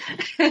wrong.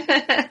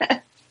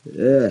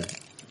 Yeah.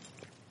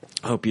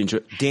 Hope you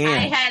enjoyed. Dan,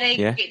 I had a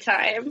great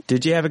time.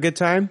 Did you have a good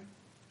time?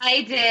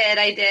 I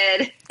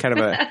did. Kind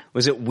of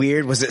was it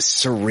weird? Was it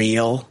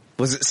surreal?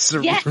 Was it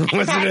Yes.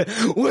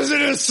 was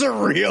it a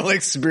surreal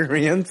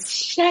experience?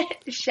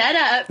 Shut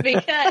up,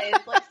 because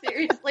like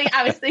seriously,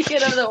 I was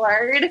thinking of the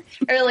word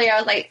earlier. I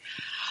was like,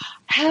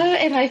 how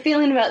am I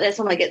feeling about this?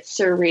 I'm like, it's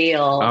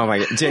surreal. Oh my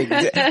God.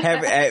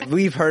 Jake,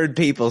 we've heard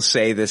people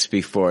say this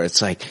before.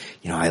 It's like,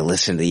 I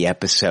listen to the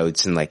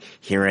episodes and like,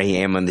 here I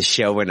am on the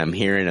show and I'm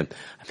hearing them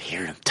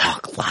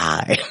talk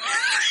live.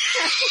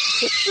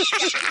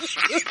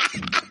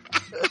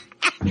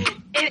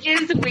 It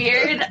is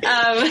weird.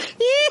 Like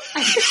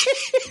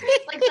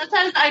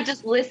sometimes I'm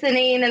just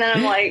listening and then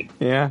I'm like,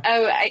 yeah.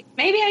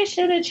 Maybe I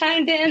should have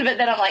chimed in, but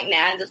then I'm like, nah,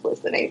 I'm just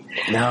listening.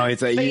 No,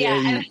 it's like, but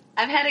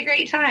I've had a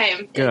great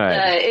time. Good.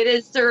 It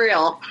is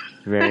surreal.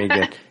 Very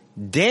good.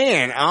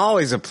 Dan,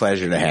 always a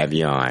pleasure to have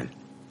you on.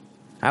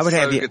 I would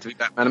have you. Good to be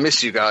back, man. I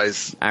miss you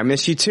guys. I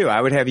miss you too. I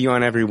would have you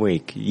on every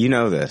week. You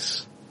know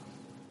this.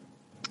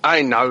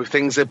 I know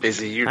things are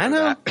busy. I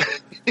know.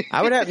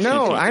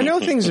 I know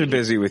things are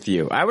busy with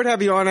you. I would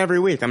have you on every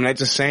week. I'm not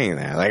just saying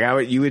that.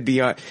 Like you would be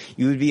a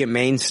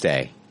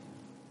mainstay.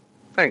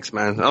 Thanks,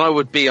 man. And I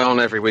would be on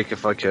every week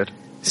if I could.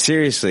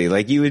 Seriously,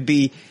 like you would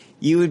be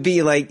like you would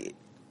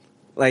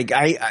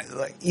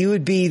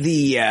be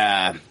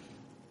the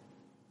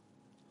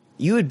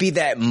you would be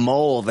that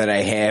mole that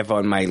I have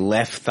on my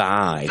left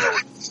thigh.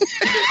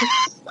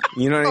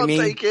 You know what I mean?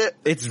 I'll take it.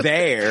 It's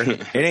there.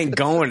 It ain't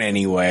going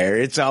anywhere.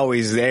 It's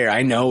always there.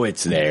 I know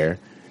it's there.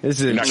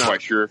 I'm not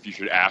quite sure if you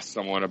should ask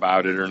someone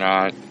about it or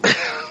not.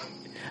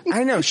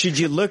 I know. Should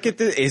you look at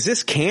this? Is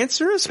this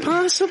cancerous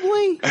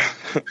possibly?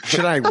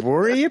 Should I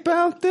worry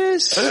about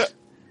this?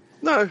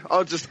 No,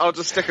 I'll just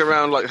stick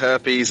around like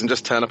herpes and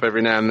just turn up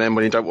every now and then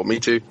when you don't want me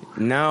to.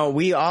 No,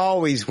 we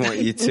always want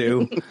you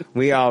to.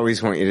 We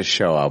always want you to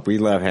show up. We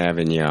love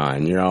having you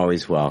on. You're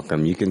always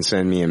welcome. You can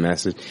send me a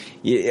message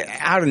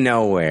out of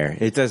nowhere.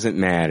 It doesn't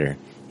matter.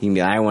 You can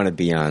be, I want to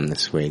be on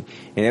this week.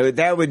 And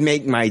that would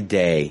make my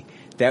day.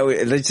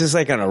 It's just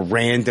like on a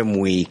random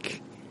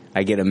week,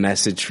 I get a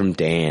message from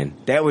Dan.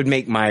 That would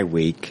make my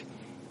week.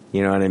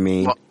 You know what I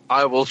mean? Well,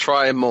 I will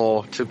try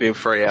more to be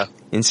freer.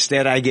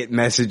 Instead, I get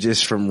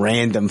messages from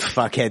random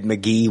fuckhead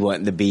McGee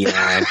wanting to be on.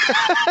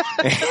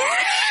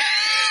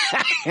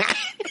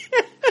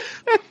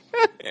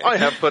 I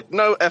have put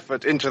no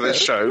effort into this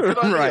show.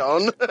 Can I be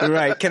on?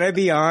 Right. Can I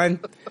be on?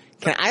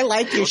 I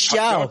like your show.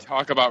 Don't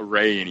talk about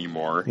Ray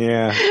anymore.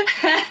 Yeah.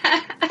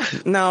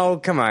 No,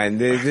 come on.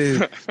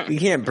 We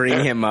can't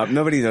bring him up.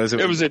 Nobody knows.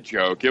 It was a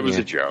joke. It was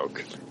a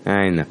joke.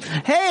 I know.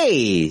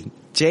 Hey,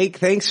 Jake,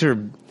 thanks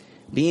for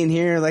being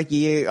here like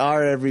you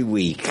are every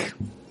week.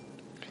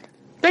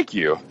 Thank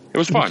you. It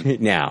was fun.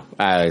 No,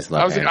 I always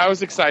love it. I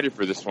was excited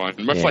for this one.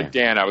 Much like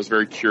Dan, I was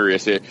very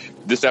curious.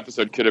 This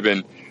episode could have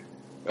been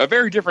a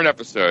very different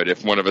episode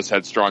if one of us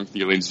had strong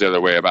feelings the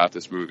other way about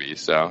this movie.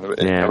 So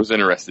I was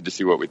interested to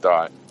see what we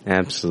thought.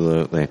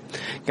 Absolutely.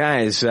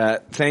 Guys,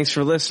 thanks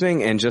for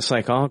listening. And just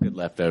like all good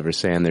leftovers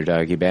say on their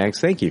doggy bags,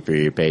 thank you for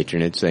your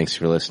patronage. Thanks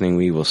for listening.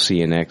 We will see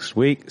you next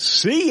week.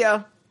 See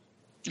ya.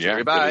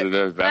 Yeah, bye.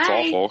 That's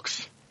all,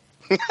 folks.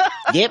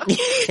 Yep,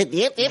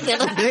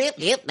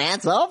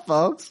 that's all,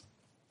 folks.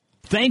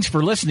 Thanks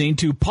for listening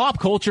to Pop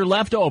Culture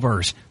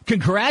Leftovers.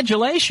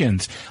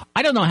 Congratulations.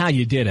 I don't know how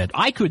you did it.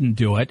 I couldn't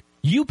do it.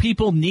 You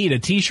people need a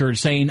t-shirt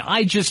saying,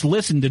 I just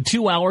listened to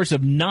 2 hours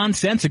of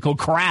nonsensical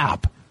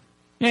crap.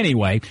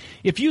 Anyway,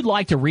 if you'd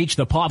like to reach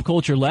the Pop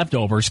Culture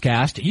Leftovers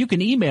cast, you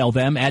can email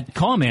them at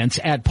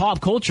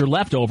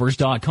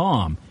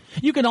comments@popcultureleftovers.com.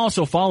 You can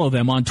also follow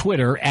them on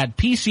Twitter at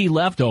PC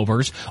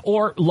Leftovers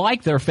or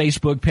like their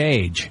Facebook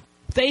page.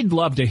 They'd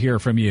love to hear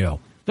from you.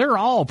 They're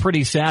all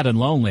pretty sad and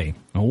lonely.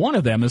 One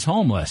of them is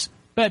homeless,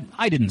 but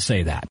I didn't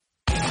say that.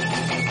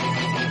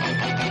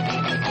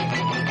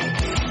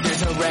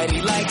 There's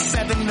already like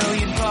 7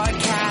 million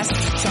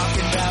podcasts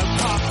talking about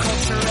pop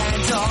culture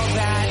and all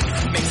that.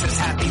 Makes us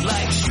happy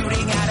like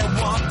shooting at a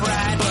womp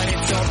rat, but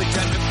it's all been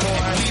done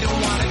before. We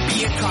don't want to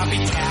be a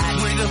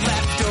copycat. We're the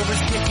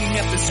leftovers picking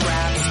up the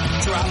scraps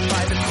dropped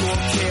by the cool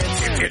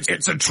kids.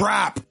 It's a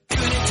trap. Good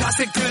and toss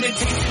it, good and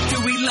taste it.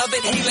 Do we love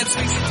it? Hey, let's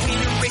face it,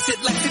 clean erase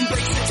it. Let's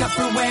embrace the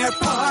Tupperware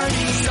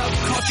party.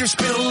 Subculture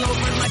spill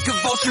over like a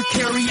vulture.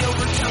 Carry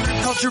over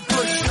counterculture,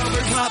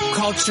 pushover, pop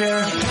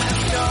culture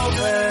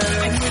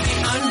leftovers. And we're the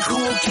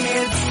uncool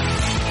kids.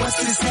 What's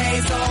to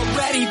say's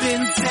already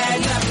been said.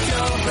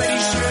 Leftovers. Pretty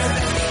sure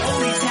that the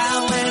only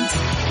talent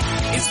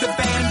is the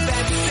band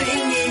that's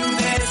singing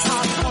this.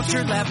 Pop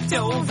culture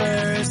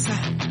leftovers.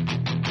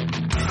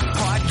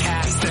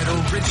 Podcasts that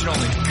are original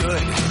and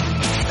good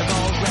have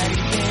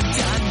already been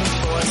done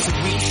before, so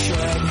we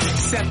should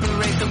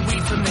separate the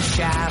wheat from the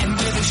chaff. And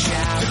we're the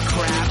chaff, the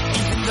crap,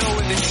 even though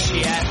we're the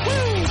shit.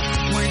 Woo!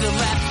 We're the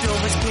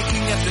leftovers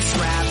picking up the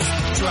scraps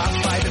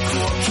dropped by the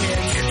cool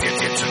kids.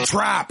 It's a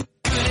trap.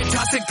 Good and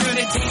toss it, good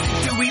and taste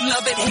it. Do we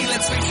love it? Hey,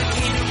 let's face it,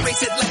 can't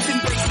erase it. Let's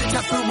embrace the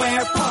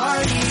Tupperware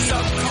party.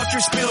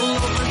 Subculture spill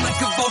over like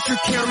a vulture.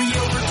 Carry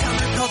over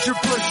counterculture,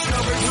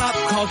 pushover, pop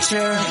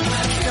culture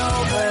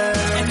leftovers.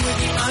 And we're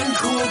the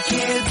uncool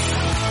kids.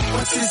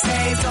 What's to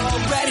say's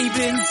already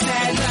been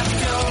said.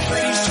 Leftovers.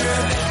 Pretty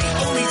sure that the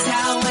only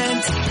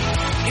talent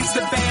is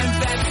the band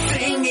that's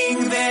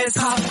singing this.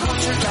 Pop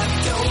culture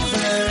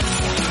leftovers.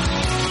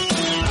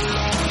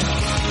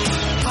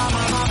 Pop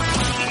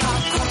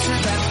culture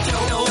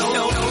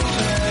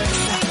leftovers.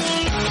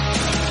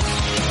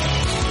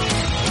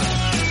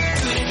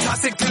 Good and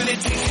toss it, good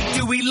and taste it.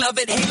 Do we love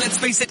it? Hey, let's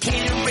face it,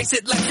 can't erase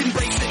it. Let's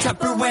embrace the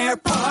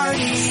Tupperware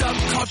party.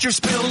 Subculture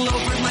spill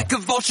over like a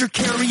vulture.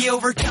 Carry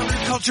over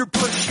counterculture,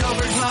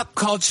 pushover, pop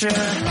culture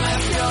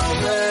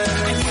leftovers.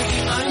 And we're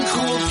the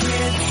uncool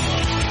kids.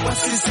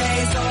 What's to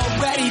say's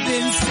already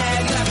been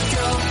said.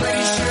 Leftovers.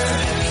 Pretty sure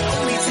that the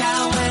only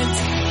talent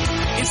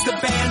is the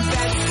band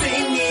that's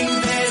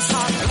singing this.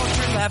 Pop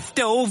culture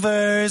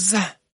leftovers.